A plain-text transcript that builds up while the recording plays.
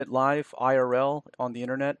live IRL on the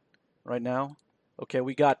internet right now. Okay,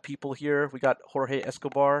 we got people here. We got Jorge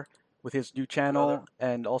Escobar with his new Brother. channel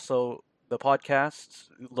and also the podcast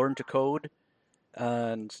Learn to Code,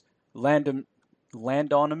 and Land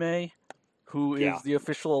Landonime, who Yeah. is the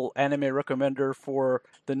official anime recommender for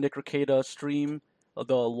the Nick Rekieta stream,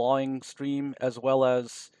 the lawing stream, as well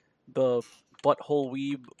as the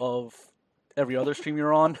Buttholeweeb of every other stream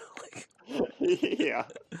you're on. Yeah.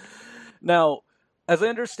 Now, as I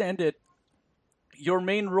understand it, your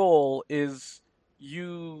main role is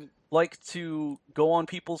you like to go on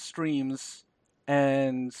people's streams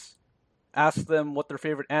and ask them what their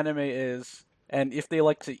favorite anime is and if they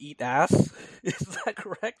like to eat ass. Is that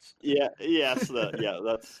correct? Yeah. Yes.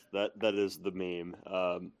 That is the meme.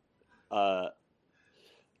 Uh,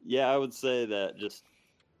 yeah, I would say that just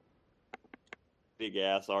big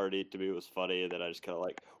ass already to me was funny, and then I just kind of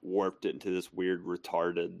like warped it into this weird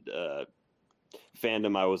retarded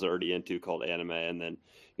fandom I was already into called anime, and then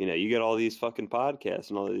you get all these fucking podcasts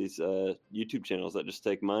and all these YouTube channels that just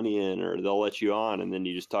take money in, or they'll let you on, and then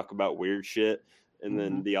you just talk about weird shit, and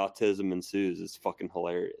then the autism ensues. It's fucking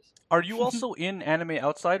hilarious. Are you also in Anime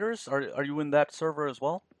Outsiders? Are you in that server as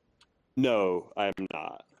well? No, I'm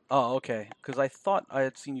not. Oh, okay. Because I thought I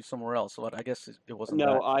had seen you somewhere else, but I guess it wasn't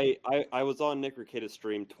No, that. I was on Nick Rekieta's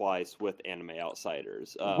stream twice with Anime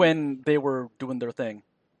Outsiders. When they were doing their thing.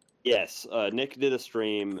 Yes, Nick did a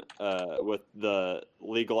stream with the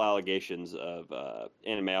legal allegations of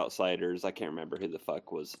Anime Outsiders. I can't remember who the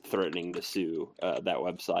fuck was threatening to sue that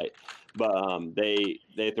website, but they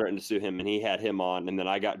threatened to sue him, and he had him on, and then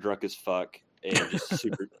I got drunk as fuck and just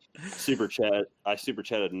super chat. I super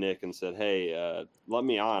chatted Nick and said, "Hey, let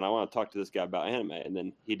me on. I want to talk to this guy about anime," and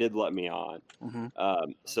then he did let me on.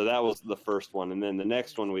 So that was the first one, and then the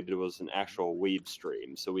next one we did was an actual weeb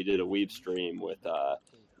stream. So we did a weeb stream with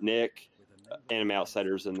Nick, Anime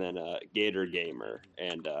Outsiders, and then Gator Gamer.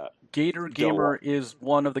 And Gator Gamer is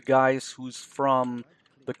one of the guys who's from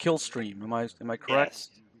the Kill Stream. Am I correct?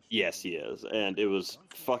 Yes, he is. And it was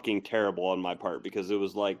fucking terrible on my part because it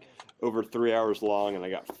was like over 3 hours long, and I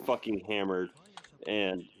got fucking hammered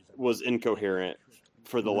and was incoherent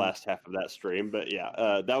for the last half of that stream. But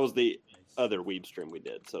yeah, that was the other weeb stream we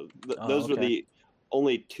did. So those were the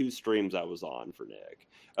only 2 streams I was on for Nick.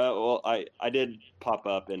 Well, I did pop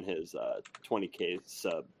up in his 20K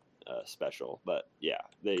sub special, but yeah,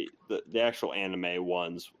 the actual anime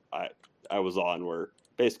ones I was on were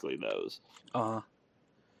basically those.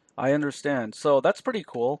 I understand. So that's pretty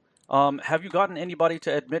cool. Have you gotten anybody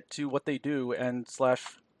to admit to what they do and slash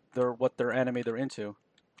what their anime they're into?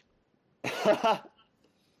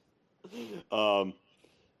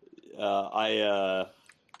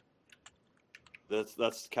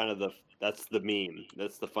 That's kind of that's the meme.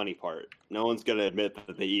 That's the funny part. No one's gonna admit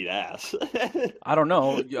that they eat ass. I don't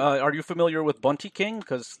know. Are you familiar with Bunty King?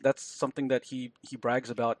 Because that's something that he brags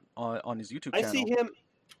about on his YouTube channel. I see him.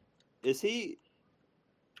 Is he?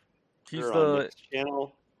 He's on Nick's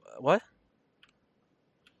channel. What?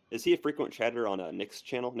 Is he a frequent chatter on Nick's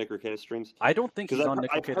channel, Nick Rekieta streams? I don't think he's on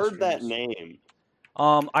Nick Rekieta streams. I've heard that name.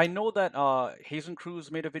 I know that Hazen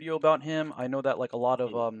Cruz made a video about him. I know that like a lot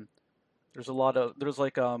of there's a lot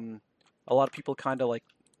of people kind of like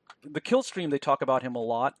the Kill stream. They talk about him a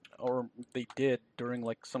lot, or they did during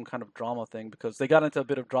like some kind of drama thing because they got into a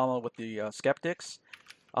bit of drama with the skeptics.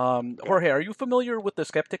 Jorge, are you familiar with the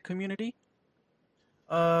skeptic community?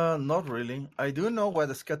 Not really. I do know what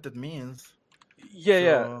a skeptic means.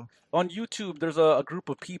 Yeah. On YouTube, there's a group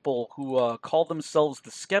of people who call themselves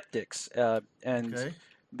the skeptics, and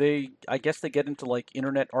I guess they get into like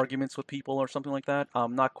internet arguments with people or something like that.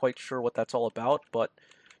 I'm not quite sure what that's all about, but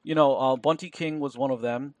Bunty King was one of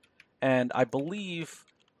them, and I believe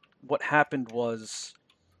what happened was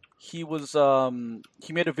he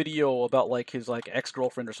made a video about like his like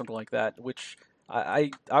ex-girlfriend or something like that, which I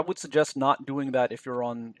would suggest not doing that if you're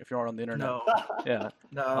on the internet. No. Yeah.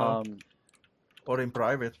 No. Or in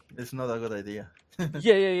private, it's not a good idea.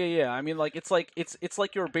 Yeah. I mean, like it's like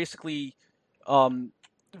you're basically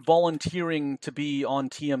volunteering to be on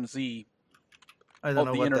TMZ. I don't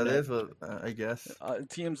know what that is, but I guess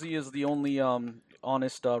TMZ is the only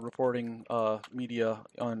honest reporting media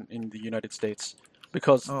in the United States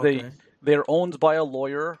because they're owned by a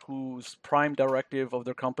lawyer whose prime directive of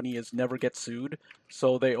their company is never get sued.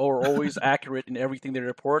 So they are always accurate in everything they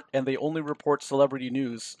report, and they only report celebrity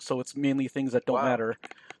news. So it's mainly things that don't matter.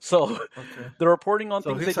 So Okay. they're reporting on So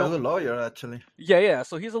things they he's a don't. good lawyer, actually. Yeah.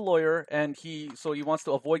 So he's a lawyer, and he wants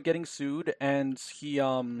to avoid getting sued, and he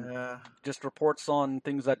Yeah. just reports on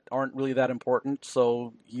things that aren't really that important.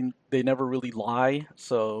 So they never really lie.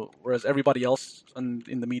 So whereas everybody else in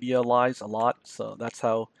the media lies a lot. So that's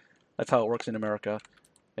how it works in America.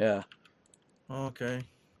 Yeah. Okay.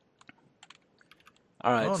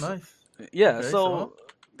 All right. Oh, So, nice. yeah. Okay, so So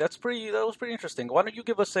that was pretty interesting. Why don't you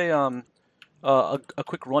give us a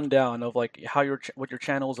quick rundown of like how what your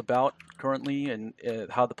channel is about currently and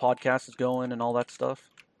how the podcast is going and all that stuff?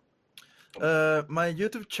 my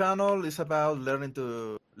YouTube channel is about learning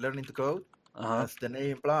to code, Uh-huh. as the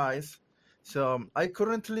name implies. So I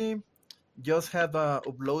currently just have a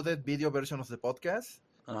uploaded video version of the podcast.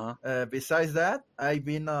 Uh-huh. Besides that,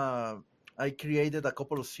 I created a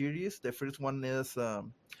couple of series. The first one is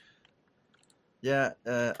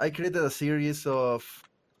I created a series of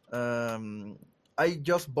um, I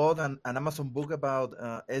just bought an Amazon book about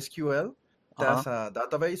SQL, Uh-huh. that's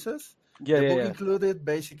databases. Yeah, The yeah, book yeah. included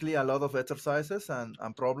basically a lot of exercises and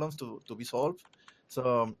problems to be solved.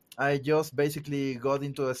 So I just basically got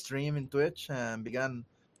into a stream in Twitch and began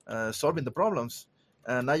solving the problems.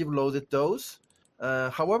 And I uploaded those.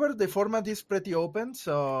 However, the format is pretty open,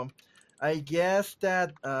 so I guess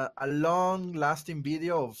that a long-lasting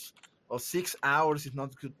video of 6 hours is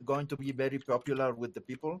not going to be very popular with the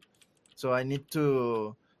people. So I need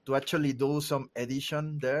to actually do some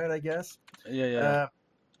edition there, I guess. Yeah, yeah.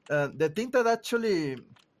 Uh, the thing that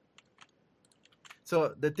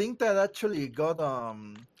actually got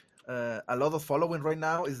a lot of following right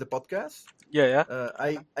now is the podcast. Yeah, yeah.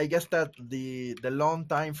 I guess that the long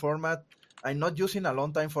time format, I'm not using a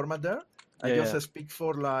long time format there. I Yeah, just yeah. speak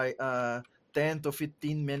for like 10 to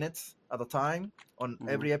 15 minutes at a time on Hmm.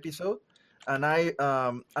 every episode, and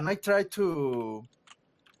I try to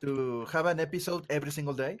have an episode every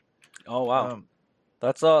single day. Oh, wow. Um,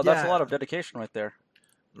 That's a yeah, lot of dedication right there.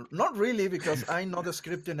 not really, because I'm not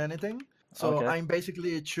scripting anything. So Okay. I'm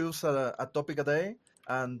basically choose a topic a day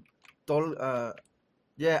and talk.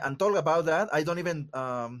 And talk about that. I don't even.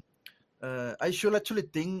 I should actually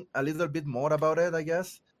think a little bit more about it, I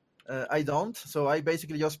guess. I don't. So I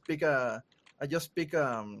basically just pick a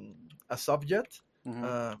subject Hmm.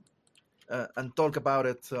 uh, and talk about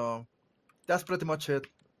it. So that's pretty much it.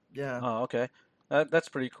 Yeah. Oh, okay. That's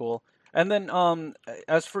pretty cool. And then,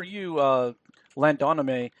 as for you,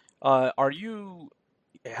 Landoname, are you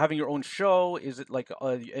having your own show? Is it like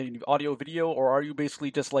an audio video, or are you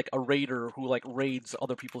basically just like a raider who like raids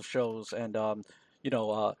other people's shows and you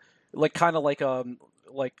know, like kind of like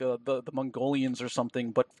the Mongolians or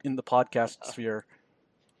something, but in the podcast sphere?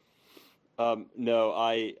 No,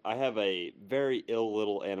 I have a very ill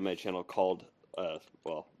little anime channel called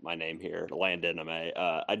my name here, Land Anime.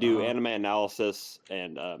 I do Uh-huh. anime analysis,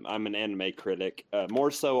 and I'm an anime critic,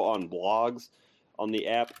 more so on blogs. On the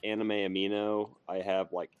app Anime Amino, I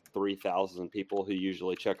have like 3,000 people who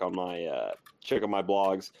usually check on my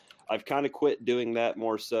blogs. I've kind of quit doing that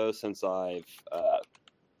more so since I've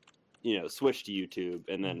switched to YouTube,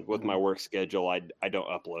 and then with my Hmm. work schedule, I don't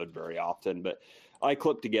upload very often, but I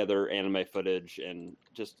clip together anime footage and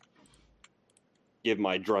just give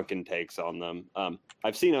my drunken takes on them.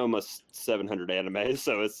 I've seen almost 700 animes,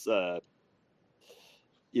 so it's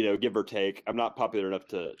give or take. I'm not popular enough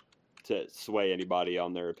to sway anybody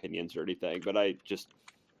on their opinions or anything, but I just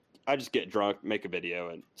get drunk, make a video,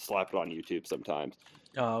 and slap it on YouTube sometimes.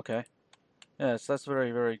 Oh, okay. Yes, that's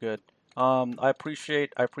very, very good. I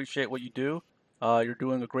appreciate what you do. You're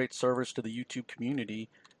doing a great service to the YouTube community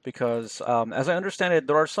because, as I understand it,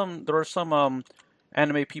 there are some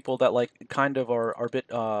anime people that like kind of are a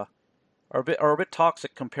bit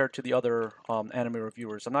toxic compared to the other anime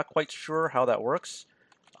reviewers. I'm not quite sure how that works.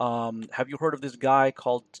 Have you heard of this guy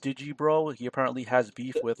called Digibro? He apparently has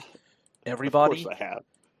beef with Of course, everybody. I have.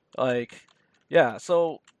 Like, yeah.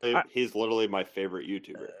 So, He's literally my favorite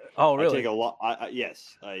YouTuber. oh, I take really? a lot.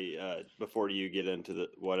 Yes, before you get into the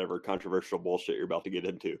whatever controversial bullshit you're about to get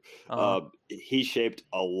into, Uh-huh. he shaped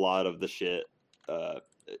a lot of the shit. At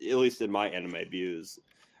least in my anime views,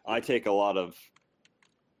 I take a lot of,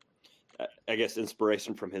 I guess,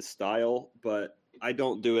 inspiration from his style, but I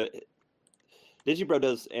don't do it. Digibro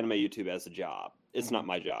does anime YouTube as a job. It's Hmm. not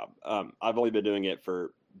my job. I've only been doing it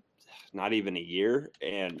for not even a year,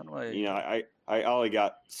 and How do I? I only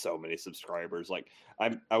got so many subscribers. Like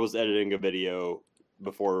I was editing a video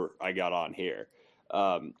before I got on here.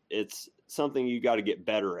 It's something you got to get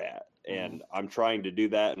better at, Mhm. and I'm trying to do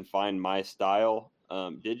that and find my style.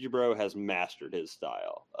 Digibro has mastered his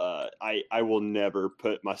style. I will never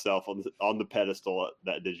put myself on the pedestal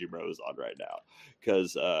that Digibro is on right now,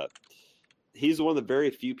 because he's one of the very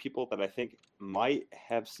few people that I think might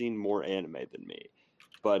have seen more anime than me.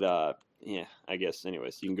 But yeah, I guess.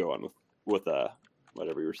 Anyways, you can go on with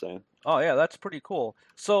whatever you were saying. Oh yeah, that's pretty cool.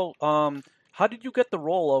 So, how did you get the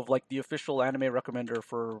role of like the official anime recommender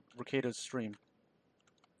for Rekeda's stream?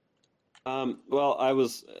 Well, I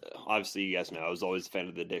was obviously, you guys know, I was always a fan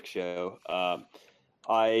of the Dick Show.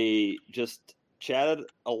 I just chatted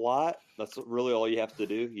a lot. That's really all you have to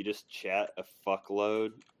do. You just chat a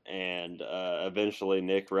fuckload, and eventually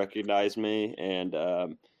Nick recognized me, and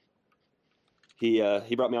he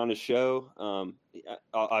brought me on his show.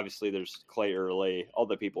 Obviously, there's Clay Early, all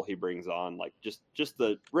the people he brings on, like just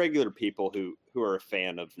the regular people who are a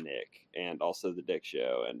fan of Nick, and also the Dick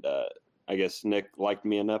Show, and I guess Nick liked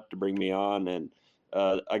me enough to bring me on, and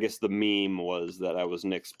I guess the meme was that I was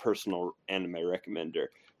Nick's personal anime recommender,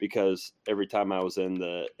 because every time I was in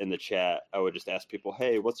the chat, I would just ask people,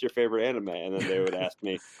 "Hey, what's your favorite anime?" And then they would ask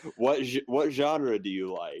me, "What genre do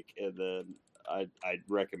you like?" And then I'd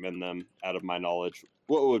recommend them out of my knowledge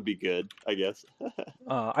what would be good, I guess.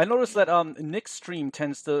 I noticed that Nick's stream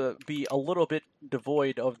tends to be a little bit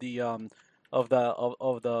devoid of the of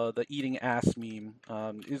the eating ass meme.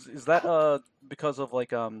 Is that because of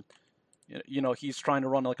like he's trying to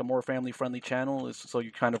run like a more family friendly channel, so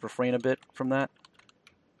you kind of refrain a bit from that?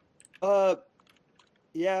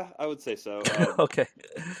 Yeah, I would say so. Okay.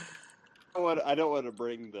 I don't want to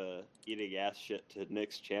bring the eating ass shit to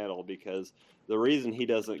Nick's channel, because the reason he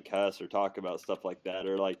doesn't cuss or talk about stuff like that,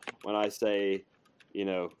 or like when I say,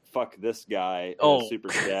 fuck this guy in a super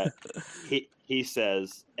chat, he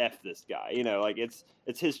says F this guy. Like it's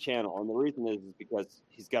his channel, and the reason is because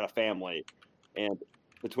he's got a family, and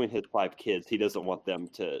between his 5 kids, he doesn't want them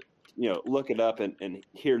to look it up and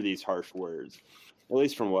hear these harsh words, at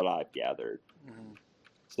least from what I've gathered. Mm-hmm.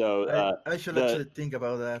 So I should actually think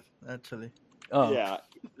about that. Actually, yeah,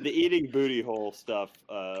 the eating booty hole stuff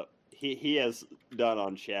he has done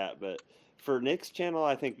on chat, but for Nick's channel,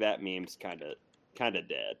 I think that meme's kind of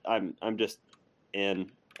dead. I'm just in,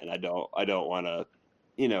 and I don't want to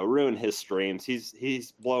ruin his streams.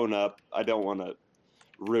 He's blown up. I don't want to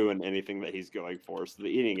ruin anything that he's going for. So the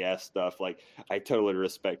eating ass stuff, like, I totally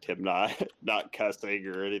respect him not cussing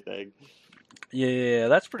or anything. Yeah,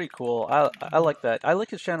 that's pretty cool. I like that. I like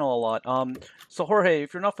his channel a lot. So Jorge,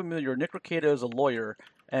 if you're not familiar, Nick Rekieta is a lawyer,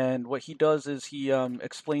 and what he does is he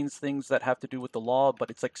explains things that have to do with the law, but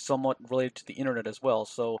it's like somewhat related to the internet as well.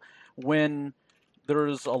 So when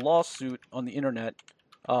there's a lawsuit on the internet,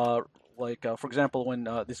 for example, when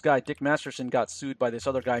this guy Dick Masterson got sued by this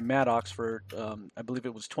other guy Maddox for I believe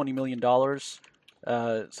it was $20 million,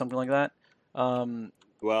 something like that.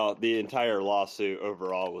 Well, the entire lawsuit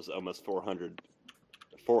overall was almost $400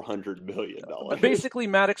 million. Basically,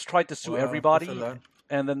 Maddox tried to sue everybody,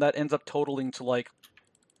 and then that ends up totaling to like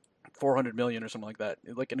 400 million or something like that.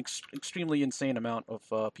 Like an extremely insane amount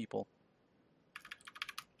of people.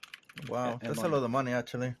 Wow, that's a lot of money,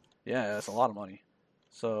 actually. Yeah, that's a lot of money.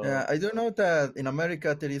 So yeah, I do know that in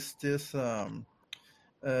America there is this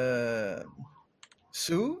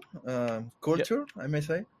sue culture, I may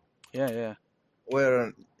say. Yeah.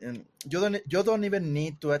 Where you don't even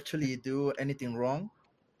need to actually do anything wrong.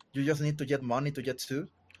 You just need to get money to get sued.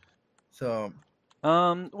 So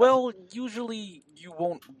well, usually you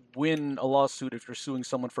won't win a lawsuit if you're suing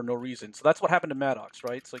someone for no reason. So that's what happened to Maddox,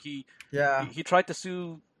 right? So he tried to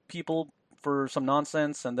sue people for some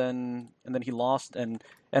nonsense, and then he lost, and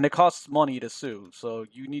it costs money to sue. So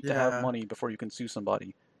you need to have money before you can sue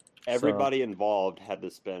somebody. Everybody involved had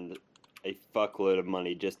to spend a fuckload of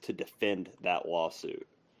money just to defend that lawsuit.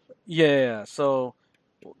 Yeah, so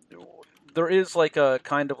there is like a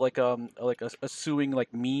kind of like a suing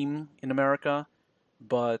like meme in America,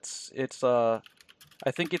 but it's I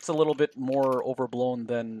think it's a little bit more overblown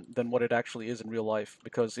than what it actually is in real life,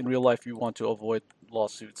 because in real life you want to avoid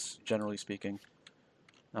lawsuits, generally speaking.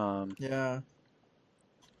 Yeah.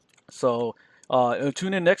 So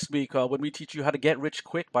tune in next week when we teach you how to get rich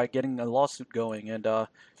quick by getting a lawsuit going and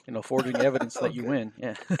forging evidence that you win.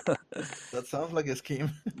 Yeah. That sounds like a scheme.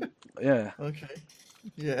 Yeah. Okay.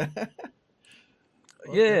 Yeah. Okay.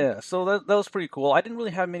 Yeah, so that was pretty cool. I didn't really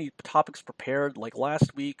have many topics prepared. Like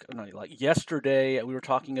last week, no, like yesterday, we were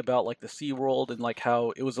talking about like the SeaWorld and like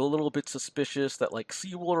how it was a little bit suspicious that like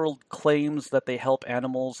SeaWorld claims that they help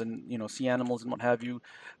animals and sea animals and what have you,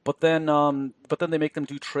 but then they make them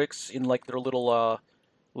do tricks in like their little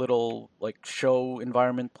like show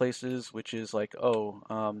environment places, which is like,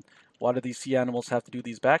 why do these sea animals have to do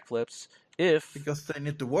these backflips because they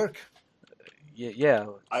need to work? Yeah.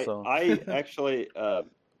 So I actually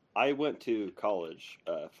I went to college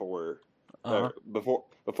before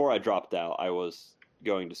I dropped out. I was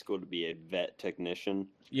going to school to be a vet technician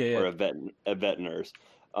Yeah. or a vet nurse.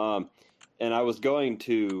 And I was going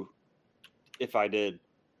to, if I did,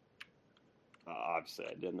 obviously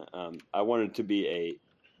I didn't. I wanted to be a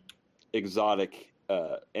exotic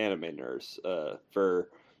anime nurse for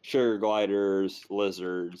sugar gliders,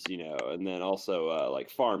 lizards, and then also like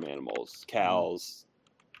farm animals, cows,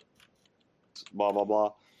 blah blah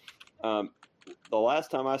blah. The last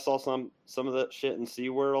time I saw some of that shit in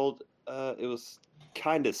SeaWorld, it was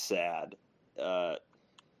kind of sad. I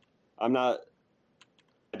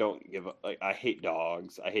don't give a, like. I hate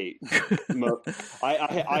dogs. I hate.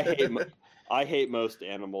 I hate most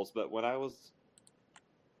animals. But when I was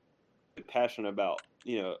passionate about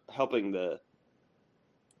helping the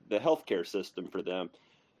healthcare system for them,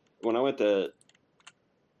 when I went to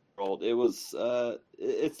world, it was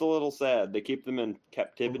it's a little sad. They keep them in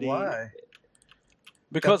captivity. Why?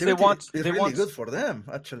 Because captivity is really good for them,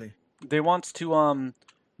 actually. They want to Well,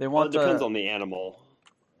 it depends on the animal.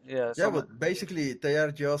 Yeah. Yeah, but basically they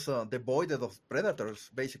are just devoid of predators.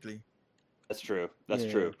 Basically. That's true. That's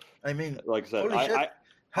true. I mean, like I said, holy shit.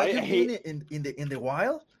 Have you been in the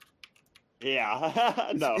wild?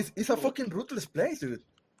 Yeah. No. It's a fucking ruthless place, dude.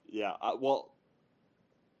 Yeah. Well,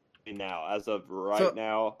 now as of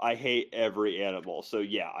now, I hate every animal. So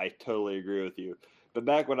yeah, I totally agree with you. But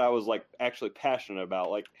back when I was like actually passionate about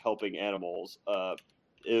like helping animals,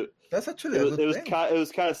 that's actually a good thing. It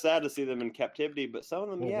was kind of sad to see them in captivity, but some of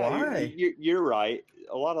them, why? You're right.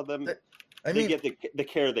 A lot of them, they get the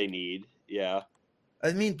care they need. Yeah.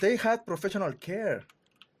 I mean, they had professional care,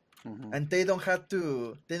 and they don't have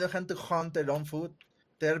to hunt their own food.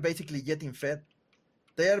 They are basically getting fed.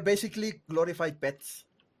 They are basically glorified pets.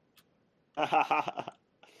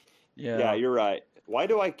 Yeah, you're right. Why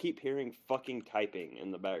do I keep hearing fucking typing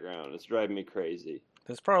in the background? It's driving me crazy.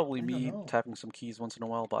 There's probably me tapping some keys once in a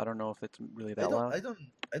while, but I don't know if it's really that loud.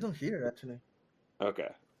 I don't hear it, actually. Okay,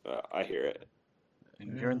 I hear it.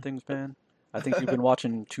 You hearing things, man? I think you've been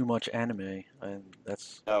watching too much anime, and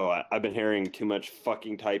that's... Oh, I've been hearing too much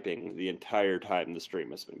fucking typing the entire time the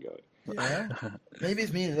stream has been going. Yeah? Maybe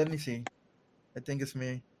it's me. Let me see. I think it's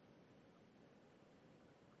me.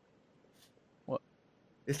 What?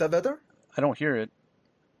 Is that better? I don't hear it.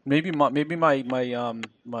 Maybe my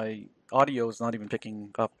audio is not even picking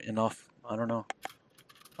up enough. I don't know.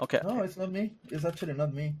 Okay. No, it's not me. It's actually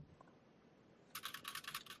not me.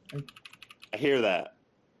 I hear that.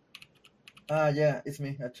 Yeah, it's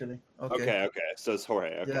me actually. Okay. Okay. So it's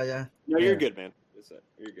Jorge. Okay. Yeah. No, you're good, man.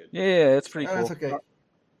 You're good. Yeah, it's pretty cool. That's okay.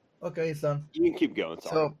 Okay, it's done. You can keep going.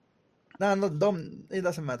 Sorry. So, no, don't. It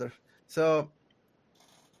doesn't matter. So,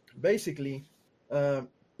 basically,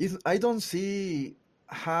 I don't see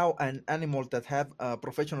how an animal that have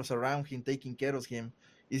professionals around him taking care of him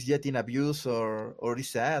is yet in abuse or is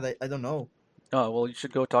sad. I don't know. Oh, well, you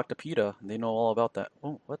should go talk to PETA. They know all about that.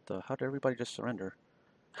 Oh, what the? How did everybody just surrender?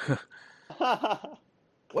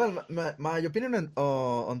 Well, my opinion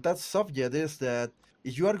on that subject is that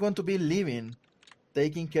if you are going to be living,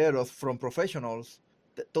 taking care of from professionals,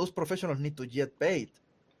 those professionals need to get paid.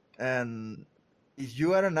 And if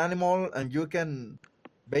you are an animal and you can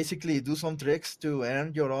basically do some tricks to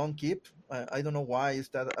earn your own keep, I don't know why is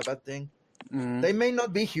that a bad thing. Mm-hmm. They may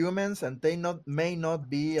not be humans and they may not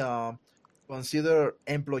be considered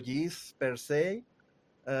employees per se,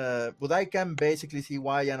 but I can basically see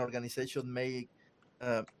why an organization may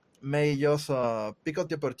just pick up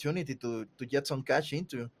the opportunity to get some cash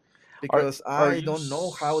into, because I don't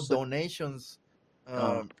know how donations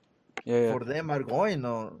for them are going.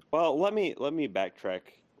 Or well, let me backtrack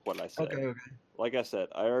what I said. Okay. Like I said,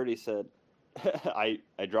 I already said I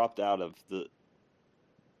dropped out of the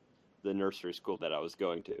nursery school that I was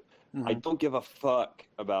going to. Mm-hmm. I don't give a fuck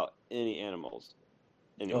about any animals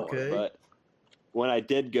anymore. Okay. But when I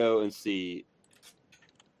did go and see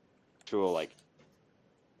actual, like,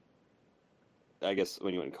 I guess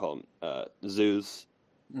what you want to call them, zoos,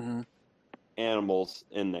 mm-hmm. animals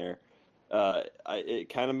in there, it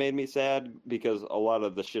kind of made me sad because a lot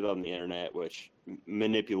of the shit on the internet, which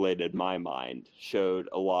manipulated my mind, showed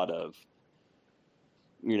a lot of,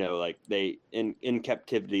 like they in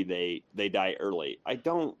captivity they die early. I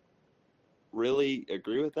don't really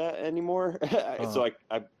agree with that anymore. So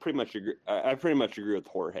I pretty much agree. I pretty much agree with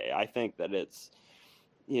Jorge. I think that it's,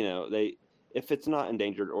 if it's not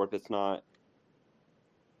endangered or if it's not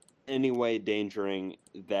any way endangering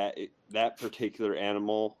that particular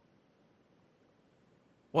animal.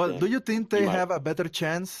 Well, do you think they have a better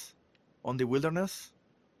chance on the wilderness?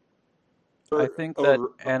 I think that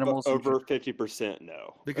animals over 50%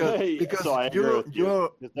 no. Because so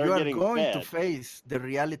you are going fed. to face the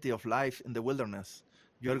reality of life in the wilderness.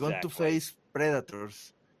 You are going to face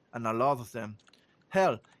predators, and a lot of them.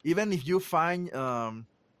 Hell, even if you find,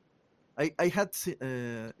 I had,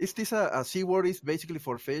 is this a sea word? Is basically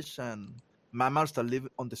for fish and mammals that live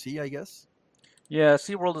on the sea, I guess. Yeah,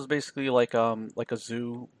 SeaWorld is basically like a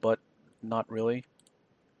zoo, but not really.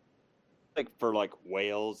 Like for like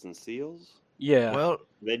whales and seals. Yeah. Well,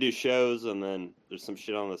 They do shows, and then there's some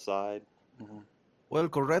shit on the side. Mm-hmm. well,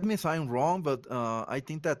 correct me if I'm wrong, but I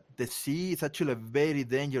think that the sea is actually a very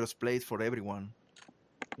dangerous place for everyone,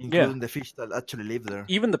 Yeah. including the fish that actually live there.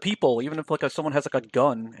 Even the people, even if like someone has like a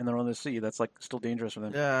gun and they're on the sea, that's like still dangerous for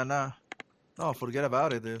them. Yeah, no, forget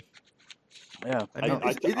about it, dude. Yeah. I No.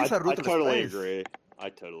 mean, it is a I ruthless totally place. agree. I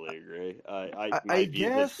totally agree. I My view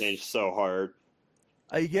has guess changed so hard.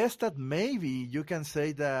 I guess that maybe you can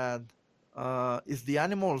say that if the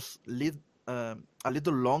animals live a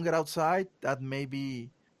little longer outside, that maybe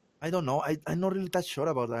I don't know. I'm not really that sure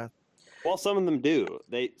about that. Well, some of them do.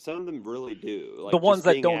 Some of them really do. The Like ones just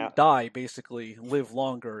that being don't out. die basically live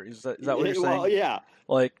longer. Is that what you're Well, saying? yeah.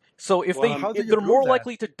 Like, so if Well, they how do if you they're prove more that?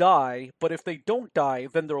 likely to die, but if they don't die,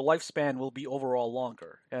 then their lifespan will be overall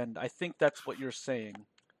longer. And I think that's what you're saying.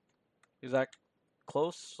 Is that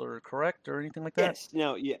close or correct or anything like that? Yes.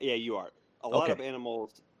 No. Yeah. Yeah. You are. A lot Okay. of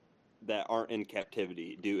animals that aren't in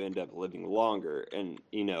captivity do end up living longer, and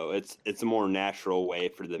it's a more natural way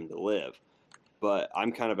for them to live. But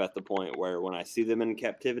I'm kind of at the point where when I see them in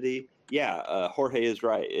captivity, yeah, Jorge is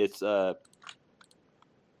right. It's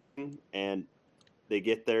and they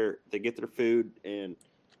get their food, and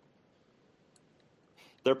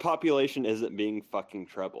their population isn't being fucking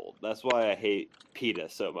troubled. That's why I hate PETA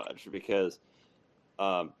so much, because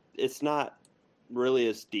it's not really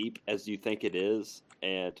as deep as you think it is,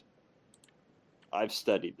 and I've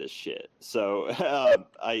studied this shit. So as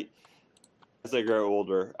I grow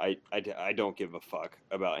older, I don't give a fuck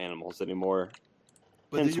about animals anymore.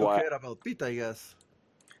 But do Hence you why. care about PETA, I guess?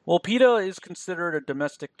 Well, PETA is considered a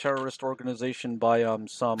domestic terrorist organization by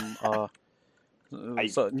so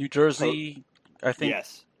New Jersey, I think.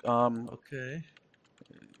 Yes. Okay.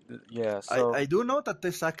 Yeah. I, So I do know that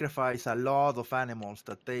they sacrifice a lot of animals,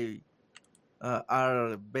 that they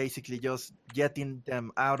are basically just getting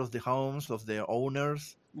them out of the homes of their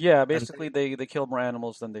owners. yeah, And basically they kill more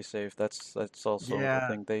animals than they save. That's also a yeah,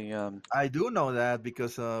 thing. They I do know that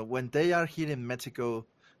because when they are here in Mexico,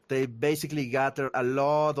 they basically gather a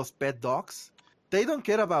lot of pet dogs. They don't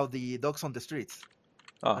care about the dogs on the streets.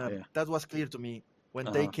 oh yeah. That was clear to me when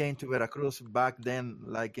they Uh-huh. came to Veracruz back then,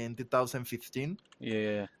 like in 2015.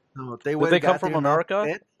 Yeah. So they Did were they come from gathering up America?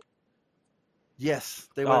 pets. Yes,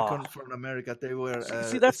 they were Ah, from America. They were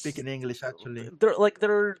see, that's speaking English actually.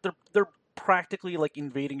 they're practically like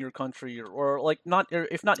invading your country, or like not, or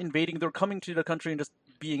if not invading, they're coming to the country and just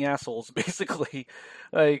being assholes, basically.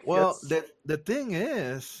 Like Well, it's the thing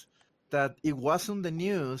is that it wasn't the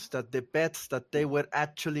news that the pets that they were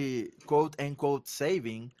actually quote unquote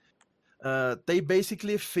saving, they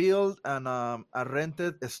basically filled a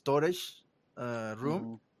rented storage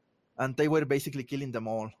room, mhm. and they were basically killing them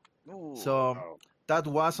all. Ooh. So Oh. that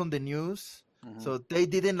was on the news. Mhm. So they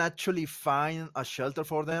didn't actually find a shelter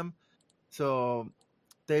for them. So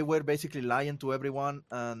they were basically lying to everyone.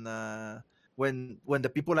 And when the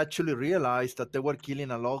people actually realized that they were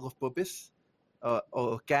killing a lot of puppies,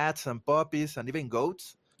 or cats and puppies and even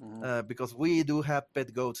goats, Mhm. because we do have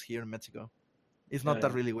pet goats here in Mexico. It's not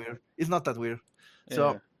that Yeah. really weird. It's not that weird. Yeah.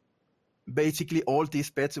 So basically, all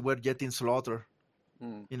these pets were getting slaughtered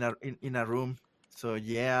Mm. in a room. So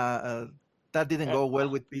yeah, that didn't go well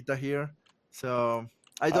with PETA here. So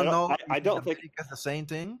I don't know if I in don't think. America it's the same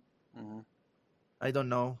thing. Mhm. I don't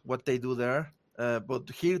know what they do there. But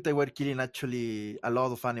here they were killing actually a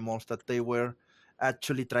lot of animals that they were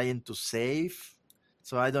actually trying to save.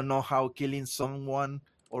 So I don't know how killing someone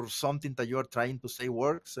or something that you are trying to save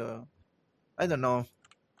works. I don't know.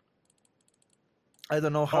 I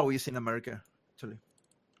don't know how Well, it's in America actually.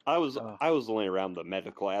 Uh, I was only around the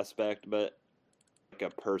medical aspect, but like a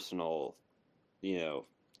personal,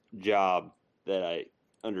 job that I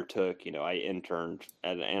undertook. I interned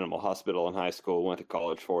at an animal hospital in high school, went to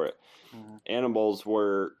college for it. mhm. Animals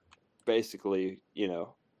were basically, it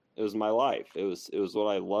was my life. It was what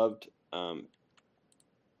I loved.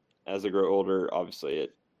 As I grow older, obviously,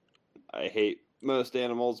 I hate most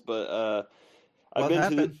animals, but I've What been to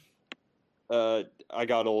happened? I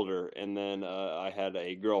got older, and then I had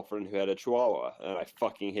a girlfriend who had a Chihuahua, and I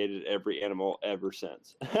fucking hated every animal ever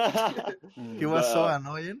since. He Mhm. was so But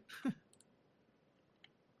annoying.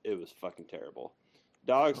 it was fucking terrible.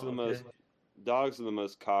 Dogs are the Okay.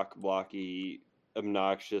 most cock blocky,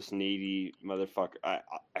 obnoxious, needy motherfucker. I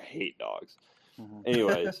hate dogs. Mhm.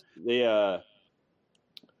 Anyways,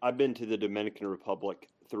 I've been to the Dominican Republic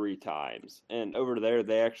 3 times, and over there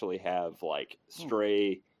they actually have like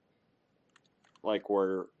stray, like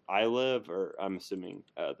where I live, or I'm assuming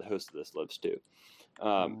the host of this lives too.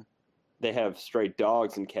 They have stray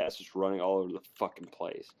dogs and cats just running all over the fucking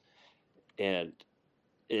place, and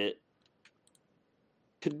it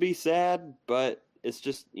could be sad, but it's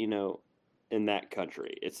just, you know, in that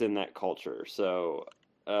country, it's in that culture. So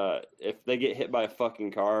if they get hit by a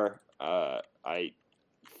fucking car, fuck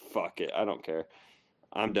it, I don't care.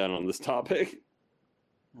 I'm done on this topic.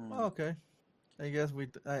 Okay, I guess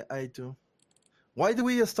I too. Why do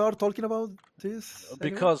we start talking about this?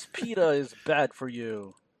 Because PETA is bad for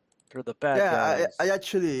you. They're the bad guys.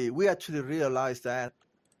 We actually realized that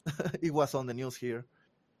it was on the news here.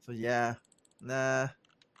 So yeah, nah.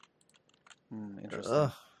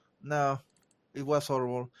 Interesting. No, it was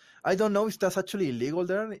horrible. I don't know if that's actually illegal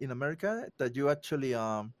there in America, that you actually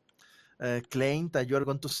claim that you are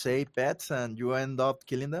going to save pets and you end up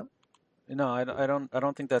killing them. No, I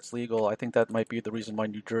don't think that's legal. I think that might be the reason why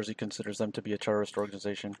New Jersey considers them to be a terrorist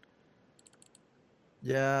organization.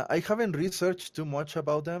 Yeah, I haven't researched too much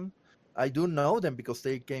about them. I do know them because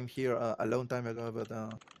they came here a long time ago, but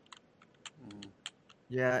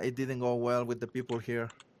yeah, it didn't go well with the people here.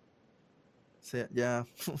 So, yeah,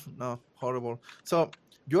 no, horrible. So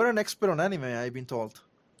you're an expert on anime, I've been told.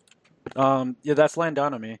 Yeah, that's land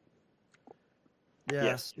down on me. Yeah.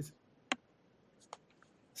 Yes.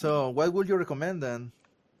 So what would you recommend then?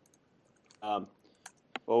 Well,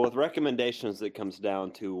 with recommendations, it comes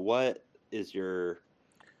down to what is your...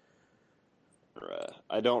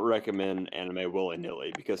 I don't recommend anime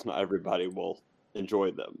willy-nilly because not everybody will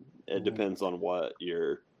enjoy them. It depends on what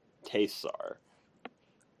your tastes are.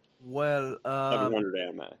 Well, 700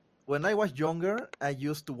 anime. When I was younger, I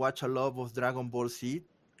used to watch a lot of Dragon Ball Z.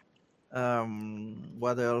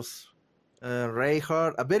 What else?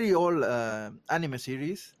 Reinhardt, a very old anime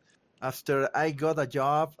series. After I got a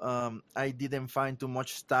job, I didn't find too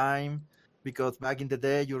much time, because back in the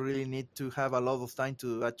day, you really need to have a lot of time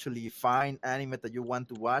to actually find anime that you want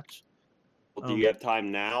to watch. Well, do you have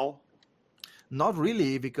time now? Not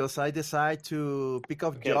really, because I decide to pick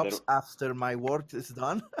up jobs after my work is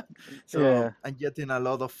done. So I'm getting a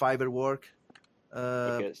lot of Fiverr work.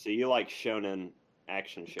 Okay, so you like shonen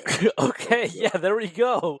action shows. Okay, yeah, there we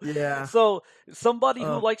go. Yeah. So somebody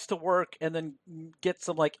who likes to work and then get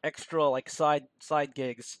some like extra like side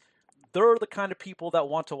gigs, they're the kind of people that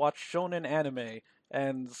want to watch shonen anime,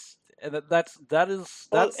 and that's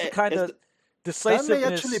the kind of decisiveness. That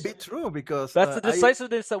may actually be true, because that's the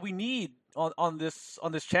decisiveness that we need on this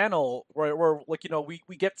channel, where like, you know, we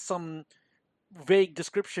get some vague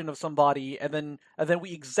description of somebody, and then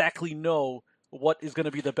we exactly know what is going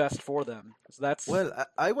to be the best for them. So that's... Well,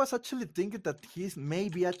 I was actually thinking that he's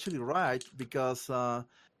maybe actually right, because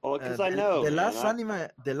because I know the last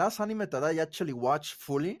anime that I actually watched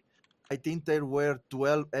fully, I think there were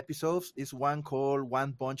 12 episodes. Is one called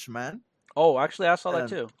One Punch Man. Oh, actually, I saw that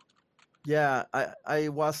too. Yeah, I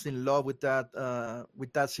was in love with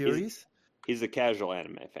that series. He's a casual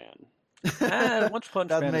anime fan. One Punch Man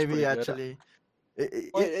that may be actually.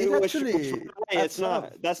 It's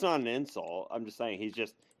not. That's not an insult. I'm just saying he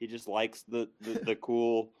just likes the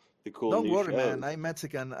cool Don't new worry, shows. man. I'm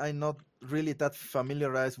Mexican. I'm not really that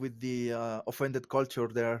familiarized with the offended culture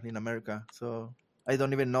there in America, so I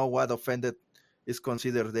don't even know what offended is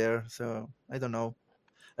considered there. So I don't know.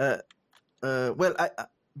 Well,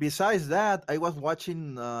 besides that, I was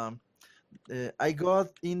watching. I got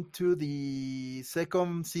into the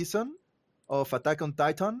second season of Attack on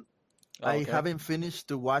Titan. I haven't finished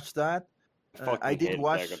to watch that. I did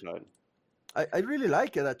watch. I really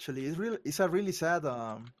like it, actually. It's a really sad.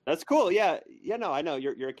 That's cool. Yeah. No, I know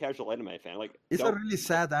you're a casual anime fan. Like, it's a really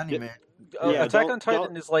sad anime. Attack on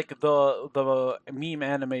Titan is like the meme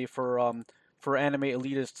anime for anime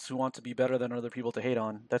elitists who want to be better than other people to hate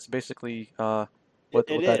on. That's basically what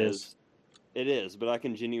that is. It is, but I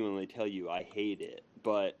can genuinely tell you I hate it.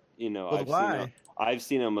 But you know, I've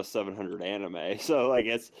seen almost 700 anime, so like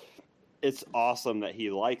it's awesome that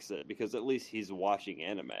he likes it, because at least he's watching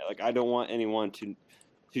anime. Like, I don't want anyone to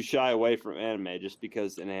shy away from anime just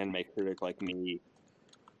because an anime critic like me,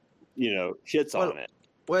 you know, shits on it.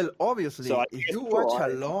 Well, obviously, if you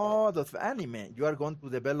watch a lot of anime, you are going to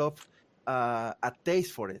develop a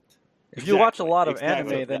taste for it. If you watch a lot of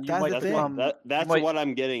anime, then you might become... That's what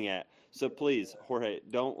I'm getting at. So please, Jorge,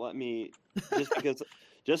 don't let me...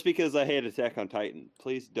 Just because I hate Attack on Titan,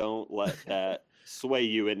 please don't let that sway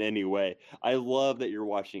you in any way. I love that you're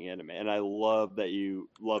watching anime, and I love that you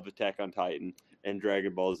love Attack on Titan and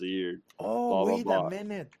Dragon Ball Z. Wait a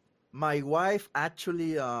minute. My wife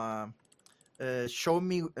actually showed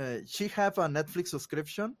me. She have a Netflix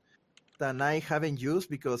subscription that I haven't used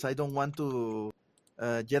because I don't want to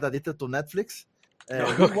get addicted to Netflix. We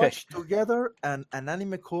Okay. watched together an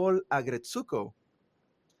anime called Agretsuko.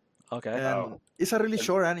 Okay. And it's a really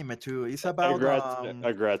short anime too. It's about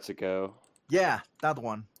Agretsuko. yeah, that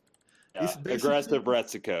one. Yeah, It's Aggressive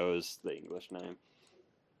Retsuko is the English name.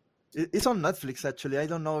 It's on Netflix actually. I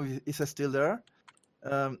don't know if it's still there.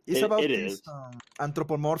 It's about these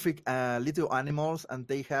anthropomorphic little animals, and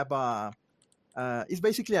they have it's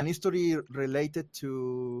basically an history related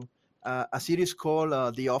to a series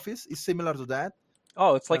called The Office. It's similar to that.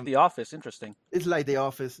 Oh, it's like The Office. Interesting. It's like The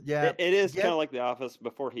Office. Yeah, it is kind of like The Office.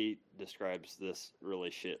 Before he describes this really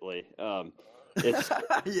shitly, it's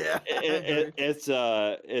yeah.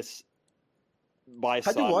 It's by.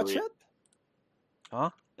 Have you watched it?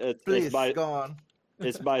 Huh? Please go on.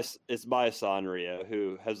 it's by Sanrio,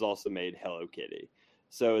 who has also made Hello Kitty.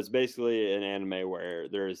 So it's basically an anime where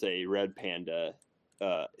there's a red panda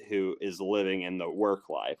who is living in the work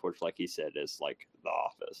life, which, like he said, is like The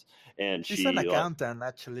Office. And she's an accountant,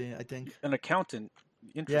 actually. I think an accountant.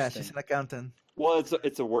 Interesting. Yeah, she's an accountant. Well,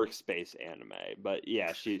 it's a workspace anime, but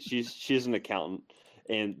yeah, she's an accountant,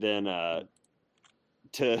 and then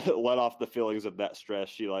to let off the feelings of that stress,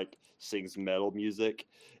 she like sings metal music,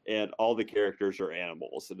 and all the characters are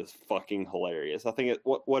animals. It is fucking hilarious. I think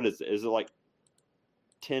what is it? Is it like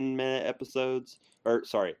 10-minute episodes? Or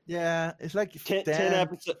sorry, yeah, it's like 10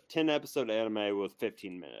 episode anime with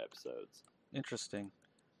 15-minute episodes. Interesting.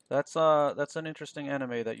 That's an interesting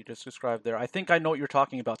anime that you just described there. I think I know what you're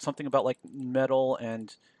talking about. Something about like metal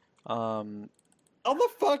and How the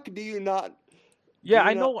fuck do you not? Yeah,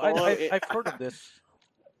 I know. I've heard of this.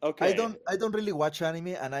 Okay. I don't really watch anime,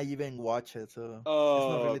 and I even watch it, so it's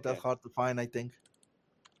not really that hard to find, I think.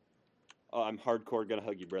 Oh, I'm hardcore gonna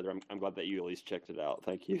hug you, brother. I'm glad that you at least checked it out.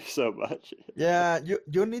 Thank you so much. Yeah,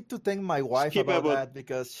 you need to thank my wife about that,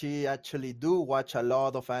 because she actually do watch a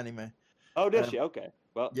lot of anime. Oh, does she? Okay.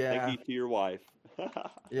 Well, yeah. thank you to your wife.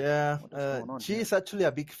 Yeah, she's actually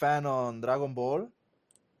a big fan on Dragon Ball.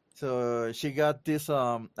 So she got this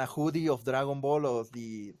a hoodie of Dragon Ball, of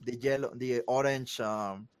the orange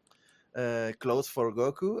clothes for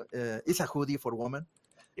Goku. It's a hoodie for women.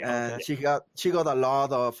 Yeah, and she got a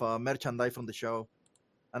lot of merchandise from the show,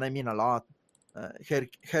 and I mean a lot. Her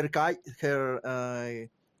car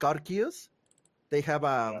keys, they have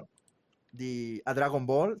a Dragon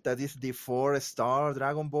Ball that is the 4-star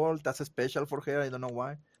Dragon Ball. That's special for her. I don't know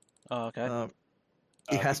why. Oh, okay.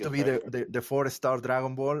 It has to be the 4-star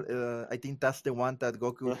Dragon Ball. I think that's the one that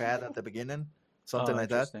Goku had at the beginning, something like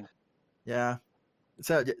that. Yeah.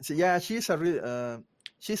 So yeah, she's a real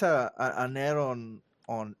she's a nerd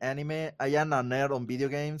on anime. I am a nerd on video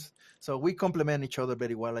games, so we complement each other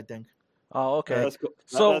very well, I think. Oh, okay. That's cool.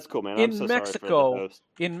 So that's cool, man. In Mexico,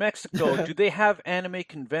 do they have anime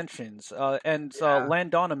conventions?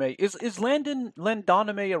 Landonime is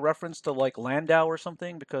Landonime a reference to like Landau or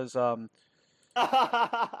something? Because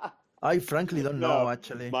I frankly don't know.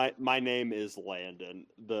 Actually, my name is Landon.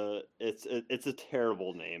 It's a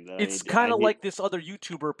terrible name. It's kind of like this other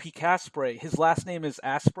YouTuber, Peak Asprey. His last name is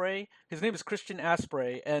Asprey. His name is Christian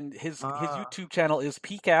Asprey, and his YouTube channel is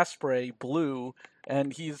Peak Asprey Blue,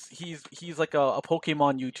 and he's like a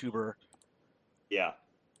Pokemon YouTuber. Yeah.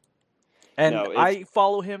 And I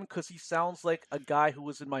follow him because he sounds like a guy who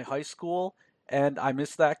was in my high school, and I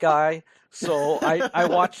miss that guy. So I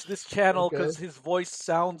watch this channel because his voice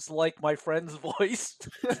sounds like my friend's voice.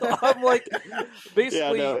 So I'm like,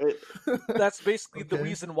 basically, that's basically the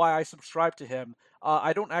reason why I subscribe to him.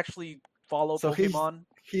 I don't actually follow Pokemon.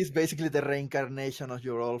 He's basically the reincarnation of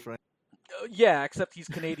your old friend. Yeah, except he's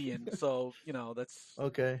Canadian, so that's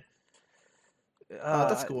okay.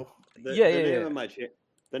 That's cool. The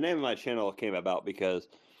name of my channel came about because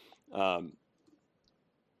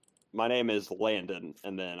my name is Landon,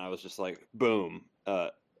 and then I was just like, boom,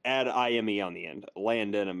 add IME on the end.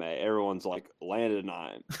 Landonime. Everyone's like,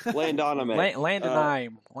 Landonime.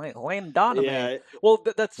 Landonime. Landonime. Yeah. Well,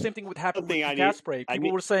 that's the same thing would happen with Pika Spray.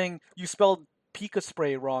 People were saying you spelled Pika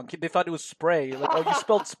Spray wrong. They thought it was spray. Like, oh, you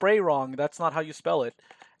spelled spray wrong. That's not how you spell it.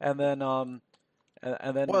 And then, well,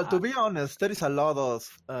 to be honest, there is a lot of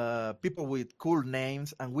people with cool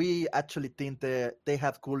names, and we actually think they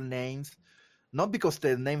have cool names. Not because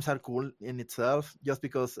the names are cool in itself, just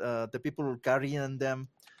because the people carrying them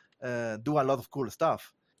do a lot of cool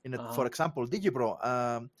stuff. For example, Digibro.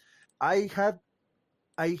 I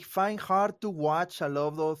find hard to watch a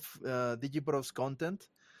lot of Digibro's content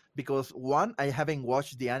because, one, I haven't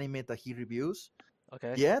watched the anime that he reviews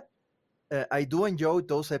yet. I do enjoy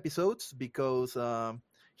those episodes because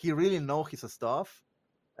he really knows his stuff,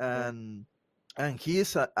 and and he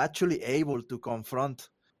is actually able to confront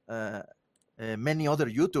many other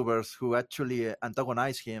YouTubers who actually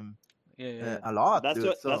antagonize him a lot,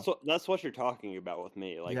 dude. That's what you're talking about with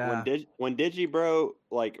me. Like Yeah, when Digibro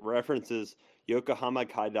like references Yokohama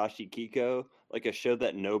Kaidashi Kiko, like a show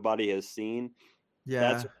that nobody has seen,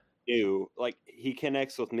 that's yeah. new. Like he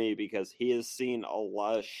connects with me because he has seen a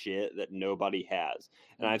lot of shit that nobody has,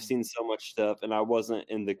 and I've seen so much stuff, and I wasn't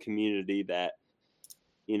in the community that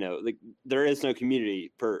like there is no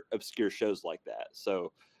community for obscure shows like that.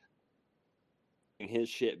 So his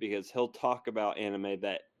shit because he'll talk about anime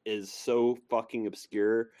that is so fucking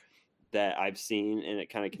obscure that I've seen, and it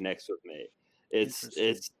kind of connects with me.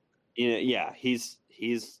 It's yeah, he's.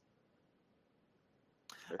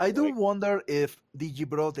 I do wonder if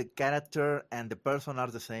Digibro, the character, and the person are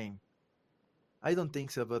the same. I don't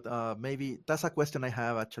think so, but maybe that's a question I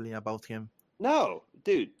have actually about him. No,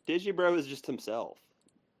 dude, Digibro is just himself.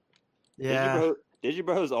 Yeah.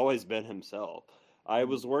 Digibro has always been himself. I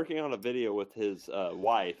was working on a video with his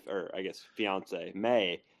wife, or I guess fiance,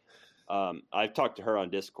 May. I've talked to her on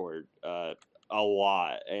Discord a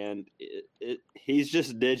lot, and he's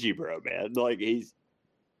just Digibro, man. Like he's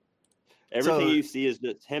everything you see is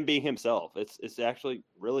just him being himself. It's actually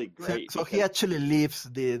really great. So he actually lives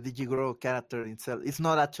the Digibro character himself. It's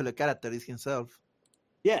not actually a character; it's himself.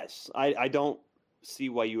 Yes, I don't see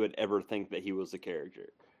why you would ever think that he was a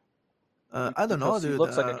character. I don't know, dude. He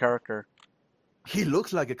looks like a character. He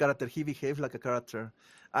looks like a character. He behaves like a character.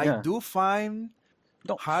 I do find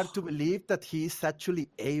hard to believe that he's actually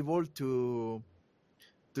able to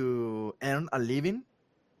earn a living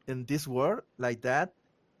in this world like that.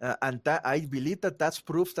 And that I believe that that's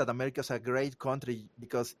proof that America's a great country,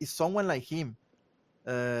 because if someone like him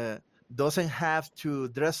doesn't have to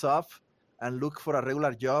dress up and look for a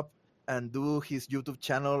regular job and do his YouTube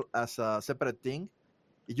channel as a separate thing,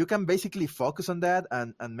 you can basically focus on that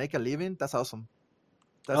and make a living. That's awesome.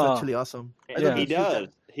 That's actually awesome. He does.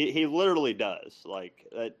 He literally does. Like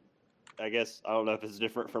I guess I don't know if it's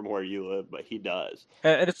different from where you live, but he does.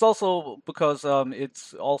 And it's also because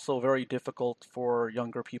it's also very difficult for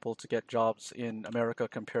younger people to get jobs in America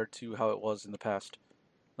compared to how it was in the past.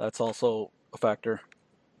 That's also a factor.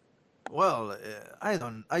 Well, I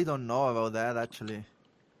don't know about that actually.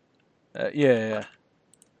 Yeah.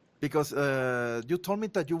 Because you told me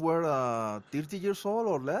that you were 30 years old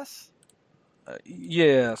or less.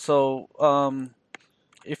 Yeah. So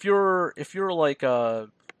if you're like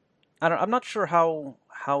I'm not sure how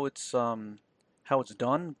it's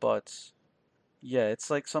done, but yeah, it's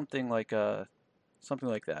like something like that.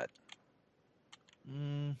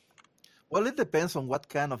 Well, it depends on what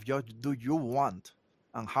kind of job do you want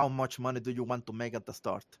and how much money do you want to make at the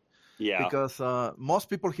start. Yeah. Because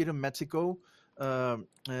most people here in Mexico, a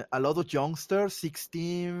lot of youngsters,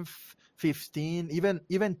 16, 15,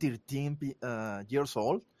 even 13 years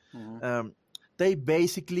old, they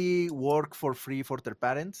basically work for free for their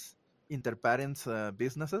parents in their parents'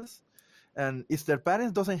 businesses. And if their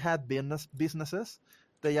parents doesn't have businesses,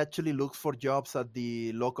 they actually look for jobs at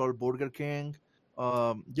the local Burger King,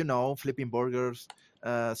 flipping burgers,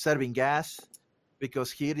 serving gas,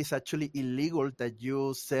 because here it's actually illegal that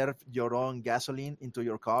you serve your own gasoline into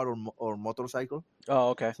your car or motorcycle. Oh,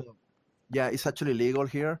 okay. So, yeah, it's actually legal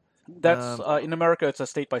here. That's in America. It's a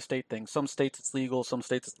state by state thing. Some states it's legal, some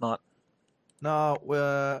states it's not. No,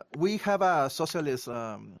 we have a socialist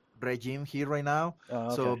regime here right now.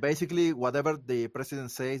 Okay. So basically, whatever the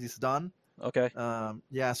president says is done. Okay.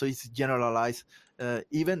 Yeah, so it's generalized.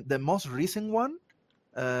 Even the most recent one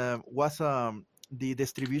was the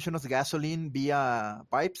distribution of gasoline via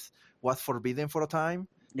pipes was forbidden for a time.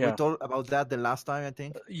 Yeah. We talked about that the last time, I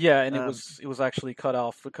think. Yeah, and it was actually cut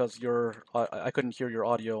off because I couldn't hear your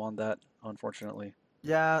audio on that, unfortunately.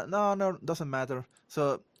 Yeah, no, doesn't matter.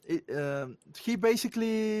 So he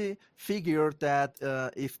basically figured that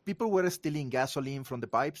if people were stealing gasoline from the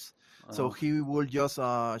pipes, so he would just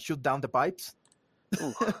shoot down the pipes.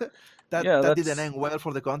 that didn't end well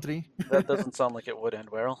for the country. That doesn't sound like it would end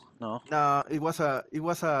well. No. No, it was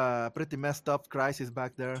a pretty messed up crisis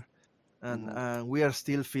back there, and we are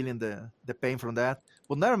still feeling the pain from that.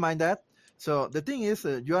 But never mind that. So the thing is,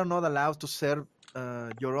 you are not allowed to serve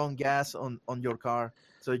your own gas on your car.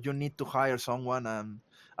 So you need to hire someone, and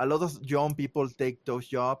a lot of young people take those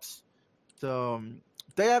jobs. So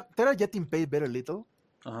they are getting paid very little.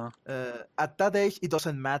 At that age, it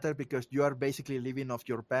doesn't matter because you are basically living off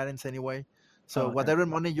your parents anyway. So whatever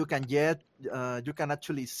money you can get, you can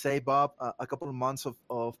actually save up a couple of months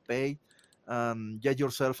of pay, get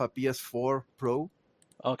yourself a PS4 Pro.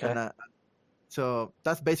 Okay. And, so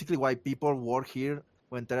that's basically why people work here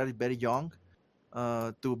when they are very young.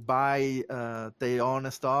 to buy their own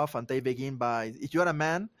stuff, and they begin by, if you're a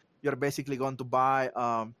man, you're basically going to buy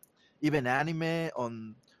even anime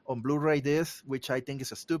on Blu-ray disc, which I think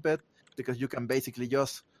is stupid because you can basically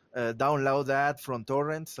just download that from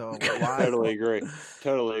torrents. So why? Totally agree.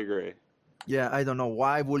 Totally agree. Yeah, I don't know,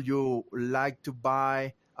 why would you like to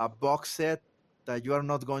buy a box set that you are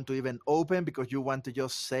not going to even open because you want to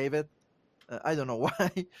just save it? I don't know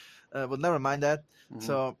why, but never mind that. Mhm.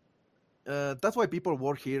 So that's why people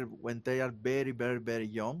work here when they are very, very, very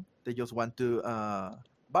young. They just want to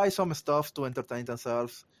buy some stuff to entertain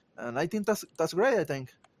themselves, and I think that's great.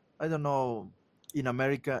 I don't know in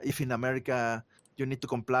America, if in America you need to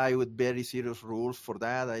comply with very serious rules for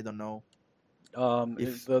that. I don't know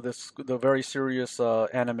if The very serious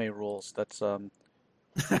anime rules. That's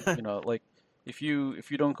like if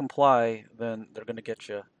you don't comply, then they're gonna get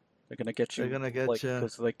you. They're gonna get they're you gonna like get you.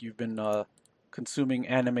 because like you've been consuming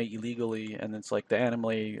anime illegally, and it's like the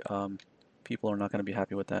anime people are not gonna be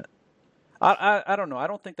happy with that. I don't know. I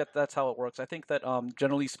don't think that that's how it works. I think that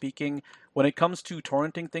generally speaking, when it comes to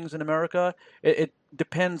torrenting things in America, it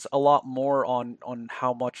depends a lot more on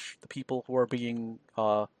how much the people who are being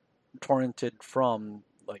torrented from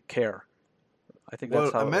like care. I think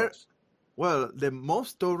that's Well, how it works. the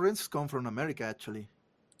most torrents come from America actually.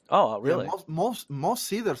 Oh, Yeah, really? most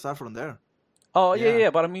seeders are from there. Oh, yeah, Yeah. yeah,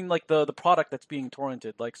 but I mean like the product that's being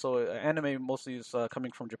torrented. Like so anime mostly is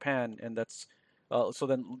coming from Japan and that's so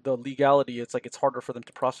then the legality it's like it's harder for them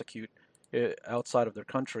to prosecute outside of their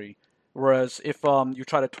country. Whereas if you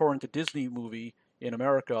try to torrent a Disney movie in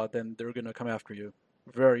America, then they're going to come after you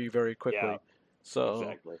very, very Yeah, quickly. So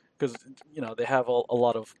exactly. because they have a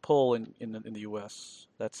lot of pull in the US.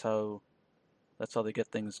 That's how they get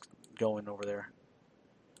things going over there.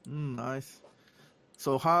 Nice.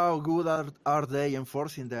 So how good are they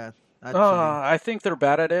enforcing that? Actually, I think they're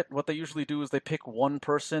bad at it. What they usually do is they pick one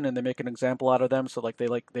person and they make an example out of them. So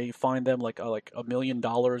they find them like $1 million,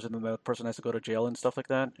 and then the person has to go to jail and stuff like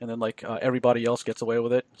that. And then everybody else gets away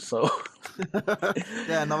with it. So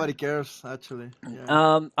yeah, nobody cares. Actually,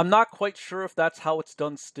 yeah, I'm not quite sure if that's how it's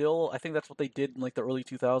done still. I think that's what they did in like the early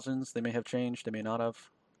 2000s. They may have changed. They may not have.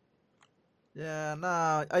 yeah.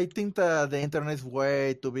 No, I think that the internet is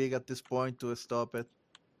way too big at this point to stop it.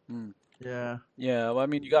 Hmm. Yeah. Yeah, well, I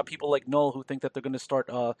mean, you got people like Null who think that they're going to start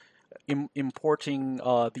importing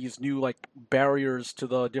these new like barriers to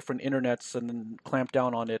the different internets and then clamp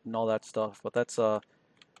down on it and all that stuff. But that's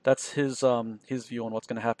his view on what's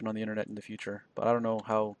going to happen on the internet in the future. But I don't know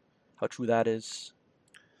how true that is.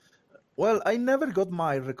 Well, I never got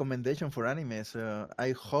my recommendation for anime, so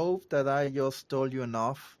I hope that I just told you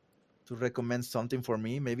enough to recommend something for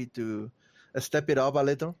me, maybe to step it up a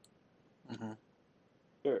little. Hmm.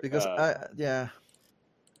 Sure. Because yeah.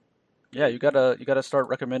 Yeah, you gotta start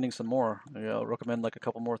recommending some more. Recommend like a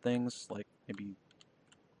couple more things, like maybe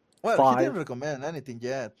Well, he didn't 5. recommend anything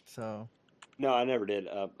yet, so. No, I never did.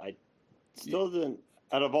 I still didn't.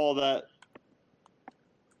 Out of all that,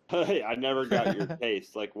 I never got your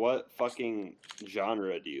taste. Like, what fucking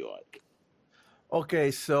genre do you like?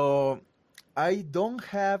 Okay, so I don't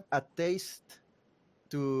have a taste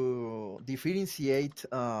to differentiate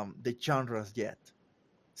the genres yet.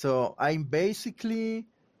 So I'm basically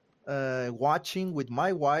watching with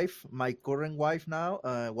my wife, my current wife now,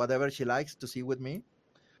 whatever she likes to see with me.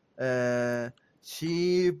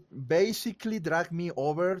 She basically dragged me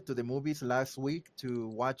over to the movies last week to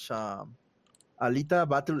watch Alita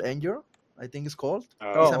Battle Angel, I think it's called.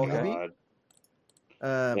 It's a Oh, okay. movie. God.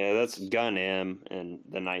 Uh, Yeah, that's Gun M in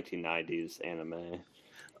the 1990s anime.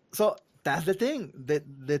 so that's the thing.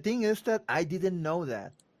 The thing is that I didn't know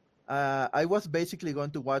that. I was basically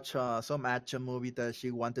going to watch some action movie that she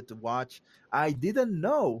wanted to watch. I didn't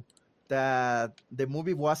know that the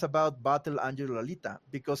movie was about Battle Angel Lolita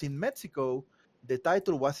because in Mexico the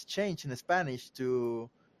title was changed in Spanish to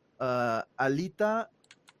Alita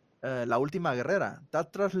La Última Guerrera.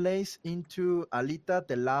 That translates into Alita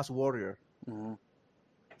the Last Warrior. Hmm.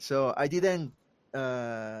 So I didn't.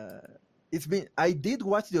 I did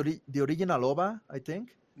watch the original OVA, I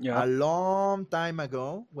think, Yeah. a long time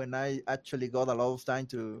ago when I actually got a lot of time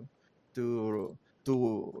to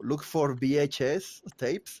look for VHS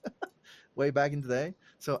tapes way back in the day.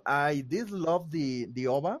 So I did love the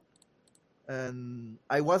OVA, and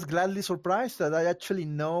I was gladly surprised that I actually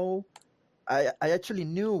knew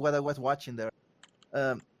what I was watching there.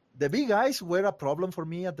 The big eyes were a problem for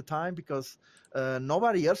me at the time because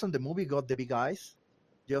nobody else in the movie got the big eyes,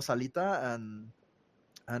 just Alita,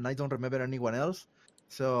 and I don't remember anyone else.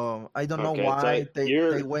 So I don't know Okay, so why they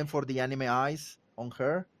you're went for the anime eyes on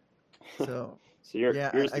her. So so you're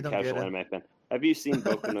yeah, you're just I a don't get casual it. anime fan. Have you seen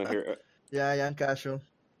Boku no Hero? Yeah, young casual.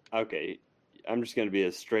 Okay, I'm just gonna be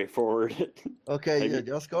as straightforward. Okay, yeah,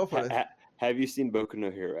 just go for it. Have you seen Boku no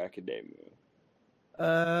Hero Academia?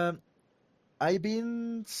 I've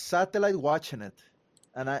been satellite watching it,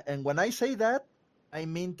 and when I say that, I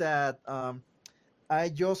mean that I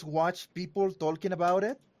just watch people talking about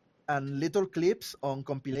it and little clips on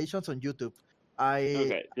compilations on YouTube.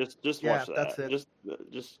 Okay, just Yeah, watch that. that's it.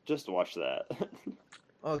 Just watch that.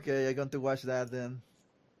 Okay, I'm going to watch that then.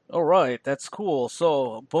 All right, that's cool.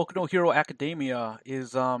 So, Boku no Hero Academia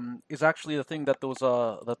is actually the thing that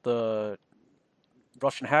the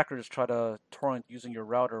Russian hackers try to torrent using your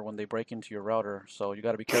router when they break into your router. So you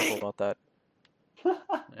got to be careful about that.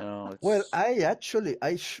 Well, It's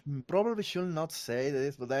I probably should not say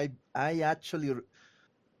this, but I actually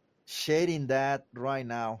sharing that right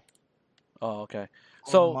now oh okay.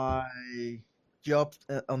 on So my job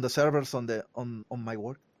on the servers on my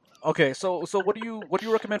work. okay, so what do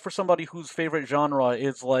you recommend for somebody whose favorite genre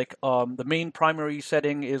is like the main primary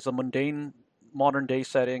setting is a mundane modern day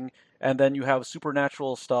setting, and then you have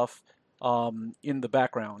supernatural stuff in the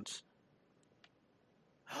background.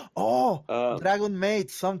 Oh, um, Dragon Maid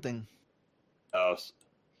something. oh,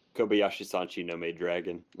 Kobayashi Sanchi no Maid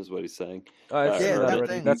Dragon is what he's saying. I've seen Yeah, that that already.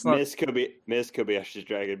 thing. That's not. Miss Kobayashi's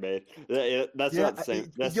Dragon Maid. That's Yeah, not the same.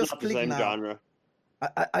 it That's just not the clicked same now. genre.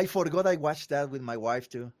 I forgot I watched that with my wife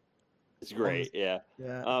too. It's great. Yeah.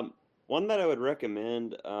 Yeah. One that I would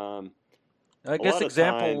recommend. I A guess lot of time.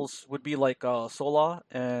 examples would be like Sola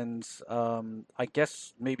and I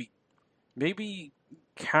guess maybe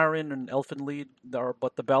Karen and Elfenlied,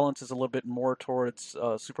 but the balance is a little bit more towards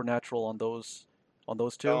supernatural on those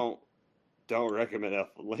two. Don't recommend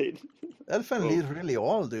Elfen Lied. Elfen Oh, Lied really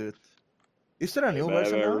old, dude. Is there a new anybody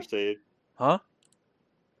I've version ever now? seen. Huh?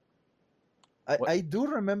 What? I do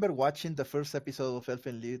remember watching the first episode of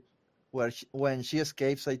Elfen Lied when she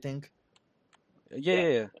escapes, I think, Yeah, Yeah, yeah,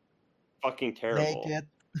 yeah. fucking terrible. naked.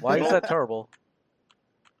 Why is Well, that terrible?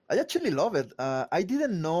 I actually love it. I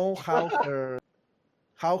didn't know how her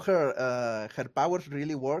powers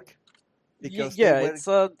really work because they Yeah,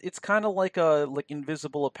 were. it's kind of like a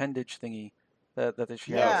invisible appendage thingy that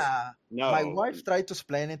she no, has. Yeah, my no. wife tried to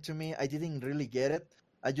explain it to me. I didn't really get it.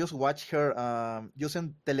 I just watched her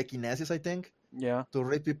using telekinesis, I think, Yeah. to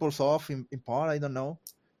read people's off in part. I don't know.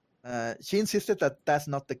 She insisted that that's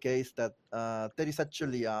not the case. That there is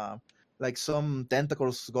actually like some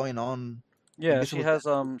tentacles going on, Yeah, invisible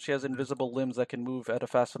tentacles. she has invisible limbs that can move at a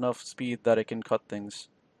fast enough speed that it can cut things.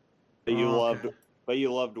 But you Okay.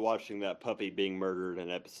 loved watching that puppy being murdered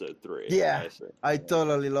in episode 3. Yeah, I see. I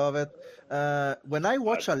totally love it. When I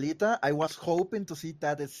watched I- Alita, I was hoping to see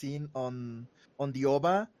that scene on the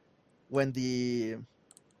OVA when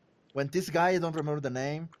this guy, I don't remember the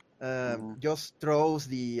name, Mm. just throws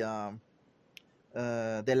the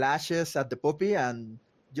lashes at the puppy and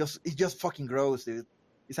it's just fucking gross, dude.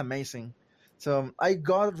 It's amazing. So I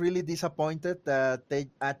got really disappointed that they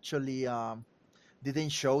actually didn't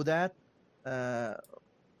show that. Uh,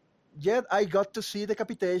 Yet I got to see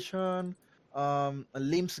decapitation,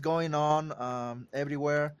 limbs going on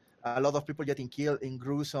everywhere. A lot of people getting killed in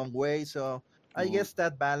gruesome ways. So I Mm. guess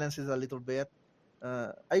that balances a little bit.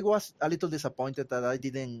 I was a little disappointed that I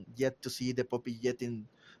didn't get to see the puppy getting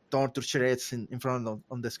torn to shreds in front of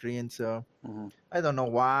on the screen. So Hmm. I don't know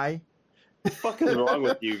why. What the fuck is wrong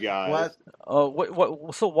with you guys? What?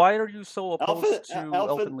 What? So why are you so opposed to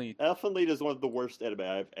Elfenlied? Elfen Lied is one of the worst anime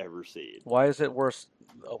I've ever seen. Why is it worse?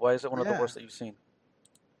 Why is it one of the Yeah. worst that you've seen?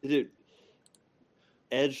 Dude,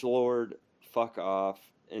 Edgelord, fuck off,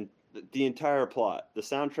 and the entire plot. The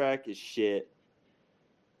soundtrack is shit.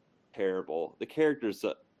 Terrible. The characters,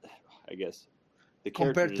 I guess, the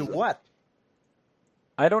Compared to characters. what?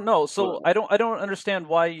 I don't know. So Well, I don't understand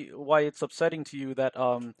why it's upsetting to you that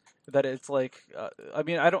that it's like I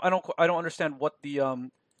mean I don't understand what the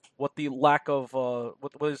lack of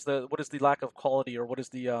what is the lack of quality, or what is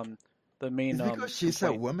the main It's because she's a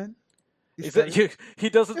complaint? woman. Is that that it? he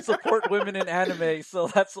doesn't support women in anime, so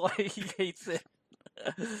that's why he hates it.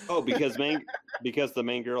 oh, because the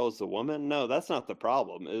main girl is a woman. No, that's not the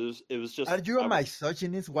problem. It was just Are you a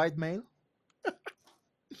misogynist white male?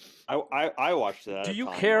 I watched that. Do at a you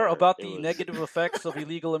time care where about it the was- negative effects of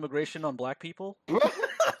illegal immigration on black people?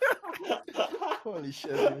 Holy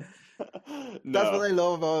shit, dude. No. That's what I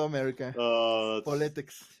love about America. That's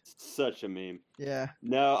Politics. such a meme. Yeah.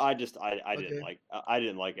 No, I Okay.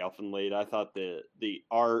 didn't like Elfen Lied. I thought the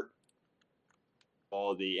art,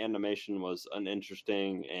 all the animation was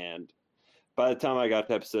uninteresting, and by the time I got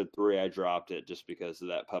to episode 3, I dropped it just because of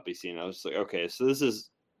that puppy scene. I was just like, okay, so this is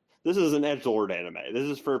an edgelord anime. This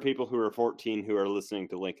is for people who are 14 who are listening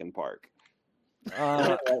to Linkin Park.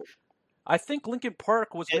 Uh, I think Linkin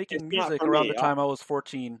Park was It's making not music for around the me. time I was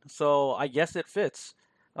 14, so I guess it fits.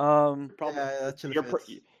 Um, Probably, Yeah, it actually you're, fits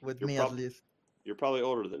with you're me at probably least. you're probably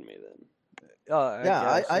older than me then. I Yeah,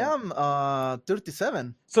 guess. I Yeah. am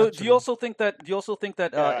 37 So do you actually. also think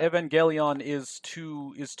that Yeah, Evangelion is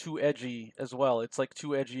too edgy as well? It's like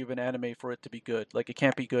too edgy of an anime for it to be good. Like it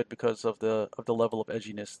can't be good because of the level of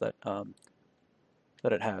edginess that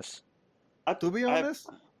it has. I've To be I've honest,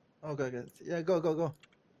 okay, okay. Yeah, go.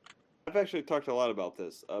 I've actually talked a lot about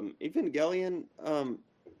this. Evangelion,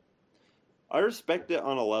 I respect it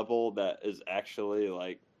on a level that is actually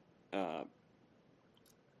like uh,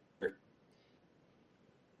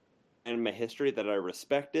 anime history that I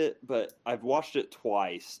respect it, but I've watched it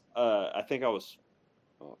twice. I think I was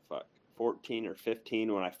 14 or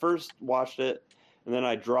 15 when I first watched it, and then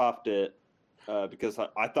I dropped it because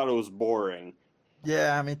I thought it was boring.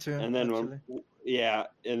 Yeah, me too. And then Actually,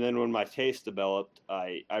 and then when my taste developed,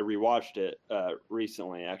 I rewatched it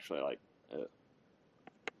recently, actually, like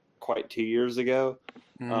quite 2 years ago.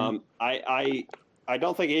 Mm-hmm. I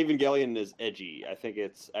don't think Evangelion is edgy. I think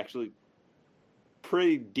it's actually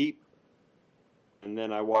pretty deep. And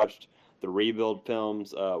then I watched the rebuild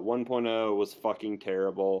films. 1.0 was fucking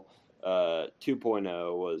terrible.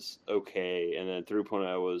 2.0 was okay, and then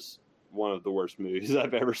 3.0 was one of the worst movies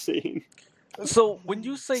I've ever seen. So when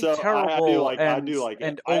you say So terrible I do like it.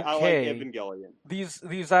 and I like okay, Evangelion.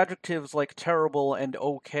 these adjectives like terrible and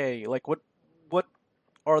okay, like what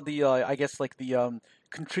are the I guess like the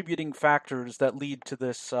contributing factors that lead to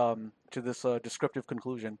this descriptive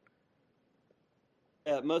conclusion?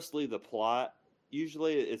 Mostly the plot.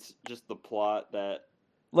 Usually, it's just the plot that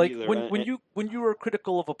Like either when you are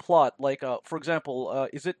critical of a plot, like for example,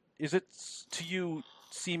 is it to you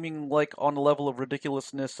seeming like on the level of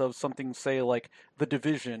ridiculousness of something, say like The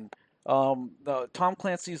Division? Tom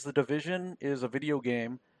Clancy's The Division is a video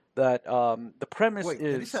game that the premise wait,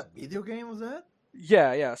 there is is a video game of that?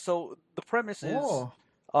 yeah. So the premise is Oh,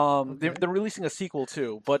 okay. they're releasing a sequel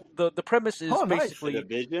too, but the premise is Oh, nice. the basically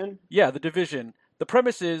division. yeah, The Division. The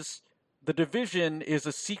premise is The Division is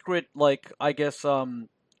a secret, like I guess,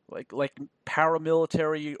 like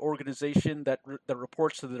paramilitary organization that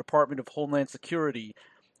reports to the Department of Homeland Security,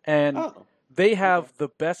 and Oh, they okay. have the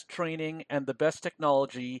best training and the best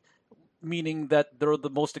technology, meaning that they're the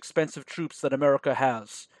most expensive troops that America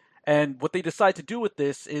has. And what they decide to do with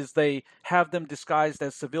this is they have them disguised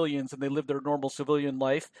as civilians and they live their normal civilian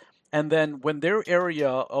life. And then when their area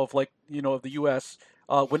of like of the U.S.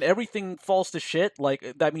 When everything falls to shit, like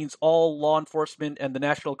that means all law enforcement and the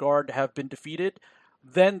National Guard have been defeated,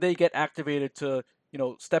 then they get activated to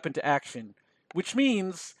step into action, which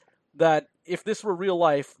means that if this were real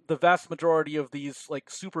life, the vast majority of these like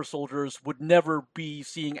super soldiers would never be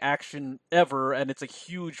seeing action ever, and it's a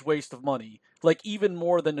huge waste of money. Like even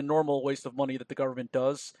more than the normal waste of money that the government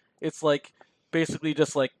does. It's like basically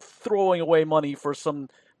just like throwing away money for some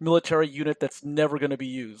military unit that's never going to be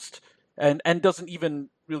used, and doesn't even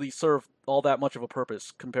really serve all that much of a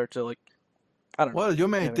purpose compared to like I don't know. Well, you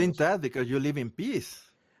may Anything think else. that because you live in peace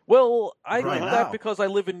Well, I right think that now. because I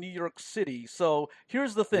live in New York City. So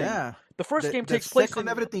here's the thing: Yeah. the first game The takes place second in.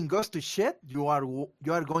 everything goes to shit, you are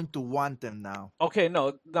going to want them now. Okay,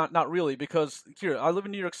 no, not really, because here I live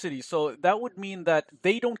in New York City, so that would mean that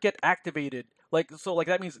they don't get activated. Like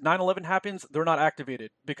that means 9/11 happens, they're not activated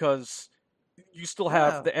because you still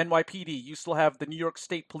have Yeah. the NYPD, you still have the New York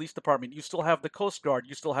State Police Department, you still have the Coast Guard,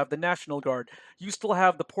 you still have the National Guard, you still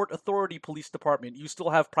have the Port Authority Police Department, you still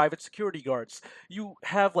have private security guards. You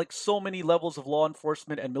have like so many levels of law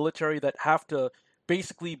enforcement and military that have to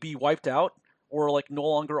basically be wiped out or like no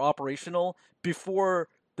longer operational before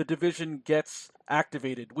the division gets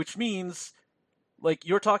activated, which means like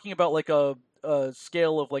you're talking about like a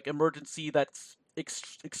scale of like emergency that's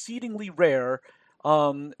exceedingly rare,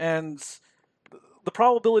 and the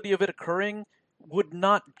probability of it occurring would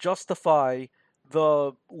not justify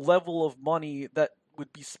the level of money that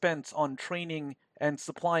would be spent on training and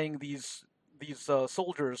supplying these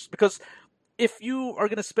soldiers. Because if you are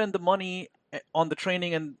going to spend the money on the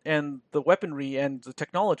training and the weaponry and the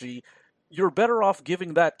technology, you're better off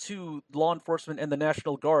giving that to law enforcement and the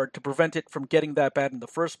National Guard to prevent it from getting that bad in the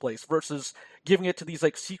first place, versus giving it to these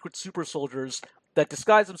like secret super soldiers that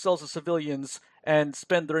disguise themselves as civilians and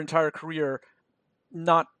spend their entire career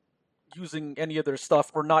not using any of their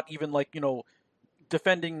stuff or not even like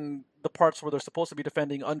defending the parts where they're supposed to be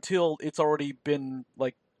defending until it's already been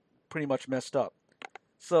like pretty much messed up.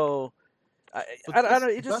 So But I don't know.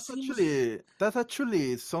 It just seems that's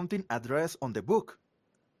actually something addressed on the book.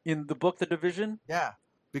 in the book The Division. Yeah,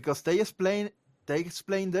 because they explain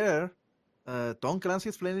there. Tom Clancy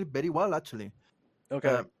explained it very well actually. Okay.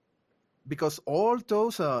 Uh, because all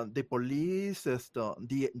those the police,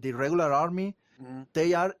 the regular army, Mm-hmm.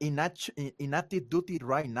 they are in active duty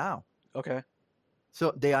right now. Okay.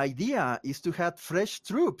 So the idea is to have fresh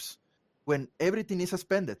troops when everything is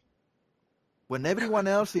suspended. When everyone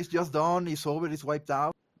else is just done, is over, is wiped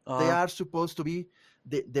out, they Uh, are supposed to be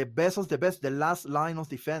the best of the best, the last line of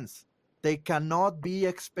defense. They cannot be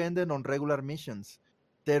expended on regular missions.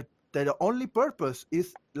 Their only purpose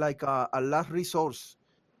is like a last resource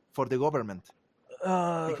for the government.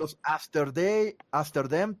 uh, Because after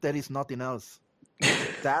them there is nothing else.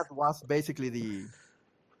 That was basically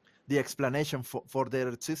the explanation for their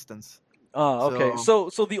existence. okay. So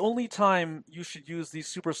So the only time you should use these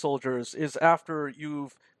super soldiers is after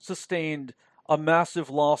you've sustained a massive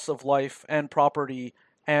loss of life and property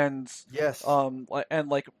and yes, and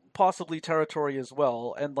like possibly territory as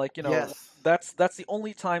well. And like, yes, that's the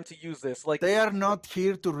only time to use this. Like they are not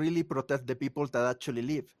here to really protect the people that actually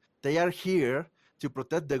live. They are here to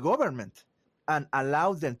protect the government and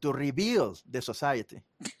allow them to rebuild the society.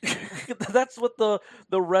 that's what the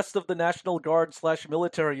rest of the National Guard slash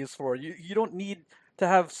military is for. You don't need to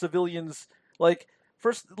have civilians like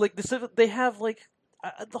first like they have like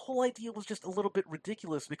the whole idea was just a little bit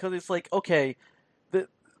ridiculous because it's like okay, the,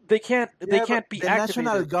 they Yeah, but can't be the National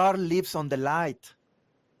activated. Guard lives on the light.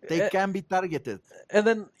 They A- can be targeted. And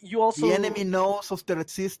then you The also enemy knows of their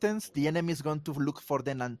existence. The enemy is going to look for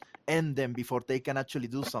them and end them before they can actually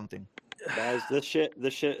do something. Guys, this shit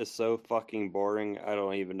is so fucking boring. I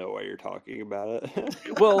don't even know why you're talking about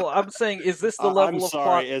it. well, I'm saying is this the I'm level of plot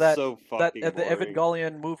sorry, it's that so that fucking the boring.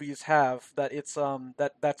 Evangelion movies have that it's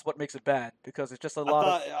that's what makes it bad because it's just a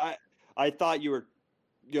lot of I thought you were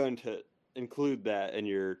going to include that in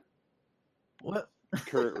your Well,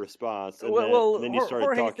 current response, and well, then you started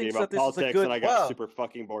Jorge talking thinks that about this is a politics, and good I got well, super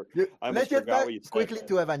fucking bored. you, I let's almost get forgot back what you said. quickly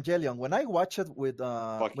to Evangelion. When I watched it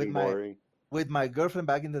Fucking boring. with my girlfriend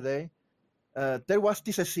back in the day, there was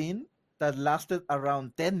this scene that lasted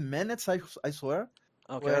around 10 minutes, I swear,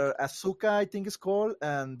 okay. where Asuka, I think is called,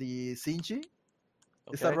 and the Shinji,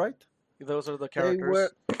 is that Okay. right? Those are the They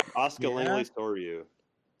were, characters. Oscar yeah, Langley Soryu.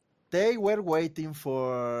 they were waiting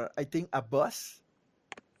for, I think, a bus.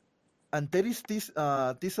 And there is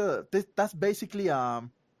that's basically a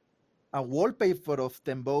wallpaper of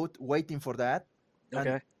them both waiting for that. And,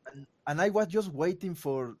 Okay. and I was just waiting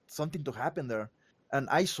for something to happen there. And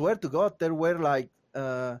I swear to God, there were like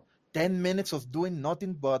 10 minutes of doing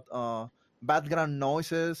nothing but background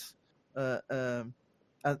noises, uh, um,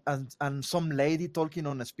 and some lady talking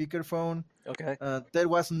on a speakerphone. Okay. There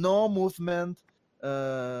was no movement,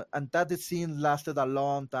 and that scene lasted a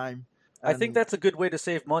long time. I think And that's a good way to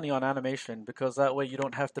save money on animation because that way you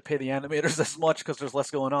don't have to pay the animators as much because there's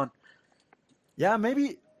less going on. yeah,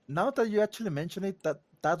 maybe now that you actually mention it,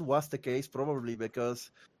 that was the case probably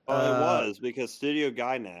because Well, it was because Studio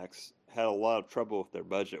Gainax had a lot of trouble with their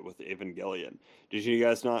budget with Evangelion. Did you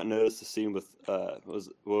guys not notice the scene with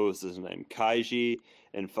what was his name, Kaiji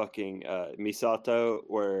and fucking Misato,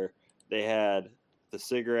 where they had the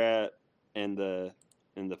cigarette and the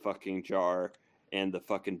fucking jar and the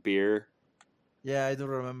fucking beer. yeah, I do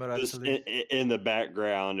remember Just actually. in the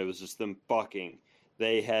background, it was just them fucking.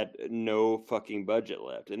 They had no fucking budget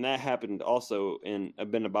left, and that happened also in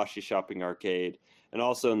Abinabashi Shopping Arcade, and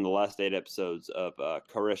also in the last 8 episodes of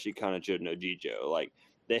Koreshi Kanajo no Jijo. Like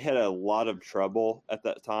they had a lot of trouble at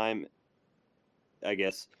that time. I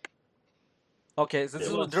guess. Okay, so this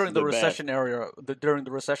was during the recession era. During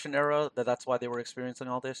the recession era, that's why they were experiencing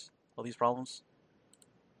all these problems.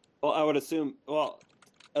 Well, I would assume. Well,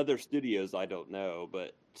 other studios, I don't know,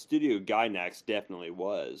 but Studio Gainax definitely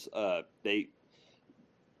was. They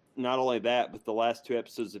not only that, but the last 2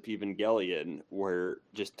 episodes of Evangelion were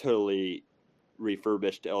just totally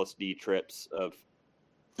refurbished LSD trips of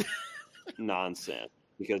nonsense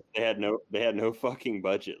because they had no fucking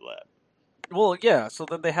budget left. Well, yeah. So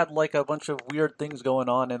then they had like a bunch of weird things going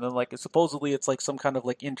on, and then like supposedly it's like some kind of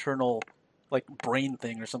like internal, like brain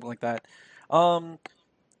thing or something like that. Um,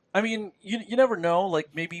 I mean, you never know. Like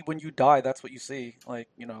maybe when you die, that's what you see. Like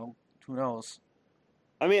who knows?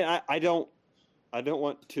 I mean, I don't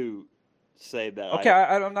want to say that Okay,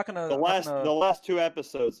 I'm not gonna. the I'm not gonna... last 2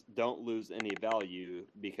 episodes don't lose any value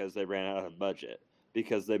because they ran out of budget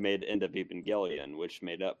because they made End of Evangelion, which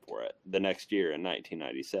made up for it the next year in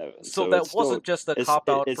 1997. So that wasn't just a cop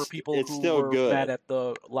out for people who still were good. mad at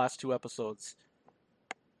the last 2 episodes.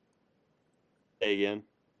 Say again.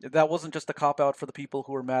 That wasn't just a cop out for the people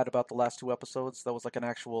who were mad about the last 2 episodes. That was like an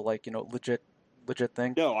actual, like, legit legit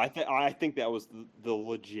thing? No, I think that was the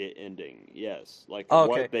legit ending. Yes, like Oh,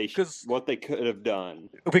 okay, what they could have done.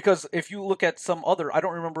 because if you look at some other, I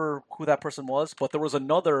don't remember who that person was, but there was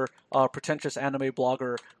another pretentious anime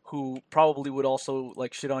blogger who probably would also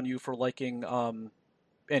like shit on you for liking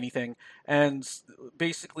anything, and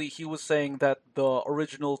basically he was saying that the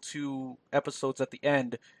original 2 episodes at the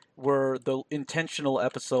end were the intentional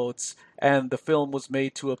episodes, and the film was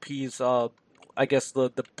made to appease, I guess the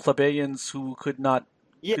plebeians who couldn't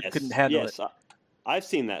Yes, handle it. yes, I've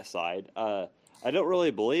seen that side. I don't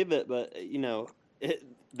really believe it, but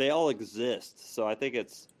they all exist, so I think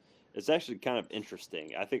it's actually kind of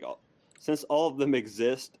interesting. I think since all of them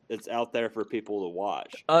exist, it's out there for people to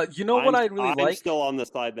watch. You know what I really I'm like? still on the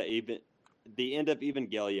side that even the end of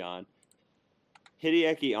Evangelion,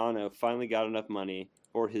 Hideaki Anno finally got enough money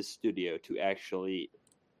for his studio to actually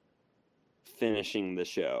finishing the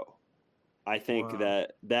show. I think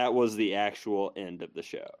that was the actual end of the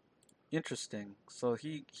show. Interesting. So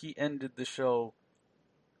he ended the show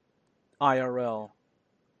IRL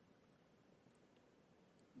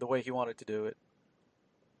the way he wanted to do it,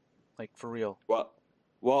 like for real.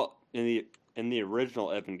 Well, in the original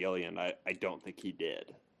Evangelion, I don't think he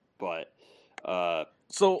did, but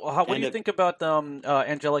so what do you think about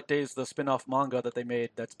Angelic Days, the spin-off manga that they made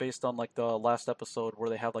that's based on like the last episode where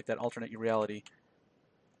they have like that alternate reality?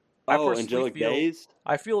 Angelic Days?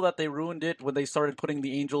 I feel that they ruined it when they started putting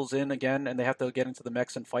the angels in again, and they have to get into the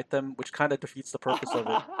mechs and fight them, which kind of defeats the purpose of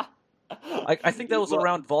it. I think that was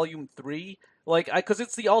around volume 3, like because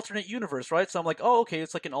it's the alternate universe, right? So I'm like, oh, okay,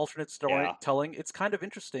 it's like an alternate storytelling. It's kind of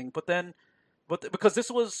interesting, but because this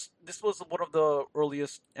was one of the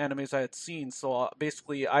earliest animes I had seen, so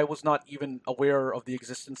basically I was not even aware of the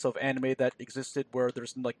existence of anime that existed where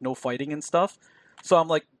there's like no fighting and stuff. So I'm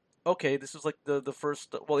like, okay, this is like the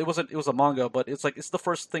first. Well, it was a manga, but it's the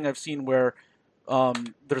first thing I've seen where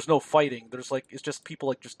there's no fighting. There's like it's just people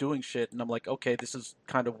like just doing shit, and I'm like, okay, this is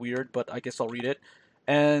kind of weird, but I guess I'll read it.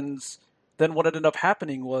 And then what ended up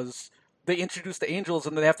happening was they introduce the angels,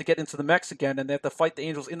 and then they have to get into the mechs again, and they have to fight the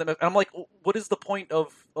angels in the mech. And I'm like, what is the point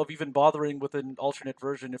of even bothering with an alternate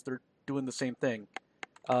version if they're doing the same thing?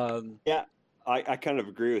 Yeah, I kind of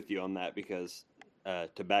agree with you on that because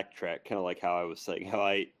to backtrack, kind of like how I was saying, how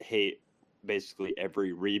I hate basically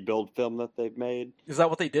every rebuild film that they've made. Is that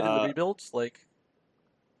what they did in the rebuilds? Like,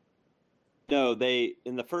 no, they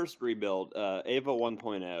in the first rebuild, Ava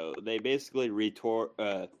 1.0, they basically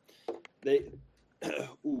they.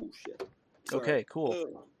 Ooh, shit. Sorry. Okay,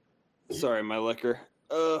 cool. Sorry, my liquor.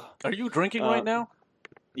 Are you drinking right now?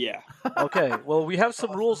 Yeah. Okay, well, we have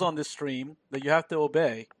some rules on this stream that you have to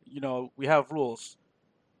obey. You know, we have rules.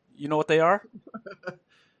 You know what they are?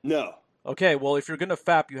 No. Okay, well, if you're gonna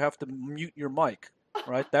fap, you have to mute your mic.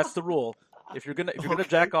 Right? That's the rule. If you're gonna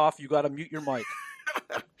jack off, you gotta mute your mic.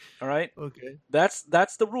 All right? Okay. That's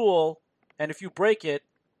the rule, and if you break it,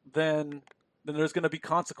 then there's gonna be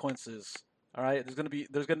consequences. All right? There's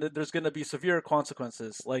gonna be severe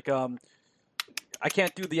consequences. Like I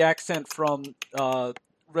can't do the accent from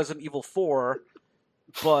Resident Evil 4,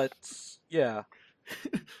 but yeah.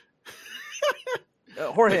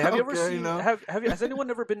 Jorge, have you ever seen? Has anyone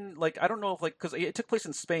ever been like? I don't know if like because it took place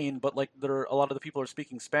in Spain, but like there are a lot of the people are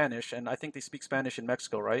speaking Spanish, and I think they speak Spanish in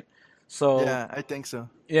Mexico, right? So yeah, I think so.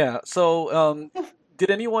 Yeah. So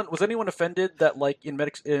was anyone offended that like in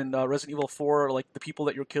Resident Evil 4, like the people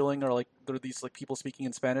that you're killing are like there are these like people speaking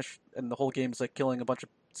in Spanish, and the whole game is like killing a bunch of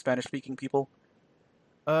Spanish speaking people?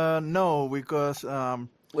 No, because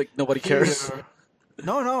like nobody cares.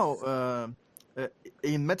 No.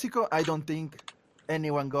 In Mexico, I don't think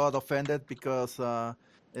anyone got offended because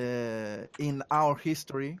in our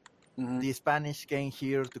history, the Spanish came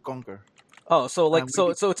here to conquer. Oh, so like so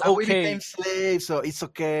it's okay. We became slaves, so it's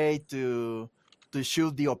okay to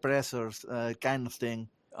shoot the oppressors, kind of thing.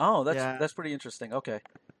 Oh, that's pretty interesting. Okay.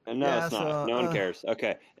 No, it's not. No one cares.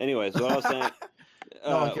 Okay. Anyways, what I was saying.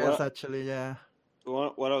 No one cares, actually. Yeah.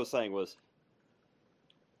 What I was saying was,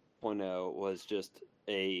 0.0 was just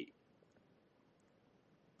the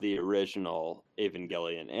original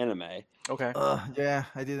Evangelion anime. Okay. Yeah,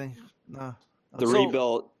 I didn't. No. The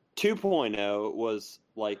rebuild 2.0 was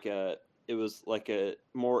like a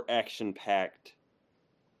more action-packed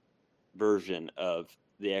version of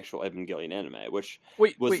the actual Evangelion anime, which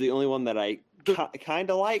was the only one that I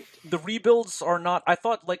kind of liked. The rebuilds are not. I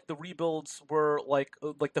thought like the rebuilds were like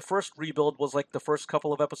the first rebuild was like the first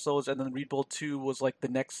couple of episodes, and then rebuild 2 was like the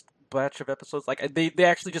next batch of episodes. Like they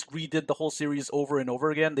actually just redid the whole series over and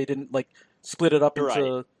over again. They didn't like split it up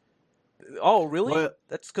into. Right. Oh, really? Well,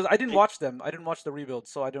 that's because I didn't watch them. I didn't watch the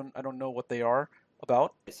rebuilds, so I don't know what they are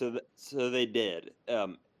about. So they did.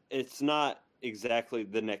 It's not exactly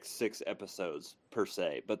the next 6 episodes per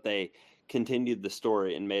se, but they continued the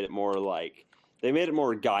story and made it more like they made it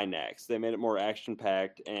more Gynax. They made it more action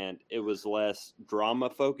packed, and it was less drama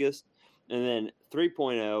focused. And then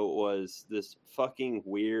 3.0 was this fucking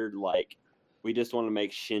weird, like, we just want to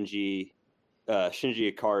make Shinji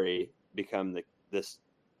Ikari become this.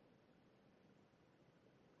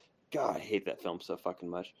 God, I hate that film so fucking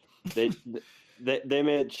much. They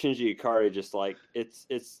made Shinji Ikari just like it's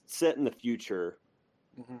set in the future,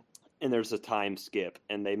 and there's a time skip,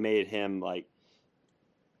 and they made him like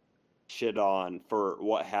shit on for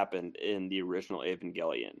what happened in the original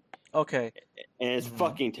Evangelion. Okay. And it's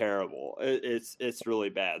fucking terrible. It's really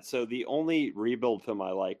bad. So the only rebuild film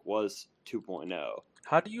I like was 2.0.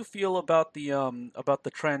 How do you feel about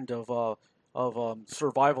the trend of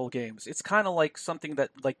survival games? It's kind of like something that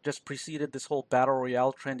like just preceded this whole battle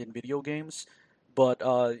royale trend in video games, but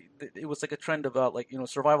it was like a trend about like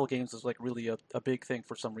survival games is like really a big thing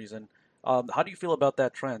for some reason. How do you feel about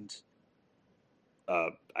that trend?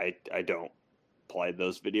 I don't play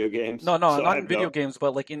those video games. No, not in video games,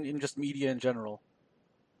 but like in just media in general.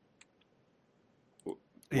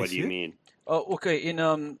 What do you mean? Oh, okay.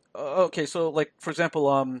 Okay. So, like for example,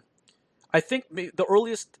 I think the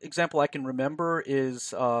earliest example I can remember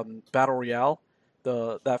is Battle Royale,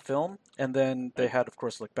 that film, and then they had, of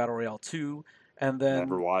course, like Battle Royale 2, and then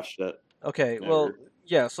Never watched it. Okay, Never. well,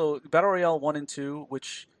 yeah. So Battle Royale 1 and 2,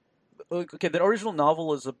 which the original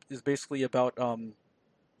novel is basically about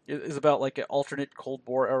is about like an alternate Cold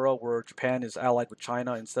War era where Japan is allied with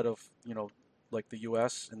China instead of like the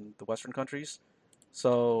U.S. and the Western countries.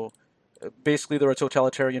 So basically, they're a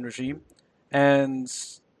totalitarian regime, and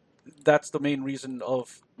that's the main reason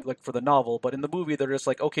of like for the novel. But in the movie, they're just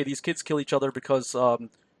like, okay, these kids kill each other because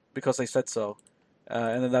they said so,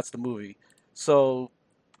 and then that's the movie. So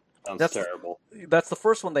Sounds terrible. That's the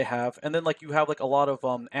first one they have, and then like you have like a lot of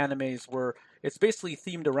animes where it's basically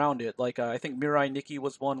themed around it. Like I think Mirai Nikki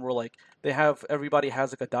was one where like everybody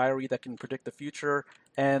has like a diary that can predict the future,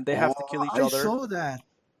 and they have to kill each other. I saw that.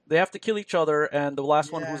 They have to kill each other, and the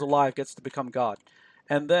last one who's alive gets to become God.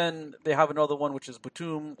 And then they have another one, which is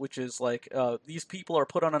Batum, which is like these people are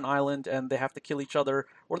put on an island and they have to kill each other,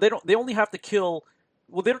 or they only have to kill.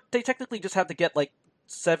 Well, they technically just have to get like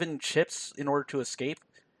 7 chips in order to escape.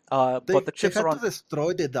 But the chips they are have to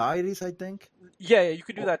destroy the diaries, I think. Yeah, you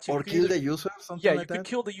could do that too. Or kill the user, something yeah, like that. you could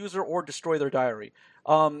kill the user or destroy their diary.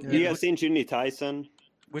 You guys seen Juni Tyson?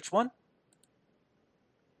 Which one?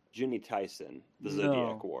 Juni Tyson, the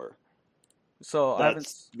Zodiac War. So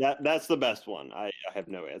that's the best one. I have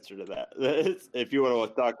no answer to that. If you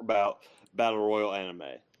want to talk about battle royal anime.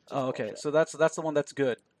 Oh, okay. So that's the one that's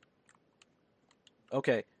good.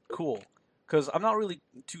 Okay, cool. Because I'm not really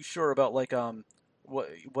too sure about like what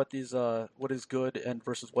is good and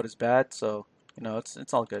versus what is bad. So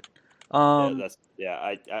it's all good.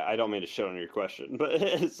 I don't mean to shit on your question, but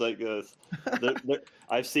it's like this.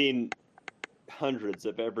 I've seen hundreds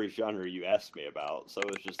of every genre you asked me about, so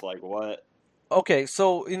it's just like what. Okay,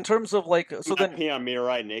 so in terms of like, so then on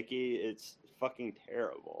Mirai Nikki, it's fucking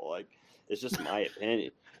terrible. Like, it's just my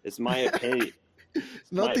opinion. It's my opinion.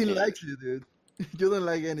 Nothing likes you, dude. You don't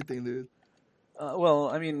like anything, dude. Well,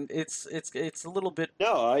 I mean, it's a little bit.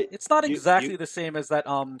 No, it's not exactly the same as that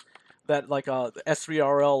like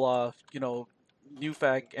S3RL new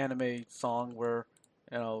fag anime song where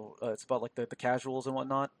it's about like the casuals and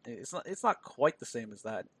whatnot. It's not quite the same as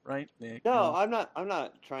that, right, Nick? No, I'm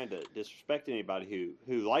not trying to disrespect anybody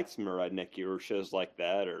who likes Mirai Nikki or shows like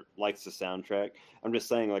that or likes the soundtrack. I'm just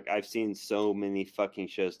saying, like, I've seen so many fucking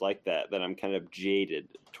shows like that I'm kind of jaded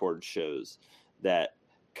towards shows that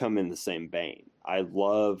come in the same vein. I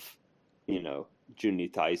love,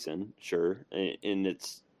 Juni Tyson, sure, and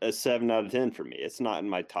it's a 7 out of 10 for me. It's not in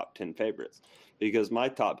my top 10 favorites because my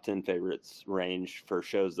top 10 favorites range for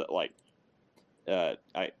shows that like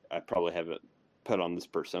I probably haven't put on this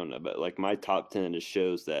persona, but like my top 10 is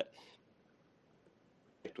shows that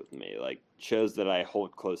with me, like shows that I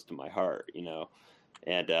hold close to my heart,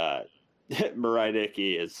 and Mirai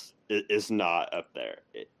Nikki is not up there.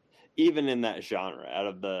 Even in that genre, out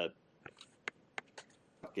of the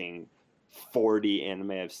fucking 40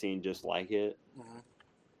 anime I've seen just like it.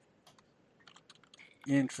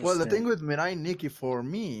 Interesting. Well, the thing with Mirai Nikki, for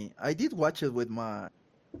me, I did watch it with my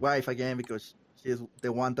wife again because she's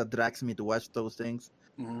the one that drags me to watch those things.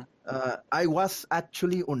 I was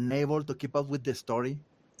actually unable to keep up with the story.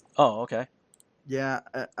 Oh, okay. Yeah,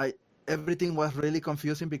 everything was really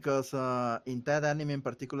confusing because in that anime in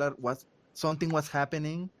particular, something was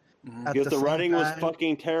happening. Because the writing was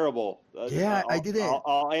fucking terrible. I didn't.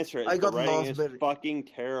 I'll answer it. I got the writing lost. is fucking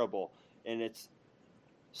terrible, and it's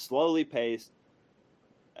slowly paced,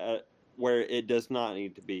 where it does not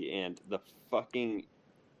need to be, and the fucking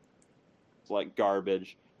like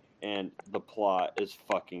garbage, and the plot is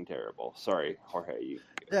fucking terrible. Sorry, Jorge. You.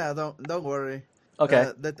 Yeah, don't worry. Okay.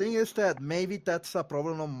 The thing is that maybe that's a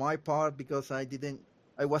problem on my part because I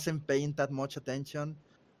wasn't paying that much attention.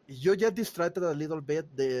 You get distracted a little bit.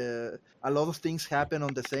 A lot of things happen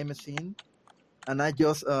on the same scene, and I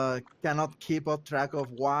just cannot keep up track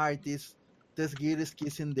of why this girl is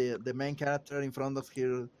kissing the main character in front of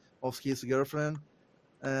his girlfriend,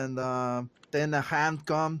 and then a hand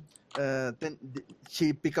comes. Then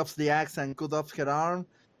she picks up the axe and cuts off her arm.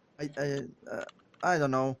 I I, uh, I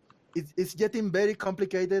don't know. It's getting very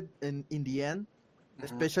complicated in the end,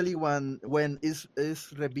 especially when it's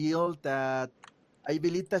revealed that I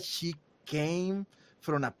believe that she came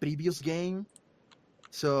from a previous game.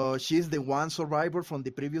 So she's the one survivor from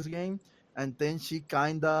the previous game, and then she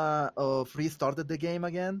kinda restarted the game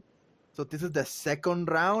again. So this is the second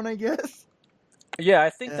round, I guess. Yeah, I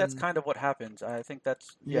think that's And kind of what happened. I think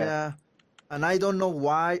that's yeah, and I don't know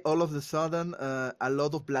why all of a sudden a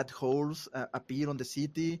lot of black holes appear on the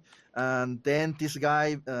city, and then this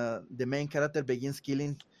guy, the main character, begins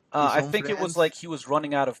killing his I own think it was friends. like he was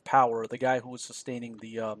running out of power. The guy who was sustaining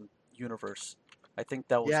the universe. I think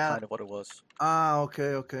that was Yeah. kind of what it was.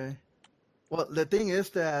 Okay, okay. Well, the thing is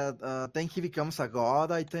that then he becomes a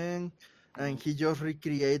god, I think, and he just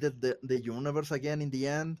recreated the universe again in the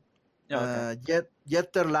end. Yeah. Okay.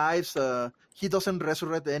 Yet their lives, he doesn't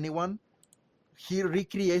resurrect anyone. He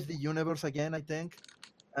recreates the universe again, I think,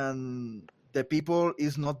 and the people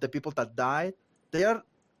is not the people that died. They are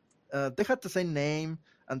they had the same name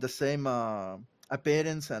and the same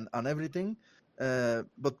appearance and everything.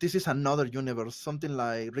 But this is another universe, something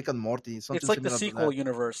like Rick and Morty, It's something like the similar to sequel that.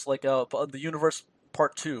 universe, like the universe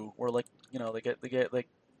part 2, where like they get like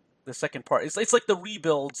the second part. It's like the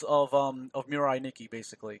rebuilds of Mirai Nikki,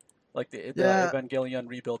 basically, like the Yeah, Evangelion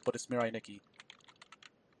rebuild, but it's Mirai Nikki.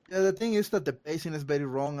 yeah. The thing is that the pacing is very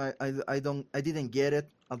wrong. I didn't get it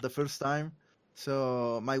at the first time,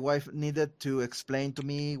 so my wife needed to explain to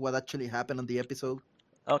me what actually happened on the episode.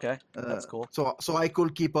 Okay, that's cool. So I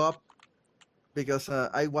could keep up because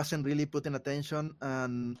I wasn't really putting attention,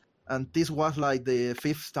 and this was like the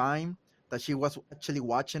fifth time that she was actually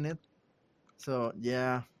watching it. So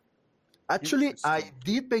yeah, actually I Interesting.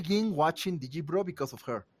 did begin watching Digibro because of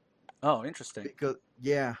her. Oh, interesting. Because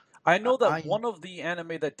yeah, I know that I one of the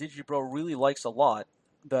anime that Digibro really likes a lot,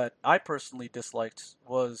 that I personally disliked,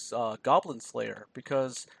 was Goblin Slayer,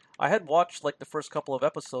 because I had watched like the first couple of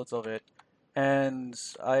episodes of it, and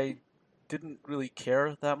I didn't really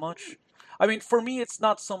care that much. I mean, for me, it's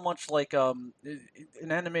not so much like an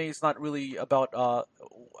anime is not really about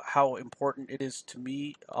how important it is to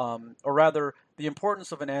me, or rather, the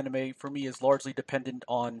importance of an anime for me is largely dependent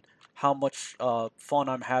on how much fun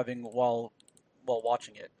I'm having while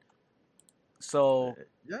watching it. So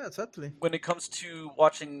yeah, exactly. when it comes to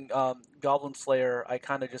watching Goblin Slayer, I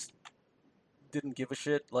kind of just didn't give a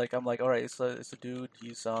shit. Like I'm like, all right, it's a dude.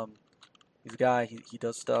 He's a guy. He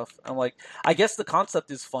does stuff. I'm like, I guess the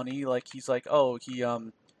concept is funny. Like he's like, oh,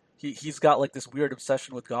 he's got like this weird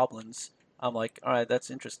obsession with goblins. I'm like, all right, that's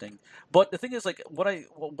interesting. But the thing is, like, what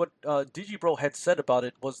Digibro had said about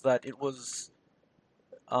it was that it was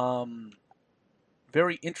um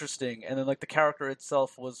very interesting, and then like the character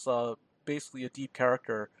itself was basically a deep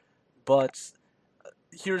character. But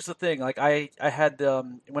here's the thing: like I had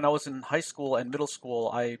when I was in high school and middle school,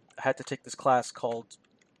 I had to take this class called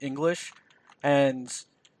English, and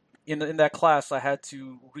in that class, I had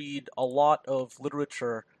to read a lot of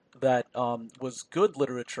literature that was good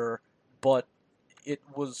literature, but it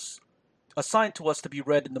was assigned to us to be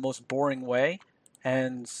read in the most boring way,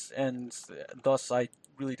 and thus I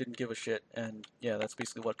really didn't give a shit. And yeah, that's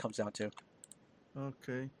basically what it comes down to.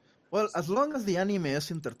 Okay. Well, as long as the anime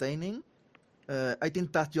is entertaining, I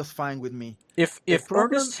think that's just fine with me. The If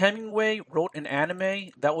problem, Ernest Hemingway wrote an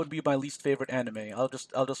anime, that would be my least favorite anime. I'll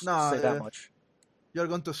just no, say that much. you're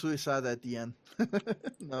going to suicide at the end.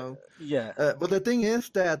 No. Yeah. But the thing is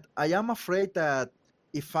that I am afraid that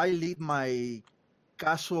if I leave my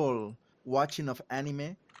casual watching of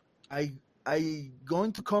anime, I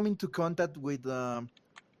going to come into contact with the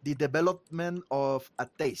development of a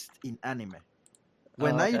taste in anime.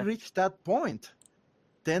 When I Okay. reach that point,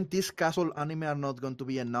 then these casual anime are not going to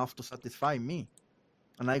be enough to satisfy me,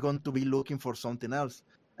 and I'm going to be looking for something else.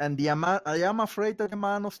 And I am afraid that the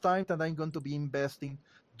amount of time that I'm going to be investing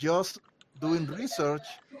just doing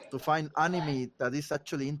research to find anime that is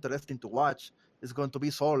actually interesting to watch is going to be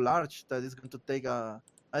so large that it's going to take I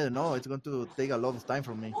don't know, it's going to take a lot of time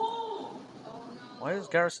from me. Why is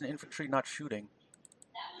Garrison Infantry not shooting?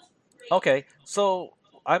 Okay, so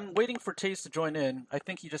I'm waiting for Taze to join in. I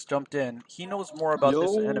think he just jumped in. He knows more about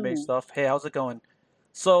this anime Yo. stuff. Hey, how's it going?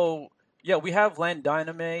 So, yeah, we have Land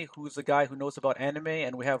Dyname, who's a guy who knows about anime,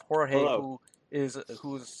 and we have Jorge, Hello.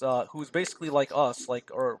 who's basically like us,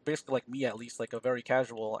 or basically like me at least, like a very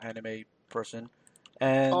casual anime person.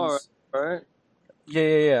 And All right.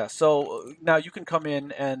 yeah. So now you can come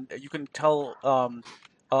in and you can tell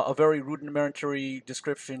a very rudimentary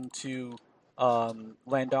description to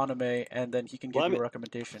Land Dyname, and then he can give you a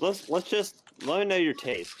recommendation. Let's just let me know your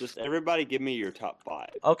taste. Just everybody, give me your top 5.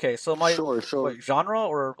 Okay, so my Sure. wait, genre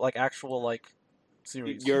or like actual like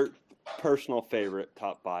series? Your personal favorite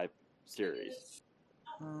top 5 series.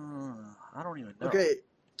 I don't even know. Okay,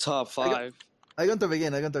 Top 5. I'm going to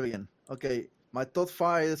begin. Okay, my top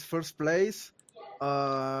 5 is first place,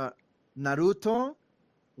 Naruto,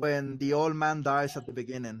 when the old man dies at the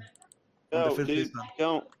beginning. No, the first dude, season.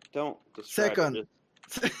 don't distract Second,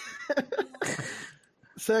 me.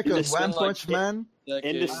 second, One Punch Man.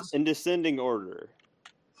 In descending order.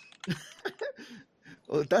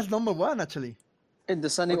 Oh, that's number 1 actually. In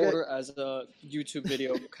descending order as a YouTube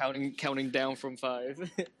video counting down from 5.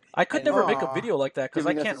 I could never make a video like that because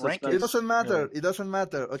I can't rank it. It doesn't matter. It doesn't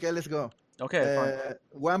matter. Okay, let's go. Okay, fine.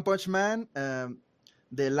 One Punch Man.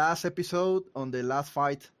 The last episode on the last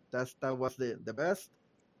fight. That was the best.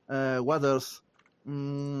 What else?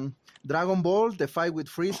 Dragon Ball. The fight with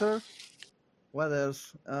Freezer. What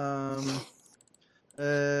else?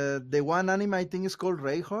 The one anime I think is called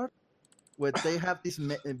Reinhardt, where they have these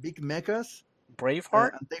big mechas.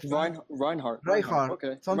 Braveheart? Reinhardt.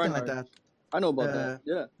 Okay. Something like that. I know about that.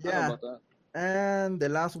 Yeah. I know about that. And the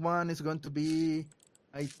last one is going to be,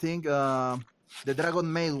 I think, the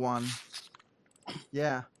Dragon Maid one.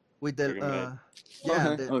 Yeah. With the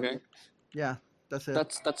Okay. Yeah, that's it.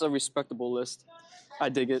 That's a respectable list. I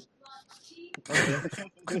dig it.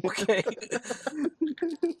 Okay.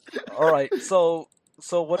 All right. So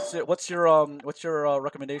what's your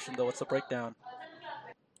recommendation though? What's the breakdown?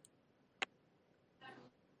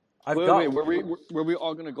 Wait. Were we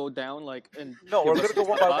all gonna go down like? No, we're gonna go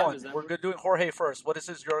one by one. We're gonna do Jorge first. What is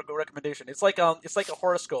your recommendation? It's like a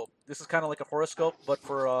horoscope. This is kind of like a horoscope, but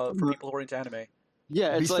for people who are into anime.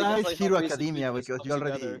 Yeah, it's besides like Hero Academia, because you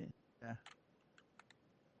already. Yeah.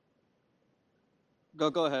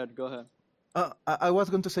 Go ahead. I was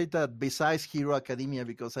going to say that besides Hero Academia,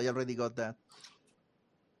 because I already got that.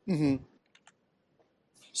 Mm-hmm.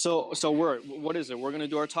 So what is it? We're gonna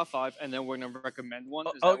do our top 5, and then we're gonna recommend one.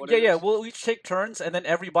 Is that what it is? We'll each take turns, and then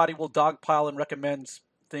everybody will dogpile and recommend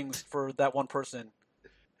things for that one person,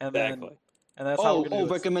 and Exactly. and that's how we're gonna do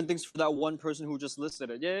it. Recommend things for that one person who just listed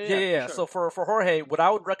it. Yeah. Sure. So for Jorge, what I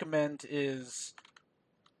would recommend is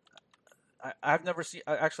I've never seen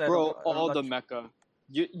actually. Bro, the mecha.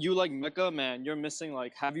 You like mecha, man? You're missing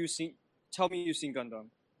like. Have you seen? Tell me you've seen Gundam.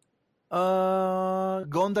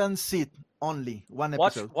 Gundam Seed only one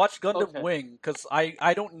episode. Watch Gundam Wing, because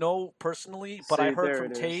I don't know personally, but I heard from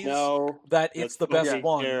Taze that it's the best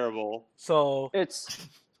one. Terrible. So it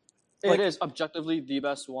is objectively the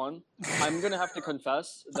best one. I'm gonna have to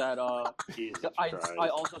confess that I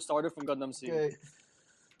also started from Gundam Seed. Okay.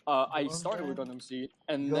 I started with Gundam Seed,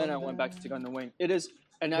 and then I went back to Gundam Wing. It is,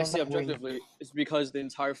 and I say objectively, it's because the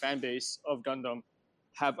entire fan base of Gundam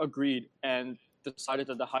have agreed and decided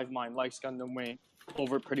that the hive mind likes Gundam Wing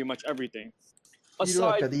over pretty much everything. Hero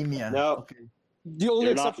Academia. No. Okay. The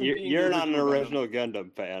only exception you're not an original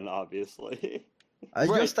Gundam fan, obviously. I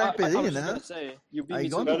just typed it in, I was gonna say, you beat me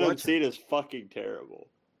to Gundam Seed is fucking terrible.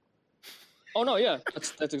 Oh no, yeah,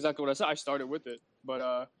 that's exactly what I said. I started with it,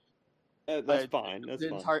 but that's fine. The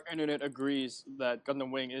entire internet agrees that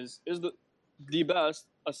Gundam Wing is the best,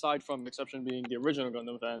 aside from exception being the original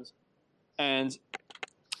Gundam fans, and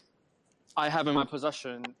I have in my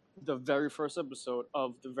possession the very first episode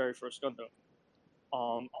of the very first Gundam,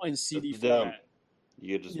 in CD format.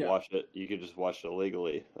 You could just watch it. You could just watch it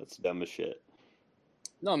illegally. That's dumb as shit.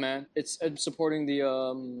 No, man, it's supporting the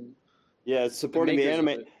Yeah, it's supporting the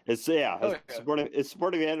anime. It's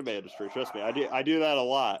supporting the anime industry. Trust me, I do that a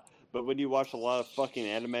lot. But when you watch a lot of fucking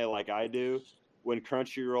anime like I do, when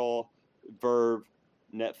Crunchyroll, Verve,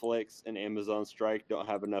 Netflix, and Amazon Strike don't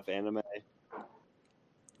have enough anime.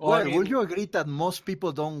 Well, would you agree that most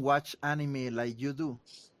people don't watch anime like you do?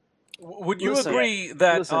 Would you agree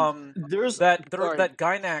that that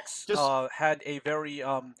Gainax had a very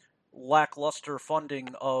lackluster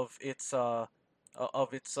funding of its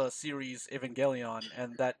series Evangelion,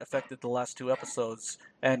 and that affected the last 2 episodes?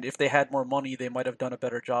 And if they had more money, they might have done a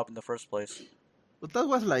better job in the first place. But that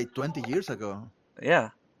was like 20 years ago. Yeah.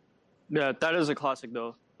 Yeah, that is a classic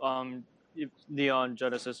though. Neon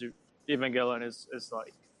Genesis Evangelion is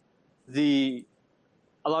like a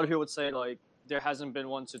lot of people would say like there hasn't been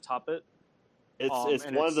one to top it. It's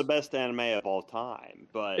one of the best anime of all time,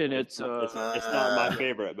 but it's not my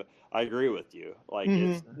favorite. But I agree with you. Like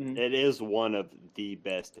it is one of the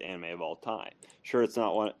best anime of all time. Sure, it's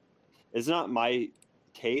not one. It's not my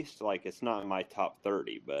taste. Like it's not my top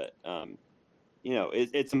 30, but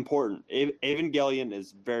it's important. Evangelion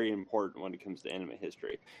is very important when it comes to anime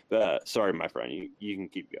history. But sorry, my friend, you can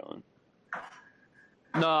keep going.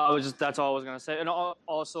 No, that's all I was gonna say, and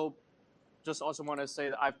also want to say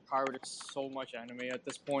that I've pirated so much anime at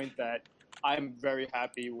this point that I'm very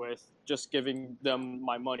happy with just giving them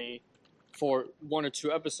my money for 1 or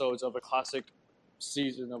 2 episodes of a classic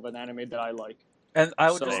season of an anime that I like. And I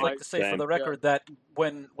would just like to say for the record that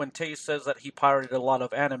when Tay says that he pirated a lot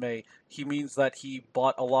of anime, he means that he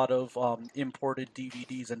bought a lot of imported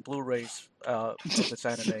DVDs and Blu-rays of this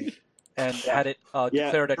anime. And had it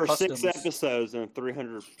declared at for customs. 6 episodes and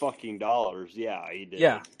 $300 fucking dollars. Yeah, he did.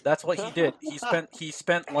 Yeah, that's what he did. He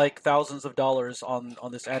spent like thousands of dollars on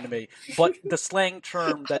this anime. But the slang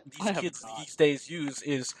term that these kids these days use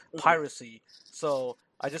is piracy. So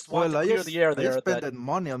I just want to clear the air there. I spent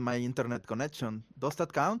money on my internet connection. Does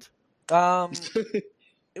that count? Well,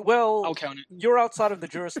 I'll count it. You're outside of the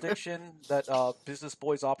jurisdiction that Business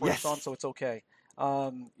Boys operates on, so it's okay.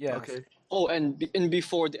 Okay. Oh, and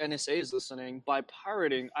before the NSA is listening, by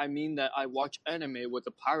pirating, I mean that I watch anime with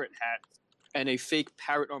a pirate hat and a fake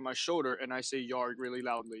parrot on my shoulder, and I say "yarg" really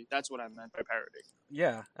loudly. That's what I meant by pirating.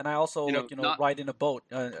 Yeah, and I also ride in a boat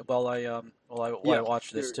while I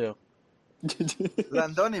watch this too.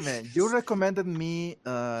 Landonime, you recommended me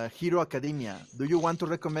Hero Academia. Do you want to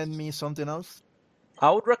recommend me something else?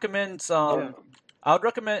 I would recommend I would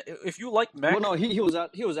recommend if you like mech. Well, no, he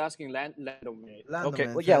was asking Lando. Okay,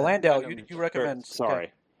 well, yeah, Landau. You recommend? Sure. Sorry.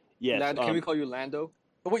 Okay. Yes. Can we call you Lando?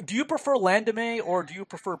 Wait, do you prefer Landome or do you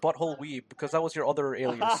prefer Buttholeweeb? Because that was your other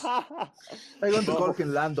alias. I'm going to call him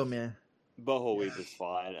Landome. Buttholeweeb is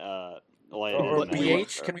fine. Or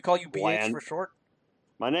BH? Can we call you BH for short?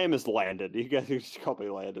 My name is Landon. You guys can just call me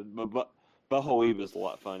Landon. But Buttholeweeb is a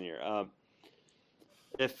lot funnier.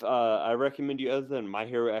 If I recommend you other than My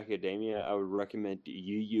Hero Academia, I would recommend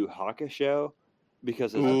Yu Yu Hakusho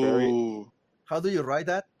because it's very. How do you write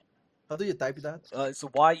that? How do you type that? It's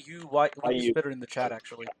YU. Let me spit it in the chat,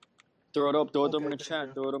 actually. Throw it up in the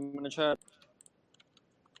chat. Throw it up in the chat.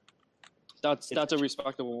 That's a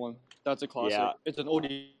respectable one. That's a classic. Yeah. It's an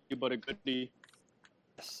oldie, but a goodie.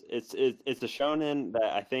 It's a shonen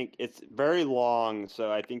that I think it's very long,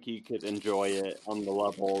 so I think you could enjoy it on the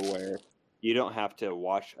level where you don't have to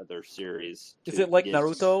watch other series. Is it like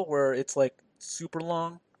Naruto, where it's like super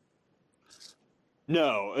long?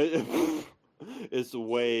 No, it's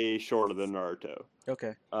way shorter than Naruto.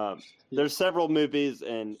 Okay. There's several movies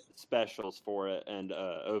and specials for it and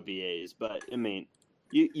OVAs, but I mean,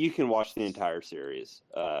 you can watch the entire series.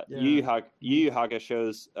 Yu Yu Hakusho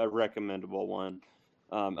is a recommendable one.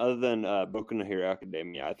 Other than Boku no Hero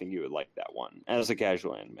Academia, I think you would like that one as a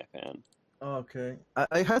casual anime fan. Okay.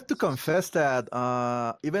 I have to confess that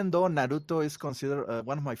even though Naruto is considered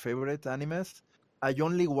one of my favorite animes, I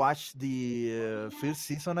only watched the first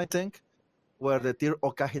season, I think, where the Tear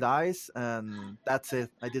Okahi dies, and that's it.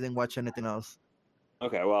 I didn't watch anything else.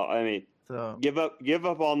 Okay, well, I mean, give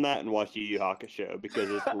up on that and watch Yu Yu Hakusho because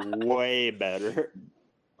it's way better.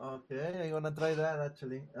 Okay, I'm gonna try that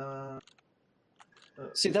actually.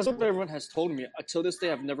 See, that's what everyone has told me. Until this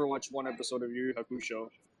day, I've never watched one episode of Yu Yu Hakusho.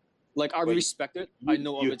 Like, I respect it. I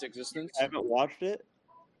know of its existence. I haven't watched it?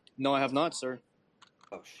 No, I have not, sir.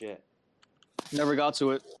 Oh, shit. Never got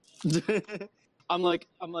to it. I'm like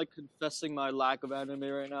confessing my lack of anime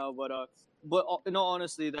right now, but in all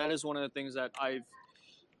honesty, that is one of the things that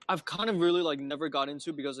I've kind of really like never got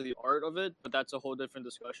into because of the art of it, but that's a whole different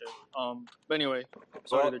discussion. But anyway,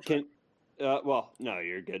 sorry no,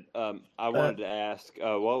 you're good. I wanted to ask,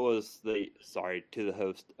 what was to the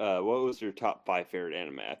host, what was your top 5 favorite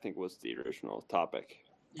anime? I think was the original topic.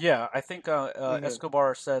 Yeah, I think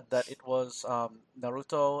Escobar said that it was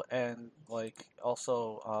Naruto and like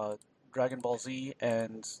also Dragon Ball Z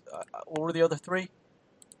and what were the other 3?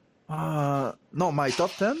 No, my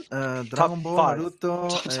top 10. Dragon Ball, 5.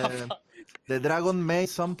 Naruto, the Dragon Maid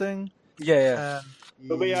something. Yeah.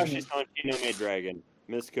 Kobayashi-san Shinome Dragon.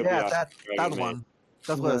 Miss Kobayashi. Yeah, that one.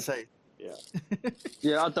 That's what I say. Yeah.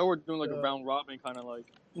 Yeah, I thought we were doing like a round robin kind of like.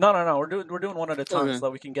 No. We're doing one at a time so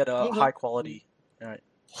that we can get a high quality. All right.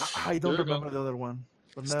 I don't remember the other one.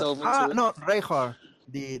 No, Reinhardt,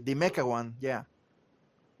 the mecha one. Yeah,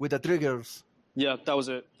 with the triggers. Yeah, that was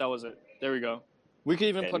it. There we go. We could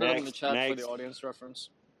even put it in the chat for the audience reference.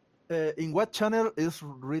 In what channel is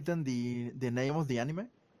written the name of the anime?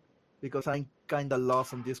 because I'm kind of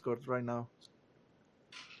lost on Discord right now.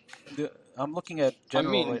 I'm looking at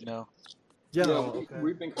general right now. General, yeah, okay.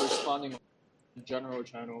 we've been corresponding on the general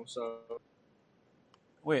channel, so.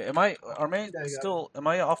 Wait, am I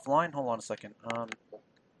offline? Hold on a second. I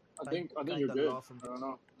think you're good. I don't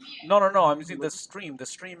know. No. I'm using the stream. The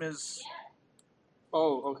stream is.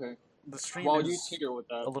 Oh, okay. The stream While is you tinker with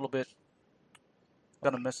that, a little bit.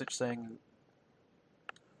 Got a message saying.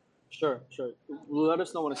 Sure. Let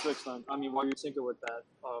us know when it's fixed. Then. I mean, while you tinker with that.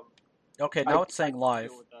 Okay, now it's saying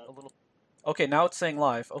live. A little. Okay, now it's saying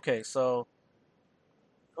live. Okay, so.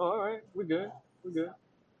 Oh, all right, we're good.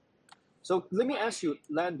 So let me ask you,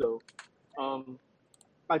 Lando.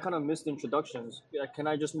 I kind of missed introductions. Yeah, can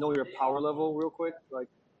I just know your power level real quick? Like,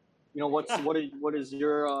 what is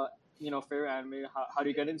your favorite anime? How do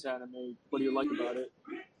you get into anime? What do you like about it?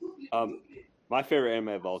 My favorite anime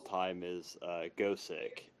of all time is Go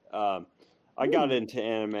Sick. I got into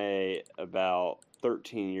anime about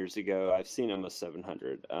 13 years ago. I've seen almost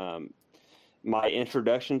 700. My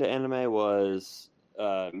introduction to anime was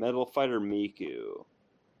Metal Fighter Miku.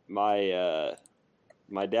 My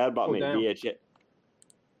dad bought me a VHS.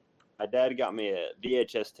 My dad got me a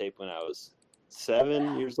VHS tape when I was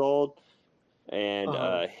 7 years old,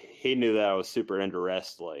 and he knew that I was super into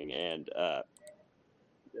wrestling. And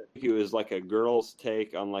it was like a girl's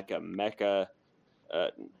take on like a mecha,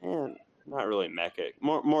 not really mecha,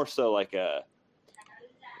 more so like a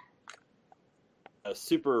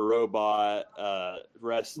super robot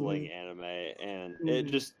wrestling anime, and it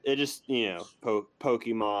just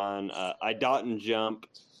Pokemon, I Dot and Jump,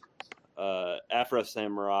 Afro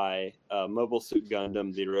Samurai, Mobile Suit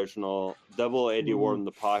Gundam, the original, Double AD War in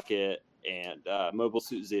the Pocket, and Mobile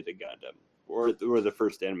Suit Zeta Gundam were the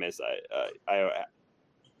first animes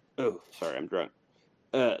I'm drunk,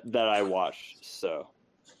 that I watched. So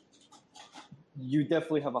you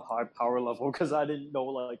definitely have a high power level because I didn't know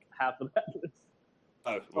like half of that list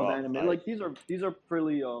of anime. Like these are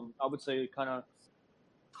pretty I would say kind of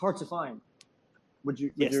hard to find. Would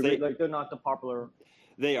you like they're not the popular.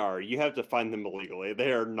 They are. You have to find them illegally.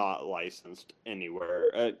 They are not licensed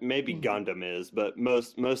anywhere. Maybe Gundam is, but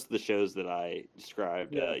most of the shows that I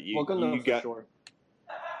described, you got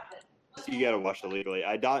to watch illegally.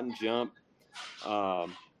 I Dot and Jump,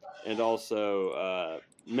 and also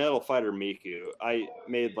Metal Fighter Miku. I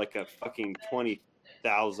made like a fucking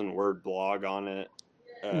 20,000 word blog on it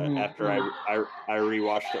after I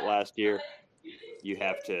rewatched it last year. You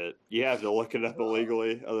have to look it up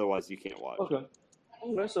illegally, otherwise you can't watch it.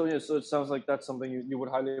 Okay, so it sounds like that's something you would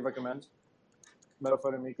highly recommend. Metal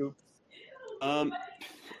Fighter Miku.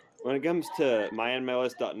 When it comes to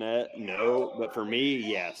myanimelist.net, no, but for me,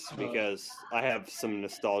 yes, because I have some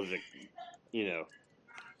nostalgic, value.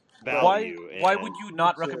 Why would you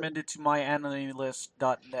not recommend it to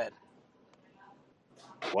myanimelist.net?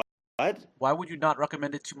 What? Why would you not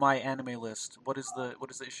recommend it to my anime list? What is the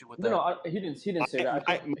issue with that? No, he didn't say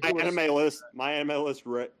that. My anime list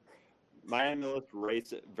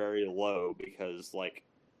rates it very low because like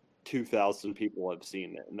 2,000 people have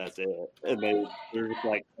seen it, and that's it. And they're just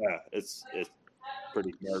like, it's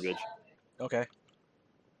pretty garbage. Okay.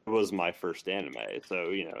 It was my first anime, so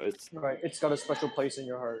it's right. It's got a special place in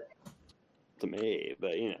your heart to me,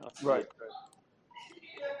 but Right.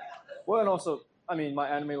 Well, and also, I mean, my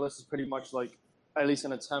anime list is pretty much like at least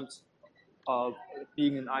an attempt of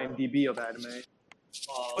being an IMDb of anime.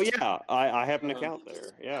 Oh yeah, I have an account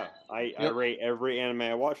there. Yeah, I rate every anime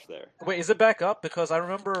I watch there. Wait, is it back up? Because I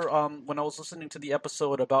remember when I was listening to the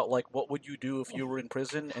episode about like what would you do if you were in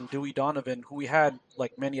prison, and Dewey Donovan, who we had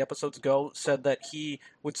like many episodes ago, said that he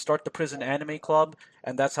would start the prison anime club,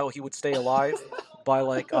 and that's how he would stay alive by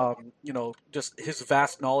like just his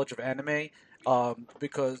vast knowledge of anime,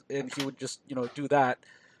 because he would just do that.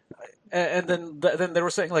 And then they were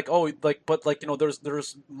saying like, oh, like, but like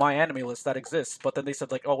there's my anime list that exists, but then they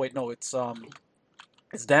said like, oh wait, no, it's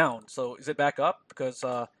down. So is it back up? Because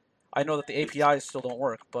I know that the APIs still don't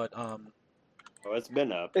work, but oh, it's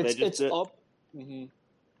been up. It's up. Mm-hmm.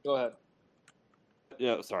 Go ahead.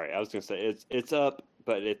 Yeah, sorry, I was gonna say it's up,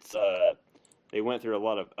 but it's they went through a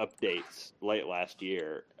lot of updates late last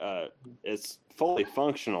year. It's fully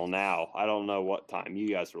functional now. I don't know what time you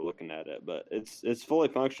guys were looking at it, but it's fully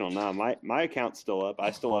functional now. My account's still up.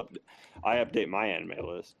 I update my anime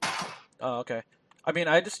list. Oh, okay. I mean,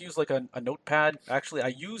 I just use like a notepad. Actually, I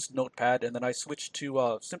used Notepad, and then I switched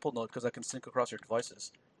to Simple Note because I can sync across your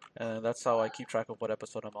devices, and that's how I keep track of what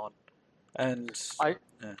episode I'm on. And I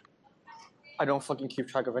don't fucking keep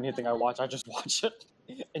track of anything I watch. I just watch it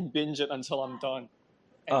and binge it until I'm done,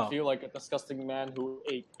 and feel like a disgusting man who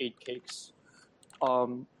ate cakes.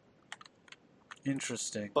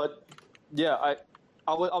 Interesting. But yeah,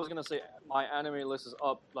 I was gonna say my anime list is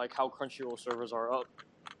up, like how Crunchyroll servers are up.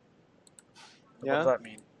 What does that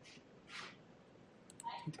mean?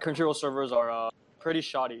 Crunchyroll servers are pretty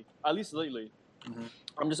shoddy, at least lately.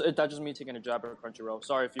 Mm-hmm. That's just me taking a jab at Crunchyroll.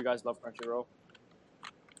 Sorry if you guys love Crunchyroll.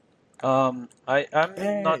 I'm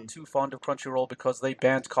Hey. not too fond of Crunchyroll because they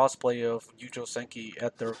banned cosplay of Yujo Senki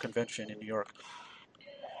at their convention in New York.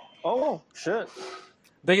 Oh shit!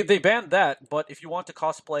 They banned that, but if you want to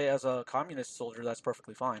cosplay as a communist soldier, that's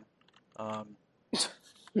perfectly fine.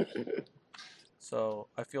 So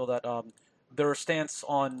I feel that their stance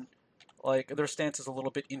on their stance is a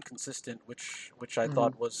little bit inconsistent, which I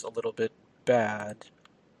thought was a little bit bad.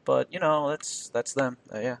 But that's them.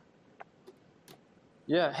 Yeah.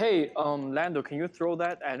 Yeah. Hey, Lando, can you throw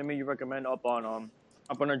that anime you recommend up on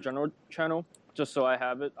our general channel just so I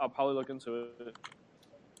have it? I'll probably look into it.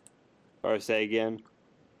 Or say again.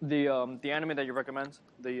 The anime that you recommend,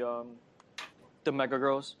 the Mega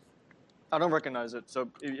Girls. I don't recognize it, so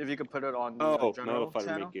if you could put it on the general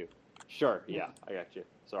channel. Miku. Sure, yeah, I got you.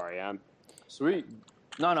 Sorry, I'm Sweet.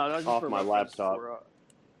 No, that's just off for my reference laptop.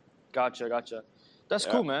 Gotcha. That's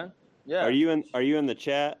cool, man. Yeah. Are you in the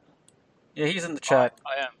chat? Yeah, he's in the chat.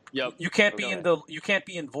 I am. Yep. You can't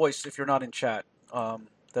be in voice if you're not in chat.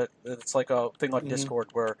 That's like a thing on Discord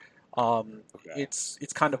where it's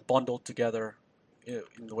kind of bundled together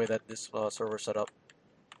in the way that this server set up.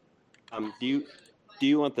 Do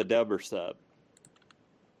you want the dub or sub?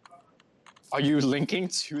 Are you linking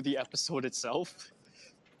to the episode itself?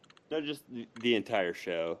 No, just the entire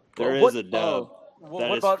show. There is a dub.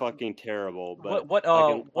 That is fucking terrible. But what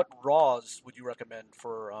Raws would you recommend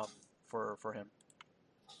for him? For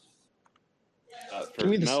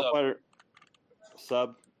Metal Fighter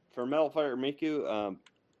sub for Metal Fighter Miku,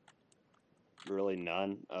 really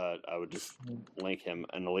none. I would just link him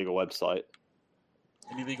an illegal website.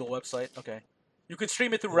 An illegal website? Okay. You can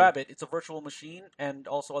stream it through Rabbit. It's a virtual machine, and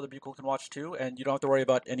also other people can watch too, and you don't have to worry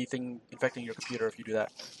about anything infecting your computer if you do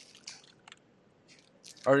that.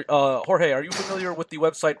 Jorge, are you familiar with the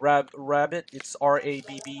website Rabbit? It's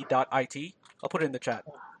rabb.it. I'll put it in the chat.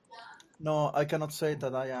 No, I cannot say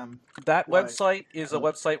that I am. That website is a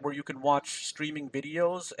website where you can watch streaming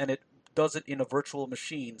videos, and it does it in a virtual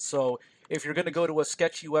machine. So if you're going to go to a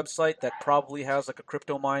sketchy website that probably has like a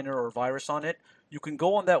crypto miner or virus on it, you can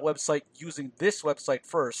go on that website using this website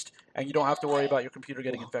first, and you don't have to worry about your computer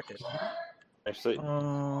getting infected. Actually,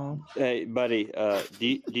 hey buddy,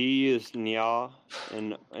 do you use Nya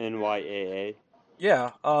and NYAA?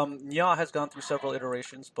 Yeah, Nya has gone through several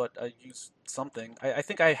iterations, but I use something. I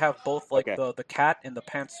think I have both the cat and the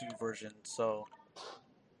pantsu version. So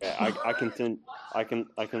yeah, I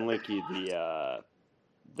can link you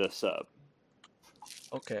the sub.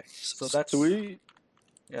 Okay, so that's sweet.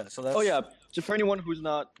 Yeah, so that's. Oh yeah, just for anyone who's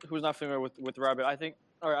not familiar with Rabbit, I think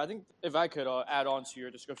if I could add on to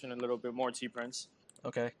your description a little bit more, T Prince.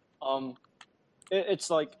 Okay.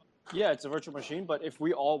 It's like, yeah, it's a virtual machine, but if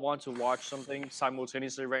we all want to watch something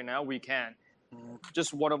simultaneously right now, we can.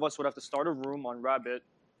 Just one of us would have to start a room on Rabbit,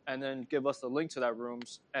 and then give us the link to that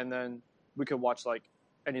rooms, and then we could watch like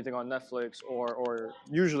anything on Netflix or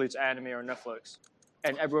usually it's anime or Netflix,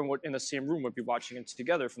 and everyone would in the same room would be watching it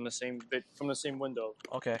together from the same window.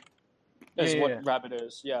 Okay. Is what Rabbit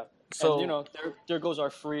is, yeah. So and, there goes our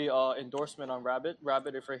free endorsement on Rabbit.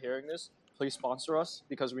 Rabbit, if you're hearing this, please sponsor us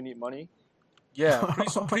because we need money. Yeah,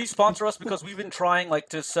 please sponsor us because we've been trying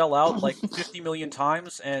to sell out 50 million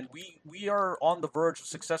times, and we are on the verge of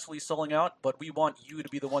successfully selling out. But we want you to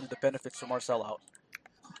be the one that benefits from our sellout.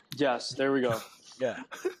 Yes, there we go. Yeah.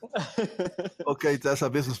 Okay, that's a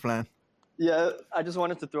business plan. Yeah, I just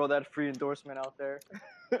wanted to throw that free endorsement out there.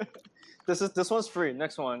 This one's free.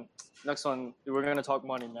 Next one, we're gonna talk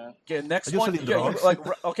money, man. Okay, next one.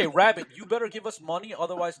 Okay, Rabbit, you better give us money.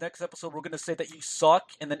 Otherwise, next episode we're gonna say that you suck,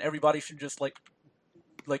 and then everybody should just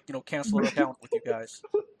cancel their account with you guys,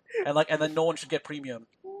 and then no one should get premium.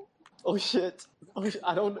 Oh shit!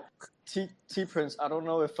 I don't. T Prince. I don't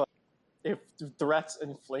know if threats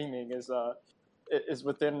and flaming is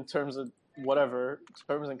within terms of whatever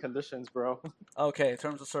terms and conditions, bro. Okay,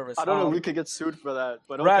 terms of service. I don't know. We could get sued for that,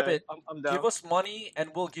 but okay, Rabbit, I'm down. Give us money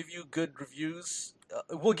and we'll give you good reviews.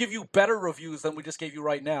 We'll give you better reviews than we just gave you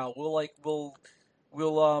right now. We'll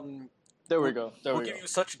There we go. We'll give you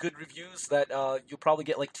such good reviews that you'll probably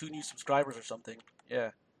get 2 new subscribers or something.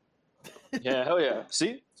 Yeah. Yeah, hell yeah.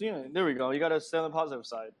 See, there we go. You gotta stay on the positive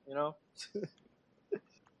side,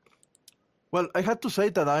 Well, I had to say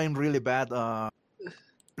that I'm really bad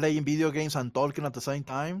playing video games and talking at the same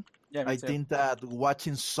time. Yeah, I think that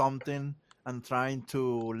watching something and trying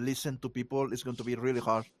to listen to people is going to be really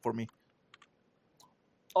hard for me.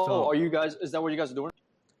 Oh, So are you guys? Is that what you guys are doing?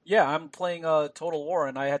 Yeah, I'm playing Total War,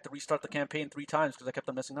 and I had to restart the campaign 3 times because I kept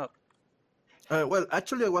on messing up. well,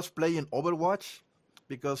 actually, I was playing Overwatch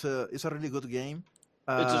because it's a really good game.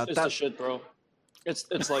 It's the shit, bro. It's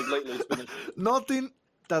like lately it's been the shit. Nothing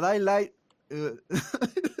that I like. Uh,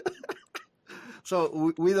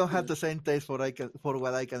 so we don't have the same taste for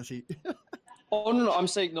what I can see. Oh no, I'm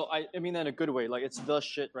saying no. I mean that in a good way. Like it's the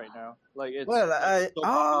shit right now. Like it's Well, so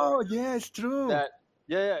popular yeah, it's true. that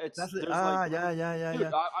yeah. It's That's it. there's like Yeah.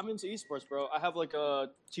 dude. I'm into esports, bro. I have like a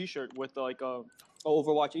T-shirt with like a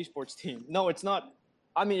Overwatch esports team. No, it's not.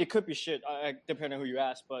 I mean, it could be shit, depending on who you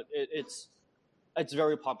ask, but it's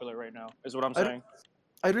very popular right now. Is what I'm saying.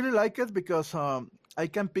 I really like it because I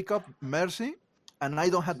can pick up Mercy, and I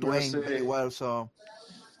don't have to aim very well. So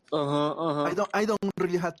I don't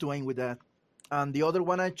really have to aim with that. And the other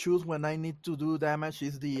one I choose when I need to do damage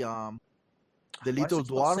is the little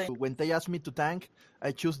dwarf. When they ask me to tank,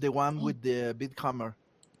 I choose the one with the big hammer.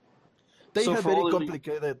 They have very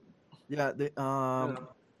complicated. Yeah,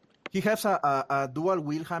 he has a dual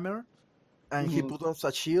wheel hammer, and he put us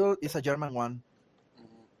a shield. It's a German one.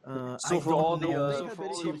 So for all the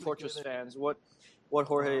Team Fortress fans, what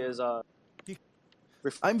Jorge is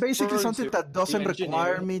I'm basically something to that doesn't the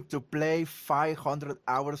require engineer. me to play 500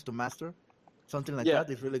 hours to master. Something like that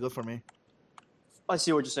is really good for me. I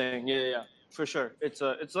see what you're saying. Yeah, for sure. It's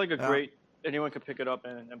like a great. Anyone can pick it up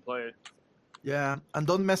and play it. Yeah, and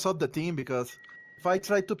don't mess up the team because if I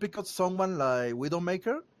try to pick up someone like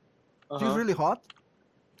Widowmaker, she's really hot,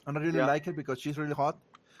 and I really like it because she's really hot.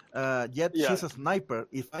 Yet she's a sniper.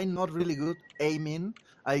 If I'm not really good aiming,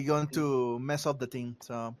 I'm going to mess up the team.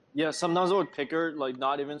 So yeah, sometimes I would pick her like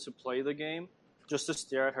not even to play the game, just to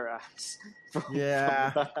stare at her ass. From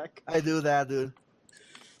the back. I do that, dude.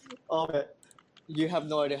 Oh man, you have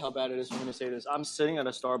no idea how bad it is for me to say this. I'm sitting at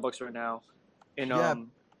a Starbucks right now, in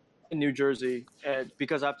New Jersey, and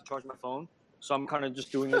because I have to charge my phone, so I'm kind of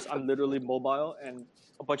just doing this. I'm literally mobile, and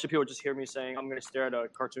a bunch of people just hear me saying I'm gonna stare at a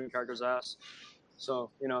cartoon character's ass.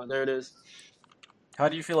 So, there it is. How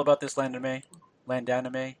do you feel about this land anime?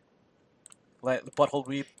 The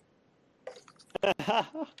Buttholeweeb?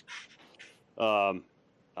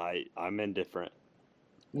 I'm indifferent.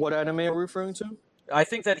 What anime are we referring to? I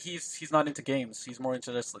think that he's not into games. He's more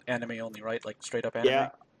into this anime only, right? Like straight up anime. Yeah,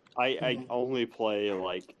 I only play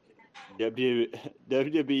like WWE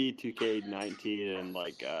 2K19 and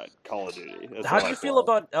like Call of Duty. That's How do you feel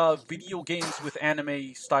about video games with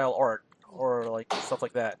anime style art or like stuff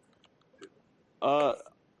like that? Like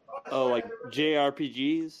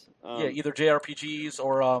JRPGs. Yeah, either JRPGs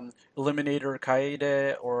or Eliminator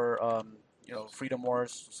Kaede or Freedom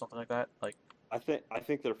Wars, something like that. Like I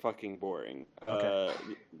think they're fucking boring. Okay.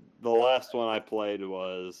 The last one I played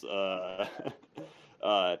was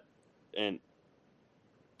and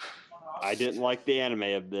I didn't like the anime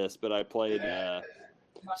of this, but I played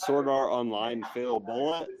Sword Art Online Fail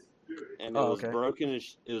Bullet, and it was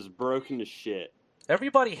broken as shit.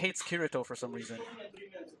 Everybody hates Kirito for some reason.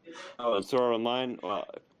 Oh, and Sword Art Online, for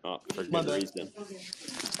good reason.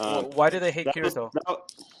 Why do they hate Kirito?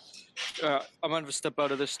 I'm going to step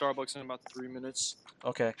out of this Starbucks in about 3 minutes.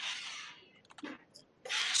 Okay.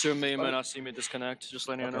 So you may not see me disconnect, just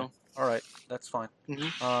letting you know. All right, that's fine.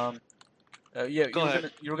 Mm-hmm.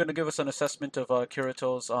 You were gonna give us an assessment of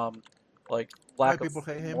Kirito's like lack of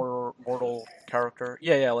mortal character.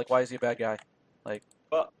 Yeah, like why is he a bad guy? Like,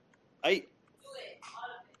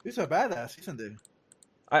 he's a badass, isn't he?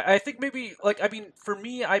 I think maybe for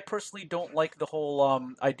me, I personally don't like the whole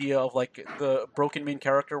idea of like the broken main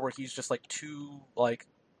character where he's just like too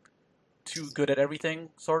good at everything,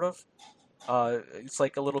 sort of. It's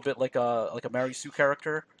like a little bit like a Mary Sue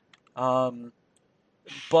character.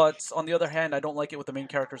 But on the other hand, I don't like it with the main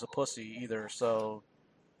character's a pussy either. So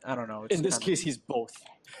I don't know. In this case, he's both.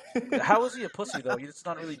 How is he a pussy though? He's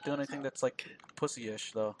not really doing anything that's like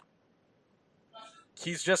pussy-ish though.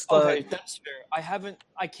 He's just okay. That's fair.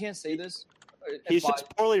 I can't say this. He's just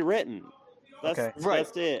poorly written. That's it. Well,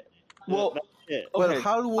 that's it. Well,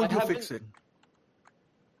 how would you fix it?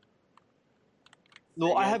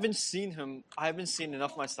 No, I haven't seen him. I haven't seen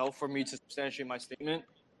enough myself for me to substantiate my statement.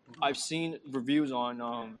 I've seen reviews on,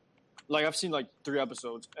 I've seen like 3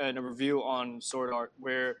 episodes and a review on Sword Art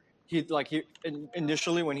where he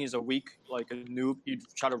initially when he's a weak like a noob, he'd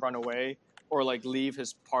try to run away or like leave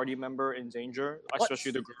his party member in danger,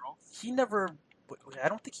 especially the girl. He never. I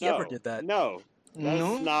don't think he ever did that. No,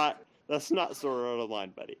 that's not Sword Art Online,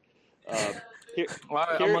 buddy.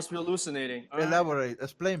 I must be hallucinating. Elaborate.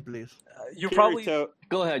 Explain, please. You're probably...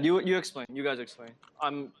 Go ahead. You explain. You guys explain.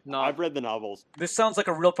 I'm not... I've read the novels. This sounds like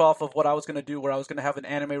a rip-off of what I was going to do, where I was going to have an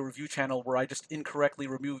anime review channel where I just incorrectly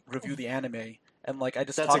review the anime. And, like, I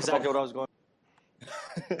just That's talk exactly about... what I was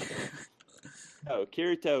going... Oh,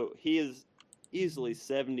 Kirito, he is easily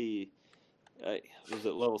 70... was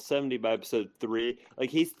it level 70 by episode 3? Like,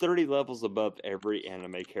 he's 30 levels above every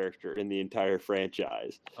anime character in the entire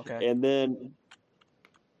franchise. Okay. And then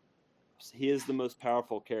he is the most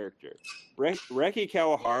powerful character. Reki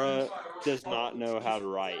Kawahara does not know how to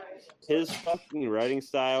write. His fucking writing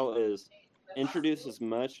style is introduce as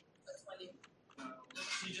much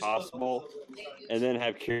as possible and then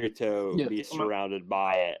have Kirito be surrounded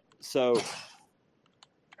by it. So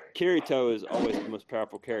Kirito is always the most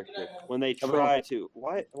powerful character. When they try to...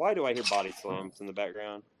 Why do I hear body slams in the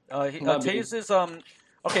background? Taze is...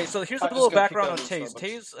 Okay, so here's a little background on Taze.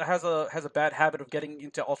 Taze has a bad habit of getting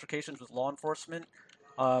into altercations with law enforcement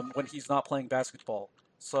when he's not playing basketball.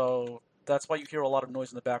 So that's why you hear a lot of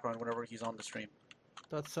noise in the background whenever he's on the stream.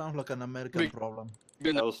 That sounds like an American problem.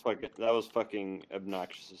 That was fucking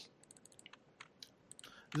obnoxious.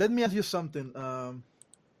 Let me ask you something.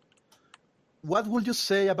 What would you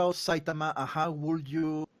say about Saitama, and how would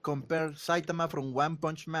you compare Saitama from One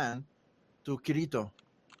Punch Man to Kirito?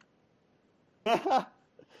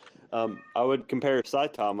 I would compare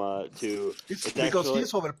Saitama to... because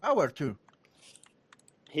he's overpowered too.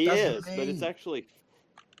 He is, but it's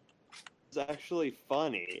actually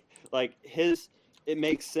funny. Like, it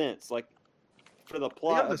makes sense. Like, for the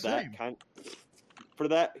plot of that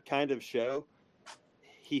kind of show,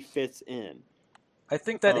 he fits in. I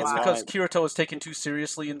think that it's because Kirito is taken too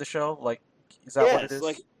seriously in the show. Like, is that what it is?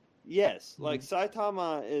 Like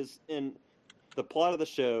Saitama is in the plot of the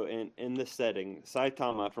show, and in this setting,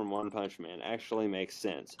 Saitama from One Punch Man actually makes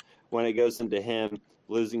sense when it goes into him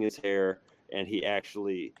losing his hair, and he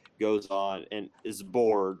actually goes on and is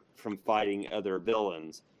bored from fighting other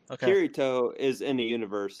villains. Okay. Kirito is in a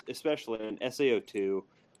universe, especially in SAO2,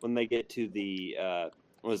 when they get to the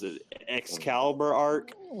Excalibur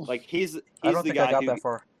arc. Like, he's I don't the think guy I got who... that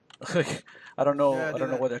far. I don't know. I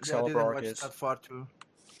don't know what Excalibur arc is. That far too.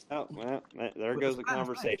 Oh, well, there goes the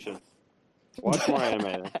conversation. Watch more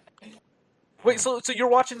anime then. Wait, so you're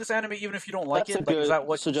watching this anime even if you don't like it?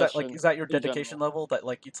 Like, is that your dedication level? That,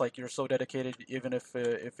 like, it's like you're so dedicated, even if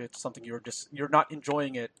it's something you're not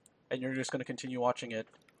enjoying it, and you're just going to continue watching it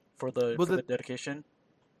for the dedication?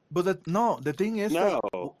 But the thing is... No.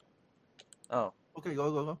 Oh. Okay,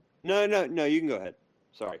 go. No, you can go ahead.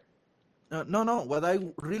 Sorry. No. What I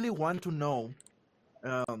really want to know,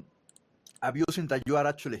 abusing that you are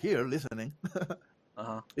actually here listening,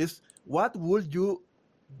 is what would you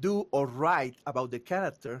do or write about the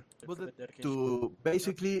character to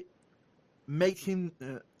basically make him...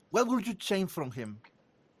 what would you change from him?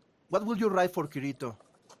 What would you write for Kirito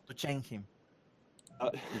to change him?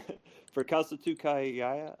 For Kazuto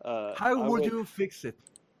Kagaya? How would you fix it?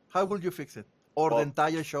 How would you fix it? Or the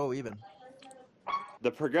entire show, even? The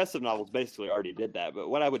progressive novels basically already did that, but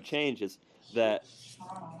what I would change is that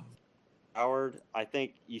Howard, I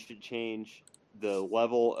think you should change the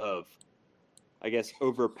level of, I guess,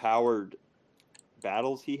 overpowered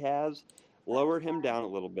battles he has, lower him down a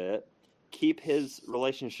little bit, keep his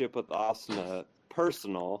relationship with Asuna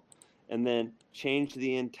personal, and then change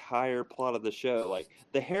the entire plot of the show. Like,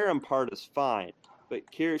 the harem part is fine, but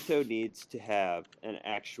Kirito needs to have an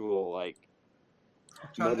actual, like,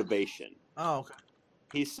 motivation. Oh, okay.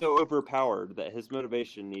 He's so overpowered that his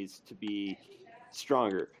motivation needs to be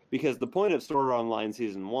stronger. Because the point of Sword Art Online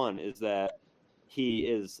Season 1 is that he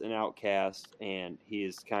is an outcast, and he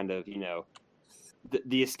is kind of,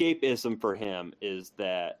 the escapism for him is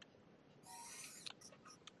that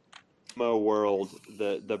MO world,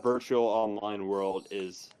 the virtual online world,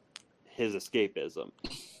 is his escapism.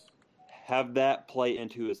 Have that play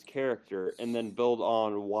into his character, and then build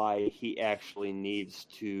on why he actually needs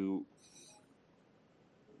to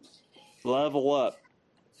level up.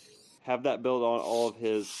 Have that build on all of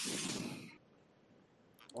his...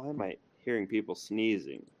 Why am I hearing people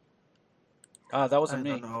sneezing? That wasn't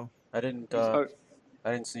me. I didn't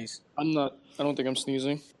sneeze. I don't think I'm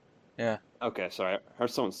sneezing. Yeah. Okay, sorry. I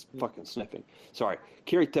heard someone fucking sniffing. Sorry.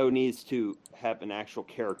 Kirito needs to have an actual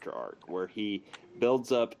character arc where he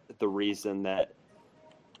builds up the reason that,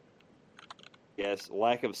 yes,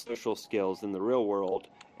 lack of social skills in the real world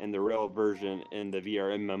and the real version in the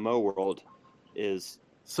VR MMO world is...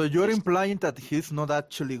 So you're implying that he's not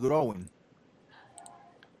actually growing?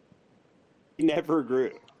 He never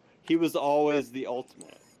grew. He was always the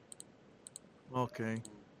ultimate. Okay.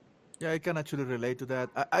 Yeah, I can actually relate to that.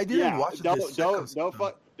 I didn't watch the second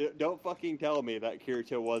season. Don't fucking tell me that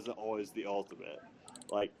Kirito wasn't always the ultimate.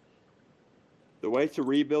 Like, the way to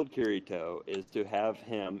rebuild Kirito is to have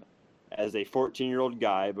him as a 14-year-old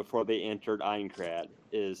guy before they entered Aincrad,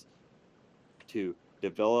 is to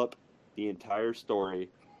develop the entire story,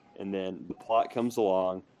 and then the plot comes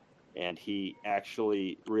along, and he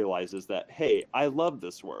actually realizes that, hey, I love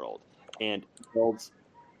this world, and builds.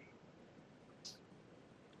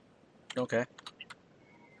 Okay.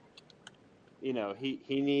 You know, he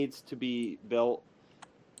needs to be built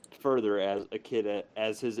further as a kid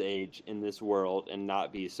as his age in this world and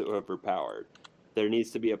not be so overpowered. There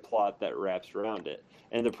needs to be a plot that wraps around it,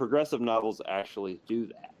 and the progressive novels actually do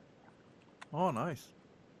that. Oh, nice.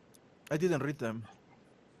 I didn't read them.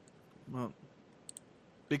 No.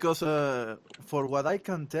 Because for what I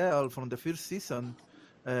can tell from the first season,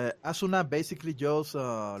 Asuna basically just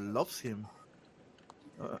loves him.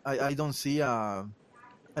 I don't see an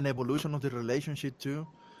evolution of the relationship too.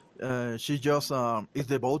 She just is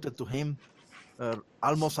devoted to him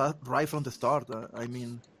almost right from the start. I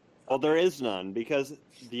mean, well, there is none, because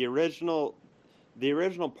the original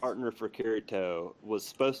partner for Kirito was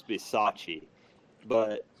supposed to be Sachi,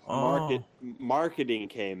 but marketing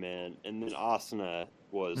came in, and then Asuna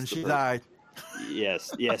was. And she died.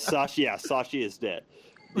 Yes, Sachi. Yeah, Sachi is dead.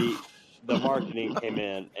 The marketing came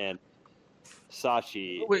in, and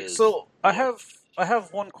Sachi. Wait, so I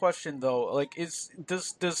have one question though. Like,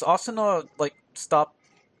 does Asuna like stop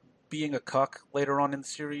being a cuck later on in the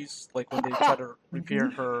series? Like when they try to repair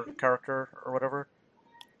her character or whatever?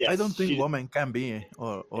 Yes, I don't think woman can be,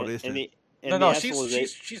 or is it? No,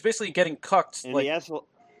 she's basically getting cucked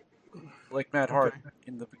like mad hard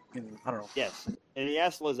in I don't know. Yes, in the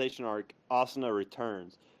Astralization arc, Asuna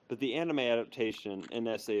returns, but the anime adaptation in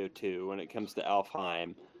SAO2, when it comes to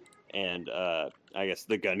Alfheim and I guess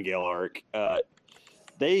the Gun Gale arc,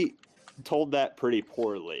 they told that pretty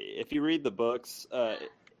poorly. If you read the books, I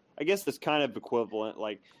guess it's kind of equivalent.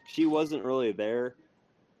 Like, she wasn't really there,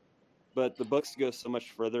 but the books go so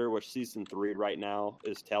much further, which season 3 right now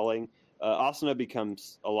is telling. Asuna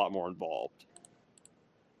becomes a lot more involved.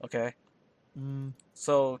 Okay.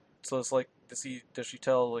 So it's like, does she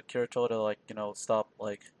tell like Kirito to, like, you know, stop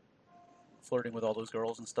like flirting with all those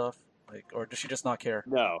girls and stuff, like, or does she just not care?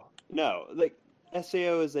 No. Like,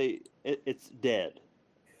 SAO is it's dead.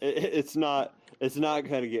 It's not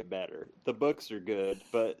going to get better. The books are good,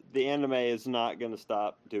 but the anime is not going to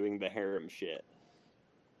stop doing the harem shit.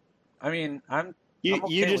 I mean,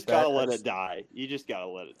 you just gotta let it die. You just gotta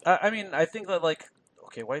let it die. I mean, I think that, like,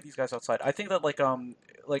 okay, why are these guys outside? I think that like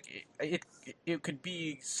it could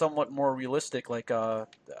be somewhat more realistic. Like I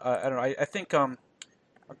don't know. I think I'm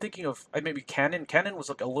thinking of maybe Canon. Canon was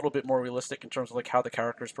like a little bit more realistic in terms of like how the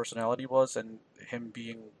character's personality was and him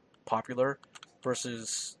being popular,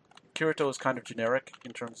 versus Kirito is kind of generic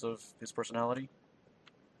in terms of his personality.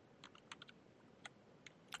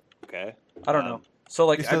 Okay. I don't know. So,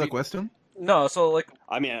 like, is that a question? No. So, like,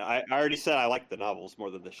 I mean, I already said I like the novels more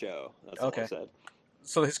than the show. That's okay. All I said.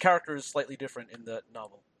 So his character is slightly different in the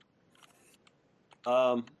novel.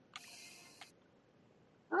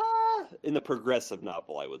 In the progressive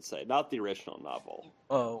novel, I would say, not the original novel.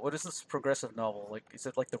 Oh, what is this progressive novel? Like, is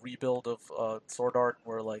it like the rebuild of Sword Art,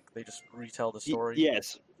 where like they just retell the story?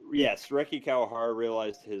 Yes. Reki Kawahara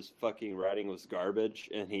realized his fucking writing was garbage,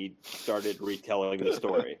 and he started retelling the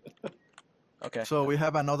story. Okay. So we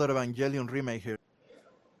have another Evangelion remake here.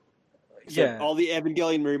 Yeah. All the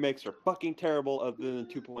Evangelion remakes are fucking terrible, other than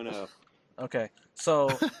 2.0. Okay. So.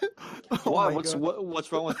 What's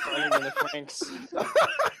wrong with Brian and the Franks?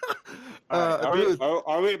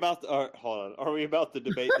 Are we about to? Hold on. Are we about to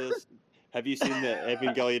debate this? Have you seen the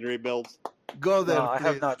Evangelion rebuilds? Go there. No, I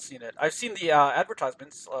have not seen it. I've seen the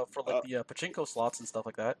advertisements for like the pachinko slots and stuff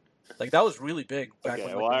like that. Like, that was really big back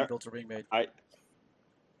when the rebuilds were being made. I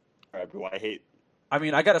hate. I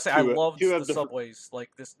mean, I gotta say, I loved the subways. Like,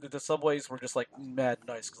 the subways were just like mad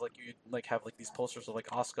nice, because like you like have like these posters of like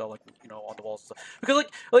Asuka, like, you know, on the walls and stuff. Because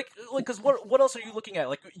because what else are you looking at?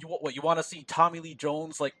 Like, you want to see Tommy Lee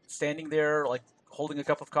Jones like standing there like holding a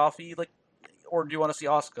cup of coffee, like, or do you want to see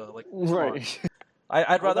Asuka? Like, right?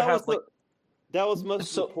 I'd rather have like. That was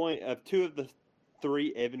most of the point of 2 of the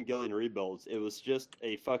 3 Evangelion rebuilds. It was just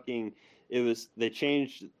a fucking. They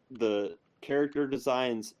changed the character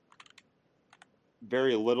designs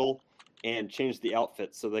very little and changed the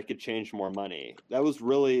outfits so they could change more money. That was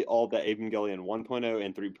really all that Evangelion 1.0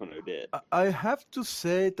 and 3.0 did. I have to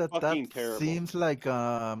say that terrible. Seems like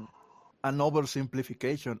an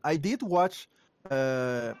oversimplification. I did watch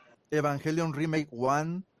Evangelion Remake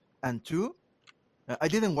 1 and 2. I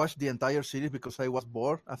didn't watch the entire series because I was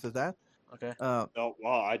bored after that. Okay. Oh,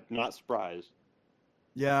 well, I'm not surprised.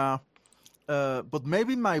 Yeah, but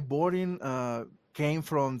maybe my boring came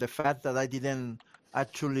from the fact that I didn't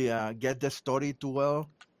actually get the story too well.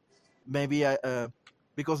 Maybe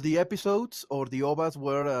because the episodes or the ovas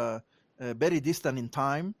were very distant in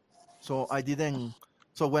time, so I didn't.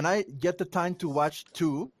 So when I get the time to watch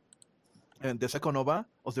two, and the second ova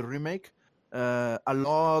of the remake, a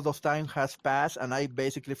lot of time has passed, and I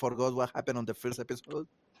basically forgot what happened on the first episode.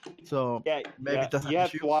 So maybe that's an you have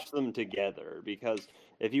issue. to watch them together, because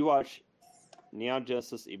if you watch Neon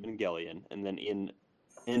Genesis Evangelion and then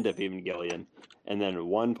End of Evangelion and then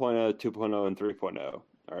 1.0, 2.0, and 3.0,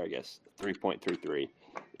 or I guess 3.33,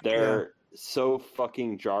 they're so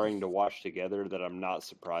fucking jarring to watch together that I'm not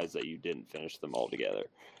surprised that you didn't finish them all together.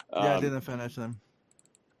 Yeah, I didn't finish them.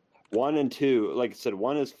 1 and 2, like I said,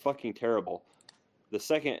 1 is fucking terrible. The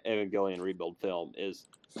second Evangelion rebuild film is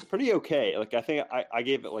pretty okay. Like, I think I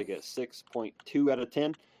gave it like a 6.2 out of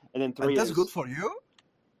 10, and then 3 And that's is good for you?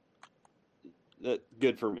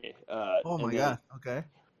 good for me. Oh my god, okay.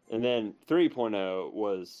 And then 3.0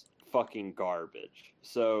 was fucking garbage.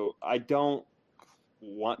 So I don't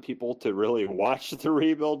want people to really watch the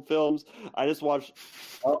rebuild films. I just watch.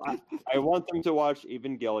 I want them to watch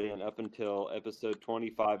Evangelion up until episode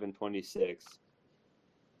 25 and 26.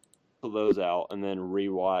 Pull those out and then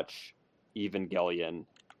rewatch Evangelion,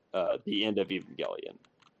 the end of Evangelion.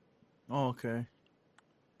 Oh, okay.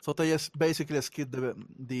 So they just basically skip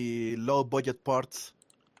the low budget parts.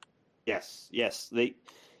 Yes. They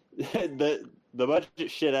the budget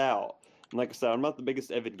shit out. And like I said, I'm not the biggest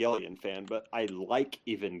Evangelion fan, but I like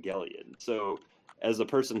Evangelion. So, as a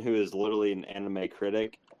person who is literally an anime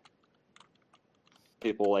critic,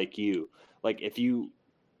 people like you, like if you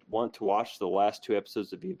want to watch the last 2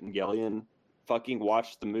 episodes of Evangelion, fucking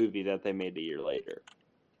watch the movie that they made a year later.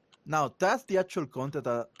 Now, that's the actual content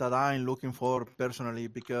that I'm looking for personally,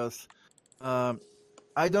 because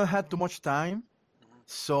I don't have too much time.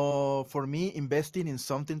 So for me, investing in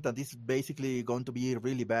something that is basically going to be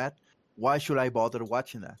really bad, why should I bother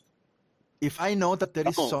watching that? If I know that there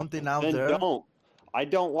is something out then there... I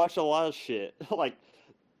don't watch a lot of shit. Like,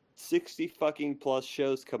 60 fucking plus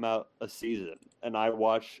shows come out a season, and I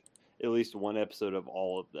watch at least 1 episode of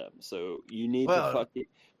all of them. So you need to fucking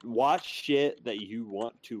watch shit that you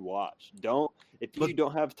want to watch. If you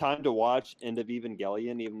don't have time to watch End of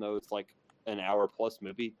Evangelion, even though it's like an hour plus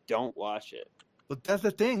movie, don't watch it. But that's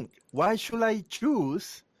the thing. Why should I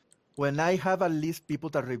choose when I have at least people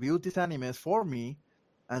that review these animes for me,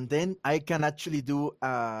 and then I can actually do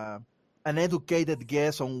an educated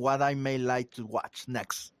guess on what I may like to watch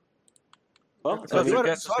next? Well, because your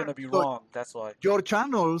guess is going to be wrong. That's why. Your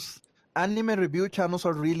channels, anime review channels,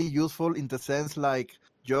 are really useful in the sense, like,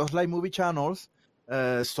 just like movie channels,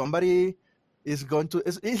 somebody is going to...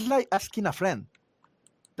 It's like asking a friend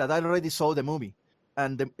that I already saw the movie.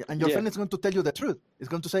 And your friend is going to tell you the truth. It's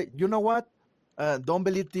going to say, you know what? Don't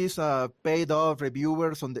believe these paid off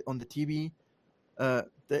reviewers on the TV.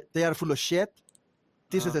 They are full of shit.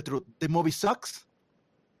 This is the truth. The movie sucks.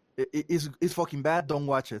 It's fucking bad. Don't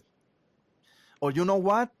watch it. Or you know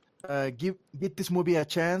what? Give this movie a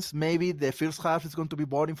chance. Maybe the first half is going to be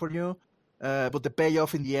boring for you, but the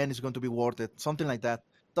payoff in the end is going to be worth it. Something like that.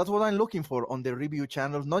 That's what I'm looking for on the review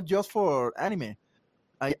channel, not just for anime.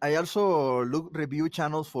 I also look review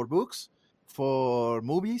channels for books, for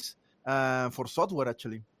movies, for software,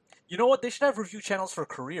 actually. You know what? They should have review channels for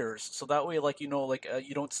careers, so that way, like, you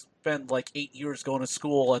don't spend like 8 years going to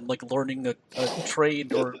school and like learning a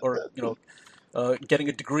trade or getting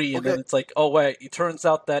a degree, and then it's like, oh wait, it turns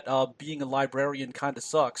out that being a librarian kind of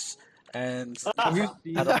sucks. And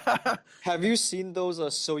have you seen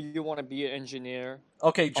those? So you want to be an engineer?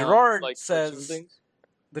 Okay, Gerard says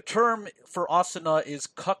the term for Asuna is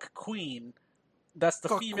cuck queen. That's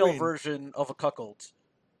the female version of a cuckold.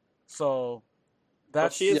 So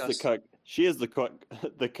that's the cuck. She is the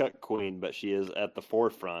cuck queen, but she is at the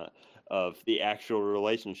forefront of the actual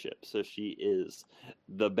relationship. So she is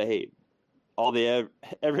the babe.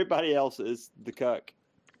 Everybody else is the cuck.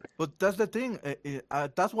 But that's the thing.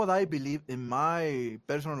 That's what I believe. In my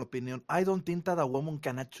personal opinion, I don't think that a woman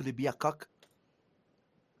can actually be a cuck.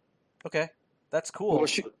 Okay, that's cool. Well,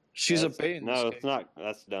 she's a babe. No, it's not.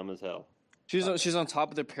 That's dumb as hell. She's on top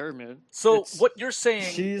of the pyramid. So what you're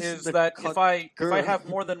saying is that if I have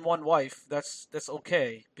more than one wife, that's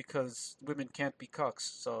okay, because women can't be cucks.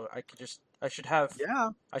 So I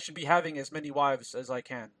should be having as many wives as I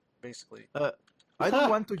can, basically. I don't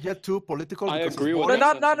want to get too political. I agree with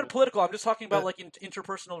that. Not in political. I'm just talking about like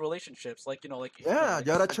interpersonal relationships, like Yeah,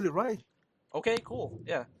 you're actually right. Okay, cool.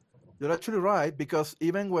 Yeah. You're actually right, because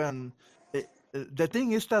even when the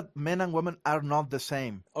thing is that men and women are not the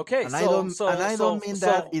same, Okay, and so I don't mean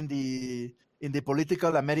that in the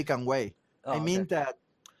political American way. I oh, mean okay. that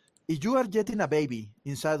if you are getting a baby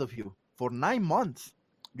inside of you for 9 months,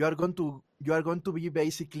 you are going to be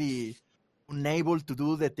basically unable to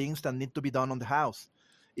do the things that need to be done on the house.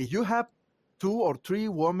 If you have 2 or 3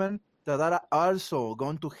 women that are also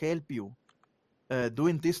going to help you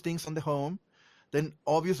doing these things on the home, then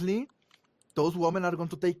obviously those women are going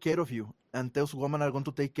to take care of you, and those women are going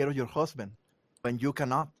to take care of your husband when you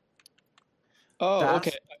cannot. Oh,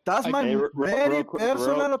 okay. That's my Hey, very quick,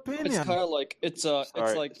 personal It's opinion. kind of like it's Sorry,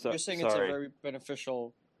 like you're saying it's a sorry. very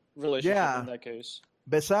beneficial relationship Yeah. in that case.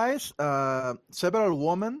 Besides, several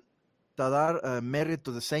women that are married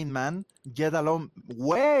to the same man get along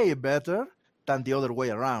way better than the other way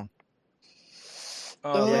around.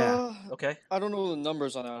 Yeah. Okay. I don't know the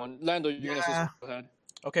numbers on that one. Lando, you're gonna say Yeah. something. Go ahead.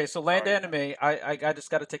 Okay, so Land Sorry. Anime, I just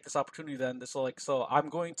got to take this opportunity then. So I'm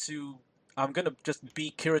gonna just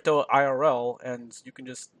be Kirito IRL, and you can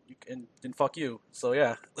just and fuck you. So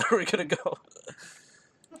yeah, we're gonna go.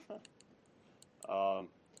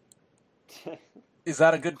 Is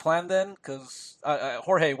that a good plan then? Because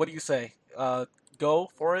Jorge, what do you say? Go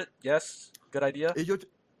for it. Yes, good idea.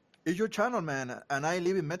 It's your channel, man, and I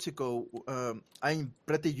live in Mexico. I'm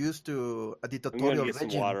pretty used to a I'm going to dictatorial get some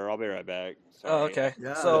regime. water. I'll be right back. Sorry. Oh, okay.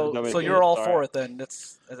 Yeah. So you're all for it then.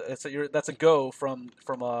 That's a go from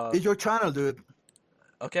It's your channel, dude.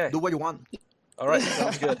 Okay. Do what you want. All right,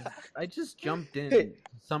 sounds good. I just jumped in.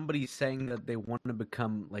 Somebody saying that they want to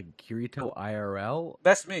become like Kirito IRL.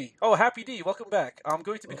 That's me. Oh, Happy D, welcome back. I'm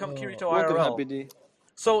going to become Kirito Welcome, IRL. Happy D.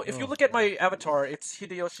 So if you look at my avatar, it's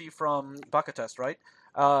Hideyoshi from Bakatest, right?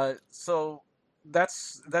 So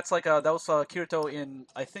that's like that was Kirito in,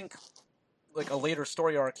 I think, like a later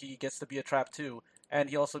story arc. He gets to be a trap too, and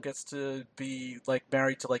he also gets to be like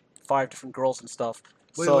married to like 5 different girls and stuff.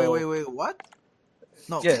 Wait, what?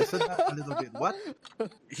 No, Yeah. say that a little bit. What?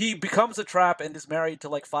 He becomes a trap and is married to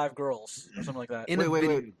like 5 girls or something like that.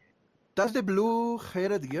 Wait. That's the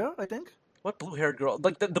blue-haired girl, I think. What blue-haired girl?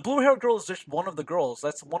 Like the blue-haired girl is just one of the girls.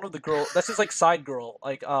 That's one of the girl. That's his like side girl.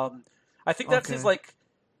 Like I think that's his like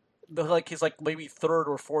his like maybe 3rd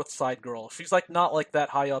or 4th side girl. She's like not like that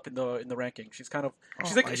high up in the ranking. She's kind of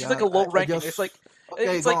she's like a low ranking. It's like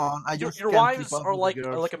it's like your wives are like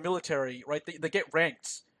a military, right? They get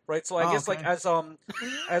ranked, right? So I guess like as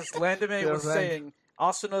Landame was saying,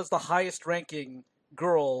 Asuna is the highest ranking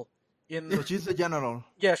girl in. So she's the general.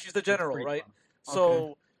 Yeah, she's the general, right?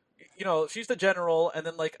 So you know, she's the general, and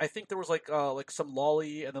then like I think there was like some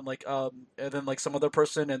lolly, and then like some other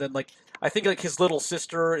person, and then like I think like his little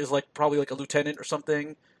sister is like probably like a lieutenant or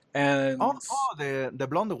something, and the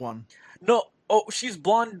blonde one. No, she's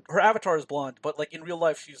blonde. Her avatar is blonde, but like in real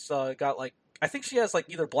life she's got like I think she has like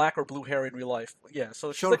either black or blue hair in real life. Yeah,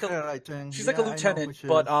 so she's short like hair, I think. She's like a lieutenant,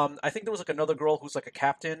 but I think there was like another girl who's like a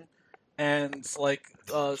captain. And like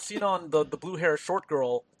seen on the blue hair short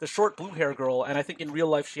girl, the short blue hair girl, and I think in real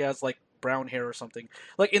life she has like brown hair or something.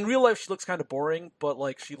 Like in real life she looks kind of boring, but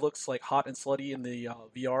like she looks like hot and slutty in the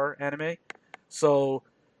VR anime. So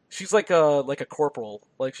she's like a corporal.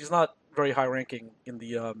 Like she's not very high ranking in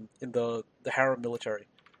the harem military.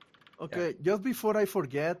 Okay, just before I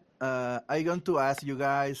forget, I'm going to ask you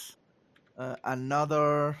guys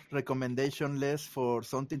another recommendation list for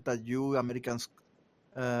something that you Americans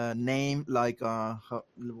name like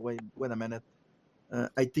wait a minute.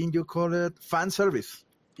 I think you call it fan service.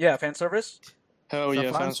 Yeah, fan service. Hell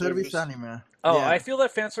yeah, fan service anime. Oh, yeah. I feel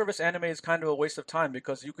that fan service anime is kind of a waste of time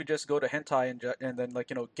because you could just go to hentai and then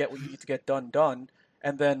like get what you need to get done,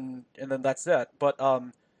 and then that's that. But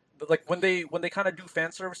like when they kind of do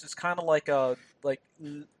fan service, it's kind of like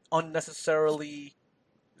unnecessarily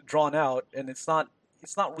drawn out, and it's not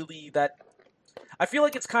really that. I feel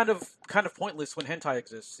like it's kind of pointless when hentai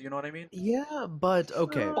exists. You know what I mean? Yeah, but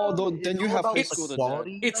okay. Although then you have High School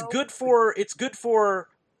quality. It's good for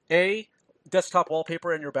a desktop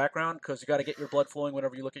wallpaper in your background because you got to get your blood flowing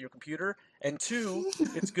whenever you look at your computer, and 2,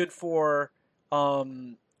 it's good for what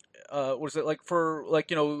is it like for like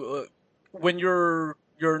when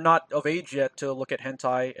you're not of age yet to look at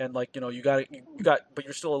hentai, and like you got but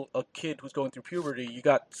you're still a kid who's going through puberty. You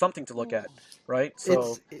got something to look at, right?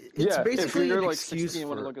 So it's basically if you're an like excuse 16 and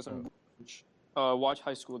want to look at some watch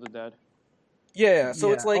High School of the Dead. yeah,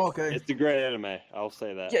 so it's like It's a great anime. I'll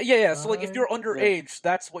say that. Yeah. So like if you're underage,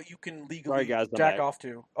 that's what you can legally jack off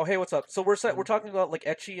to. Oh hey, what's up? So we're talking about like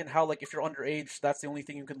ecchi and how like if you're underage, that's the only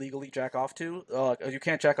thing you can legally jack off to. You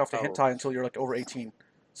can't jack off to hentai until you're like over 18.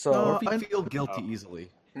 So or if you feel guilty easily.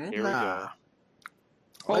 Here we go.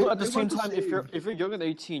 Although at the I same want to time, say, if you're younger than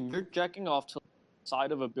 18, you're jacking off to the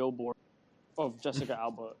side of a billboard of Jessica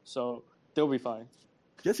Alba, so they'll be fine.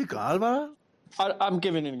 Jessica Alba, I'm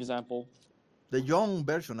giving an example. the young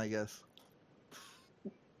version, I guess.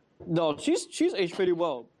 No, she's aged pretty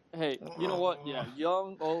well. Hey, you know what? Yeah,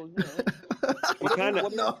 young, old, you know, kinda-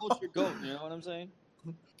 whatever No. floats your goat. You know what I'm saying?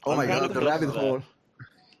 Oh I'm my kinda god, the pissed rabbit at that. hole.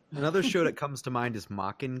 Another show that comes to mind is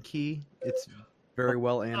Mockin' Key. It's very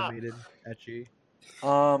well animated, etchy.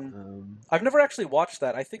 I've never actually watched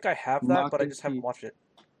that. I think I have that, but I Mocking just haven't Key. watched it.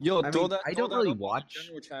 Yo, I throw mean, that. I throw don't that really up on the watch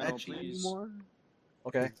general channel, etchy please. anymore.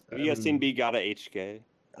 Okay. Have you guys seen B Gotta HK?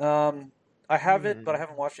 I have it, but I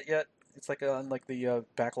haven't watched it yet. It's like on like the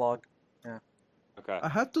backlog. Yeah. Okay. I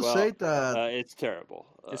had to Well, say that it's terrible.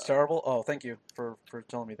 It's terrible. Oh, thank you for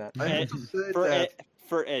telling me that. I had to say for that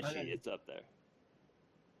for etchy, it's up there.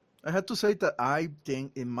 I had to say that I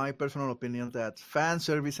think, in my personal opinion, that fan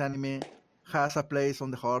service anime has a place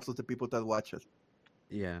on the hearts of the people that watch it.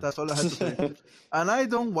 Yeah. That's all I had to say. And I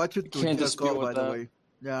don't watch it to Can't jerk dispute off, with by the that. way.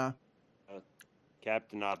 Yeah.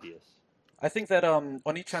 Captain Obvious. I think that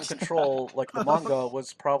Onichan Control, like the manga,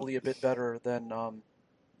 was probably a bit better than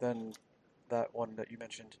that one that you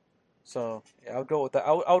mentioned. So yeah, I would go with that.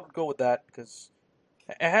 I would go with that because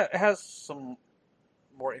it has some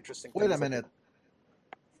more interesting things. Wait a minute.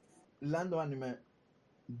 Lando Anime.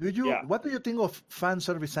 Yeah. What do you think of fan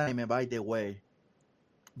service anime, by the way?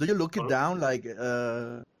 Do you look it down like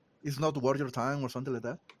it's not worth your time or something like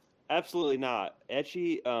that? Absolutely not.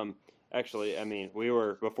 Etchy, actually, I mean,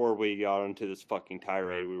 before we got into this fucking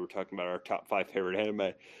tirade, we were talking about our top 5 favorite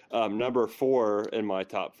anime. Number 4 in my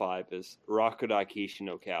top 5 is Rakudai Kishi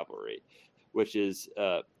no Cavalry, which is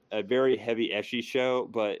a very heavy etchy show,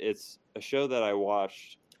 but it's a show that I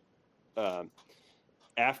watched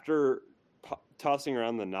after tossing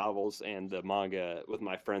around the novels and the manga with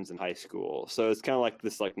my friends in high school. So it's kind of like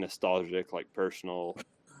this like nostalgic, like personal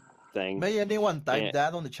thing. May anyone type Yeah.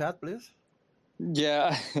 that on the chat, please?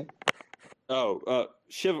 Yeah.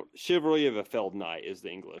 Chivalry of a Failed Knight is the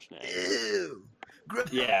English name. Ew.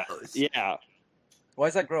 Gross. Yeah. Why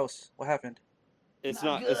is that gross? What happened? It's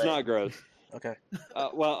Not not. It's good. not gross. Okay.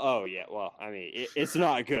 Well, I mean, it's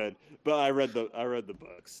not good. But I read the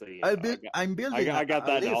books. So, you know, I'm building I got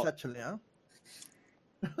that list, all- actually, huh?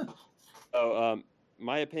 So,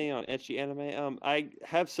 my opinion on etchy anime. I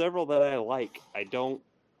have several that I like. I don't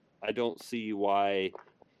see why.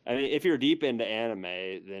 I mean, if you're deep into anime,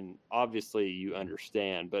 then obviously you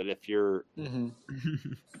understand. But if you're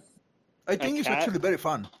I think it's actually very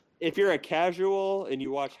fun. if you're a casual and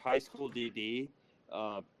you watch High School DD,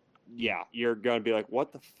 yeah, you're gonna be like,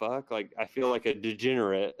 "What the fuck?" Like, I feel like a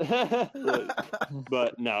degenerate.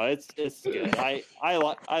 But no, it's good. I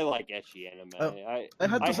like etchy anime.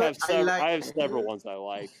 I have several ones I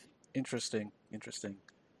like. Interesting.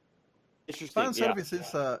 Fan service is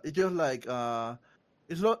it's just like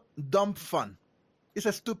it's not dumb fun. It's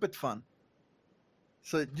a stupid fun.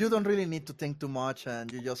 So you don't really need to think too much,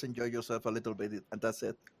 and you just enjoy yourself a little bit, and that's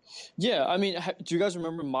it. Yeah, I mean, do you guys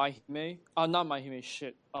remember My Hime? Not My Hime,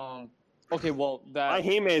 shit. Okay, well, that... My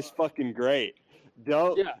Hime is fucking great.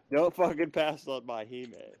 Don't Yeah. fucking pass on My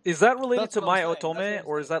Hime. Is that related That's to what My I'm saying. That's what Otome, I'm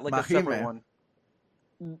or is that like a saying. separate Mahime.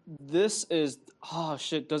 one? This is... Oh,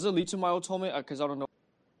 shit. Does it lead to My Otome? Because I don't know.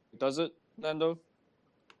 Does it, Nando?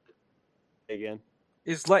 Again.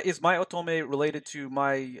 Is My Otome related to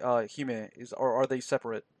My Hime? Or are they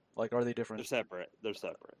separate? Like, are they They're different? separate.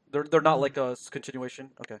 They're not like a continuation.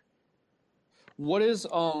 Okay. What is...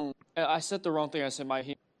 I said the wrong thing. I said My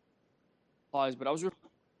Hime applies, but I was...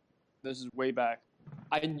 This is way back.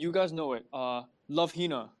 You guys know it. Love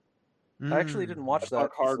Hina. I actually didn't watch that.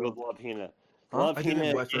 Dark Hard so- with Love Hina. Huh? Love I Hina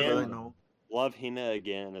didn't watch it, but I again. know. Love Hina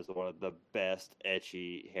again is one of the best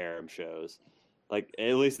etchy harem shows. Like,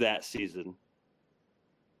 at least that season.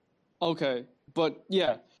 Okay, but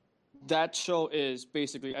yeah, that show is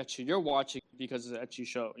basically etchy. You're watching because it's an etchy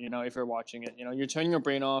show. You know, if you're watching it, you know, you're turning your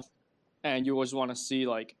brain off, and you always want to see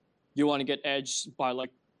like, you want to get edged by like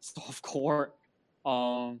softcore.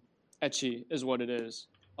 Etchy is what it is.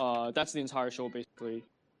 That's the entire show basically,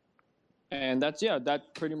 and that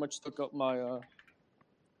pretty much took up my.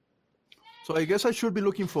 So I guess I should be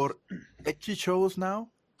looking for etchy shows now.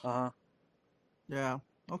 Yeah.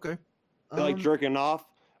 Okay. Like jerking off?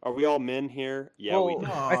 Are we all men here? Yeah, well, we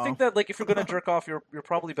do. I think that like if you're gonna jerk off, you're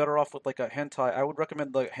probably better off with like a hentai. I would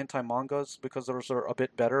recommend the hentai mangas because those are a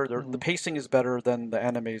bit better. The pacing is better than the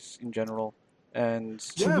animes in general. And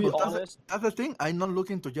Yeah, be but honest, that's the thing. I'm not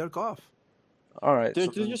looking to jerk off. all right, there's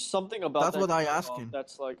so then- just something about That's that what I jerk ask off him.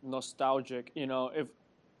 that's like nostalgic. You know,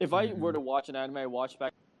 if I were to watch an anime I watched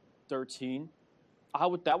back 13,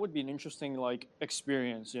 that would be an interesting like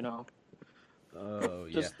experience, you know. Oh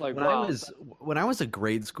yeah. Just like When wow. when I was a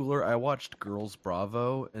grade schooler, I watched Girls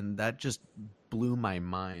Bravo, and that just blew my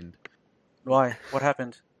mind. Why? What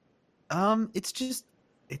happened? It's just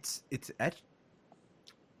it's etched.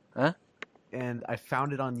 Huh? And I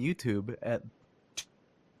found it on YouTube at.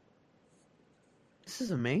 This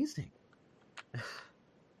is amazing.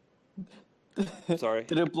 Sorry.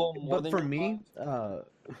 Did it blow more But than for your me, mind?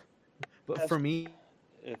 for me,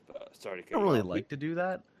 If sorry to I cut don't you really off. like to do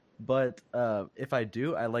that. But if I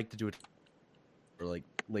do, I like to do it for like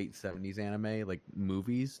late 70s anime, like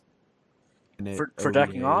movies. And For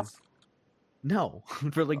jacking off? No,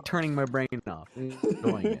 for like turning my brain off,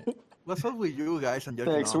 enjoying it. What's up with you guys and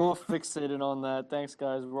jerking Thanks, we're all off? fixated on that. Thanks,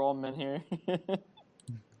 guys. We're all men here.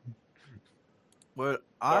 Well,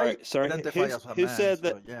 I Sorry. identify as a Who man, said so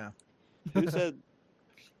that? yeah. Who said?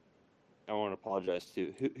 I want to apologize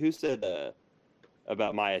too. Who said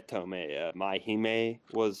about my Atome? My Hime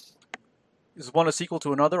was. Is one a sequel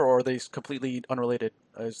to another, or are they completely unrelated?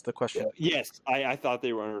 Is the question. Yes, I thought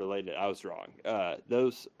they were unrelated. I was wrong.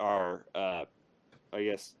 Those are, I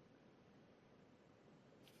guess,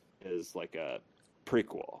 is like a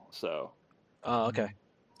prequel. So. Okay.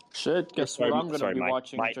 Shit, guess Sorry, what I'm gonna sorry, be Mike,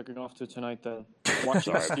 watching Mike. jerking off to tonight then.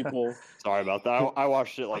 Watching Sorry. people. Sorry about that. I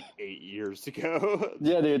watched it like 8 years ago.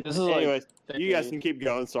 Yeah, dude. This is Anyways, like. you guys can keep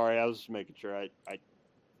going. Sorry, I was just making sure. All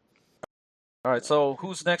right. So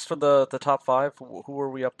who's next for the top five? Who are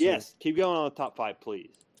we up to? Yes, keep going on the top 5,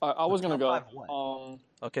 please. I was gonna Top go. five what?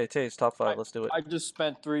 Okay, Taze, top five. Let's do it. I just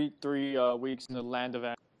spent three weeks in the land of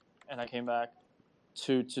anime, and I came back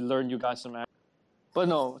to learn you guys some anime. But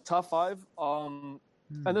no, top five.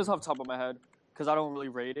 And this is off the top of my head because I don't really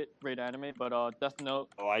rate anime. But Death Note.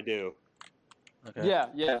 Oh, I do. Okay.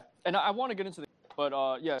 Yeah, and I want to get into the.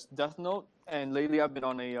 But yes, Death Note, and lately I've been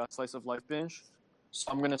on a slice of life binge,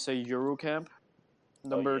 so I'm gonna say Eurocamp.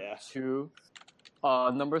 Number yeah. 2,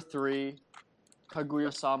 number 3,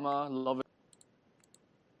 Kaguya-sama, love it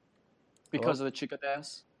because of the chica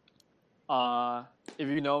dance. If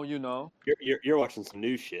you know, you know. You're watching some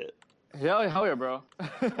new shit. Yeah, hell yeah, bro.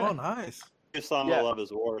 Oh, nice. Sama Yeah. Love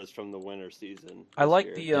Is War is from the winter season. I like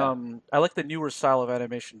this the year. I like the newer style of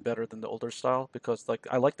animation better than the older style because like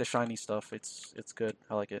I like the shiny stuff. It's good.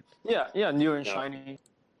 I like it. Yeah, new and No. shiny.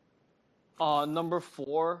 Number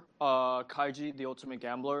 4, Kaiji, the Ultimate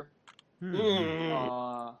Gambler.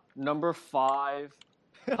 Number 5,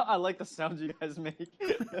 I like the sounds you guys make.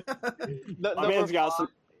 My man's got some.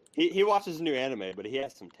 He watches new anime, but he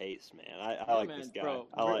has some taste, man. I like this guy. Bro,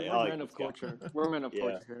 I like we're men this of guy. culture. We're men of Yeah.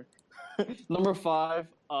 culture here. Number 5,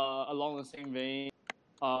 along the same vein,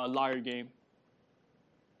 Liar Game.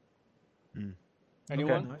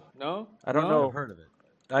 Anyone? Okay. No? I don't I've know. heard of it.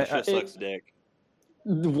 I, That shit sucks dick.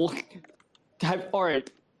 All right,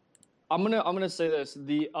 I'm gonna say this: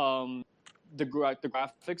 the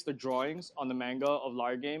graphics, the drawings on the manga of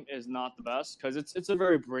Liar Game is not the best because it's a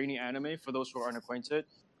very brainy anime for those who are unacquainted.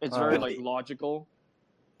 It's very like logical.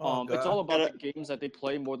 Oh, It's God. all about the games that they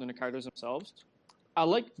play more than the characters themselves.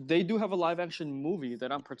 They do have a live action movie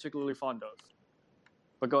that I'm particularly fond of.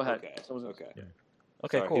 But go ahead. Okay. So Okay. Yeah.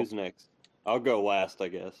 okay, Sorry, cool. Who's next? I'll go last, I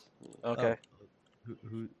guess. Okay.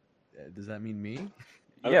 Who does that mean me?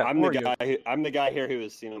 Yeah, I'm the or you. guy. I'm the guy here who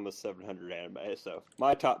has seen almost 700 anime. So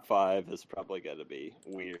my top 5 is probably gonna be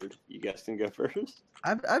weird. You guys can go first.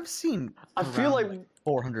 I've seen. I feel around, like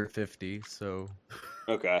 450. So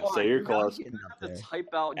Okay, so Alright, you're you close. getting up have there. to type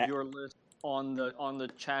out your list on the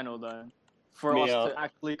channel then for Me us up. to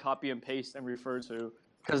actually copy and paste and refer to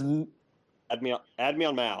because Add me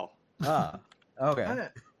on Mal. Ah, okay.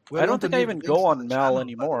 We're I going don't to think I need even links go to on the Mal channel, by the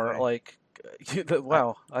anymore. way. Like,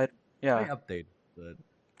 wow. I Yeah. update, but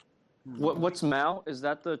what's Mao? Is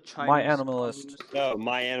that the Chinese? My anime list. No,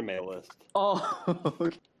 my anime list. Oh,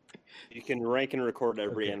 okay. You can rank and record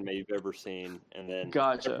every Okay. anime you've ever seen, and then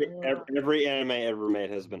Gotcha. every anime ever made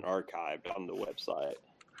has been archived on the website.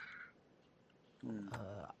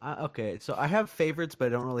 okay. So I have favorites, but I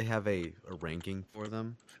don't really have a ranking for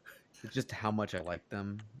them. It's just how much I like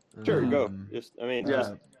them. Sure, go.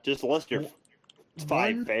 Yeah. Just list your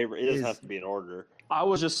 5 one favorite. It doesn't is- have to be in order. I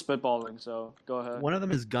was just spitballing, so go ahead. One of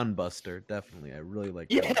them is Gunbuster. Definitely, I really like.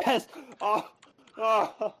 Yes. Oh.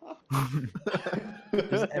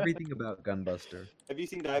 There's everything about Gunbuster. Have you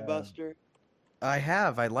seen Die Buster? I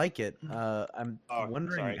have. I like it. I'm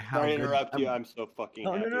wondering sorry. how. Sorry to good- interrupt you. I'm so fucking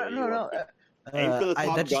No, happy. no, no, that no, you no. are- Aim for the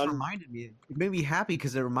Top that just Gun. reminded me. It made me happy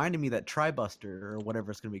because it reminded me that Tribuster or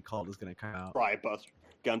whatever it's going to be called is going to come out. Die Buster.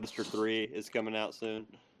 Gunbuster 3 is coming out soon.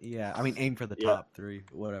 Yeah, I mean, aim for the Yeah. top 3,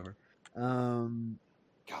 whatever. God.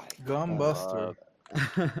 Gunbuster.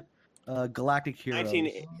 Galactic Heroes.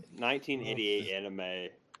 1988 anime.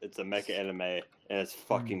 It's a mecha anime, and it's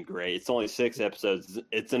fucking great. It's only 6 episodes.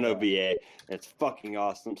 It's an OVA, and it's fucking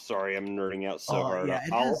awesome. Sorry, I'm nerding out so hard. Yeah,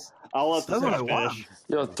 I'll let this guy finish.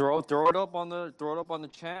 Yo, throw it up on the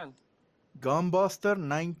chan. Gunbuster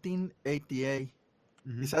 1988.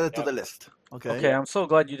 He's added to the list. Okay. Okay, I'm so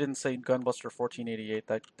glad you didn't say Gunbuster 1488.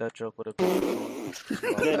 That joke would have been.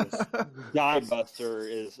 Gunbuster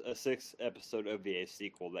is a 6-episode OVA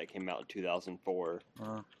sequel that came out in 2004.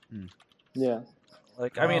 Yeah.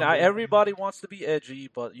 Like, I mean, everybody wants to be edgy,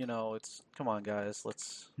 but it's come on, guys,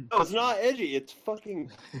 let's. No, it's not edgy. It's fucking.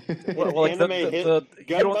 Like you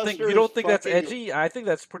don't think that's edgy? I think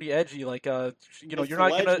that's pretty edgy. Like, you're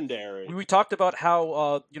not legendary. We talked about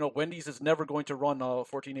how Wendy's is never going to run a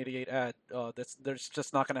 1488 ad. There's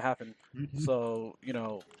just not going to happen. So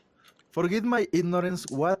Forgive my ignorance.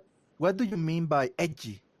 What do you mean by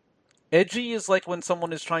edgy? Edgy is like when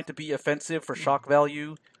someone is trying to be offensive for shock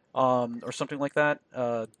value. Or something like that.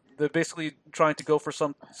 They're basically trying to go for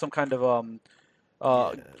some kind of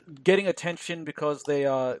getting attention because they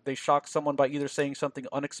shock someone by either saying something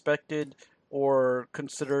unexpected or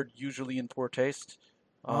considered usually in poor taste.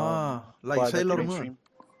 Like Sailor Moon.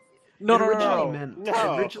 No.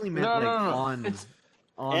 It originally meant on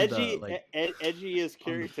edgy. the, Edgy is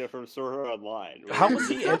Kirito from Sword Art Online. How was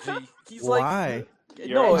he edgy? He's why?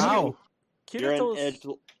 You're an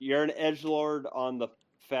edgelord on the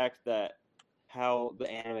fact that how the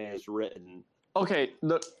anime is written. Okay,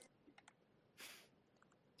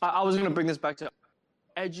 I was gonna bring this back to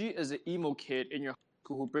edgy is an emo kid in your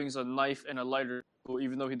school who brings a knife and a lighter,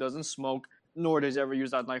 even though he doesn't smoke, nor does he ever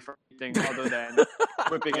use that knife for anything other than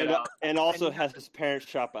whipping it out. And also has his parents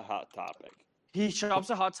shop at Hot Topic. He shops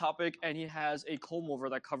at Hot Topic and he has a comb over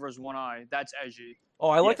that covers one eye. That's edgy. Oh,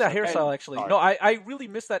 I like that hairstyle actually. No, I really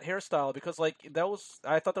miss that hairstyle because I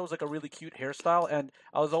thought that was like a really cute hairstyle, and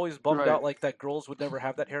I was always bummed out like that girls would never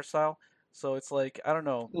have that hairstyle. So it's like I don't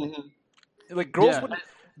know, like girls would.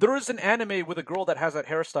 There is an anime with a girl that has that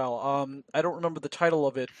hairstyle. I don't remember the title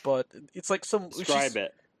of it, but it's like some. Describe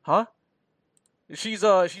it. Huh? She's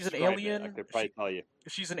an alien. I could probably tell you.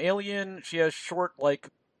 She's an alien. She has short like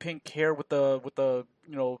pink hair with the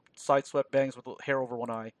side swept bangs with hair over one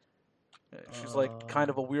eye. She's like kind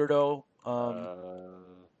of a weirdo. I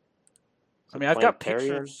mean, I've got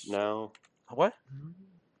pictures. No. What?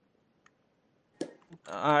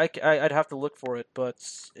 I'd have to look for it, but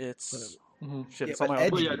it's shit. It's on my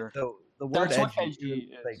computer. The word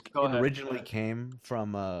edgy originally came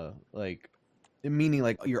from like meaning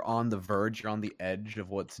like you're on the verge, you're on the edge of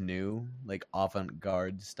what's new, like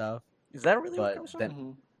avant-garde stuff. Is that really what comes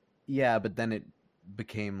from? Yeah, but then it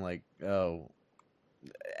became like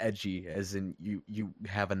edgy, as in you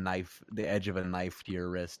have a knife, the edge of a knife to your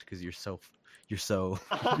wrist because you're so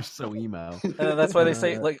emo. And that's why they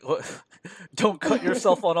say like, don't cut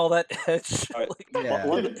yourself on all that edge. Right.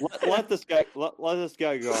 Let this guy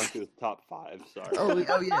go on to his top 5. Sorry. Oh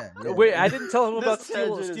yeah. Wait, I didn't tell him about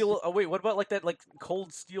steel. Oh wait, what about like that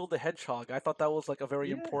Cold Steel the Hedgehog? I thought that was like a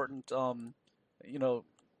very important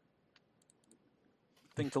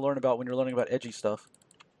thing to learn about when you're learning about edgy stuff.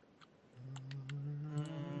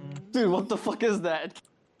 Dude, what the fuck is that?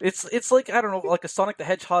 It's like I don't know, like a Sonic the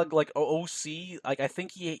Hedgehog like OC. Like I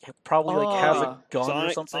think he probably like has a gun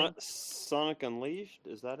or something. Sonic Unleashed,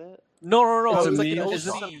 is that it? No. It's like an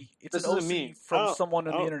OC. It's an OC from someone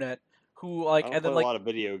on the internet who like and then like a lot of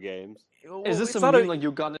video games. Is this a meme like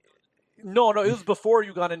you got? No, it was before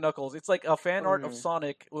you got in Knuckles. It's like a fan art of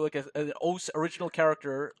Sonic with like an original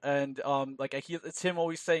character, and it's him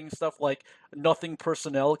always saying stuff like "nothing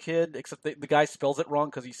personnel, kid," except the guy spells it wrong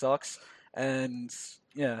because he sucks. And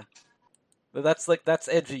yeah, but that's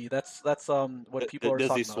edgy. That's what people are talking about.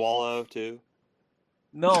 Does he swallow too?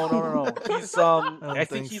 No. He's I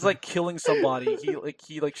think he's like killing somebody. He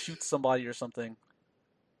shoots somebody or something.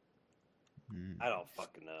 I don't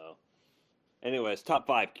fucking know. Anyways, top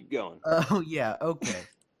 5. Keep going. Oh yeah, okay.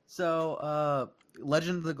 So,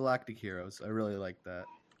 Legend of the Galactic Heroes. I really like that.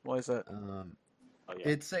 Why is that?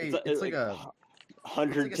 It's like a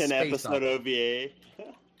 110 episode OVA.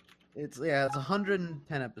 It's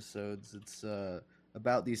 110 episodes. It's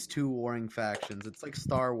about these two warring factions. It's like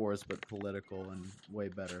Star Wars but political and way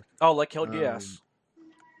better. Oh, like Hell Yes.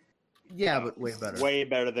 Yeah, but way better. Way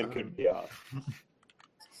better than Could Be Off.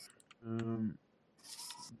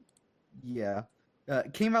 Yeah.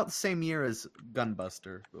 It came out the same year as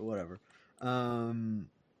Gunbuster, but whatever. I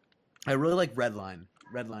really like Redline.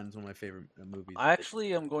 Redline is one of my favorite movies. I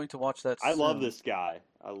actually am going to watch that soon. I love this guy.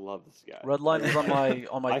 Redline is on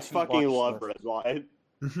my I fucking love Redline.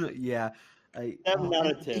 Yeah. 7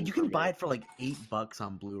 out of 10. You can buy it for like $8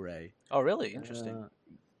 on Blu-ray. Oh, really? Interesting.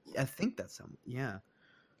 I think that's some. Yeah.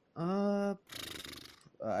 I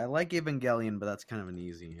like Evangelion, but that's kind of an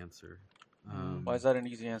easy answer. Why is that an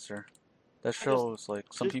easy answer? That show is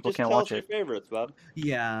like some people can't tell watch us your it. favorites, Bob.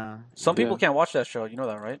 Yeah. Some people can't watch that show. You know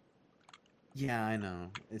that, right? Yeah, I know.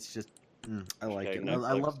 It's just I like it. Netflix.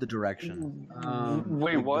 I love the direction.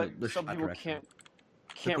 Wait, like what? the Some shot people direction.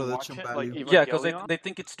 can't watch production it. value. Like Yeah, because Evangelion? they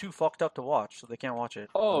think it's too fucked up to watch, so they can't watch it.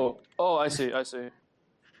 Oh, I see. I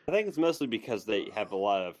think it's mostly because they have a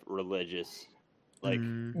lot of religious, like.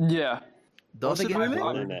 Yeah. Does it really?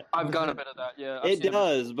 I've got a bit of that. Yeah. It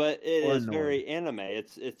does, but it is annoying. very anime.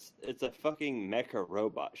 It's a fucking mecha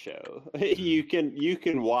robot show. you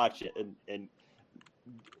can watch it and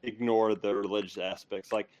ignore the religious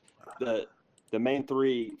aspects. Like the main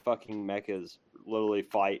 3 fucking mechas literally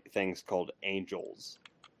fight things called angels.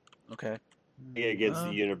 Okay. Against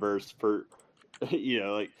the universe for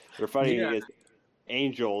like they're fighting against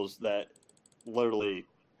angels that literally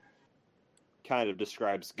kind of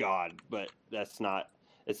describes God, but it's not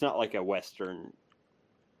like a Western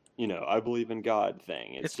I believe in God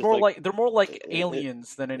thing. It's more like they're more like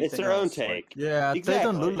aliens than anything. It's their own else. take. Yeah, exactly. They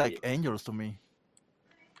don't look like angels to me.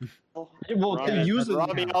 Well, they use it.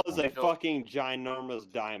 Ramiel is a fucking ginormous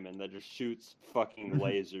diamond that just shoots fucking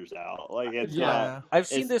lasers out. Like it's not. I've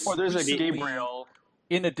seen this. Or there's a recently Gabriel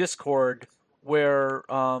in a Discord where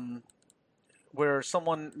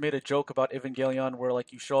someone made a joke about Evangelion, where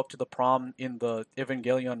like you show up to the prom in the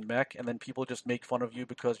Evangelion mech, and then people just make fun of you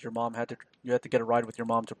because you had to get a ride with your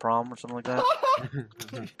mom to prom or something like that.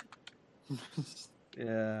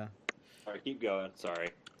 Yeah. All right, keep going. Sorry.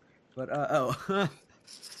 But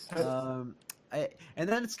and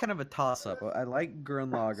then it's kind of a toss-up. I like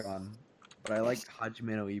Gurren Lagann, but I like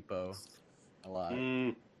Hajime no Ippo a lot.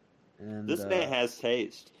 And this man has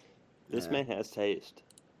taste. This man has taste.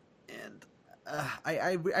 And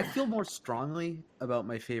I feel more strongly about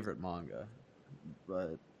my favorite manga,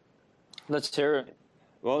 but let's hear it.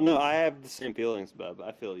 Well, no, I have the same feelings, Bub.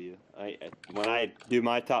 I feel you. When I do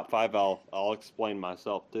my top 5, I'll explain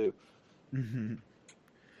myself too.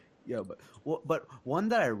 Yeah, but one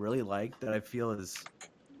that I really like that I feel has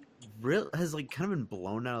like kind of been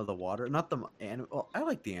blown out of the water. Not the anime. Well, I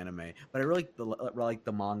like the anime, but I really like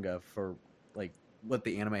the manga for like what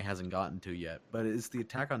the anime hasn't gotten to yet. But it's the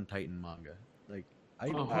Attack on Titan manga. Like I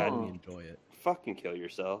really enjoy it. Fucking kill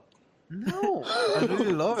yourself. No, I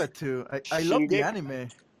really love it too. I love the anime.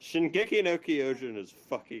 Shingeki no Kyojin is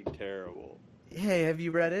fucking terrible. Hey, have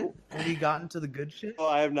you read it? Have you gotten to the good shit? Well,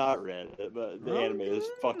 I have not read it, but the anime is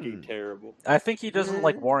fucking terrible. I think he doesn't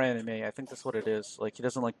like war anime. I think that's what it is. Like he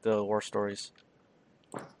doesn't like the war stories.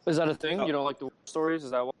 Is that a thing? You don't like the war stories?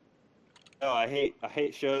 Is that what? No, I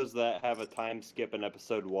hate shows that have a time skip in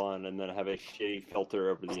episode 1 and then have a shitty filter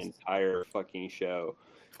over the entire fucking show,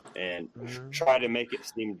 and try to make it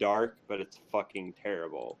seem dark, but it's fucking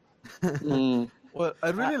terrible. Well, I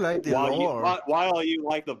really like the lore. While you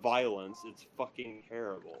like the violence, it's fucking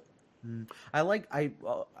terrible. I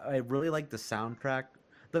really like the soundtrack.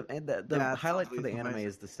 The highlight for the anime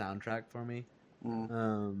is the soundtrack for me.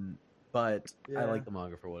 But I like the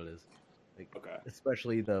manga for what it is. Like,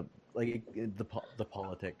 especially the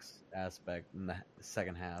politics aspect in the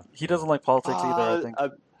second half. He doesn't like politics either, I think.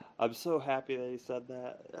 I'm so happy that he said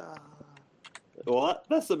that. Well,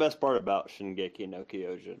 that's the best part about Shingeki no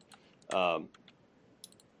Kyojin.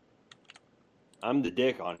 I'm the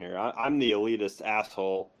dick on here. I'm the elitist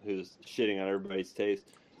asshole who's shitting on everybody's taste.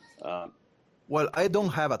 Well, I don't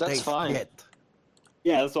have a taste yet.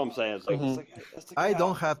 Yeah, that's what I'm saying. I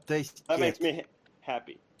don't have taste that yet. makes me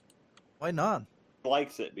happy. Why not? He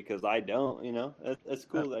likes it because I don't, It's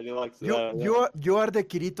cool that he likes it. You are the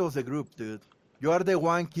Kirito of the group, dude. You are the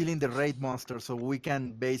one killing the raid monster, so we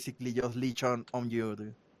can basically just leech on you,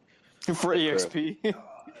 dude. For EXP.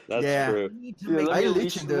 That's true.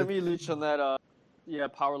 Let me leech on that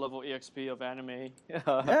power level EXP of anime.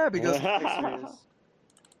 Yeah, because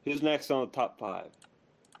who's next on the top 5?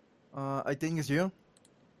 I think it's you.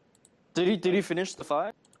 Did he finish the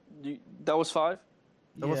 5? That was 5?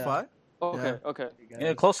 That was 5? Oh, okay.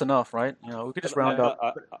 Yeah, close enough, right? We could just round up.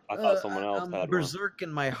 I thought someone else had Berserk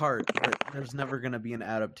in my heart, but there's never going to be an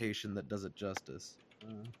adaptation that does it justice.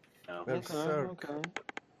 No. Okay.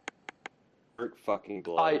 Berserk fucking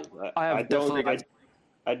blows. I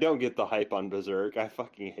don't get the hype on Berserk. I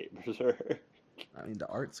fucking hate Berserk. I mean, the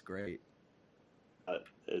art's great.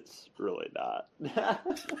 It's really not.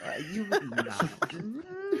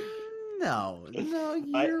 No,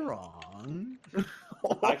 you're wrong.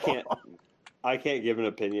 I can't give an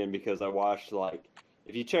opinion because I watched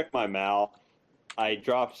if you check my mouth, I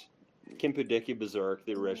dropped Kimpudiki Berserk,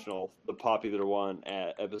 the original, the popular one,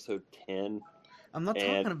 at episode 10. I'm not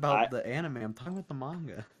talking about the anime. I'm talking about the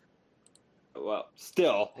manga. Well,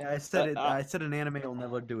 still. Yeah, I said it. I said an anime will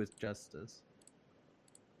never do it justice.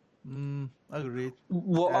 Agreed.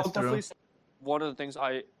 Well, That's I'll definitely true. say one of the things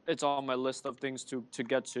it's on my list of things to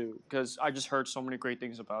get to because I just heard so many great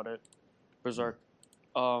things about it. Berserk.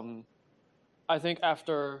 I think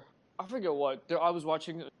after I forget what I was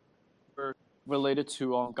watching related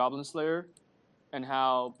to Goblin Slayer and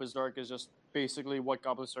how Berserk is just basically what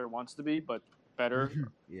Goblin Slayer wants to be, but better.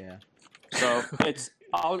 Yeah. So it's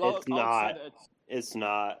not. It's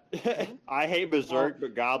not. I hate Berserk,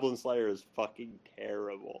 but Goblin Slayer is fucking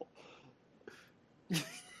terrible.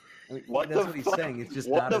 That's what he's saying. It's just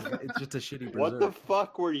not. It's just a shitty Berserk. What the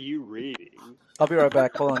fuck were you reading? I'll be right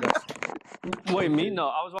back. Hold on, guys. Wait, me? No,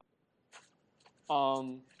 I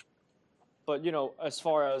was. But you know, as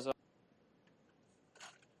far as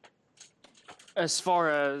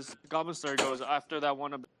Goblin Slayer goes, after that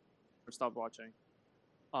one, I stopped watching.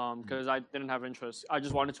 Because I didn't have interest. I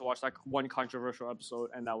just wanted to watch that one controversial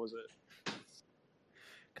episode, and that was it. God,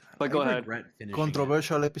 but go ahead.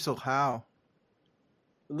 Controversial episode? How?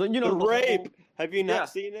 The rape. Have you not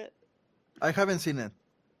seen it? I haven't seen it.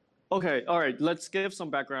 Okay, all right. Let's give some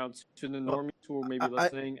background to the normies who are maybe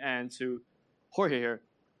listening, and to Jorge here.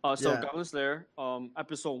 So Goblin Slayer,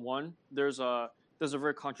 episode 1. There's a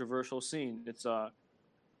very controversial scene. It's a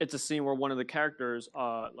scene where one of the characters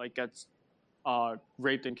gets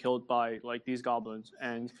raped and killed by these goblins,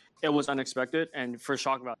 and it was unexpected and for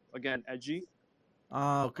shock value, again, edgy.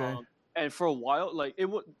 Okay. And for a while,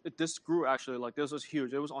 this grew actually. This was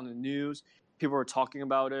huge. It was on the news. People were talking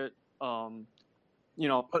about it. There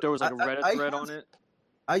was a Reddit thread on it.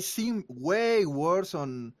 I seen way worse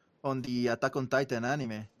on the Attack on Titan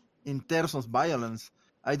anime in terms of violence.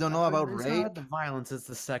 I don't know about rape. It's not the violence; it's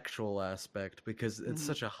the sexual aspect because it's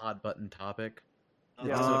such a hot button topic.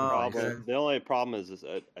 That's the problem. Okay. The only problem is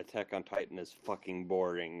Attack on Titan is fucking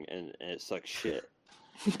boring and it sucks shit.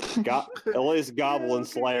 At least Goblin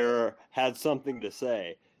Slayer had something to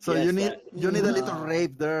say. So yes, you need a little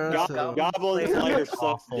rape there. Goblin Slayer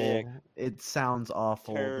sucks dick. It sounds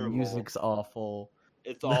awful. Terrible. The music's awful.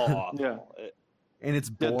 It's all awful. Yeah. And it's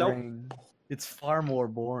boring. It's far more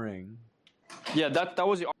boring. Yeah, that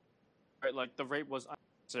was the right. The rape was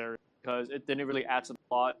unnecessary because it didn't really add to the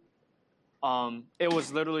plot. It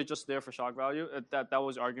was literally just there for shock value. That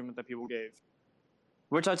was the argument that people gave,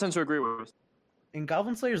 which I tend to agree with. And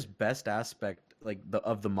Goblin Slayer's best aspect,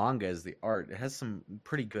 of the manga, is the art. It has some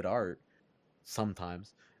pretty good art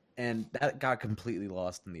sometimes, and that got completely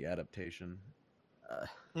lost in the adaptation.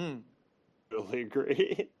 Really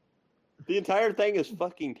agree. The entire thing is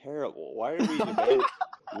fucking terrible. Why are we debating?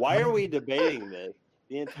 Why are we debating this?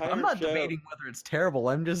 The entire I'm not show... debating whether it's terrible.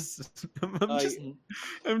 I'm just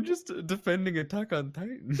defending Attack on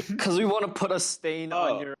Titan. Because we want to put a stain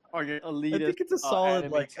on your elitist. I think it's a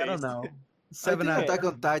solid, I don't know. 7 out of 10. Attack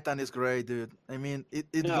on Titan is great, dude. I mean,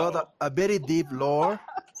 it got a very deep lore.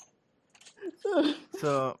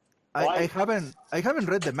 So I haven't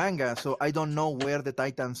read the manga, so I don't know where the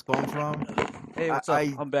Titans come from. Hey, what's up?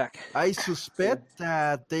 I'm back. I suspect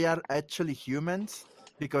that they are actually humans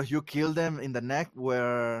because you kill them in the neck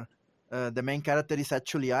where the main character is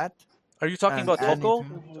actually at. Are you talking about Toko?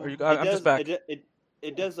 I'm just back.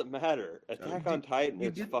 It doesn't matter. Attack on Titan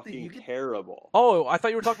is fucking terrible. Oh, I thought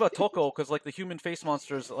you were talking about Toko because the human face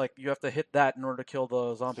monsters, you have to hit that in order to kill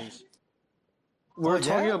the zombies. We're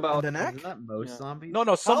talking about the neck. Isn't that most zombies?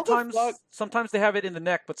 No. Sometimes they have it in the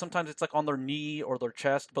neck, but sometimes it's on their knee or their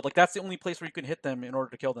chest. But that's the only place where you can hit them in order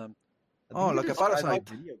to kill them. Oh, like a parasite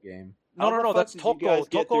video game. No. That's Toko. You guys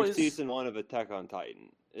get Toko through is season 1 of Attack on Titan.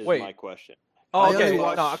 Is my question. Oh, okay.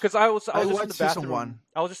 No, because I was just in the bathroom. Season 1.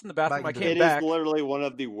 I was just in the bathroom. I came back. It is literally one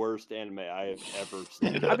of the worst anime I have ever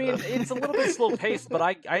seen. I mean, it's a little bit slow paced, but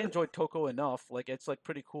I enjoyed Toko enough. It's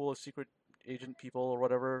pretty cool, secret agent people or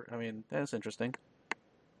whatever. I mean, that's interesting.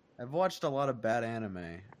 I've watched a lot of bad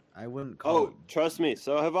anime. I wouldn't call it... trust me,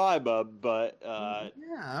 so have I, bub. But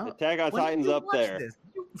Attack on Titan's up there.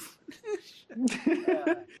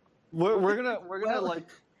 We're gonna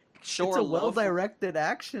show it's our a well-directed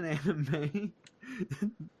action anime.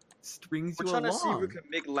 Strings you along. We're trying to see if we can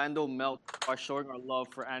make Lando melt by showing our love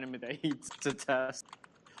for anime that he's to test.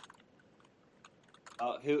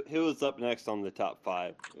 Who was up next on the top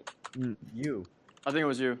 5? You. I think it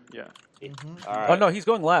was you. Yeah. All right. Oh no, he's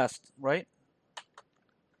going last, right?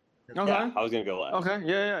 Okay. Yeah, I was gonna go last. Okay.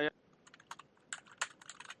 Yeah.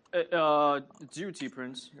 It's you, T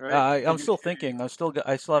Prince, right? I'm still thinking. I still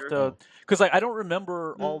have to, because I don't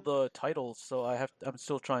remember all the titles, so I'm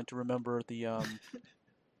still trying to remember the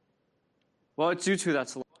Well, it's you two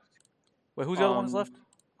that's left. Wait, who's the other ones left?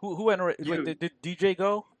 Who entered? You. Wait, did DJ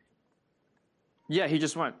go? Yeah, he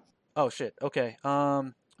just went. Oh shit. Okay. Yeah,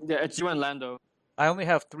 it's you and Lando. I only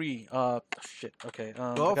have 3. Shit. Okay.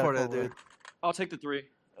 Go for it, dude. I'll take the 3.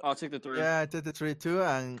 Yeah, I take the 3 too,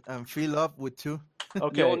 and fill up with 2.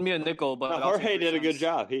 Okay. You owed me a nickel, but Jorge did a good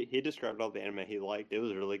job. He described all the anime he liked. It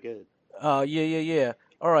was really good. Yeah.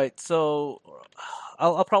 All right. So,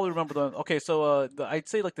 I'll probably remember them. Okay. So, I'd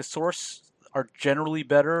say like the source are generally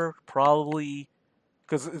better, probably,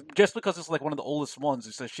 because it's like one of the oldest ones.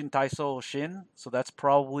 It's a Shin Taiso Shin, so that's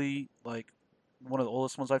probably like one of the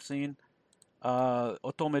oldest ones I've seen.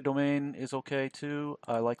 Otome Domain is okay too.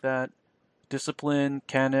 I like that. Discipline,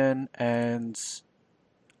 Canon, and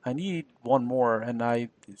I need one more, and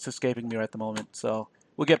it's escaping me right at the moment. So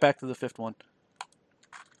we'll get back to the 5th one.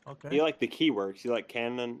 Okay. You like the keyworks? You like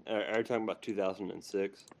Canon? Are you talking about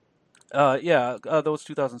 2006? Yeah, that was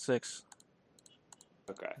 2006.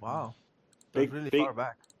 Okay. Wow. That's really far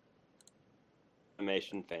back.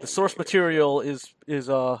 Animation fan. The source material is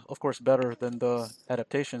of course better than the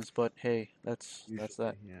adaptations, but hey, that's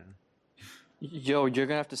that. Yeah. Yo, you're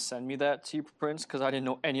gonna have to send me that, T Prince, because I didn't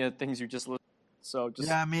know any of the things you just listed. So just.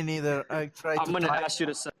 Yeah, me neither. I'm gonna ask you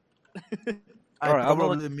to send. I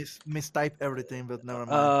probably mistype everything, but never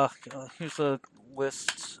mind. Here's a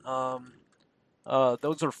list.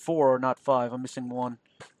 Those are 4, not 5. I'm missing 1.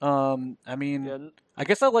 I mean, Yeah. I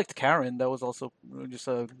guess I liked Karen. That was also just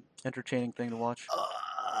a entertaining thing to watch.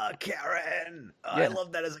 Karen! Yeah. I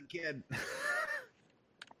loved that as a kid.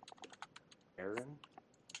 Karen?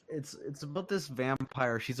 It's about this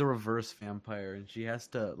vampire. She's a reverse vampire, and she has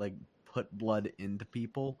to like put blood into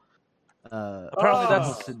people.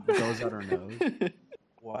 Apparently it goes out her nose.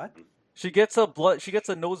 What? She gets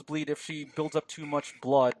a nosebleed if she builds up too much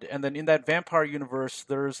blood, and then in that vampire universe,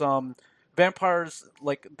 there's vampires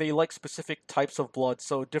like they like specific types of blood,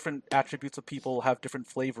 so different attributes of people have different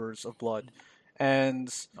flavors of blood,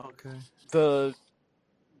 and okay.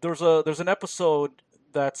 There's an episode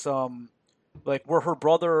that's like where her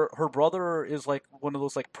brother is like one of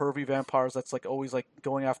those like pervy vampires that's like always like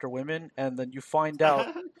going after women, and then you find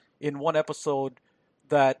out in one episode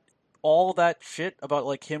that all that shit about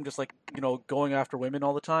like him just like going after women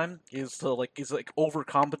all the time is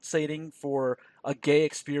overcompensating for a gay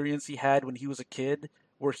experience he had when he was a kid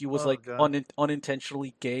where he was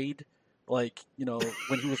unintentionally gayed, like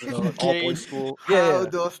when he was in an all boys school. How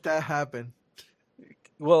does that happen?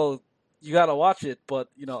 Well, you gotta watch it, but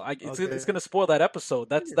it's gonna spoil that episode.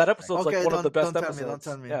 That episode's like one of the best episodes. Don't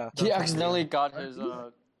tell me. Yeah. He accidentally got his.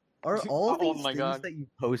 Are all Oh these my things God. that you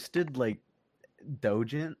posted like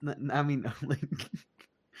Dojin? I mean, like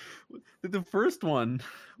the first one.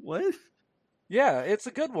 What? Yeah, it's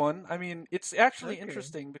a good one. I mean, it's actually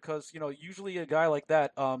interesting because usually a guy like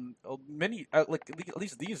that, many like at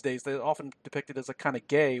least these days, they're often depicted as a kind of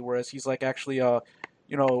gay, whereas he's like actually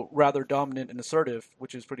rather dominant and assertive,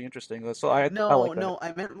 which is pretty interesting. So I like that. No,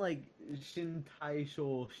 I meant like Shin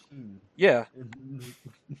Taisho Shin. Yeah.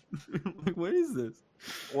 Like, what is this?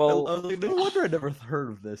 Well, I was like, no wonder I never heard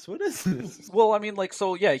of this. What is this? Well, I mean, like,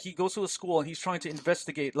 so yeah, he goes to a school and he's trying to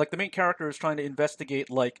investigate. Like, the main character is trying to investigate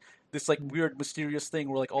like this like weird, mysterious thing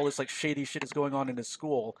where like all this like shady shit is going on in his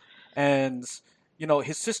school, and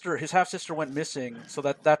his half sister went missing, so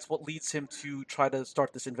that's what leads him to try to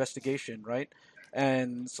start this investigation, right?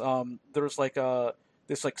 And there's like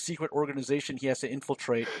this like secret organization he has to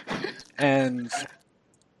infiltrate, and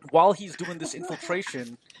while he's doing this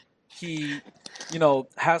infiltration, he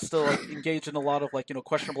has to like engage in a lot of like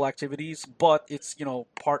questionable activities, but it's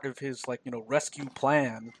part of his like rescue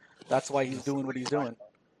plan. That's why he's doing what he's doing.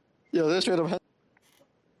 Yeah, they're straight up.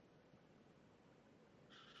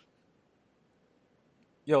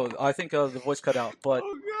 Yo, I think the voice cut out, but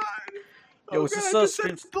Oh god! Yo, is this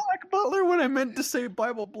said Black Butler when I meant to say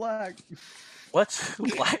Bible Black. What?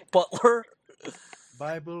 Black Butler?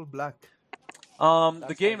 Bible Black.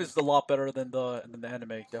 The game is a lot better than the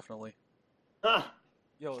anime, definitely.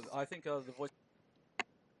 Yo, I think the voice,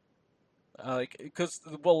 because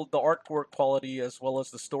the artwork quality as well as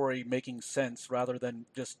the story making sense rather than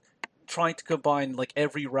just trying to combine like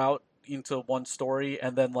every route into one story,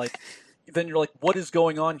 and then you're like, what is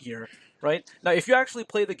going on here? Right? Now, if you actually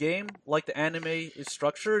play the game like the anime is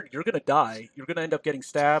structured, you're gonna die. You're gonna end up getting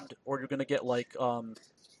stabbed, or you're gonna get like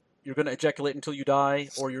you're gonna ejaculate until you die,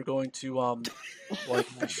 or you're going to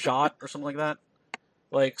be shot or something like that.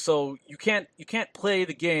 Like, so you can't play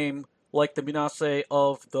the game like the Minase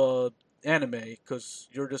of the anime, because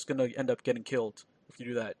you're just gonna end up getting killed if you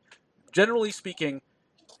do that. Generally speaking,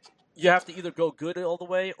 you have to either go good all the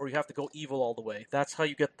way or you have to go evil all the way. That's how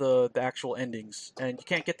you get the actual endings. And you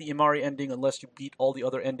can't get the Imari ending unless you beat all the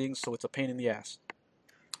other endings, so it's a pain in the ass.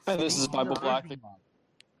 And this is Bible Black.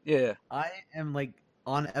 Yeah. I am like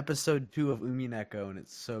on episode 2 of Umineko, and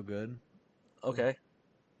it's so good. Okay.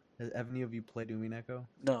 Have any of you played Umineko?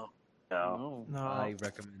 No. No. No. I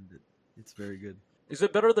recommend it. It's very good. Is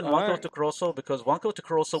it better than Wanko Alright. Tokoroso? Because Wanko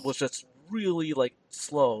Tokoroso was just really like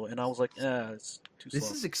slow, and I was like, it's too slow.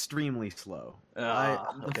 This is extremely slow.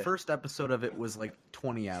 Ah, The okay. first episode of it was like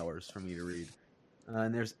 20 hours for me to read,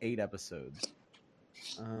 and there's 8 episodes.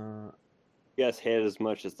 You guys hate as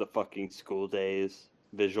much as the fucking School Days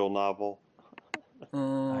visual novel.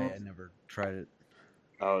 I never tried it.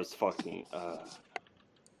 Oh, it's fucking.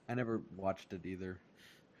 I never watched it either.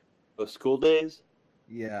 Oh, School Days?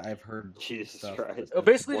 Yeah, I've heard. Jesus stuff, Christ. but-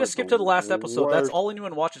 Basically, One just of skip the to the last episode. That's worst- all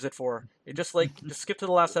anyone watches it for. It just skip to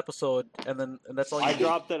the last episode, and that's all you I do.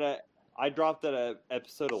 dropped it at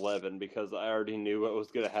episode 11 because I already knew what was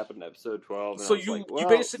going to happen in episode 12. And So I was you like, well,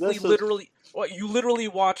 basically this is- literally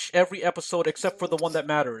watch every episode except for the one that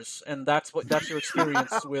matters, and that's your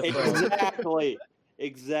experience with.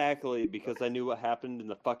 Exactly, because I knew what happened in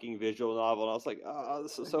the fucking visual novel, and I was like, oh,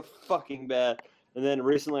 this is so fucking bad. And then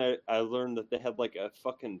recently I learned that they had like a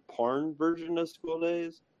fucking porn version of School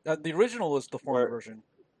Days. The original is the foreign Where- version.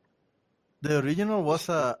 The original was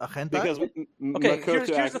a hentai. Because Okay,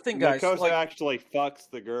 here's the thing, guys, Makoto like- actually fucks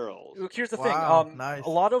the girls. Here's the Wow, thing. nice. A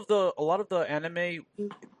lot of the anime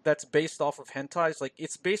that's based off of hentais, like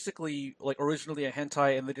it's basically like originally a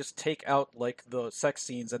hentai, and they just take out like the sex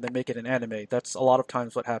scenes and then make it an anime. That's a lot of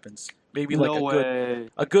times what happens. Maybe like No way.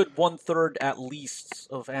 a good 1/3 at least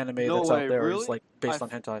of anime No that's way, out there is really? like based I- on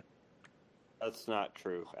hentai. That's not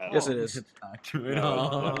true at Yes, all. it is. It's not true at No,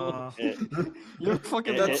 all. You're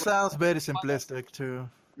fucking. That it- sounds very simplistic too.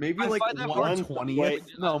 Maybe I like find that 120th. wait,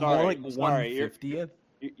 No, sorry, more like sorry, 150th.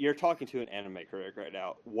 You're talking to an anime critic right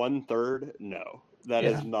now. 1/3? No, that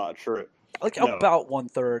is Yeah. not true. Like No. about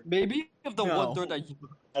 1/3. Maybe of the No. 1/3 that you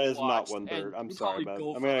That is not watched, 1/3. and I'm you sorry,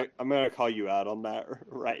 probably man. go I'm gonna call you out on that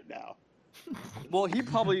right now. Well, he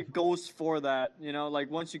probably goes for that. You know,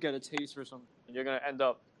 like once you get a taste or something, you're gonna end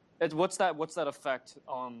up. What's that effect?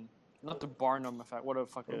 Not the Barnum effect. What the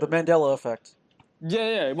fuck? The Mandela effect.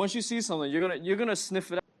 Yeah. Once you see something, you're gonna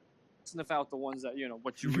sniff it out. Sniff out the ones that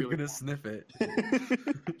what you You're really gonna want. sniff it.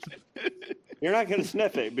 You're not gonna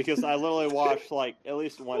sniff it because I literally watch like at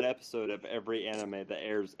least one episode of every anime that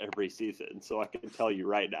airs every season, so I can tell you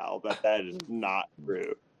right now that is not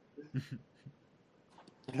true.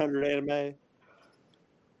 100 anime?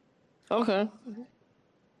 Okay.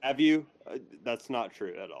 Have you? That's not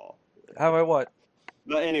true at all. Have I what?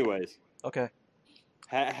 But anyways, Okay.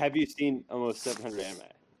 have you seen almost 700 anime?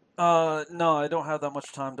 No, I don't have that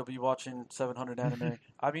much time to be watching 700 anime.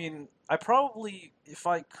 I mean, I probably, if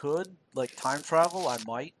I could, like, time travel, I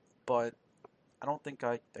might, but I don't think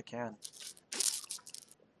I can.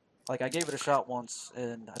 Like, I gave it a shot once,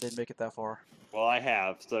 and I didn't make it that far. Well, I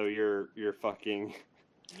have. So you're fucking.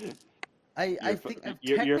 I think I've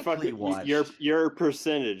you're technically fucking watched. your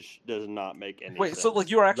percentage does not make any Wait, sense. so, like,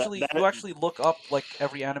 you That- actually look up, like,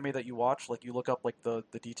 every anime that you watch? Like, you look up, like, the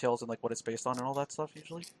details and, like, what it's based on and all that stuff,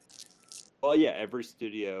 usually? Well, yeah, every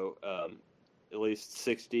studio, at least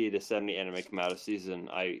 60 to 70 anime come out a season.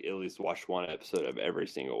 I at least watch one episode of every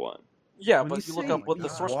single one. Yeah, When but you look say up what the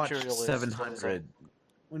you've source watched material is. 700.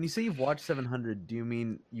 When you say you've watched 700, do you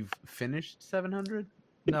mean you've finished 700?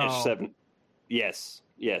 Finish seven. Yes.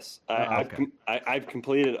 okay. I've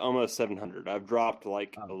completed almost 700. I've dropped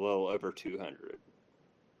like Oh. a little over 200.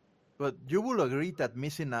 But you will agree that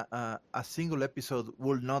missing a single episode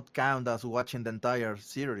will not count as watching the entire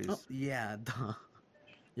series. Oh, yeah. Duh.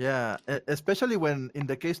 Yeah, especially when in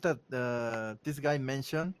the case that this guy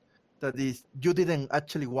mentioned, that is you didn't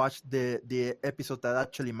actually watch the episode that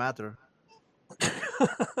actually matter.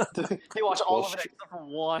 He watched all Well, of it except for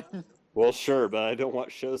one. Well, sure, but I don't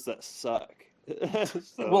watch shows that suck.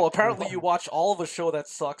 So- Well, apparently you watch all of a show that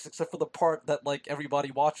sucks, except for the part that, like,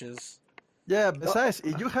 everybody watches. Yeah, besides,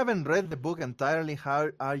 if you haven't read the book entirely, how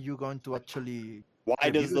are you going to actually... why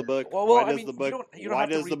does the book? Well, why I does mean, the you book? don't Why have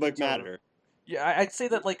to does the read book the entire- matter? Yeah, I'd say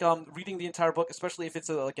that, like, reading the entire book, especially if it's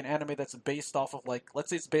like an anime that's based off of, like, let's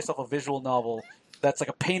say it's based off a visual novel, that's like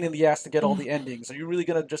a pain in the ass to get all the endings. Are you really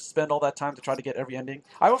gonna just spend all that time to try to get every ending?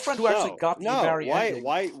 I have a friend who actually got the Imari ending.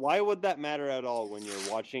 Why would that matter at all when you're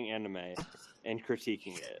watching anime and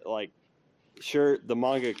critiquing it? Like, sure, the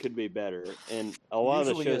manga could be better, and a lot of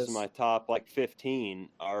the Usually shows is. in my top like 15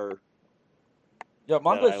 are Yeah,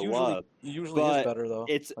 manga that I is love, usually is but better though.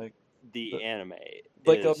 it's like the anime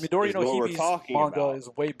like is Midori no what we're Hibi's talking manga about. is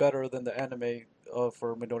way better than the anime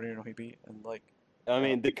for Midori no Hibi, and like. I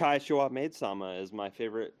mean, the Kaishiwa Maid-sama is my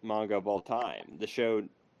favorite manga of all time. The show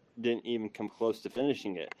didn't even come close to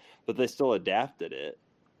finishing it, but they still adapted it.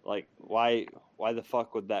 Like, why the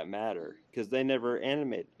fuck would that matter? Because they never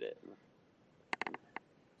animated it.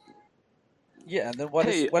 Yeah, and then why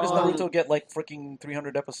does Naruto get like freaking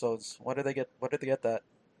 300 episodes? Why did they get that?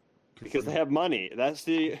 Because they have money.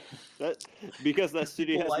 Because that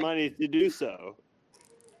studio has money to do so.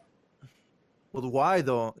 But why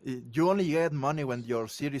though? You only get money when your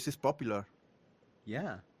series is popular.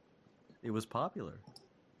 Yeah, it was popular.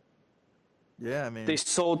 Yeah, I mean they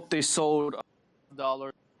sold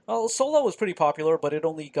 $1. Oh, Solo was pretty popular, but it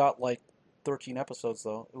only got like 13 episodes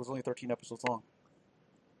though. It was only 13 episodes long.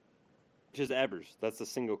 Which is average. That's a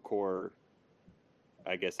single core,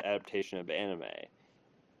 I guess, adaptation of anime.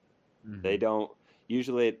 Mm-hmm. They don't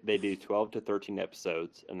usually they do 12 to 13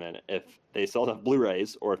 episodes, and then if they sell enough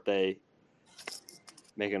Blu-rays or if they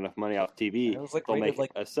make enough money off TV, they'll make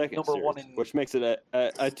a second series, which makes it a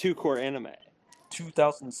 2-core anime.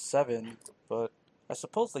 2007, but I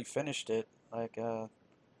suppose they finished it. Like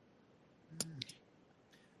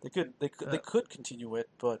they could continue it,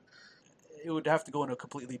 but it would have to go in a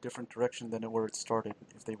completely different direction than where it started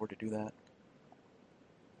if they were to do that.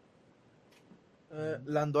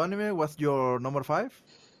 Lando Anime was your number 5?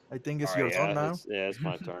 I think it's your turn now. It's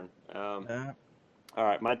my turn. All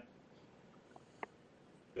right, my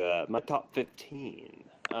top 15.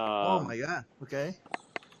 Oh my god! Okay.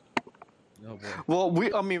 Oh boy. Well,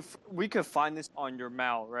 we could find this on your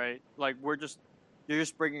mail, right? Like you're just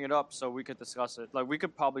bringing it up so we could discuss it. Like we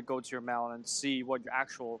could probably go to your mail and see what your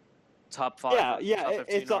actual top 5 top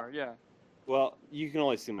 15 are. Yeah. Well, you can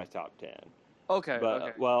only see my top 10. Okay. But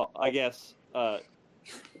okay. Well, I guess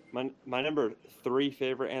my number 3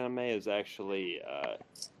 favorite anime is actually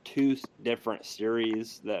 2 different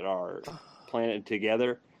series that are planted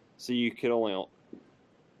together, so you could only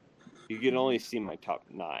see my top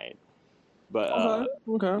 9. But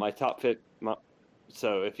okay. my top 5.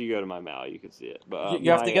 So if you go to my mail, you can see it. But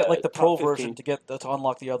you have to get like the pro version to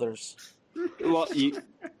unlock the others. Well, you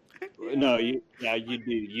do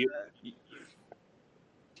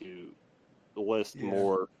to list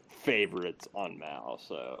more favorites on Mal.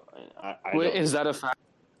 So wait, is that a fact?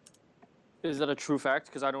 Is that a true fact?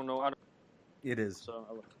 Because I don't know. It is. So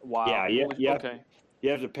wow. Yeah. Okay. You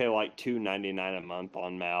have to pay like $2.99 a month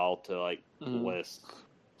on Mal to like list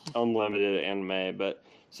unlimited anime. But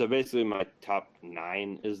so basically, my top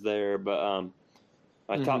 9 is there. But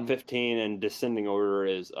my top 15 in descending order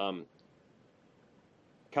is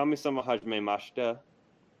Kami-sama Hajime Mashita.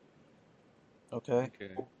 Okay.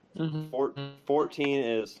 14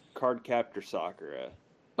 is Cardcaptor Sakura.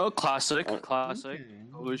 Oh, classic.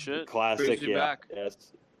 Holy shit. Classic, yeah. Back.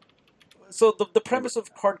 Yes. So the premise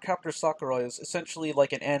of Cardcaptor Sakura is essentially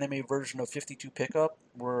like an anime version of 52 Pickup,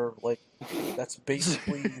 where like that's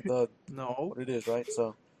basically what it is, right?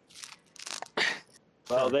 So.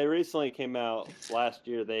 Well, they recently came out last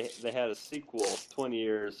year. They had a sequel 20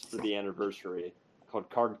 years for the anniversary called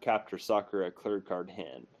Cardcaptor Sakura Clear Card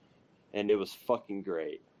Hen, and it was fucking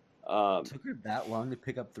great. Took her that long to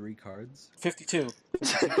pick up 3 cards? 52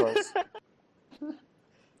 cards.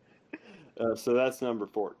 So that's number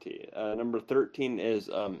 14. Number 13 is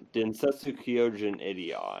Densetsu Kyojin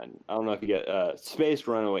Ideon. I don't know if you get Space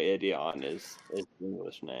Runaway Ideon is the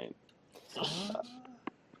English name.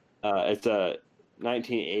 It's a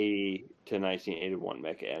 1980 to 1981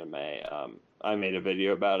 mecha anime. I made a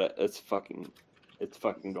video about it. It's fucking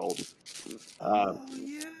golden.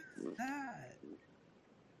 That.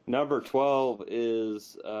 Number 12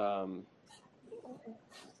 is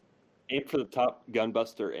Aim for the Top,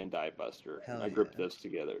 Gunbuster, and Diebuster. I grouped those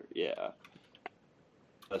together. Yeah.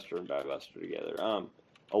 Buster and Diebuster together.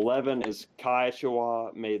 11 is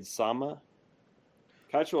Kaishiwa Maid-sama.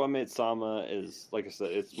 Kaishiwa Maid-sama is, like I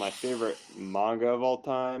said, it's my favorite manga of all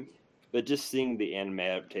time. But just seeing the anime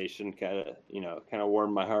adaptation kind of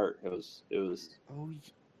warmed my heart. It was.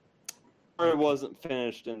 It wasn't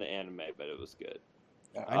finished in the anime, but it was good.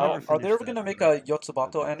 Are they ever going to make a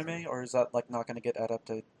Yotsubato anime, or is that like not going to get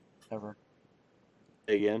adapted ever?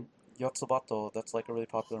 Again? Yotsubato, that's like a really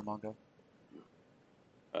popular manga.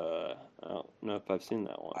 I don't know if I've seen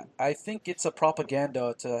that one. I think it's a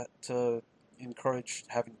propaganda to encourage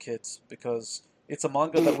having kids, because it's a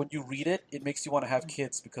manga that when you read it, it makes you want to have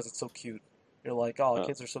kids because it's so cute. You're like,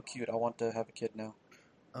 kids are so cute. I want to have a kid now.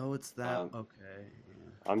 Oh, it's that. Okay.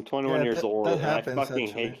 I'm 21 years old, and I fucking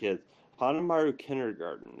hate kids. Hanamaru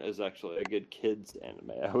Kindergarten is actually a good kids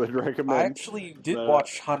anime. I would recommend. I actually did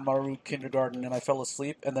watch Hanmaru Kindergarten, and I fell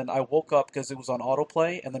asleep, and then I woke up because it was on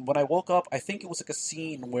autoplay, and then when I woke up, I think it was like a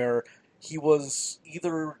scene where he was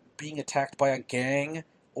either being attacked by a gang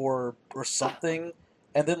or something,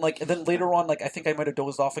 and then later on, like I think I might have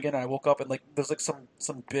dozed off again, and I woke up and like there's like some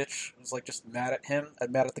bitch who's like just mad at him,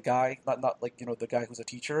 mad at the guy, not like the guy who's a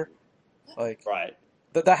teacher, like Right.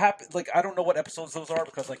 that happened. Like I don't know what episodes those are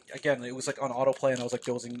because like again it was like on autoplay, and I was like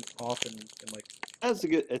dozing off and like. It's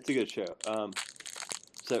a good show.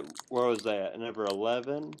 So where was that? Number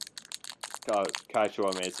 11.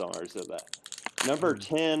 Kaichua made somewhere said that. Number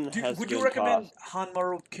 10 has would been you recommend tossed.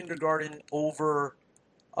 Hanmaru Kindergarten over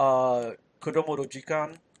Kodomo no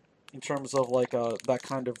Jikan in terms of like that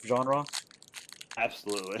kind of genre?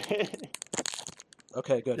 Absolutely.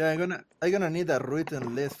 Okay, good. Yeah, I'm gonna need a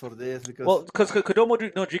written list for this because because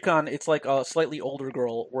Kodomo no Jikan it's like a slightly older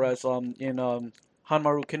girl, whereas in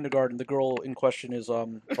Hanmaru Kindergarten the girl in question is a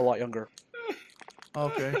lot younger.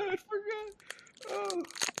 okay. I forgot.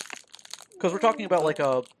 Because we're talking about like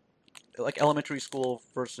elementary school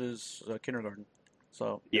versus kindergarten,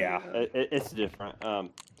 so yeah, it's different.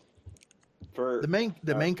 For The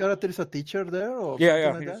main character is a teacher there, or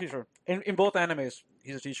yeah, something like he's a that? teacher. In both animes,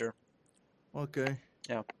 he's a teacher. Okay.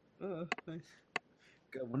 Yeah. Nice.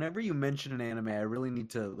 God, whenever you mention an anime, I really need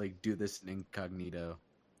to like do this in incognito.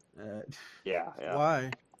 yeah.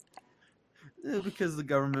 Why? Because the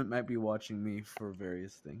government might be watching me for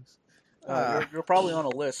various things. You're probably on a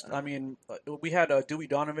list. I mean, we had Dewey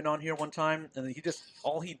Donovan on here one time, and he just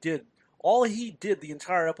all he did the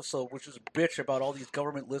entire episode was just bitch about all these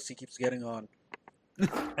government lists he keeps getting on,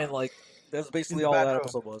 and like that's basically all that bathroom.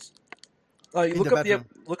 episode was. You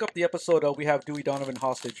look up the episode. We have Dewey Donovan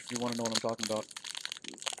hostage if you want to know what I'm talking about.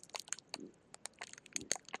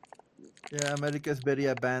 Yeah, America is very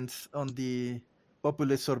advanced on the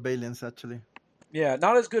populist surveillance. Actually, Yeah,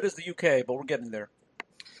 not as good as the UK, but we're getting there.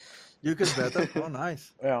 UK's better. Oh,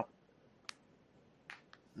 nice. Yeah.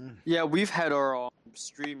 Yeah, we've had our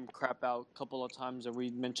stream crap out a couple of times, and we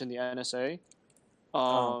mentioned the NSA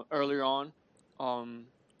earlier on.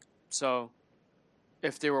 So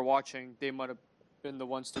if they were watching, they might have been the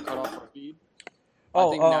ones to cut off our feed. I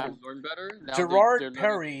think now they've learned better. Now Gerard they're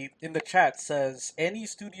Perry in the chat says any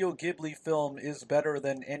Studio Ghibli film is better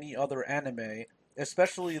than any other anime,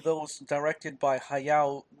 especially those directed by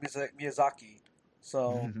Hayao Miyazaki.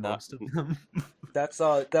 So most of them. that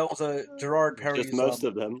was a Gerard Perry's. Just most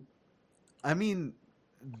of them. I mean,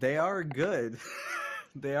 they are good.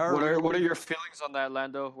 They are. What are your feelings on that,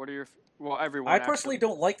 Lando? What are your everyone? I personally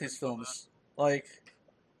don't like these films. Like,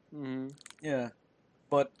 yeah,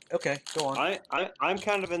 but okay, go on. I'm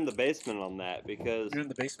kind of in the basement on that because You're in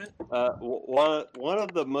the basement. One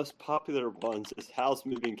of the most popular ones is Howl's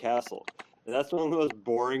Moving Castle. And that's one of the most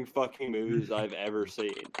boring fucking movies I've ever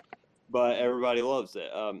seen. But everybody loves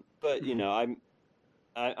it. But you know,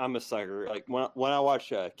 I'm a sucker. Like when I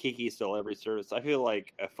watch Kiki Still Every Service, I feel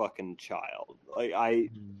like a fucking child. Like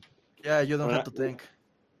Yeah, you don't have to think.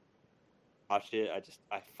 Watch it.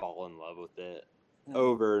 I fall in love with it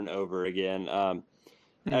over and over again.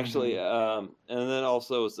 Actually, and then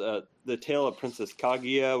also is The Tale of Princess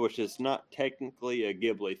Kaguya, which is not technically a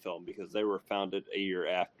Ghibli film because they were founded a year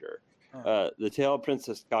after. The Tale of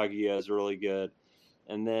Princess Kaguya is really good.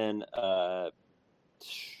 And then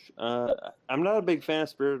I'm not a big fan of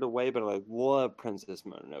Spirited Away, but I love Princess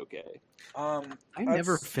Mononoke. I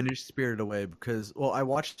never finished Spirited Away because, well, I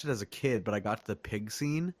watched it as a kid, but I got to the pig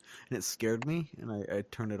scene and it scared me, and I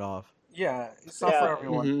turned it off. Yeah, it's not for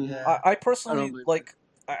everyone. Yeah. I personally like.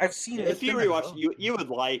 I've seen it. If you rewatch, you would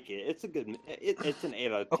like it. It's a good. It's an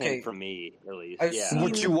 8 out of 10 for me, at least.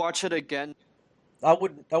 Would you watch it again? I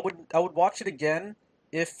would watch it again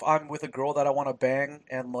if I'm with a girl that I want to bang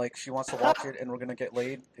and like she wants to watch it and we're gonna get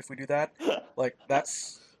laid. If we do that, like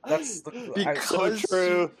that's so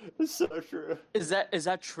true. So true. Is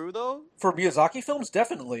that true though? For Miyazaki films,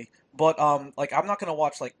 definitely. But like I'm not gonna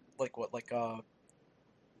watch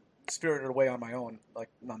Spirited Away on my own, like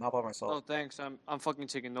not by myself. Oh, thanks. I'm fucking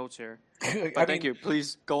taking notes here. Thank you.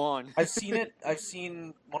 Please go on. I've seen it. I've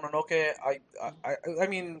seen Mononoke. I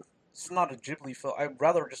mean, it's not a Ghibli film. I'd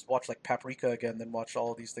rather just watch like Paprika again than watch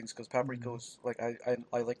all of these things because Paprika was like I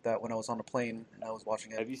liked that when I was on a plane and I was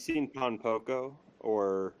watching it. Have you seen Ponpoko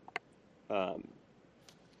or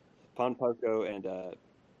Ponpoko and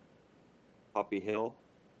Poppy Hill?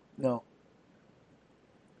 No.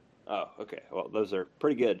 Oh, okay. Well, those are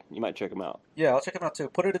pretty good. You might check them out. Yeah, I'll check them out too.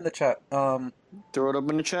 Put it in the chat. Throw it up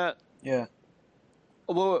in the chat. Yeah.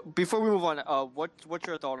 Well, before we move on, what's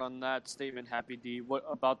your thought on that statement, Happy D? What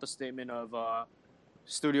about the statement of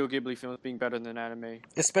Studio Ghibli films being better than anime.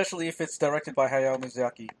 Especially if it's directed by Hayao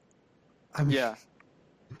Miyazaki. I mean, Yeah.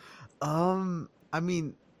 I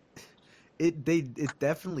mean, it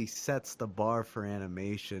definitely sets the bar for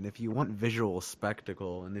animation. If you want visual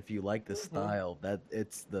spectacle and if you like the style, that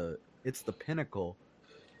it's the pinnacle.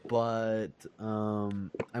 But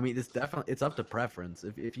I mean, it's up to preference.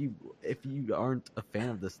 If you aren't a fan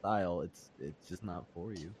of the style, it's just not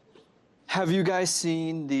for you. Have you guys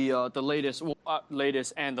seen the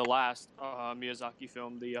latest and the last Miyazaki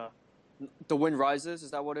film, The Wind Rises?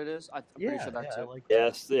 Is that what it is? I'm pretty sure that's it.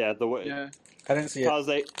 Yes, yeah. The way Yeah. I didn't see it.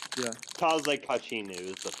 Kaze Kachinu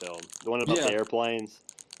is the film. The one about the airplanes.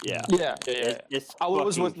 Yeah. Yeah. It's I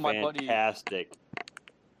was fucking with my buddy. fantastic.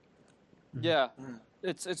 Yeah.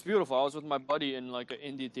 It's beautiful. I was with my buddy in like an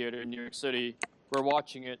indie theater in New York City. We're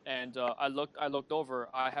watching it, and I looked over.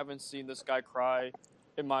 I haven't seen this guy cry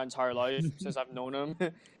in my entire life since I've known him,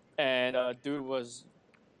 and dude was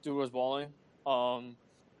bawling.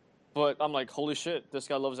 But I'm like, holy shit, this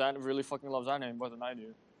guy really fucking loves anime more than I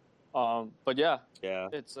do. But yeah,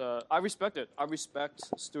 it's I respect it. I respect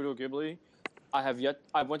Studio Ghibli.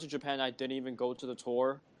 I went to Japan. I didn't even go to the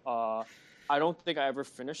tour. I don't think I ever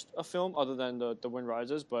finished a film other than the Wind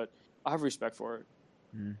Rises, but I have respect for it.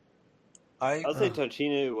 I'll say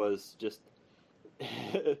Tochinu was just.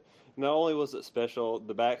 Not only was it special,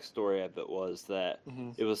 the backstory of it was that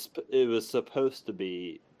it was supposed to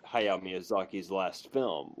be Hayao Miyazaki's last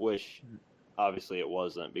film, which obviously it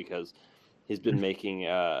wasn't because he's been making.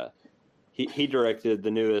 He directed the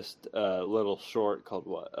newest little short called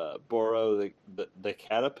Boro the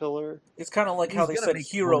Caterpillar. It's kind of like how they said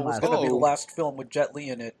Hero was going to be the last film with Jet Li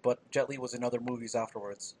in it, but Jet Li was in other movies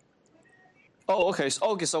afterwards. Oh, okay.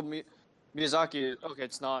 So Miyazaki. Okay,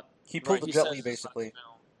 it's not. He pulled the Jet Li basically.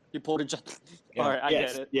 He pulled a Jet Li. Yeah. All right, I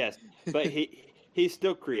get it. Yes, but he's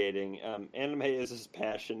still creating. Anime is his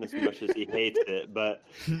passion as much as he hates it, but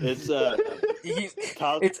it's he's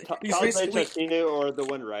Kaze Kachinu or The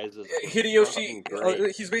Wind Rises.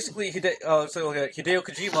 Hideyoshi. He's basically Hideo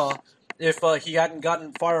Kojima. If he hadn't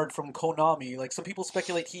gotten fired from Konami, like some people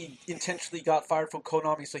speculate, he intentionally got fired from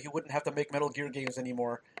Konami so he wouldn't have to make Metal Gear games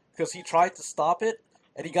anymore because he tried to stop it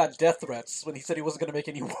and he got death threats when he said he wasn't going to make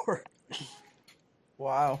any more.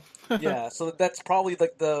 Wow. Yeah, so that's probably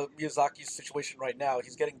like the Miyazaki situation right now.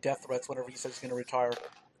 He's getting death threats whenever he says he's going to retire.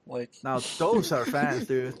 Like now, those are fans,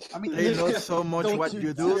 dude. I mean, they know so much what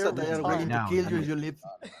you do that they are willing to kill you. You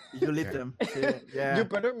leave them. Yeah. You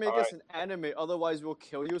better make us an anime, otherwise we'll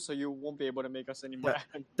kill you. So you won't be able to make us any more.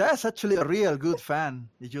 That's actually a real good fan,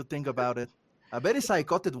 if you think about it. A very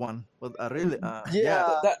psychotic one, but a really I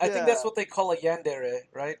think that's what they call a yandere,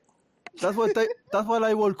 right? That's what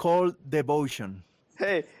I will call devotion.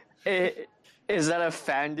 Hey, is that a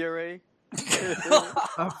fandere?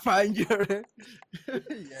 A fandere?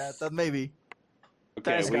 Yeah, that maybe.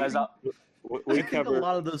 Okay, thanks, guys. We think a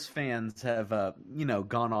lot of those fans have,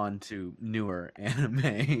 gone on to newer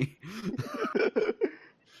anime.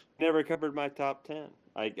 Never covered my top 10.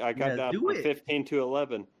 I got down from 15 to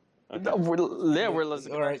 11. Okay. No, we're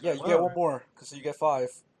listening. All right, yeah, you get one more because you get 5.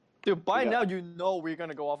 Dude, by now you know we're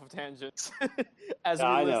gonna go off of tangents as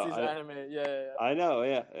we list these anime. Yeah. I know.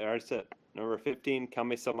 Yeah, I already said number 15,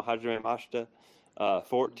 Kami-sama Hajime Mashita.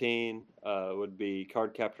 14 would be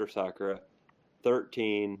Cardcaptor Sakura.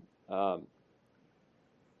 13, Densetsu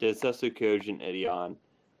Kyojin Edion.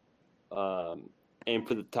 Aim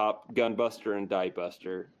for the top, Gunbuster and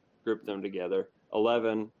Diebuster. Group them together.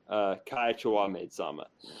 11, Kaichiwa Maid-sama.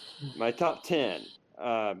 My top 10.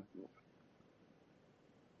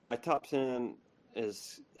 My top 10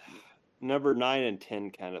 is number 9 and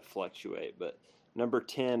 10 kind of fluctuate, but number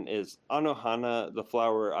 10 is Anohana, the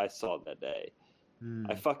flower I saw that day.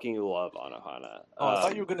 I fucking love Anohana. I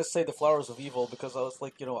thought you were going to say The Flowers of Evil because I was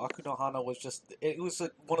like, Akunohana was just, it was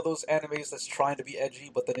one of those animes that's trying to be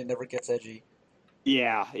edgy, but then it never gets edgy.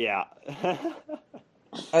 Yeah.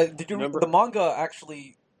 Did you remember the manga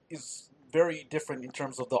actually is very different in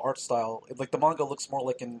terms of the art style. Like the manga looks more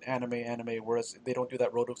like an anime, whereas they don't do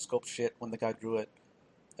that rotoscope shit when the guy drew it.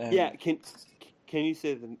 And yeah, can you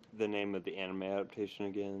say the name of the anime adaptation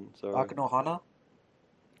again? Sorry. Akunohana?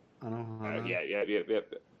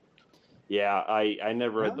 Yeah, I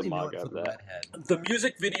never read the manga of that. The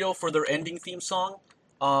music video for their ending theme song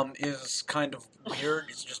is kind of weird.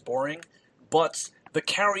 It's just boring. But the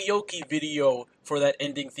karaoke video for that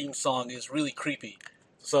ending theme song is really creepy.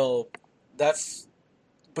 So that's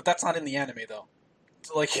not in the anime though.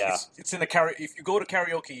 So like it's in the if you go to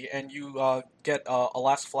karaoke and you get a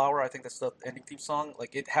last flower, I think that's the ending theme song.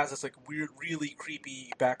 Like it has this like weird, really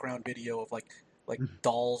creepy background video of like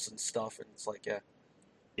dolls and stuff, and it's like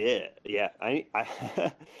Yeah.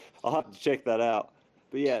 I'll have to check that out.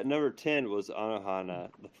 But yeah, number 10 was Anohana,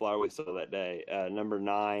 the flower we saw that day. Number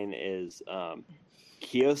 9 is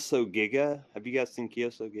Kyoso Giga. Have you guys seen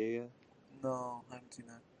Kyoso Giga? No, I haven't seen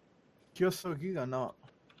that. Kyoso Giga, no.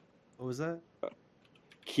 What was that?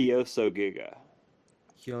 Kyoso Giga.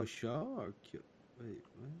 Kyosho or Kyo? Wait,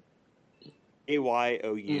 what?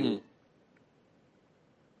 AYOUSIGA.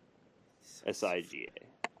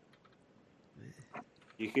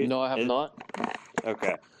 You could, No, I have not.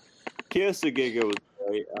 Okay. Kyoso Giga was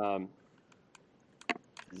great.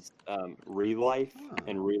 Relife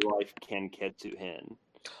and Relife Kanketsu Hen.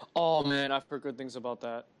 Oh man, I've heard good things about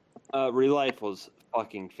that. Relife was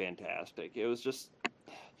fucking fantastic. It was just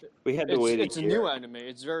we had to wait a year. It's a new anime.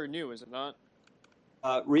 It's very new, is it not?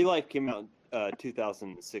 Relife came out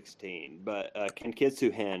 2016, but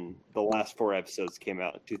Kanketsu Hen, the last 4 episodes came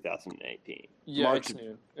out in 2018. Yeah,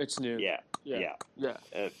 it's new. Yeah.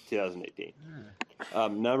 2018. Yeah.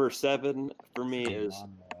 Number 7 for me is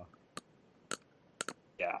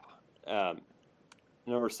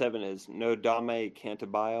number 7 is No Dame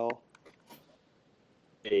Cantabile,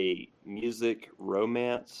 a music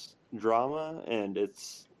romance drama, and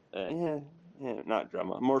it's not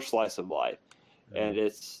drama, more slice of life, and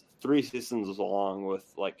it's 3 seasons long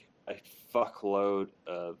with like a fuckload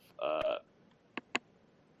of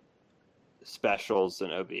specials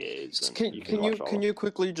and OVAs. And can you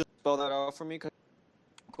quickly just spell that out for me? Cause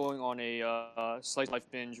I'm going on a slice of life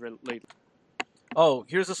binge lately. Oh,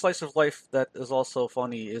 here's a slice of life that is also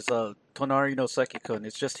funny. Is Tonari no Seki-kun.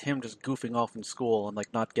 It's just him just goofing off in school and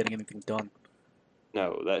like not getting anything done.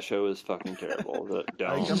 No, that show is fucking terrible.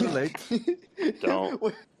 I can relate.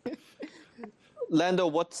 Don't. Lando,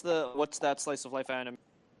 what's that slice of life anime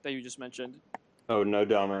that you just mentioned? Oh, No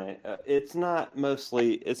Dame. It's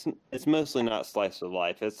mostly not slice of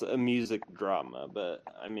life. It's a music drama, but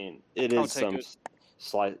I mean, it is some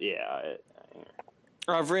slice. Yeah.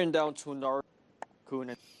 I've written down Tonari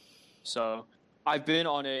Kun, so I've been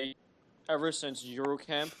on ever since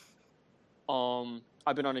Eurocamp.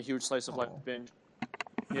 I've been on a huge slice of life binge.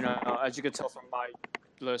 You know, as you can tell from my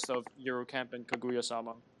list of Eurocamp and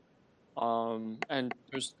Kaguya-sama. And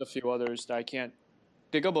there's a few others that I can't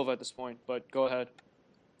dig up of at this point, but go ahead.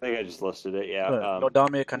 I think I just listed it, yeah. No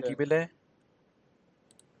Dame Cantibile?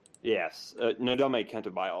 Yes, No Dame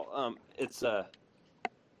Cantabile. It's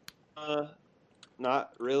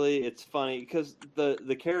not really. It's funny because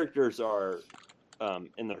the characters are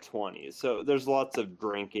in their 20s, so there's lots of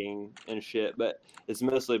drinking and shit, but it's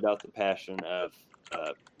mostly about the passion of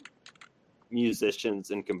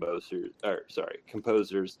musicians and composers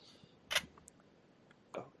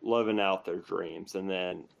living out their dreams, and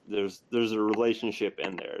then there's a relationship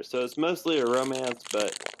in there, so it's mostly a romance,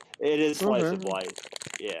 but it is slice of life.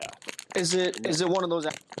 Yeah. Is it one of those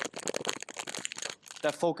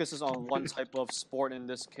that focuses on one type of sport, in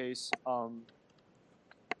this case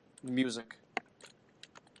music?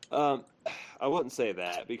 I wouldn't say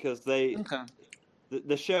that because the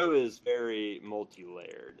show is very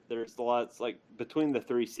multi-layered. There's lots, like, between the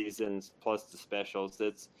 3 seasons plus the specials,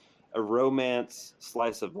 it's a romance,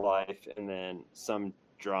 slice of life, and then some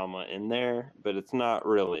drama in there, but it's not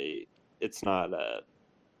really, it's not a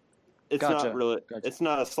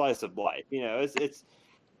slice of life, you know, it's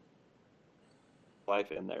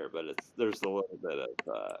life in there, but there's a little bit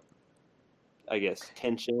of I guess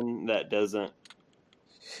tension that doesn't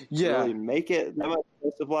really make it that much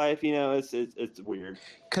slice of life, you know. It's weird.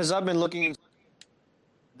 Because I've been looking into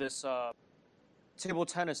this table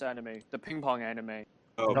tennis anime, the ping pong anime.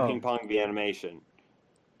 Ping Pong the animation,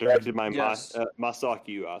 directed by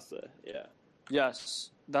Masaki Uasa. Yeah.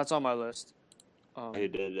 Yes, that's on my list. He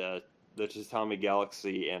did the Tatami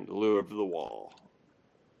Galaxy and Lure of the Wall.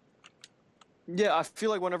 Yeah, I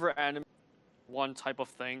feel like whenever anime one type of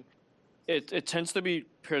thing, it tends to be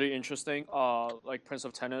pretty interesting. Like Prince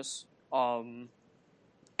of Tennis. When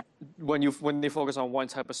they focus on one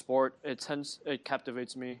type of sport, it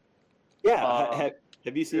captivates me. Yeah.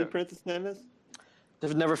 Have you seen Prince of Tennis?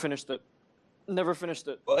 They've never finished it. Never finished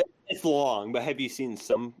it. Well, it's long, but have you seen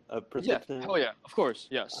some of Prince of Tennis? Oh yeah, of course,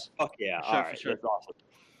 yes. Fuck yeah! Sure, all right, sure. That's awesome.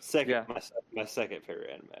 My second favorite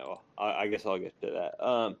anime. Well, I guess I'll get to that.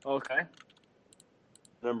 Okay.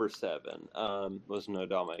 Number 7 was No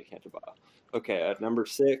Dame Cantabile. Okay, number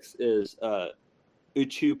 6 is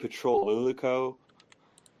Uchu Patrol Luluko,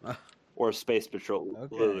 or Space Patrol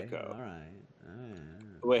Luluko. All right.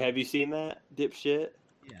 Wait, have you seen that, dipshit?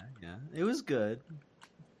 Yeah. It was good.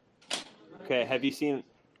 Okay, have you seen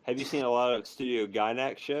a lot of Studio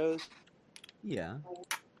Gainax shows? Yeah.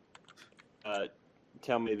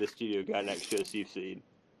 Tell me the Studio Gainax shows you've seen.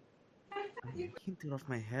 I can't do it off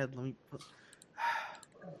my head. Let me put.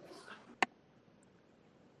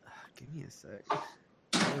 Give me a sec.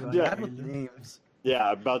 I'm bad with names. Yeah,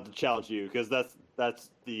 I'm about to challenge you because that's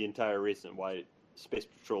the entire reason why Space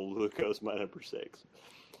Patrol Luco is my number 6.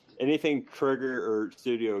 Anything Trigger or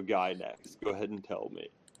Studio Guy next? Go ahead and tell me.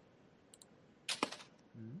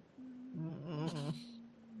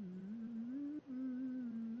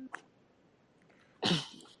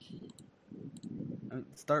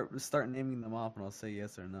 Start naming them off, and I'll say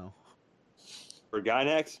yes or no. For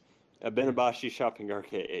Gynax, Benabashi Shopping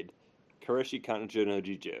Arcade, Karishi Kanajo no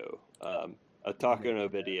Jijo, Atako no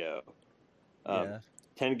Video,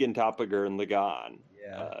 Tengen Toppager and Lagan.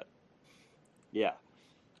 Yeah.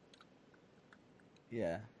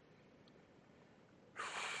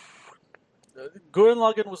 Gurren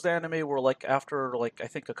Lagann was the anime where, like, after, like, I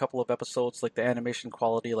think a couple of episodes, like, the animation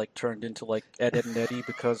quality, like, turned into, like, Ed, Edd n Eddy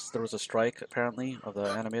because there was a strike, apparently, of the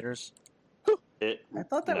animators. I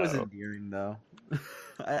thought that was endearing, though.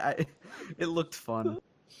 It looked fun.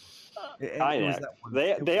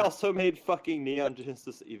 They also made fucking Neon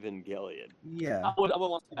Genesis Evangelion. Yeah. I would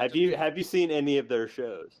want to have you seen any of their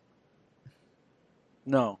shows?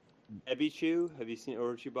 No. Ebichu? Have you seen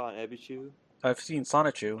Orochiba and Ebichu? I've seen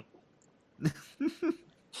Sonichu.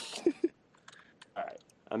 Alright,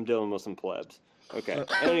 I'm dealing with some plebs. Okay,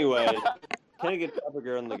 anyway, Tengen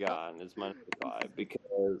Toppager and Lagan is my number 5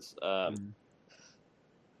 because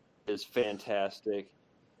it's fantastic,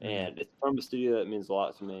 and it's from a studio that means a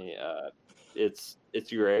lot to me. It's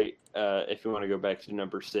great. If you want to go back to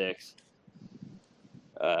number 6,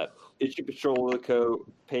 Ichi Patrol Luco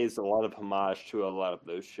pays a lot of homage to a lot of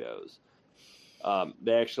those shows.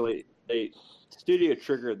 They Studio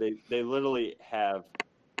Trigger, they literally have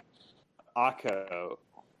Akko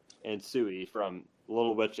and Sui from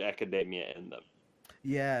Little Witch Academia in them.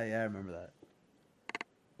 Yeah, I remember that.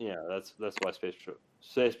 Yeah, that's why Space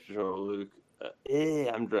Patrol Luke.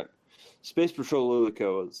 I'm drunk. Space Patrol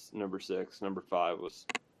Lulico was number 6. Number 5 was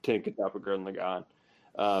Tengen Toppager and Lagan.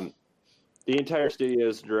 The entire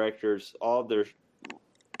studio's directors, all of their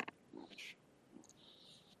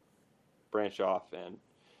branch off and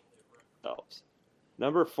themselves.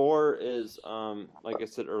 Number 4 is, like I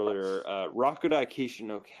said earlier, Rakudai Kishi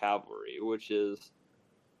no Cavalry, which is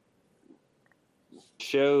a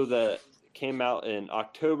show that came out in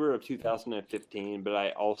October of 2015, but I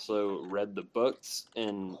also read the books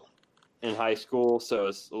in high school, so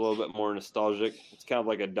it's a little bit more nostalgic. It's kind of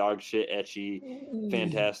like a dog shit, ecchi,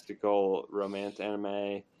 fantastical romance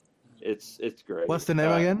anime. It's great. What's the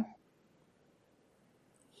name again?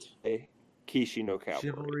 Kishi no Cavalry.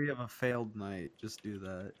 Chivalry of a Failed Knight. Just do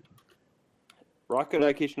that.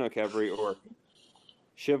 Rakudai Kishi no Cavalry or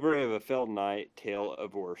Chivalry of a Failed Knight, Tale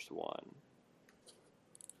of Worst One.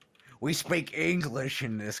 We speak English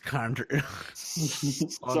in this country.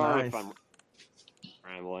 Sorry if I'm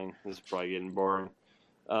rambling. This is probably getting boring.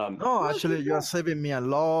 No, actually, you are saving me a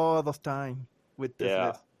lot of time with this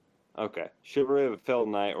list. Okay. Chivalry of a Failed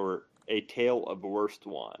Knight or A Tale of Worst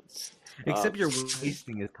One. Except you're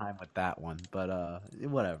wasting his time with that one, but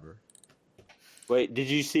whatever. Wait, did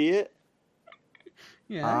you see it?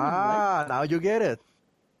 Yeah. Now you get it.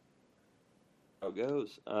 How it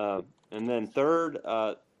goes. And then third,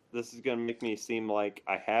 this is going to make me seem like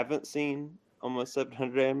I haven't seen almost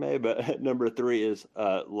 700 anime, but number 3 is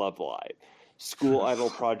Love Live. School Idol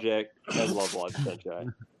Project and Love Live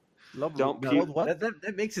Sunshine.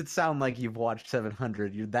 That makes it sound like you've watched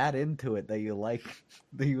 700. You're that into it that you like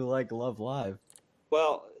Love Live.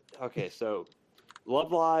 Well, okay, so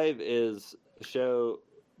Love Live is a show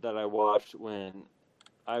that I watched when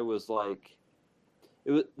I was like,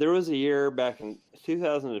 there was a year back in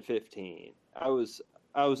 2015. I was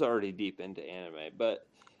already deep into anime, but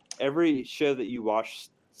every show that you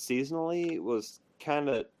watched seasonally was kind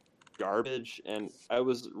of garbage, and I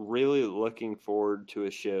was really looking forward to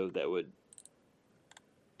a show that would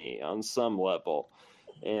on some level.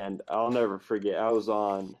 And I'll never forget, I was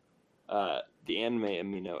on the Anime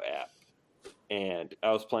Amino app, and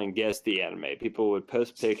I was playing Guess the Anime. People would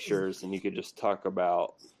post pictures, and you could just talk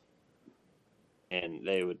about, and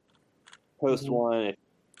they would post one.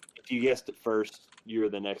 If you guessed it first, you were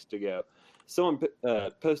the next to go. Someone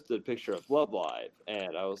posted a picture of Love Live,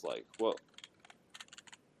 and I was like, well,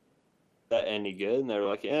 that any good? And they were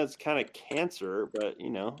like, yeah, it's kind of cancer, but you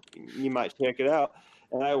might check it out.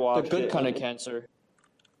 And I watched the good kind of cancer.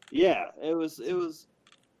 Yeah, it was a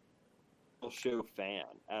show fan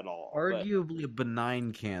at all. Arguably a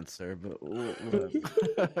benign cancer, but whatever.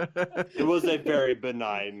 It was a very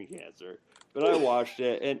benign cancer. But I watched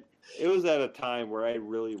it, and it was at a time where I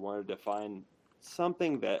really wanted to find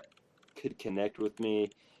something that could connect with me.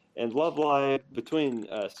 And Love Live, between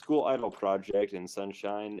School Idol Project and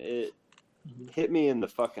Sunshine, it hit me in the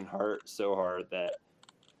fucking heart so hard that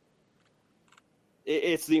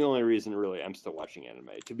it's the only reason really I'm still watching anime,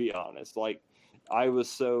 to be honest. Like, I was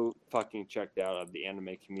so fucking checked out of the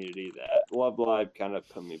anime community that Love Live kind of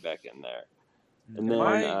put me back in there. And then,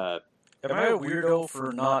 am I a weirdo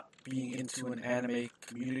for not being into an anime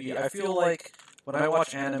community? I feel like when I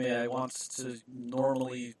watch anime, I want to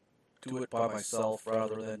normally do it by myself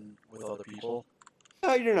rather than with other people.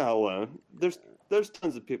 No, you're not alone. There's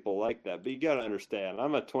tons of people like that, but you gotta understand,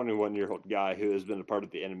 I'm a 21-year-old guy who has been a part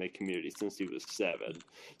of the anime community since he was 7.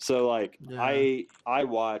 So, like, I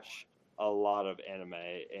watch a lot of anime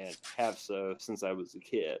and have so since I was a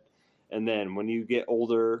kid. And then when you get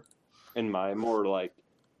older, in my more like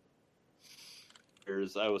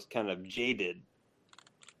years, I was kind of jaded,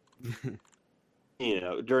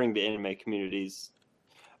 during the anime community's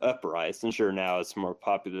uprise. And sure, now it's more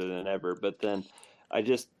popular than ever. But then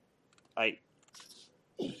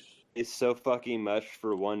it's so fucking much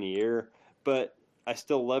for 1 year, but I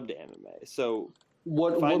still loved anime. So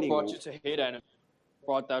what brought you to hate anime?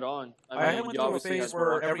 Brought that on? I went through a phase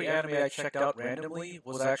where every anime I checked out randomly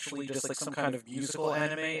was actually just like some kind of musical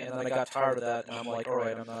anime, and then I got tired of that, and I'm like, all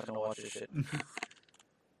right, I'm not gonna watch this shit.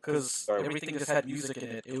 Because everything just had music in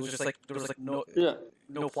it. It was just like there was like no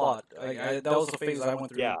plot. That was the phase I went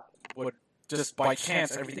through. Yeah. Would just by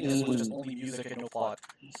chance everything was just only music and no plot.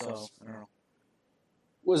 So I don't know.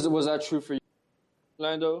 Was that true for you,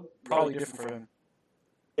 Lando? Probably different for him.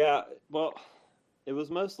 Yeah, well, it was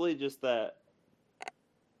mostly just that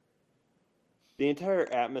the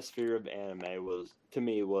entire atmosphere of anime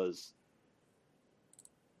was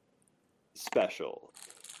special.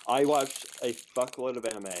 I watched a fuckload of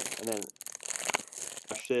anime and then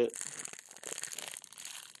watched it.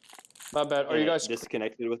 My bad. Are you guys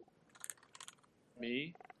disconnected with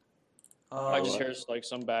me? I just hear like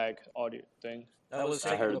some bag audio thing. That was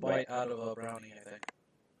taking a bite out of a brownie, I think.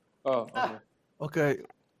 Oh, okay. Okay,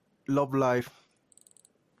 Love Live.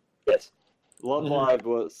 Yes, Love Live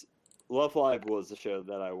was a show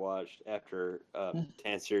that I watched after. To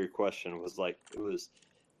answer your question, was like it was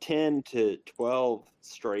 10 to 12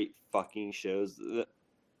 straight fucking shows that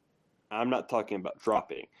I'm not talking about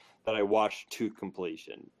dropping, that I watched to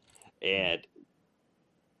completion, and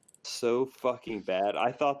so fucking bad.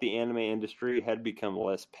 I thought the anime industry had become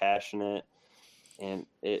less passionate, and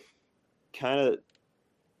it kind of,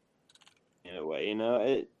 in a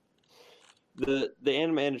way, the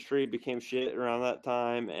anime industry became shit around that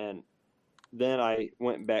time, and then I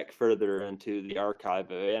went back further into the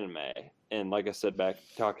archive of anime, and like I said, back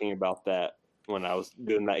talking about that when I was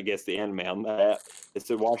doing that against the anime on that, is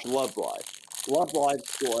to watch Love Live. Love Live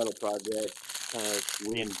School Idol Project kind of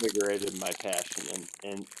reinvigorated my passion,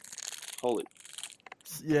 and holy.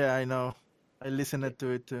 Yeah, I know. I listened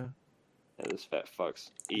to it too. Yeah, this fat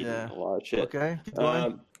fuck's eating a lot of shit. Okay, keep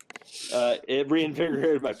going. It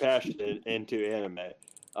reinvigorated my passion into anime,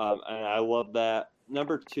 and I love that.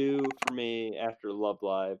 Number 2 for me after Love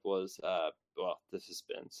Live was this has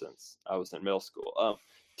been since I was in middle school.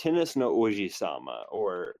 Tennis no Oji-sama,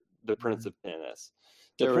 or The Prince of Tennis.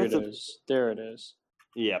 There it is.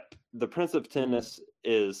 Yep, The Prince of Tennis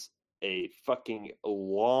is a fucking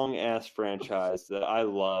long ass franchise that I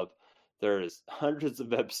love. There's hundreds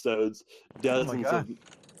of episodes, dozens of.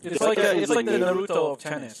 It's like the Naruto of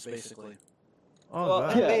tennis, basically.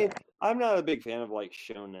 I mean, I'm not a big fan of like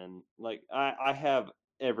shonen. Like I have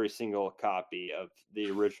every single copy of the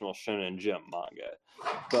original Shonen Jump manga,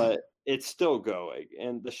 but it's still going.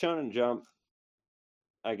 And the Shonen Jump,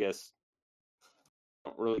 I guess, I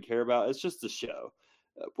don't really care about. It's just a show.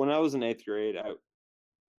 When I was in 8th grade,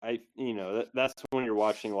 that's when you're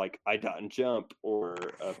watching like I Dot and Jump or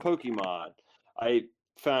Pokemon. I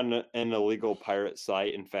found an illegal pirate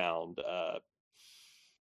site and found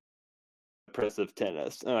Prince of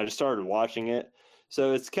Tennis, and I just started watching it.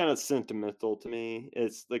 So it's kind of sentimental to me.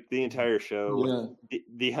 It's like the entire show,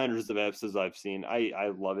 the hundreds of episodes I've seen.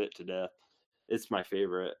 I love it to death. It's my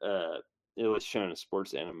favorite. It was shown in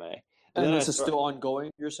sports anime. And this is still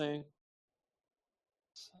ongoing, you're saying?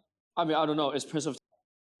 I mean, I don't know. Is Prince of...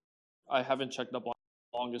 I haven't checked up on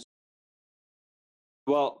the longest.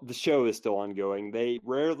 Well, the show is still ongoing. They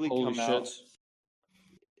rarely come out.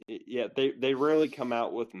 Yeah, they rarely come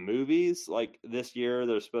out with movies. Like this year,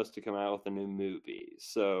 they're supposed to come out with a new movie.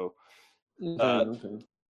 So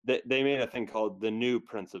they made a thing called The New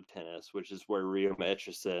Prince of Tennis, which is where Ryo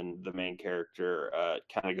Metrison, the main character,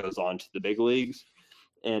 kind of goes on to the big leagues.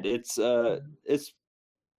 And it's and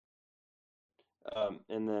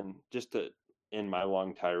then just to end my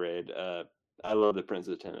long tirade, I love the Prince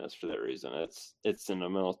of Tennis for that reason. It's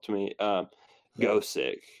sentimental to me.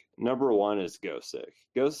 Gosick. Number one is Gosick.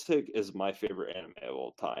 Gosick is my favorite anime of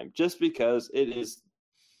all time, just because it is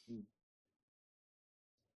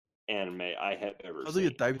anime I have ever How seen. do you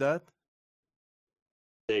type that?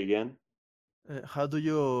 Say again. How do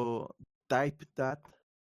you type that?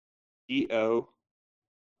 G-O.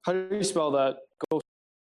 How do you spell that?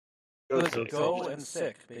 Gosick. Go and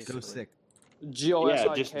sick, basically. Go sick. G-O-S-I-K?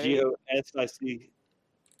 Yeah, just Gosick.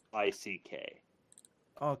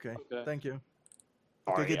 Okay, thank you.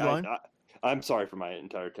 Sorry, Okay, keep going. I'm sorry for my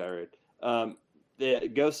entire tirade.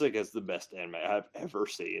 Gosick is the best anime I've ever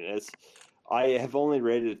seen. I have only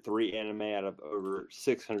rated 3 anime out of over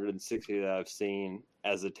 660 that I've seen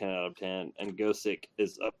as a 10 out of 10, and Gosick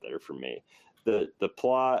is up there for me. The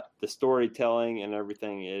plot, the storytelling, and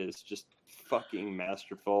everything is just fucking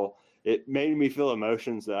masterful. It made me feel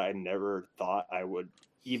emotions that I never thought I would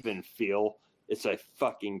even feel. It's a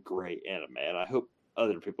fucking great anime, and I hope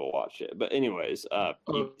other people watch it. But anyways,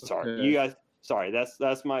 sorry, you guys. Sorry,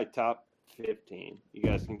 that's my top 15. You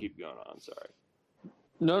guys can keep going on. Sorry.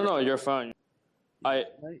 No, you're fine.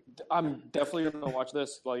 I'm definitely gonna watch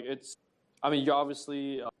this. Like you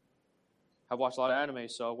obviously have watched a lot of anime,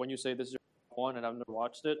 so when you say this is your one and I've never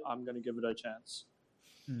watched it, I'm gonna give it a chance.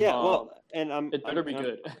 Yeah, well, and it better be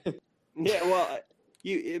good. Yeah, well,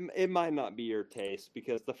 it might not be your taste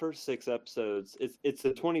because the first 6 episodes, it's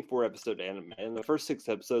a 24 episode anime, and the first 6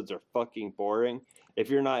 episodes are fucking boring. If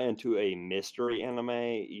you're not into a mystery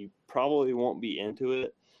anime, you probably won't be into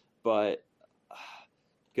it. But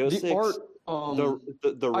the art,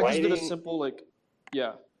 the I writing, just did a simple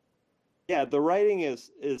yeah, the writing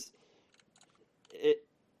is it.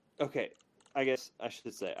 Okay, I guess I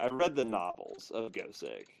should say I read the novels of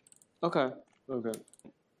Gosick. Okay.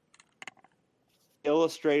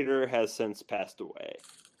 Illustrator has since passed away,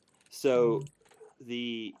 so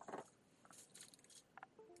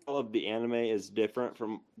all of the anime is different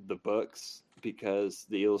from the books because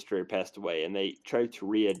the illustrator passed away, and they tried to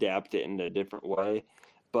readapt it in a different way.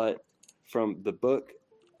 But from the book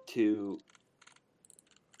to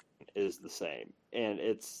is the same, and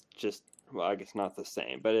it's just, well, I guess not the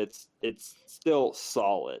same, but it's still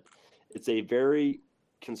solid. It's a very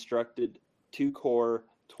constructed 2-core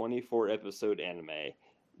 24 episode anime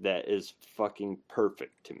that is fucking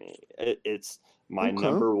perfect to me. It's my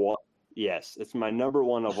number one. Yes, it's my number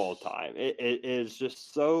one of all time. It is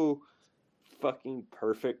just so fucking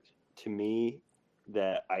perfect to me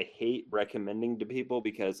that I hate recommending to people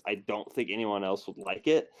because I don't think anyone else would like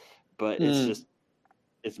it. But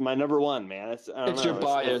it's my number one, man. It's your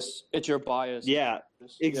bias. It's your bias. Yeah,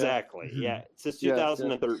 exactly. Yeah. Yeah. Since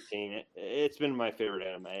 2013, it's been my favorite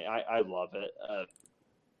anime. I love it.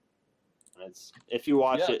 If you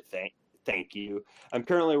watch it, thank you. I'm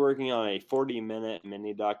currently working on a 40-minute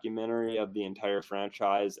mini documentary of the entire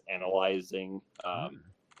franchise, analyzing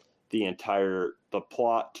the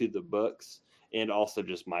plot to the books, and also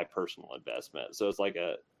just my personal investment. So it's like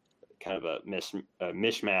a kind of a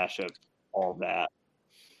mishmash of all that.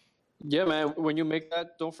 Yeah, man. When you make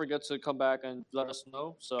that, don't forget to come back and let us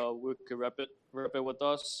know so we could rep it with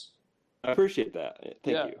us. I appreciate that.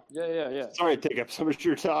 Thank you. Yeah. Sorry to take up so much of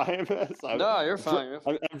your time. No, you're fine.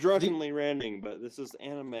 I'm drunkenly ranting, but this is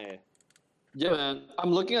anime. Yeah, man.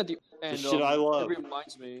 I'm looking at the shit I love.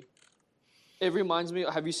 It reminds me.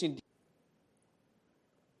 Have you seen?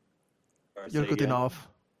 You're cutting off.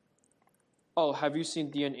 Oh, have you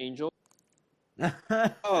seen D and Angel?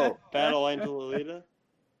 Oh, Battle Angel Alita?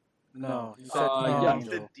 No, you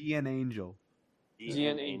said D and Angel. D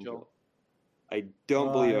and Angel. I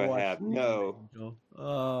don't believe I have. No.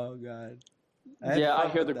 Oh god. I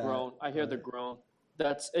hear the groan. I hear the groan.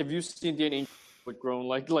 That's if you've seen D and Angel would groan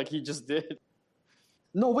like he just did.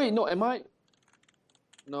 No, wait, no. Am I?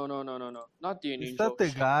 No. Not D and Angel. Is that the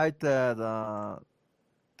guy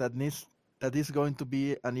that is going to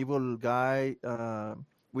be an evil guy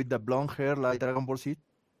with the blonde hair like Dragon Ball Z?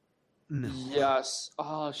 No. Yes.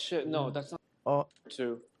 Oh shit. No, that's not. Oh,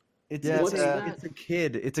 too. It's a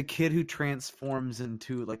kid. It's a kid who transforms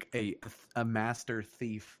into like a master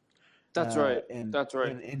thief. That's right. That's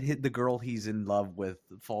right. And hit the girl he's in love with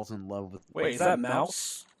falls in love with. Wait, is that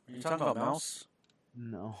Mouse? Are you talking about Mouse?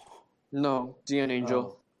 No, D and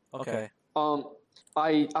Angel. Oh, okay.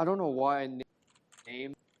 I don't know why I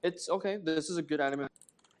named. It's okay. This is a good anime.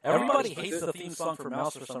 Everybody hates the theme song for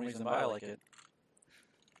Mouse for some reason, but I like it.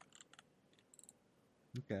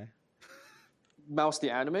 Okay. Mouse the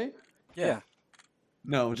anime? Yeah.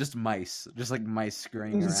 No, just mice. Just like mice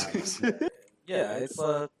scurrying around. Yeah, it's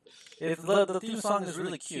the theme song is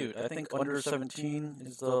really cute. I think Under 17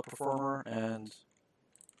 is the performer, and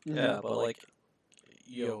Yeah, but like,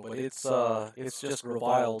 but it's just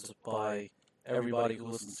reviled by everybody who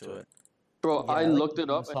listens to it. Bro, Yeah, I like looked it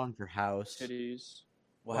the up. song for House. Titties.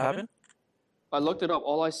 What happened? I looked it up.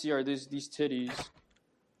 All I see are these titties.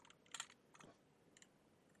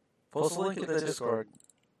 Post a link in the Discord.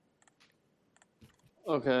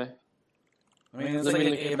 Okay. I mean, it's like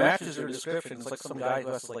it matches your description. It's like some guy who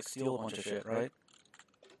has to like steal a bunch of shit, right?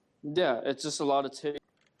 Yeah, it's just a lot of titties.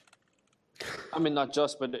 I mean, not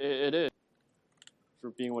just, but it is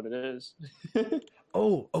for being what it is.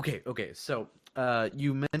 Oh, okay. So,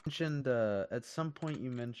 you mentioned at some point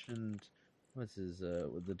you mentioned what's his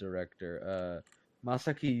with the director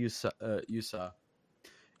Masaki Yusa,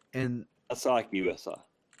 and Asaki USA.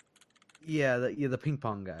 yeah, the ping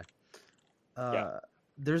pong guy. Yeah.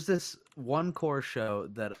 There's this one core show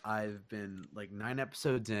that I've been like 9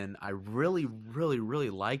 episodes in. I really, really,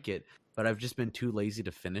 really like it, but I've just been too lazy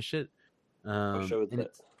to finish it. What show is And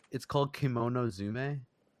it? it's called Kimono Zume.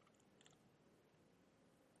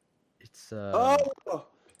 It's Oh,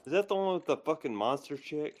 is that the one with the fucking monster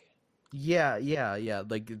chick? yeah.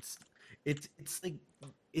 Like it's like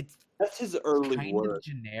it's That's his early kind work. of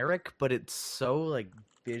generic, but it's so like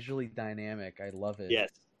visually dynamic. I love it. Yes.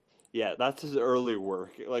 Yeah, that's his early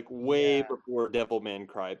work. Like way before Devilman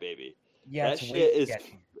Crybaby. Yeah, That shit is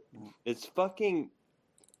it's fucking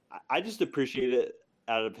I just appreciate it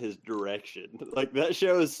out of his direction. Like that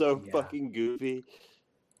show is so fucking goofy.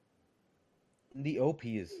 The OP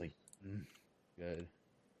is like good.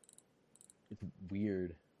 It's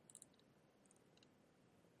weird.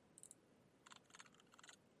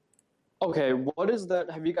 Okay, what is that?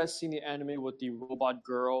 Have you guys seen the anime with the robot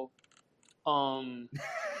girl?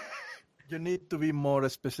 You need to be more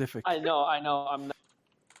specific. I know. I'm not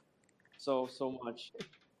so much.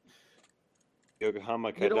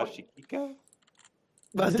 Yokohama You know what? Kadashi Kika?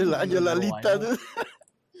 That's the Lalita,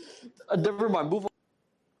 dude. Never mind. Move on.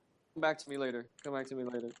 Come back to me later.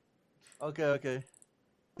 Okay.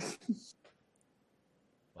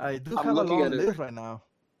 I do I'm have a looking long at it. list right now,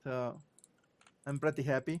 so I'm pretty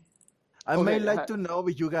happy. I Okay, may like to know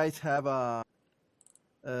if you guys have a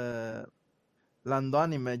Lando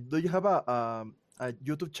Anime. Do you have a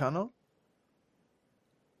YouTube channel?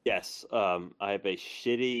 Yes. I have a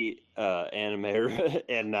shitty anime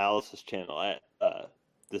analysis channel at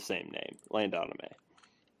the same name, Land Anime.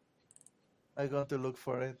 I'm going to look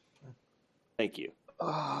for it. Thank you.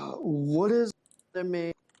 What is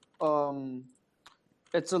anime?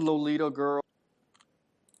 It's a Lolita girl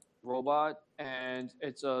robot, and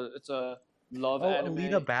it's a love anime.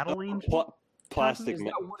 Alita Battle Angel? Plastic. Is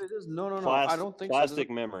that what it is? No. I don't think Plastic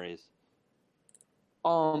so. Memories.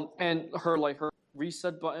 And her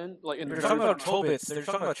reset button, like in They're the talking very about Chobits. They're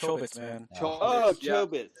talking about Chobits, man. Oh, yeah.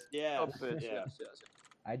 Chobits. Yeah. Chobits, Yeah. yes.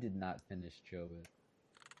 I did not finish Chobit.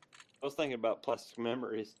 I was thinking about Plastic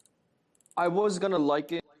Memories. I was gonna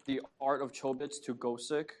liken the art of Chobits to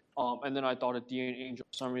Gosick, and then I thought of DNA Angel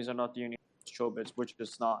for some reason, not DNA Chobits, which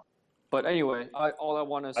it's not. But anyway, all I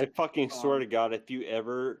want to say, I fucking swear to God, if you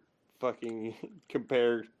ever fucking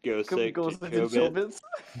compare Gosick to Chobits,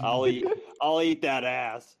 I'll eat that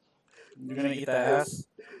ass. You're gonna eat that ass?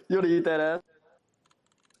 You gonna eat that ass?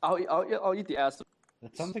 I'll eat the ass.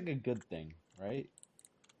 That sounds like a good thing, right?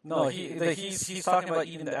 No, he's talking about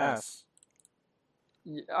eating the ass.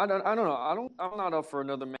 Yeah, I don't know. I'm not up for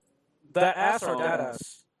another man. That ass or that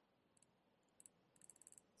ass?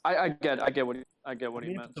 I get what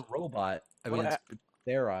he meant. The robot. I mean, it's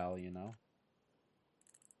sterile, you know.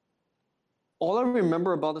 All I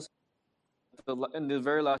remember about this, in the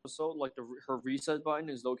very last episode, like her reset button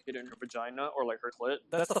is located in her vagina or like her clit.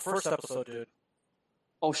 That's the first episode, dude.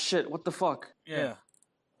 Oh shit! What the fuck? Yeah.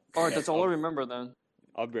 All right, that's all I remember then.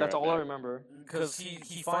 I'll be That's right all I back. remember. Because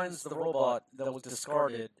he finds the robot that was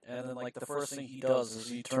discarded, and then like the first thing he does is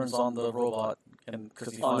he turns on the robot, and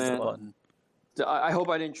because he finds the button. I hope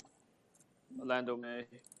I didn't Lando May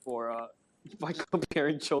for by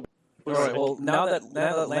comparing children. All right. Well, now that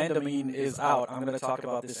Landamine is out, I'm going to talk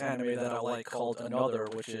about this anime that I like called Another,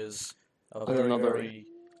 which is a very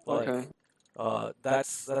like. Okay.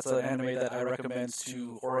 That's an anime that I recommend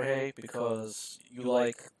to Jorge because you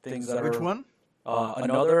like things that Which are. one?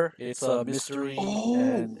 Another, it's a mystery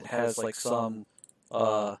and it has like some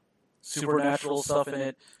supernatural stuff in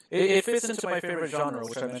it. It fits into my favorite genre,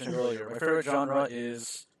 which I mentioned earlier. My favorite genre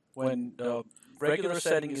is when the regular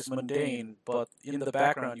setting is mundane, but in the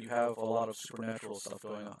background you have a lot of supernatural stuff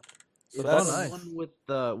going on. So that's the one with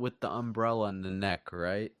the umbrella and the neck,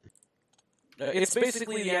 right? It's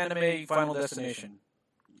basically the anime Final Destination.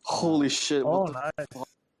 Holy shit! Oh, What the nice.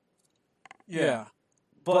 Yeah,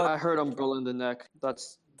 But I heard umbrella in the neck.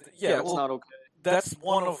 That's not okay. that's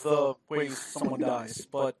one of the ways someone dies,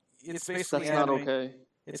 but it's basically That's not anime. okay.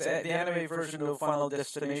 It's the anime version of Final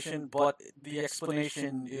Destination, but the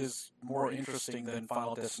explanation is more interesting than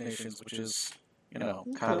Final Destination's, which is,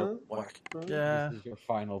 kind of whack. Yeah. This is your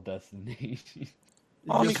final destination.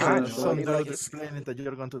 I mean, kind of, some right? dude Like, it's- explaining that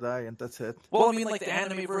you're going to die, and that's it. Well, I mean, like the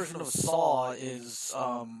anime version of Saw is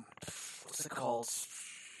what's it called?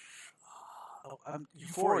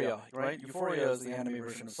 Euphoria, right? Euphoria is the anime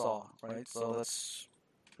version of Saw, right? So that's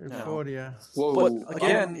Euphoria. Whoa. But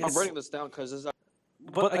again, I'm it's- writing this down because this.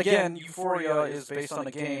 But again, Euphoria is based on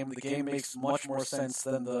a game. The game makes much more sense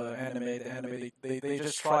than the anime. The anime, they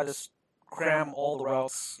just try to cram all the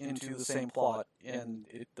routes into the same plot, and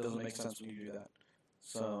it doesn't make sense when you do that.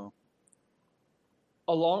 So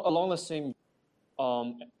Along the same,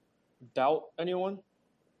 Doubt, anyone?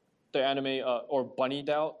 The anime or Bunny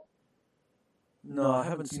Doubt? no, I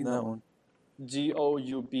haven't seen that one.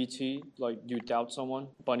 DOUBT, like you doubt someone,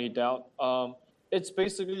 Bunny Doubt. It's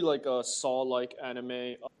basically like a Saw-like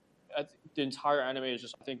anime. The entire anime is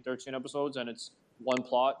just, I think, 13 episodes, and it's one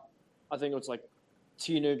plot. I think it's like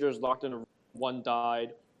teenagers locked in a room, one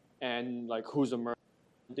died, and like who's a murderer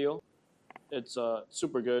deal. It's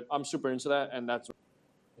super good. I'm super into that, and that's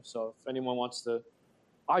so if anyone wants to,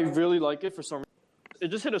 I really like it for some reason. It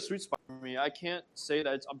just hit a sweet spot for me. I can't say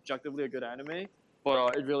that it's objectively a good anime,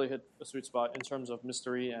 but it really hit a sweet spot in terms of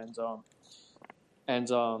mystery and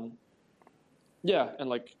yeah, and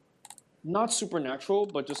like not supernatural,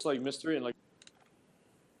 but just like mystery and like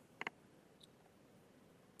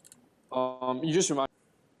you just remind.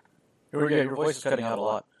 Your voice is cutting out a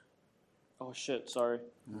lot. Oh shit! Sorry.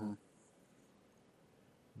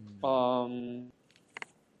 Mm.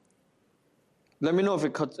 Let me know if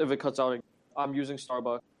it cuts out. I'm using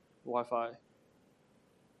Starbucks Wi-Fi.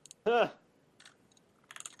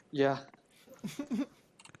 Yeah.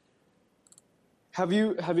 Have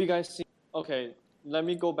you guys seen? Okay, let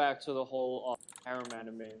me go back to the whole harem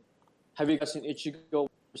anime. Have you guys seen Ichigo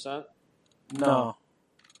 1%? No.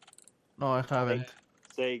 No, I haven't.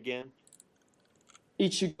 Say again.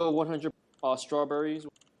 Ichigo 100 strawberries.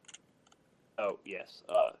 Oh yes.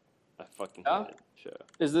 I fucking Yeah? hate it. Show.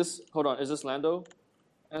 Is this? Hold on. Is this Lando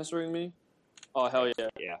answering me? Oh hell yeah.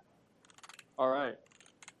 Yeah. All right.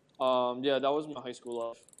 Yeah, that was my high school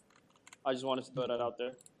love. I just wanted to throw that out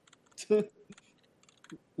there.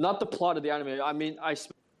 Not the plot of the anime. I mean, I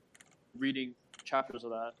spent reading chapters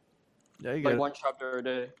of that. Yeah, you Like get one chapter a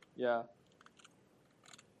day. Yeah.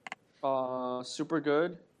 Super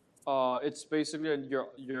good. It's basically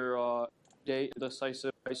your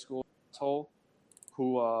decisive high school asshole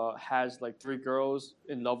who has like 3 girls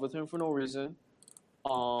in love with him for no reason.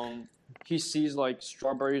 He sees like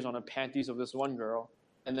strawberries on the panties of this one girl,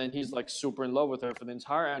 and then he's like super in love with her for the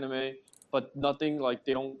entire anime. But nothing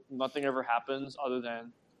ever happens other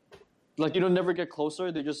than like you don't never get closer.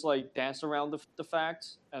 They just like dance around the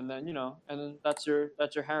facts, and then that's your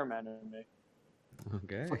harem anime.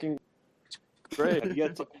 Okay. Fucking great.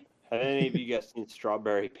 Have any of you guys seen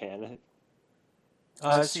Strawberry Panic?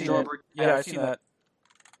 I've seen it. Yeah, I've seen that.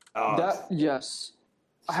 Oh, That yes,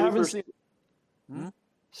 I haven't seen.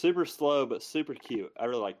 Super slow, but super cute. I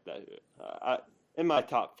really like that. In my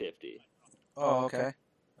top 50. Oh, okay.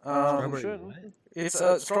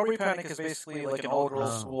 It's Strawberry Panic is basically like an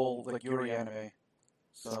all-girls school like Yuri anime.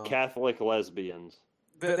 So Catholic lesbians.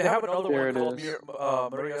 they have another There one it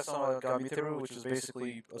called Maria-sama ga Miteru, which is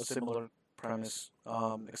basically a similar premise,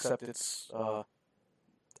 except it's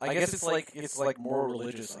I guess it's like more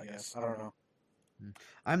religious. I guess I don't know.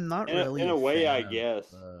 I'm not In really. in a way, I fan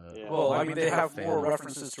guess. of, Yeah. Well, I I'm mean, not they a have fan more of-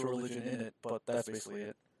 references to religion in it, but that's basically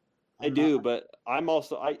it. I do, but I'm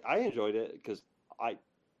also I enjoyed it because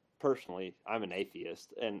I'm an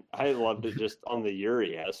atheist and I loved it just on the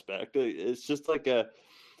Yuri aspect. It's just like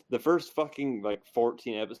the first fucking like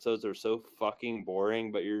 14 episodes are so fucking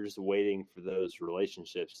boring, but you're just waiting for those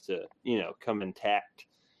relationships to come intact,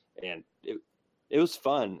 and it was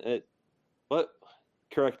fun.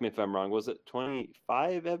 Correct me if I'm wrong. Was it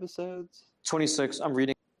 25 episodes? 26. I'm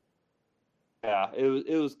reading. Yeah,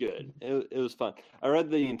 it was good. It was fun. I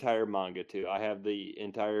read the entire manga too. I have the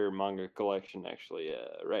entire manga collection actually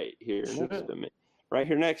right here next to me. Right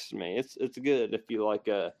here next to me. It's good if you like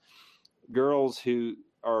girls who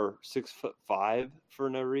are 6'5" for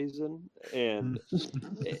no reason and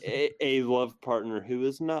a love partner who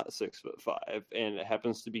is not 6'5" and it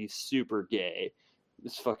happens to be super gay.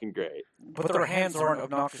 It's fucking great. But their hands aren't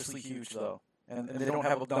obnoxiously huge though, and they don't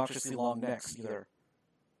have obnoxiously long necks either.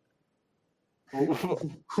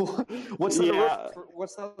 What's that? Yeah.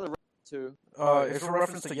 What's that a reference to? It's a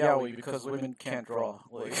reference to yaoi because women can't draw.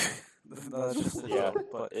 Like that's just it. Yeah.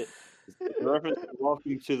 But It's a reference to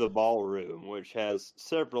Welcome to the Ballroom, which has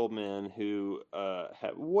several men who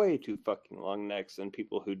have way too fucking long necks and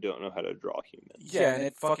people who don't know how to draw humans. Yeah, and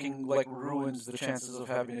it fucking like ruins the chances of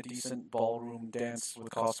having a decent ballroom dance with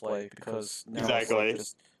cosplay because now it's Exactly. like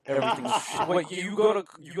just everything's shit. Wait, you go to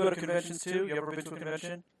conventions too? You ever been to a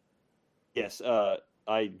convention? Yes,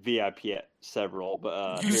 I VIP at several,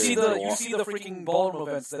 but You here see in the freaking ballroom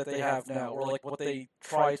events that they have now, or like what they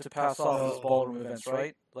try to pass off as ballroom events,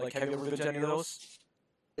 right? Like, have you ever been to any of those?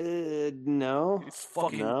 No. It's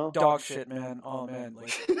fucking No. dog shit, man. Oh man,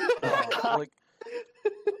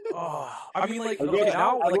 I mean, like, okay,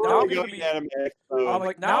 now I'm gonna be. I'm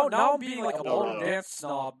like now I'm being like a ballroom dance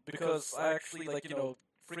snob because I actually like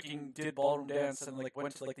freaking did ballroom dance and like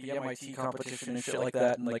went to like the MIT competition and shit like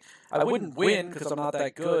that, and like I wouldn't win because I'm not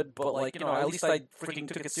that good, but like at least I freaking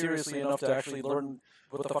took it seriously enough to actually learn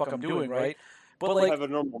what the fuck I'm doing, right? But like, have a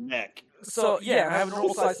normal neck. so yeah, I have a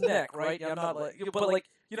normal sized neck, right? Yeah, I'm not like, but like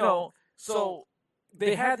so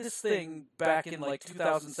they had this thing back in like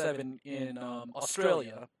 2007 in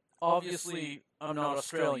Australia. Obviously, I'm not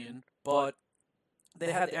Australian, but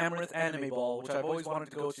they had the Amaranth Anime Ball, which I've always wanted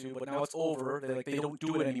to go to, but now it's over. They don't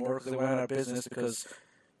do it anymore because they went out of business because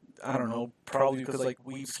I don't know, probably because like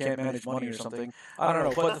weebs can't manage money or something. I don't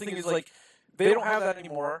know. But the thing is, like, they don't have that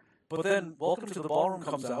anymore. But then Welcome to the Ballroom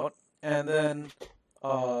comes out, and then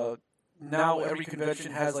now every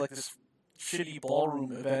convention has like this shitty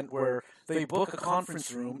ballroom event where they book a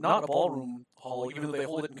conference room, not a ballroom hall, even though they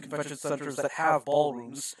hold it in convention centers that have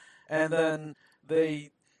ballrooms, and then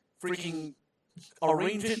they freaking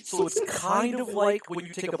arrange it so it's kind of like when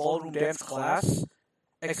you take a ballroom dance class,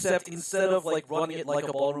 except instead of like running it like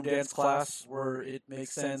a ballroom dance class where it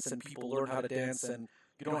makes sense and people learn how to dance and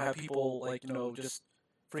you don't have people like just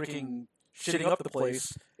freaking shitting up the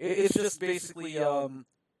place. It's just basically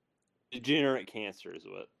Degenerate cancer is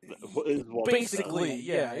what basically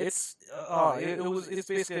yeah. It's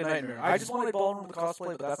basically a nightmare. I just wanted ballroom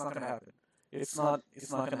cosplay, but that's not gonna happen. It's not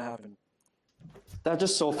gonna happen. That's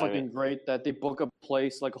just so fucking great that they book a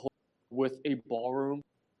place like with a ballroom,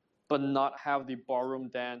 but not have the ballroom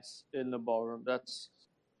dance in the ballroom.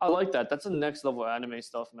 I like that. That's the next level anime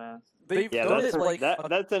stuff, man.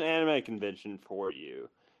 That's an anime convention for you.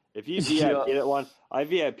 If you VIP at one, I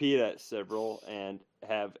VIP'd at several and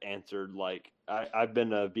have answered like I've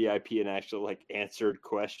been a VIP and actually like answered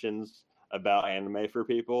questions about anime for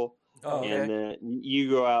people. Oh, okay. And then you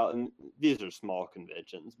go out, and these are small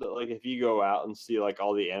conventions, but like if you go out and see like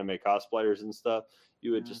all the anime cosplayers and stuff,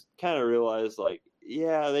 you would just kind of realize like,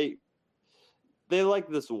 yeah, they like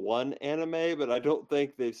this one anime, but I don't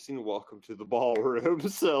think they've seen Welcome to the Ballroom.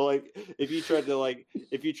 So like if you try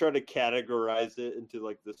to categorize it into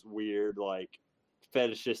like this weird like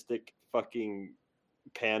fetishistic fucking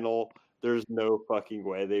panel, there's no fucking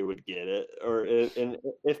way they would get it. And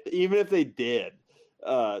even if they did,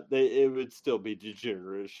 it would still be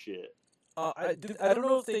degenerate as shit. I don't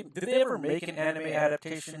know if did they ever make an anime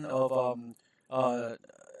adaptation of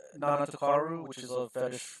Nanatakaru, which is a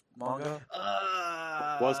fetish manga?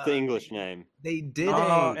 What's the English name? They did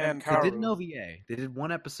and they did an OVA. They did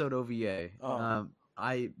one episode OVA. Oh.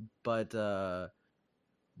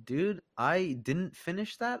 Dude, I didn't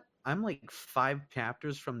finish that. I'm like 5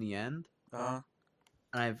 chapters from the end. Uh-huh.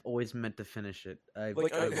 And I've always meant to finish it.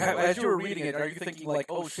 As you were reading it, are you thinking like,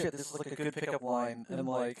 oh shit, this is like a good pickup line, and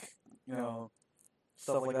like,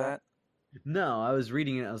 stuff like that? No, I was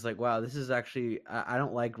reading it. I was like, wow, this is actually. I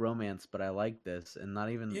don't like romance, but I like this, and not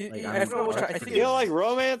even like. I think you don't like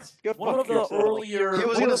romance? One of the earlier. He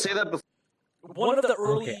was going to say that before. One of the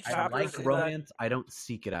early chapters. I like romance. I don't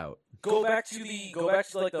seek it out. Go back to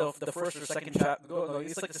like the first or second chapter.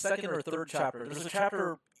 It's like the second or third chapter. There's a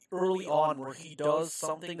chapter early on where he does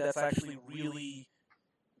something that's actually really,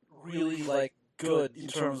 really like good in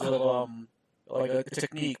terms of like a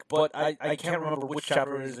technique, but I can't remember which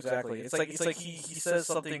chapter it is exactly. It's like he says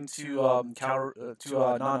something to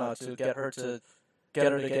Nana to get her to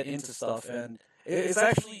get into stuff, and it's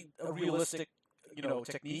actually a realistic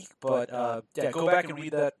technique. But yeah, go back and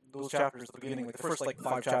read those chapters at the beginning, like the first like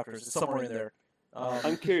 5 chapters. It's somewhere in there.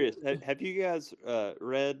 I'm curious. Have you guys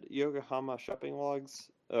read Yokohama Shopping Logs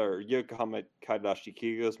or Yokohama Kaidashi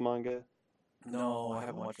Kigo's manga? No, I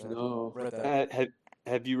haven't watched that. No. Read that.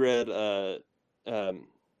 Have you read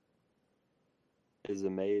Is a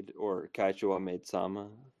Maid or Kaichiwa Maid Sama?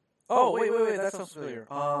 Oh wait, that sounds familiar.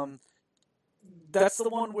 That's the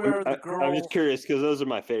one where the girl. I'm just curious because those are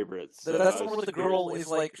my favorites. That's the one where the girl is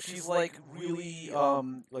like she's like really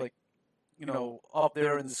like up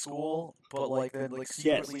there in the school, but like then like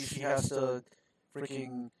secretly she has to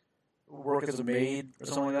freaking work as a maid or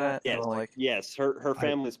something like that. Yes, yes. Her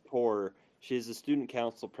family's poor. She's a student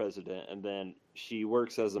council president, and then she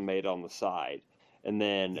works as a maid on the side. And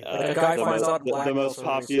then a guy finds out the most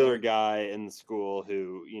popular guy in the school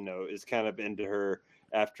who is kind of into her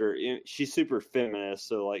after she's super feminist.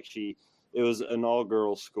 So like it was an all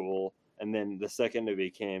girls school, and then the second it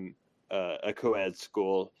became a co-ed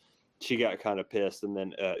school, she got kind of pissed. And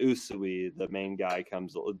then Usui, the main guy,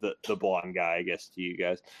 the blonde guy, I guess to you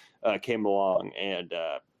guys, came along and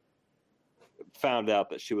found out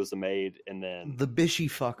that she was a maid, and then the bishy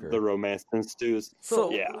fucker. The romance ensues. So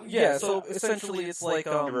so essentially it's like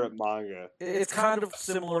favorite manga. It's kind of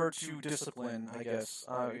similar to Discipline, I guess,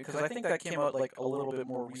 because I think that came out like a little bit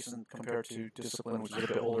more recent compared to Discipline, which is a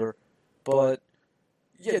bit older. But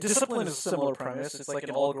yeah, Discipline is a similar premise. It's like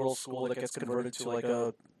an all-girls school that gets converted to like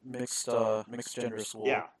a mixed gender school.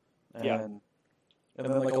 Yeah, and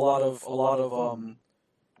then like a lot of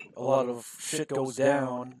shit goes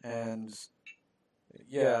down, and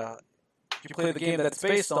yeah, if you play the game that's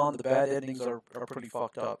based on, the bad endings are pretty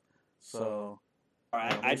fucked up. So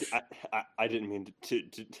I didn't mean to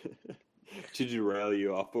derail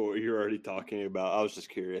you off of what you're already talking about. I was just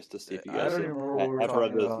curious to see if you guys have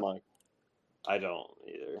read this manga. I don't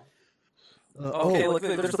either. Okay, like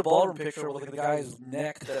there's the ballroom picture of like the guy's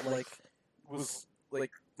neck that like was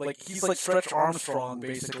like he's like Stretch Armstrong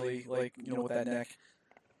basically, like with that neck.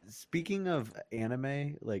 Speaking of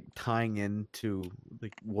anime, like tying into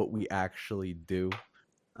like what we actually do,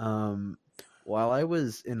 while I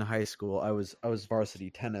was in high school, I was varsity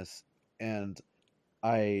tennis, and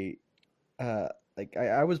I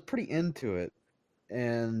was pretty into it,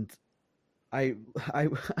 and I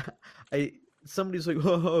somebody's like,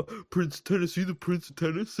 oh, Prince of Tennis, you the Prince of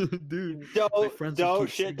Tennis, dude. Don't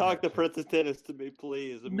shit talk the Prince of Tennis to me,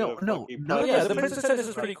 please. No. Yeah, the Prince of Tennis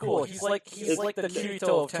is pretty cool. He's like the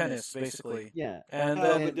Kirito of tennis, basically. Yeah.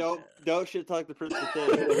 And don't shit talk the Prince of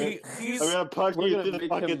Tennis. I'm gonna punch you through the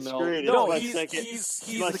fucking screen. No, he's the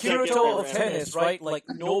Kirito of tennis, right? Like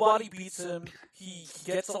nobody beats him. He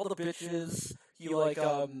gets all the bitches. He like he's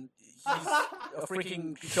a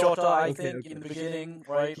freaking Shota, I think, in the beginning,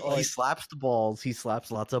 right? Like, he slaps the balls. He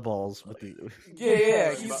slaps lots of balls with the.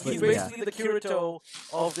 Yeah. He's basically the Kirito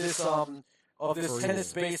of this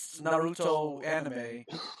tennis-based Naruto anime.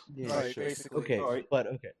 Yeah, right, sure. basically.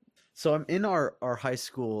 Okay. So I'm in our high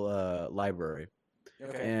school library.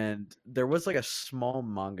 Okay. And there was like a small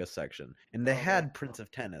manga section, and they had Prince of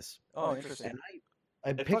Tennis. Oh, interesting. And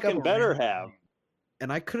I They pick up fucking better have.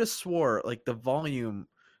 and I could have swore like the volume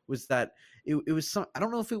was that it was some, I don't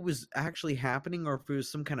know if it was actually happening or if it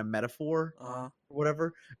was some kind of metaphor or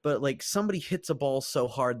whatever, but like somebody hits a ball so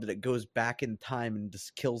hard that it goes back in time and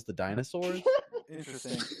just kills the dinosaurs.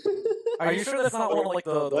 Interesting. Are you sure that's not one of like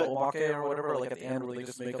the omake or whatever, like at the end where they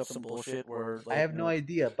just make up some bullshit where like, I have no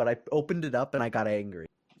idea, but I opened it up and I got angry.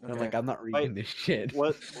 And I'm like, I'm not reading this shit.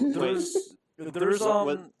 What?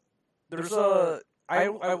 I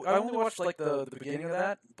only watched like the beginning of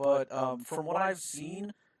that, but from what I've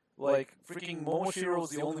seen, like freaking Momoshiro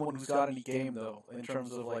is the only one who's got any game though in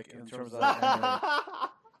terms of anime.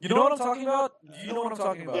 You know what I'm talking about? You know what I'm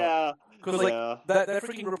talking about? Yeah. Because like that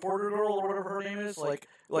freaking reporter girl or whatever her name is, like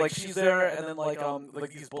she's there, and then like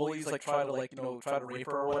these bullies like try to rape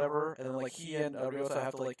her or whatever, and then like he and Ryota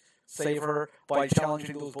have to like save her by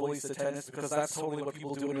challenging those bullies to tennis because that's totally what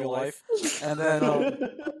people do in real life. And then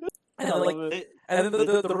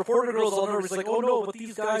the reporter girl's all nervous, like, oh no, but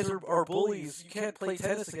these guys are bullies. You can't play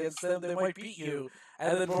tennis against them. They might beat you.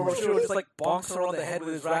 And then Momoshiro just like bonks her on the head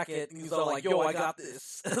with his racket, and he's all like, yo, I got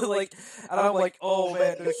this. And I'm like, oh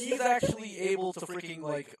man, he's actually able to freaking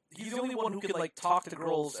like, he's the only one who can like talk to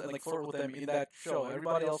girls and like flirt with them in that show.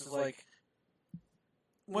 Everybody else is like,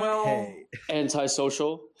 well, hey.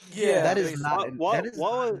 Antisocial. Yeah, that is not an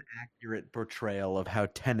accurate portrayal of how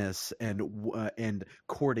tennis and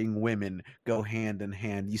courting women go hand in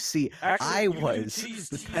hand. You see, actually, I was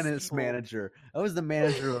the tennis manager. I was the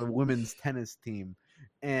manager of a women's tennis team.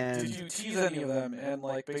 And did you tease any of them and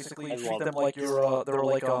like basically treat them like you're they're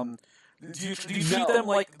like do you treat them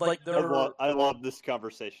like they're I love this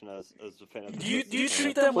conversation as a fan of do you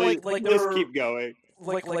treat them like they're just keep going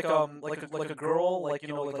like a girl, like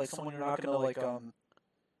like someone you're not gonna like no,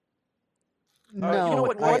 you know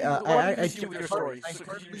what, I hardly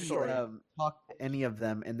talked to any of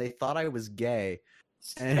them, and they thought I was gay.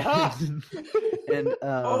 And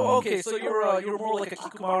okay, so you're more like a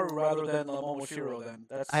Kikumaru rather than a Momoshiro then.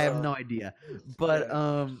 I have no idea, but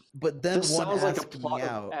then this one sounds like a asked plot me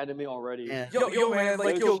out. of anime already. And, Yo man,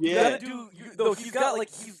 like you yeah. gotta do. He's got like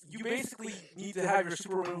you basically need to have your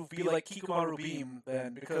super move be like Kikumaru Beam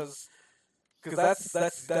then, because Because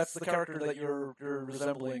that's the character that you're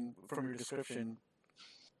resembling from your description.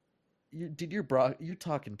 You're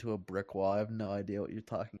talking to a brick wall. I have no idea what you're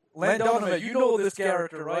talking. Landonima, you know this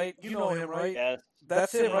character, right? You know him, right? Yes.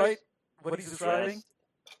 That's it, right? What he's describing?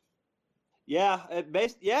 Yes.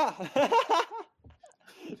 Yeah. Yeah.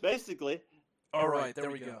 Basically. All right,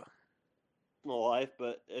 there we go. Life,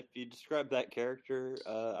 but if you describe that character,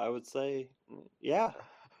 I would say, yeah.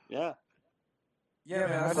 Yeah,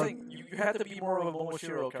 man. I think you had to be more of a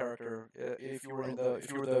Momoshiro character if you were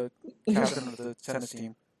the captain of the tennis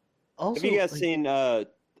team. Also, have you guys seen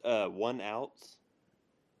 1 Ounce?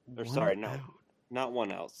 Or sorry, not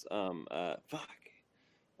 1 Ounce. Fuck.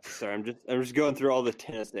 Sorry, I'm just going through all the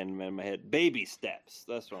tennis anime in my head. Baby Steps.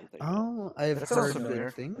 That's what I'm thinking. Oh, I've heard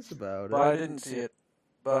good things about it. But I didn't see it.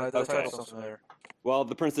 But the title sounds familiar. Well,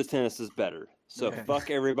 the Princess Tennis is better. So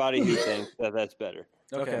fuck everybody who thinks that that's better.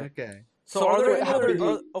 Okay. So are there any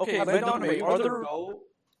other... Okay, are there...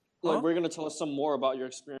 Like, we're going to tell us some more about your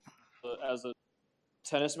experience as a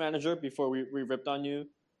tennis manager before we ripped on you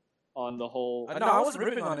on the whole... No, I wasn't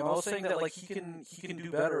ripping on him. I was saying that like he can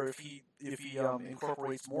do better if he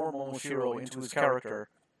incorporates more Momoshiro into his character.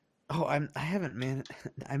 Oh, I'm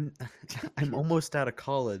almost out of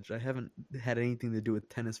college. I haven't had anything to do with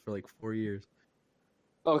tennis for like 4 years.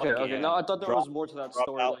 Okay. No, I thought there was more to that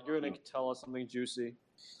story. Like, you're gonna tell us something juicy.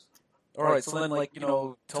 All right, so then, like,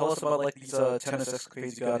 tell us about like these tennis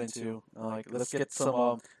escapades you got into. Like, let's get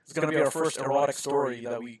some. It's gonna be our first erotic story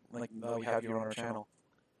that we have here on our channel.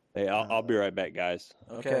 Hey, I'll be right back, guys.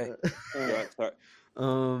 Okay. Sorry.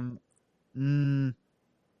 I'll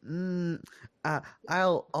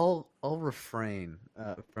refrain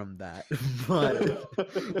from that. But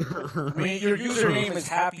I mean, your username is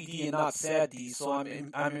Happy D and not Sad D, so I'm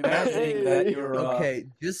imagining that you're okay.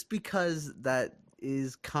 Just because that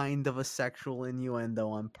is kind of a sexual innuendo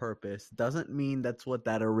on purpose doesn't mean that's what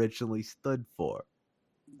that originally stood for.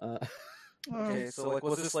 Okay, so like,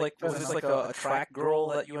 was this like a track girl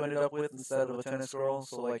that you ended up with instead of a tennis girl?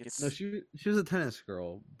 So like, it's no, she was a tennis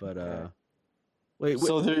girl, but okay. Wait.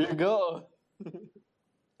 So there you go.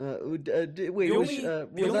 Wait, the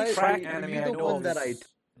only track anime I know one that I talked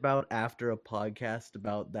about after a podcast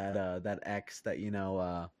about that ex that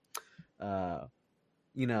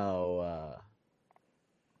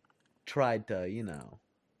tried to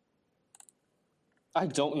I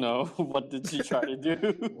don't know. What did she try to do?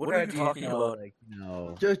 What are you talking about? Like,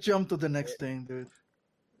 Just jump to the next thing, dude.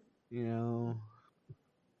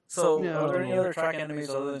 So, are there any other track animes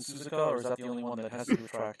other than Suzuka, or is that the only one that has to do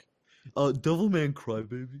with track? Devilman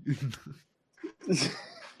Crybaby. Is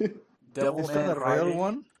that a real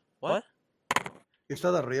one? What? Is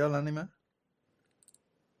that a real anime?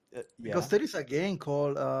 Yeah. Because there is a game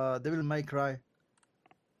called Devil May Cry.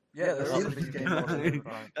 Yeah, there's a big game called Devil May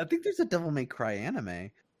Cry. I think there's a Devil May Cry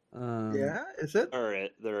anime. Yeah, is it? All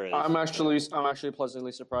right, there is. I'm actually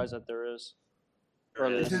pleasantly surprised that there is.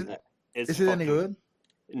 Is it any good?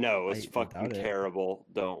 No, it's I fucking doubt it. terrible.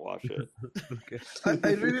 Don't watch it. Okay.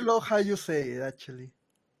 I really love how you say it, actually.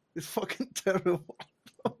 It's fucking terrible.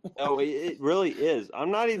 Oh, it really is. I'm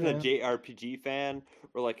not even a JRPG fan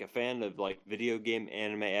or like a fan of like video game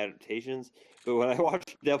anime adaptations, but when I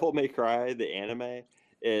watched Devil May Cry, the anime,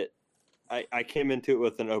 I came into it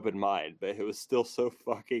with an open mind, but it was still so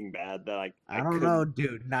fucking bad that I don't know,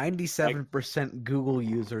 dude. 97% Google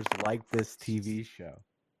users like this TV show.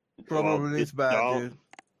 Probably it's bad, dude.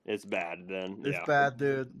 It's bad then. It's bad,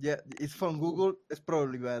 dude. Yeah, it's from Google. It's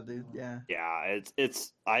probably bad, dude. Yeah. Yeah,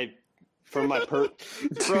 from my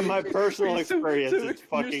personal experience, it's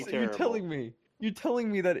fucking terrible. You're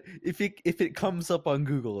telling me that if it comes up on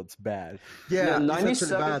Google, it's bad. Yeah,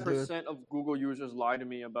 97% of Google users lie to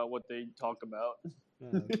me about what they talk about.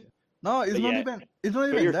 Okay. No, it's not even. It's not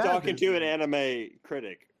even you're that. talking to an anime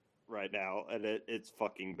critic right now, and it's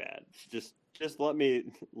fucking bad. Just let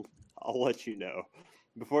me. I'll let you know.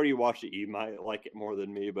 Before you watch it, you might like it more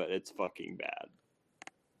than me, but it's fucking bad.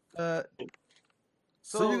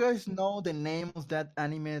 So you guys know the name of that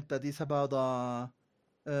anime that is about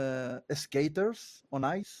skaters on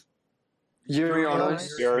ice? Yuri on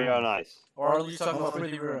Ice. Yuri on Ice. Or are you talking about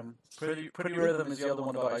Pretty Rhythm? Pretty Rhythm is the other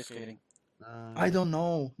one about ice skating. I don't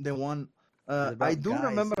know the one. I do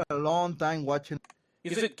remember a long time watching.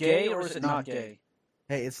 Is it gay or is it not gay?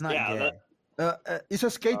 Hey, it's not gay. It's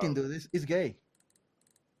a skating dude. It's gay.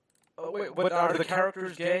 Wait, but are the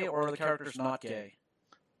characters gay or are the characters not gay?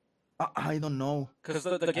 I don't know. Because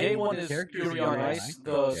the gay one is Yuri on Ice.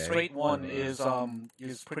 The straight one is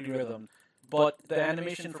Pretty Rhythm. But the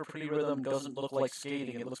animation for Pretty Rhythm doesn't look like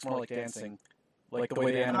skating. It looks more like dancing, like the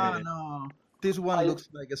way they animate it. No. this one looks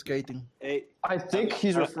like skating. I think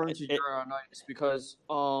he's referring to Yuri on Ice because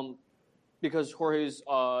Jorge's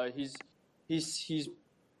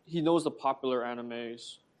he knows the popular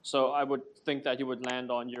animes, so I would think that he would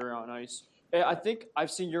land on Yuri on Ice. I think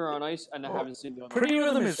I've seen Yuri on Ice and I haven't seen the other. Pretty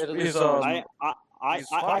Rhythm is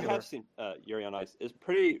I have seen Yuri on Ice. Is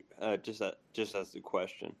Pretty just as the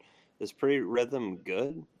question? Is Pretty Rhythm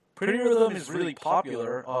good? Pretty Rhythm is really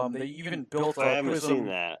popular. They even built a I haven't Prism. seen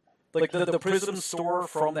that. Like the Prism store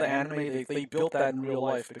from the anime, they built that in real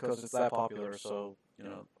life because it's that popular. So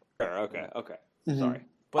Sure, okay. Mm-hmm. Sorry.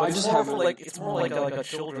 But I just have it's more like a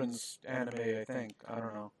children's anime. I think I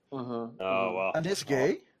don't know. Oh well. And it's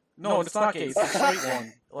gay? No, it's not gay. It's the straight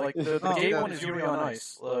one. Like the gay one is Yuri on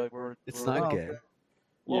Ice. It's not gay.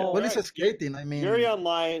 Well, it's skating. I mean, Yuri on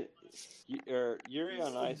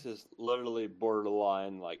Ice is literally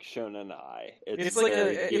borderline like shonen ai. It's like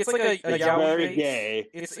a yaoi very base. gay.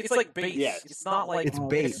 It's like bait. Yes. It's not like It's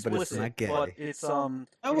bait, explicit, but it's not gay. But it's Oh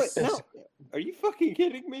wait, no. Are you fucking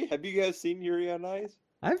kidding me? Have you guys seen Yuri on Ice?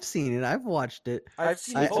 I've seen it. I've watched it. I've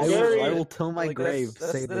seen I it. will till my grave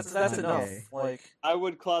say that's it's not enough. gay. Like I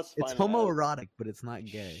would classify It's it homoerotic, but it's not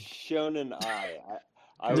as gay. shonen ai.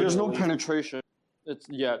 I There's would no at least- penetration. It's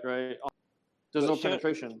yet right. There's no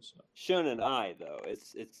penetration. Shonen ai though.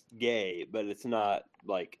 It's gay, but it's not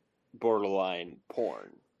like borderline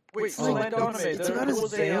porn. wait, Oh, Land Anime. It's There not as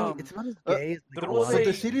was gay. a It's not as gay as there the was but a-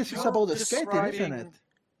 the series is about the skating, isn't it? describing-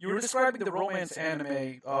 You were describing the romance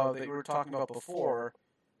anime that you were talking about before,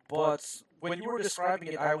 but when you were describing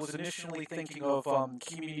it, I was initially thinking of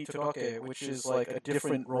Kimi ni Todoke, which is like a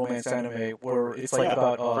different romance anime where it's like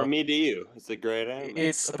about From Me to You. It's a great anime.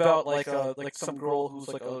 it's about like some girl who's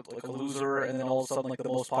like a loser, and then all of a sudden like the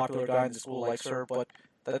most popular guy in the school likes her. But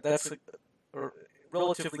that's a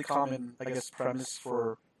relatively common, I guess, premise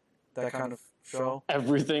for that kind of show.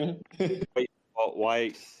 Everything.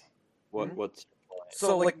 Why? What's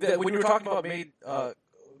So like when you were talking about made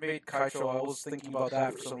Kaicho, I was thinking about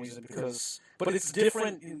that for some reason but it's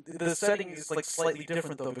different. The setting is like slightly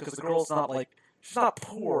different though because the girl's not like she's not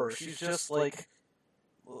poor. She's just like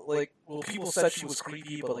well, people said she was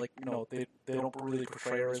creepy, but like they don't really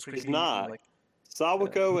portray her as creepy. She's not. Like,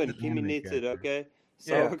 Sawako and It's an Kimi anime ni character. Todoke?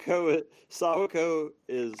 Yeah. Sawako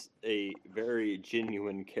is a very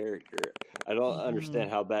genuine character. I don't understand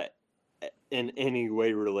how that in any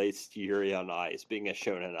way relates to Yuri on Ice being a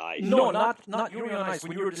shonen ai. no, not Yuri on Ice.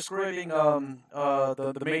 When you were describing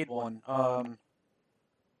the maid one, when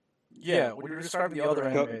you were describing the other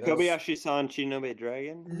anime, that was- Kobayashi-san Shinobi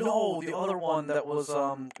Dragon? No, the other one that was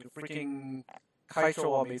freaking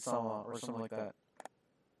Kaicho Abe-sama or something like that.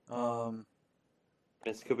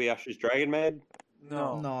 It's Kobayashi's Dragon Maid?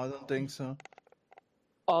 No. No, I don't think so.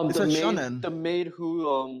 The It's a maid, shonen. The maid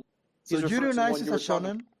who So he's Yuri referring on to Ice when is you a were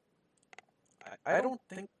talking- shonen? I don't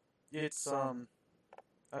think it's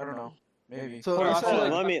I don't know, maybe. So Well, it's I feel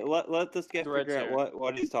a- like- let this guy Threads figure out here.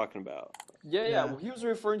 what he's talking about. Yeah. Yeah. Well, he was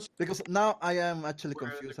referring to because now I am actually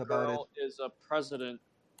where confused the about it. girl is a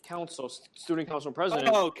student council president.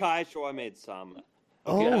 Oh, Kaicho, I made Sama.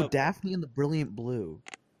 Oh, Daphne and the Brilliant Blue.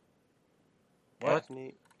 What?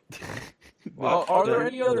 Daphne. Well, are there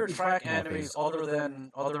any other track animes other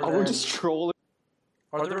than we're just trolling.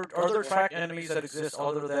 are there track animes that exist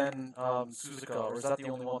other than Suzuka, or is that the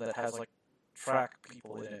only one that has like track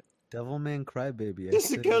people in it? Devilman Crybaby. I This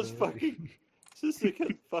said goes it fucking.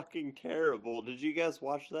 Suzuka's fucking terrible. Did you guys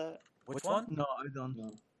watch that? Which one? No, I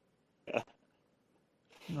don't. Yeah.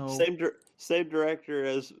 No. Same director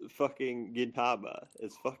as fucking Gintama.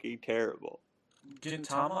 It's fucking terrible.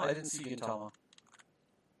 Gintama? I didn't see Gintama.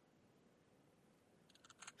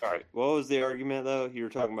 All right. What was the argument though? You were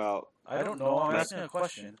talking about. I don't know. I'm asking a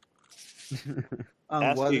question. And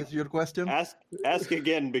Ask what you- is your question? Ask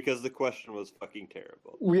again because the question was fucking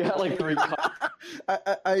terrible. We had like 3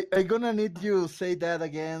 I gonna need you to say that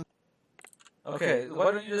again. Okay,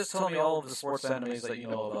 why don't you just tell me all of the sports animes that you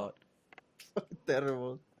know about?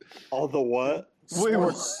 Terrible. All the what?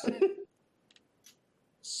 Sports.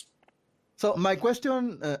 So my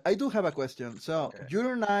question, I do have a question. So Okay.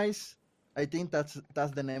 Yuri on Ice, I think that's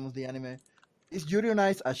the name of the anime. Is Yuri on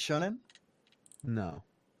Ice a shonen? No.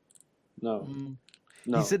 No. Mm.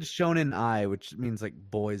 No. He said shonen ai, which means like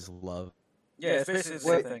boys love. Yeah, it's basically the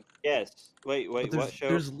same thing. Yes. Wait. But What show?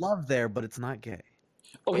 there's love there, but it's not gay.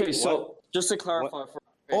 Okay, Wait, so just to clarify for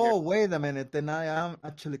Oh, wait a minute. Then I am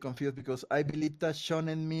actually confused because I believe that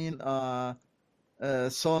shonen mean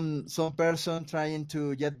some person trying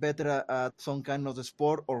to get better at some kind of the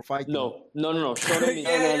sport or fighting. No. Shonen means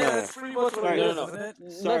yeah, that's pretty much what it is, no. isn't it?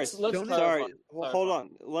 Let's clarify. Sorry. Well, hold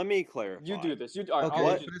on. Let me clarify. You do this. All right, Okay, I'll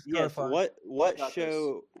let please Yes. clarify. What got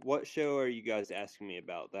show? What show are you guys asking me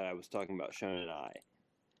about that I was talking about? Shonen Ai.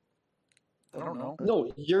 I don't know.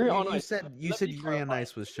 No, Yuri on You Ice. said Let me Yuri on clarify.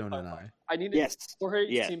 Ice was Shonen Ai. I need to. Yes. Jorge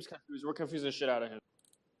Yeah. seems confused. We're confusing the shit out of him.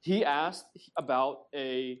 He asked about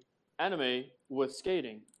a anime with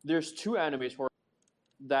skating. There's 2 animes for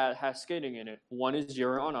that has skating in it. One is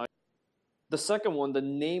Yuri on Ice. The second one, the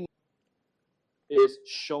name is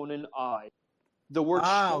Shonen Ai. The word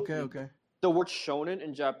shonen, Okay. The word shonen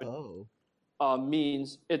in Japanese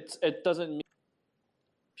means it doesn't mean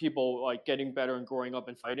people like getting better and growing up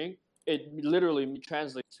and fighting. It literally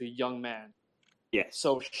translates to young man. Yes.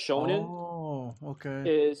 So shonen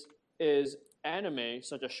is anime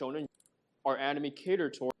such as shonen are anime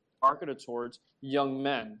marketed towards young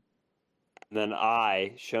men. Then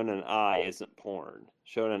Shonen Ai isn't porn.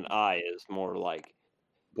 Shonen Ai is more like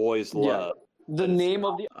boys love. The name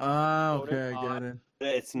of the okay, I get it.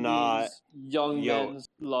 It's not young men's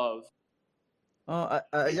love. Oh,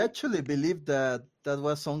 I actually believe that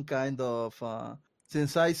was some kind of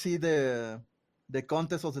since I see the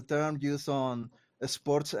context of the term used on a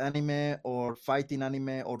sports anime or fighting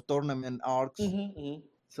anime or tournament arcs.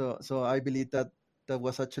 So I believe that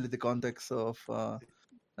was actually the context of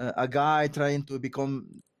a guy trying to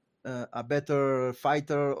become a better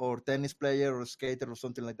fighter or tennis player or skater or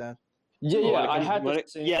something like that.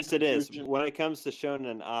 Yes, it is. When it comes to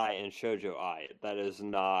Shonen Ai and Shoujo Ai,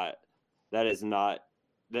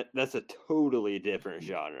 that's a totally different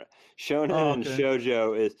genre. Shonen and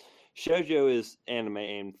Shoujo is anime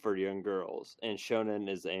aimed for young girls, and Shonen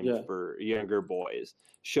is aimed for younger boys.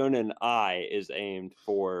 Shonen Ai is aimed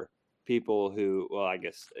for people who, well, I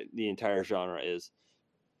guess the entire genre is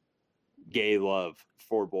gay love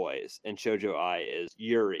for boys, and Shoujo Ai is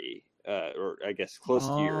Yuri, or I guess close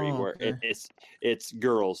to Yuri, where it's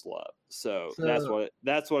girls love. So that's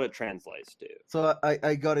what it translates to. So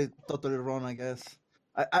I got it totally wrong, I guess.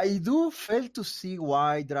 I do fail to see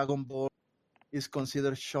why Dragon Ball is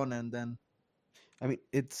considered shonen then. I mean,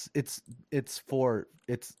 it's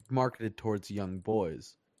marketed towards young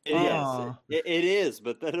boys. It is,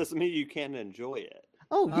 but that doesn't mean you can't enjoy it.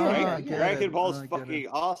 Oh yeah, Dragon Ball's fucking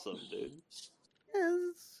awesome, dude. Yeah,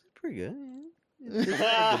 it's pretty good.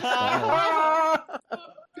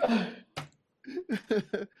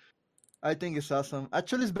 I think it's awesome.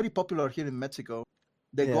 Actually, it's very popular here in Mexico.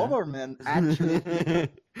 The government actually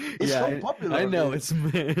is so popular. I know it's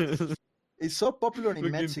so popular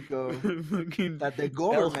in Mexico that the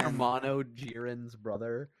government El Hermano Jiren's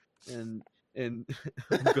brother and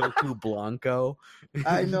Goku Blanco.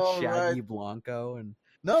 I know, Shaggy right? Blanco and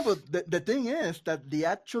no, but the thing is that the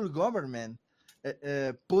actual government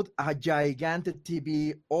put a gigantic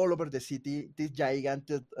TV all over the city. These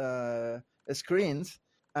gigantic screens.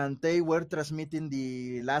 And they were transmitting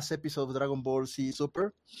the last episode of Dragon Ball Z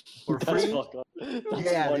Super for free.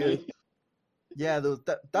 Dude. Yeah, dude.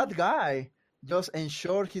 That guy just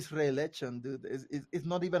ensured his re-election, dude. It's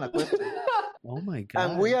not even a question. Oh my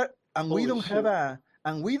god! We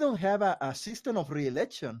don't have a system of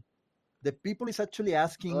re-election. The people is actually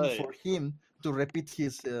asking for him to repeat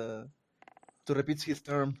his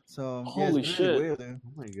term. So holy shit! Really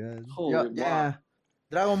weird, dude. Oh my god! Yeah.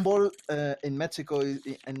 Dragon Ball in Mexico,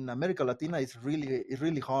 in America Latina, is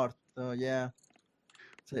really hard. So yeah,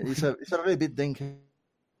 it's a really big thing.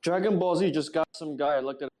 Dragon Ball Z just got some guy. I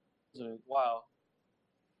looked at it. Wow.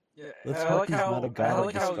 Yeah, I like how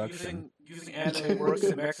using anime works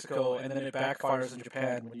in Mexico and then it backfires in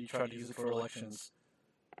Japan when you try to use it for elections.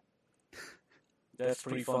 That's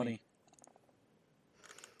pretty funny.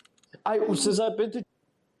 Since I've been to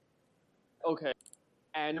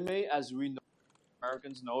anime as we know.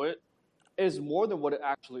 Americans know it, is more than what it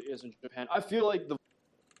actually is in Japan. I feel like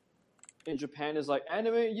in Japan is like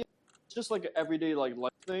anime, it's just like an everyday like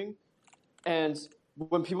life thing. And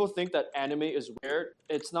when people think that anime is weird,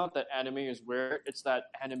 it's not that anime is weird, it's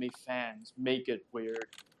that anime fans make it weird.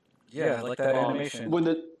 Yeah, like that animation.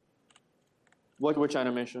 Which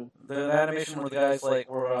animation? The animation where the guys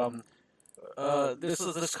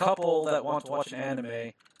this couple that want to watch an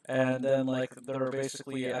anime. And then, they're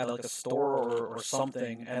basically at, a store or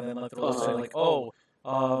something, and then, they'll say,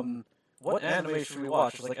 what anime should we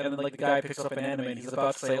watch? And then, the guy picks up an anime, and he's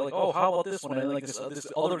about to say, oh, how about this one? And then,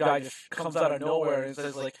 this other guy just comes out of nowhere and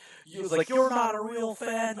says, you're not a real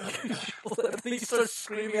fan. He starts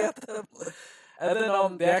screaming at them. And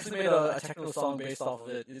then, they actually made a techno song based off of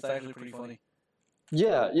it. It's actually pretty funny.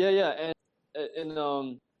 Yeah. And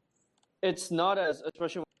it's not as,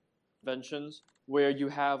 especially conventions where you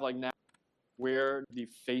have like now wear the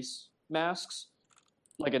face masks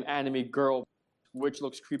like an anime girl, which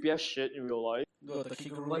looks creepy as shit in real life. The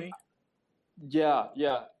kigurumi. Yeah.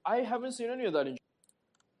 I haven't seen any of that in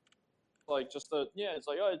like just the it's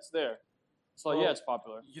like it's there. It's like it's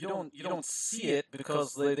popular. You don't see it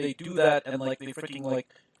because they do that and like they freaking like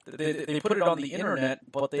they put it on the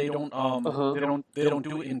internet, but they don't they don't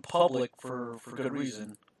do it in public for good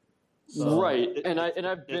reason. So, right, and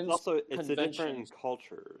I've been it's a different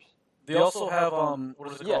cultures. They also have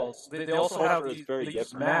what is it called? They also have they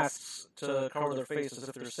use masks to cover their faces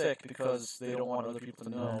if they're sick because they don't want other people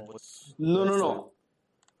to know what's. No.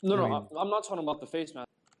 I'm not talking about the face mask.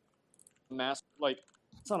 Mask like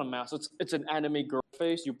it's not a mask. It's an anime girl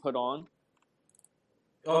face you put on.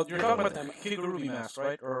 Oh, you're talking about the kigurumi mask,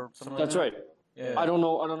 right? Or something That's like right. Yeah. I don't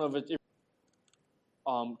know if it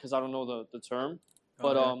because I don't know the term,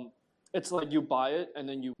 but it's like you buy it and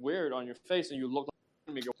then you wear it on your face and you look like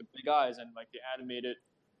an anime girl with big eyes and like the animated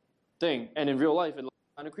thing. And in real life, it looks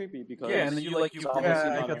kind of creepy because and then you make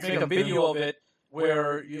a video of it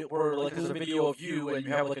where like there's a video of you and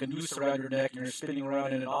you have like a noose around your neck and you're spinning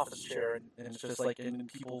around in an office chair and it's just like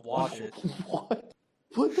and people watch it.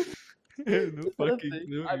 What? I've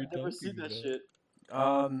never seen that shit.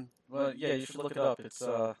 Well, yeah, you should look it up. It's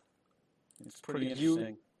pretty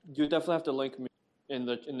interesting. You definitely have to link me in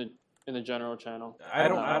the general channel. I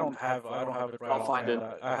don't have it right. I'll find it.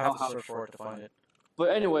 I have to search for it to find it.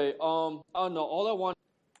 But anyway, I don't know. All I want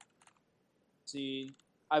to see.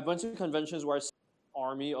 I've went to conventions where I see an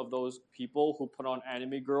army of those people who put on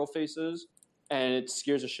anime girl faces, and it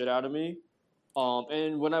scares the shit out of me.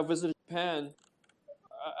 And when I visited Japan,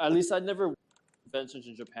 at least I'd never conventions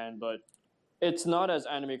in Japan, but it's not as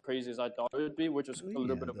anime crazy as I thought it would be, which was a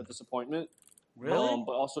little bit of a disappointment. Really?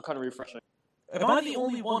 But also kind of refreshing. Am I the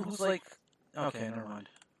only one who's like? Okay, never mind.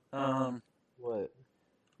 What?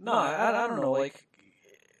 No, I don't know. Like,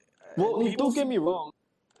 well, don't get me wrong.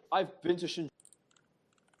 I've been to Shinjuku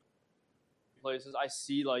places. I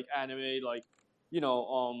see like anime, like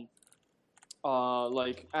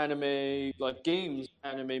like anime, like games,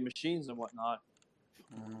 anime machines and whatnot.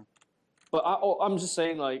 Mm-hmm. But I'm just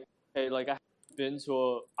saying, like, hey, like I haven't been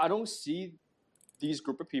to I don't see these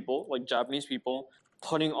group of people, like Japanese people,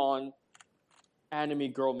 putting on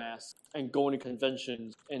anime girl masks and going to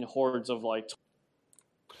conventions in hordes of like.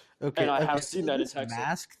 Okay, and I have seen that in this Texas.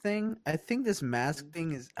 mask thing. I think this mask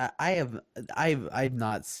thing is. I'm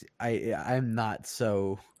not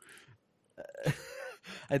so.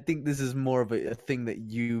 I think this is more of a thing that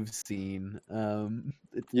you've seen.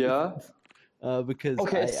 Yeah. Because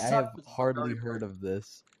I have hardly heard of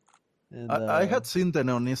this. And, I had seen them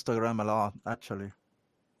on Instagram a lot, actually.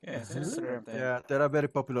 Yeah, it's an Instagram thing. Yeah, they are very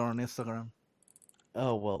popular on Instagram.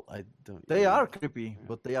 Oh well, I don't. They are creepy,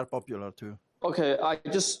 but they are popular too. Okay, I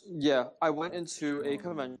went into a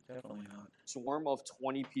convention, swarm of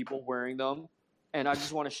 20 people wearing them, and I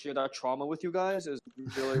just want to share that trauma with you guys. Is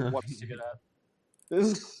really what to get at.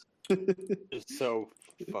 It's so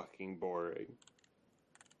fucking boring.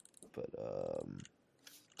 But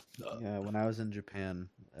yeah, when I was in Japan,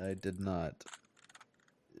 I did not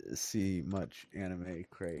see much anime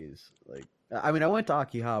craze. Like, I mean, I went to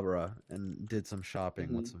Akihabara and did some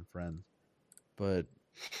shopping with some friends, but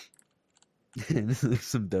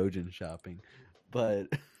some doujin shopping, but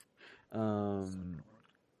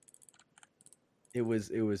it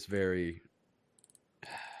was very.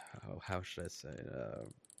 How should I say?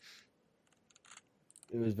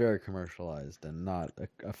 It was very commercialized and not a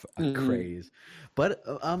craze, but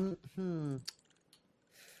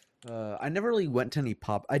I never really went to any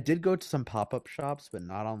I did go to some pop-up shops, but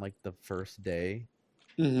not on like the first day.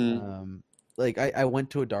 Like I went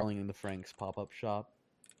to a Darling in the Franxx pop-up shop.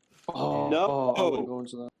 Oh no! I would go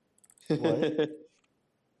into that. What?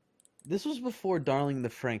 This was before Darling in the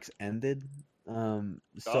Franxx ended. Darling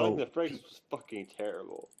in the Franxx was fucking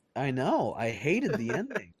terrible. I know. I hated the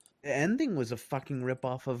ending. The ending was a fucking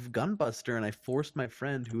ripoff of Gunbuster, and I forced my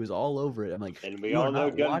friend who was all over it. I'm like, and we all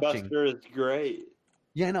know Gunbuster is great.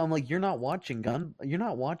 Yeah, no, I'm like, you're not finishing Darling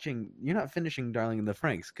in the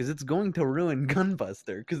Franxx because it's going to ruin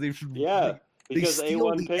Gunbuster because they steal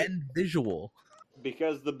the end visual.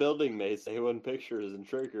 Because the building mates, A1 Pictures and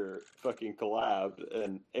Trigger fucking collabed,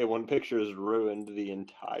 and A1 Pictures ruined the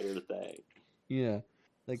entire thing. Yeah,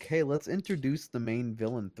 like, hey, let's introduce the main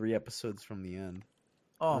villain 3 episodes from the end.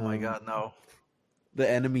 Oh my god, no. The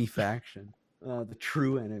enemy faction. The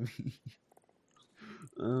true enemy.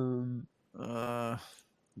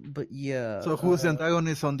 But yeah. So who's the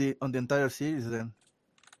antagonist on the entire series then?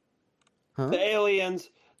 Huh? The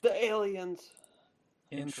aliens.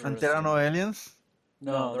 Interesting. And there are no aliens?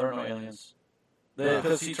 No, there are no aliens.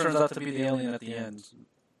 Because he turns out to be the alien at the end.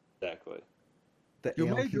 Exactly. You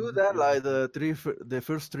may do that like the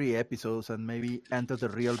first 3 episodes and maybe enter the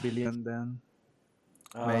real villain then.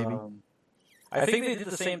 Maybe. I think they did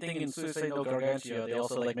the same thing in Suicide No Gargantua. They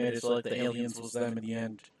also like made it so like the aliens was them in the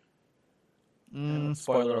end.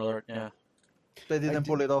 Spoiler alert, yeah. They didn't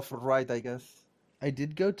pull it off right, I guess. I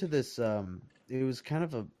did go to this. It was kind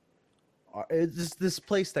of it's this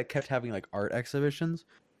place that kept having like art exhibitions,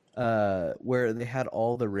 where they had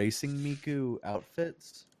all the racing Miku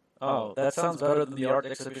outfits. Oh, that sounds better than the art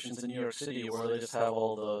exhibitions in New York City, where they just have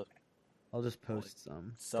all the. I'll just post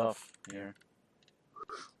some stuff here.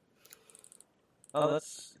 Oh,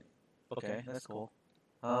 that's okay. That's cool.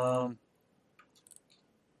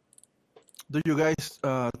 Do you guys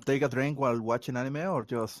take a drink while watching anime or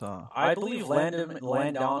just? I believe Land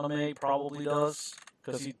Anime probably does,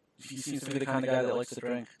 because he seems to be the kind of guy that likes to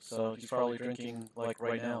drink. So he's probably drinking like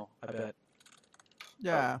right now, I bet.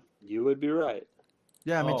 Yeah. You would be right.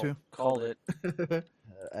 Yeah, me too. Called it.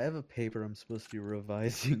 I have a paper I'm supposed to be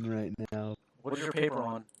revising right now. What's your paper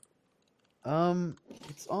on?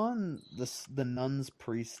 It's on the Nun's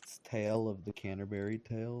Priest's Tale of the Canterbury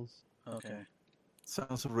Tales. Okay.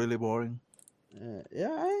 Sounds really boring.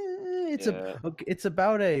 It's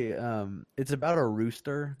about a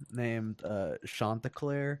rooster named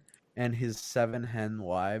Chanticleer and his 7 hen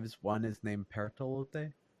wives. One is named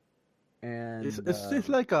Pertolote. And is this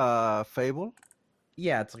like a fable?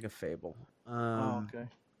 Yeah, it's like a fable. Okay.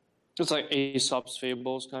 It's like Aesop's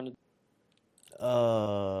fables, kind of.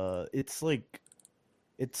 It's like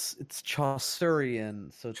it's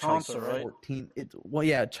Chaucerian, so it's Chaucer, like 14.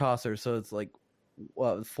 Right? Chaucer, so it's like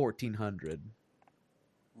 1400.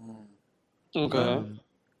 Okay.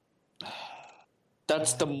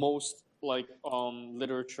 That's the most like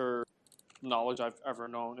literature knowledge I've ever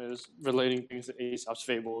known is relating things to Aesop's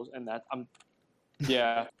fables, and that's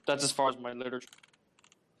as far as my literature.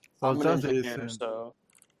 Well, I'm an engineer, so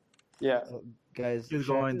yeah. Guys, keep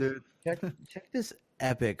going, dude. Check this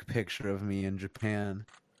epic picture of me in Japan.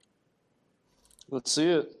 Let's see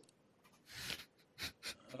it.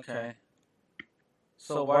 Okay.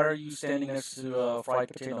 So why are you standing next to Fried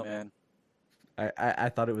Potato Man? I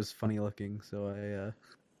thought it was funny looking, so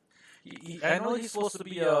I know he's supposed to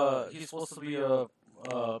be a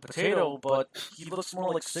potato, but he looks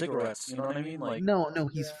more like cigarettes. You know what I mean? Like no,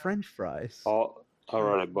 he's French fries. All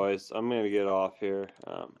right, boys. I'm gonna get off here.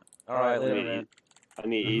 All right, later, man. I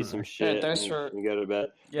need to eat some shit. Yeah, thanks for and go to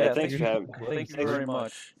bed. Yeah, hey, thanks for having. Thank you very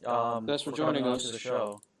much. Thanks for joining coming us to the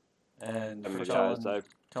show and for guys,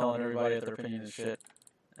 telling everybody their opinion is shit.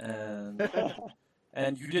 And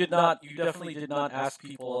and you definitely did not ask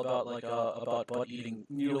people about butt eating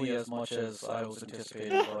nearly as much as I was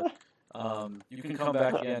anticipating. But you can come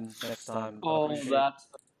back again next time.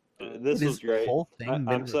 This was great. Whole thing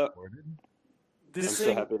I'm so recorded?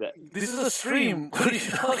 so happy that this is a stream. What are you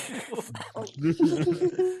talking about? It's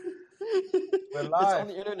on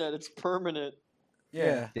the internet. It's permanent.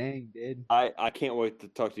 Yeah. Dang, dude. I can't wait to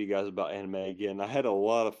talk to you guys about anime again. I had a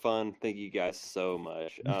lot of fun. Thank you guys so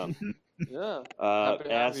much. Yeah. Happy to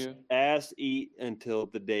have you. Ass eat until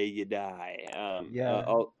the day you die. Yeah.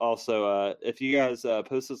 Also, if you guys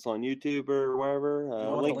post this on YouTube or wherever,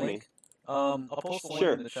 link me. I'll post the link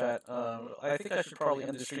in the chat. I think I should probably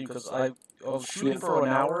end the stream because I was shooting for an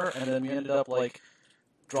hour and then we ended up like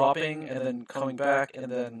dropping and then coming back and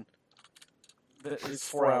then it's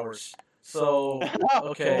 4 hours. So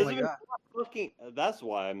okay. Oh my God. That's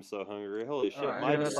why I'm so hungry. Holy shit! Right,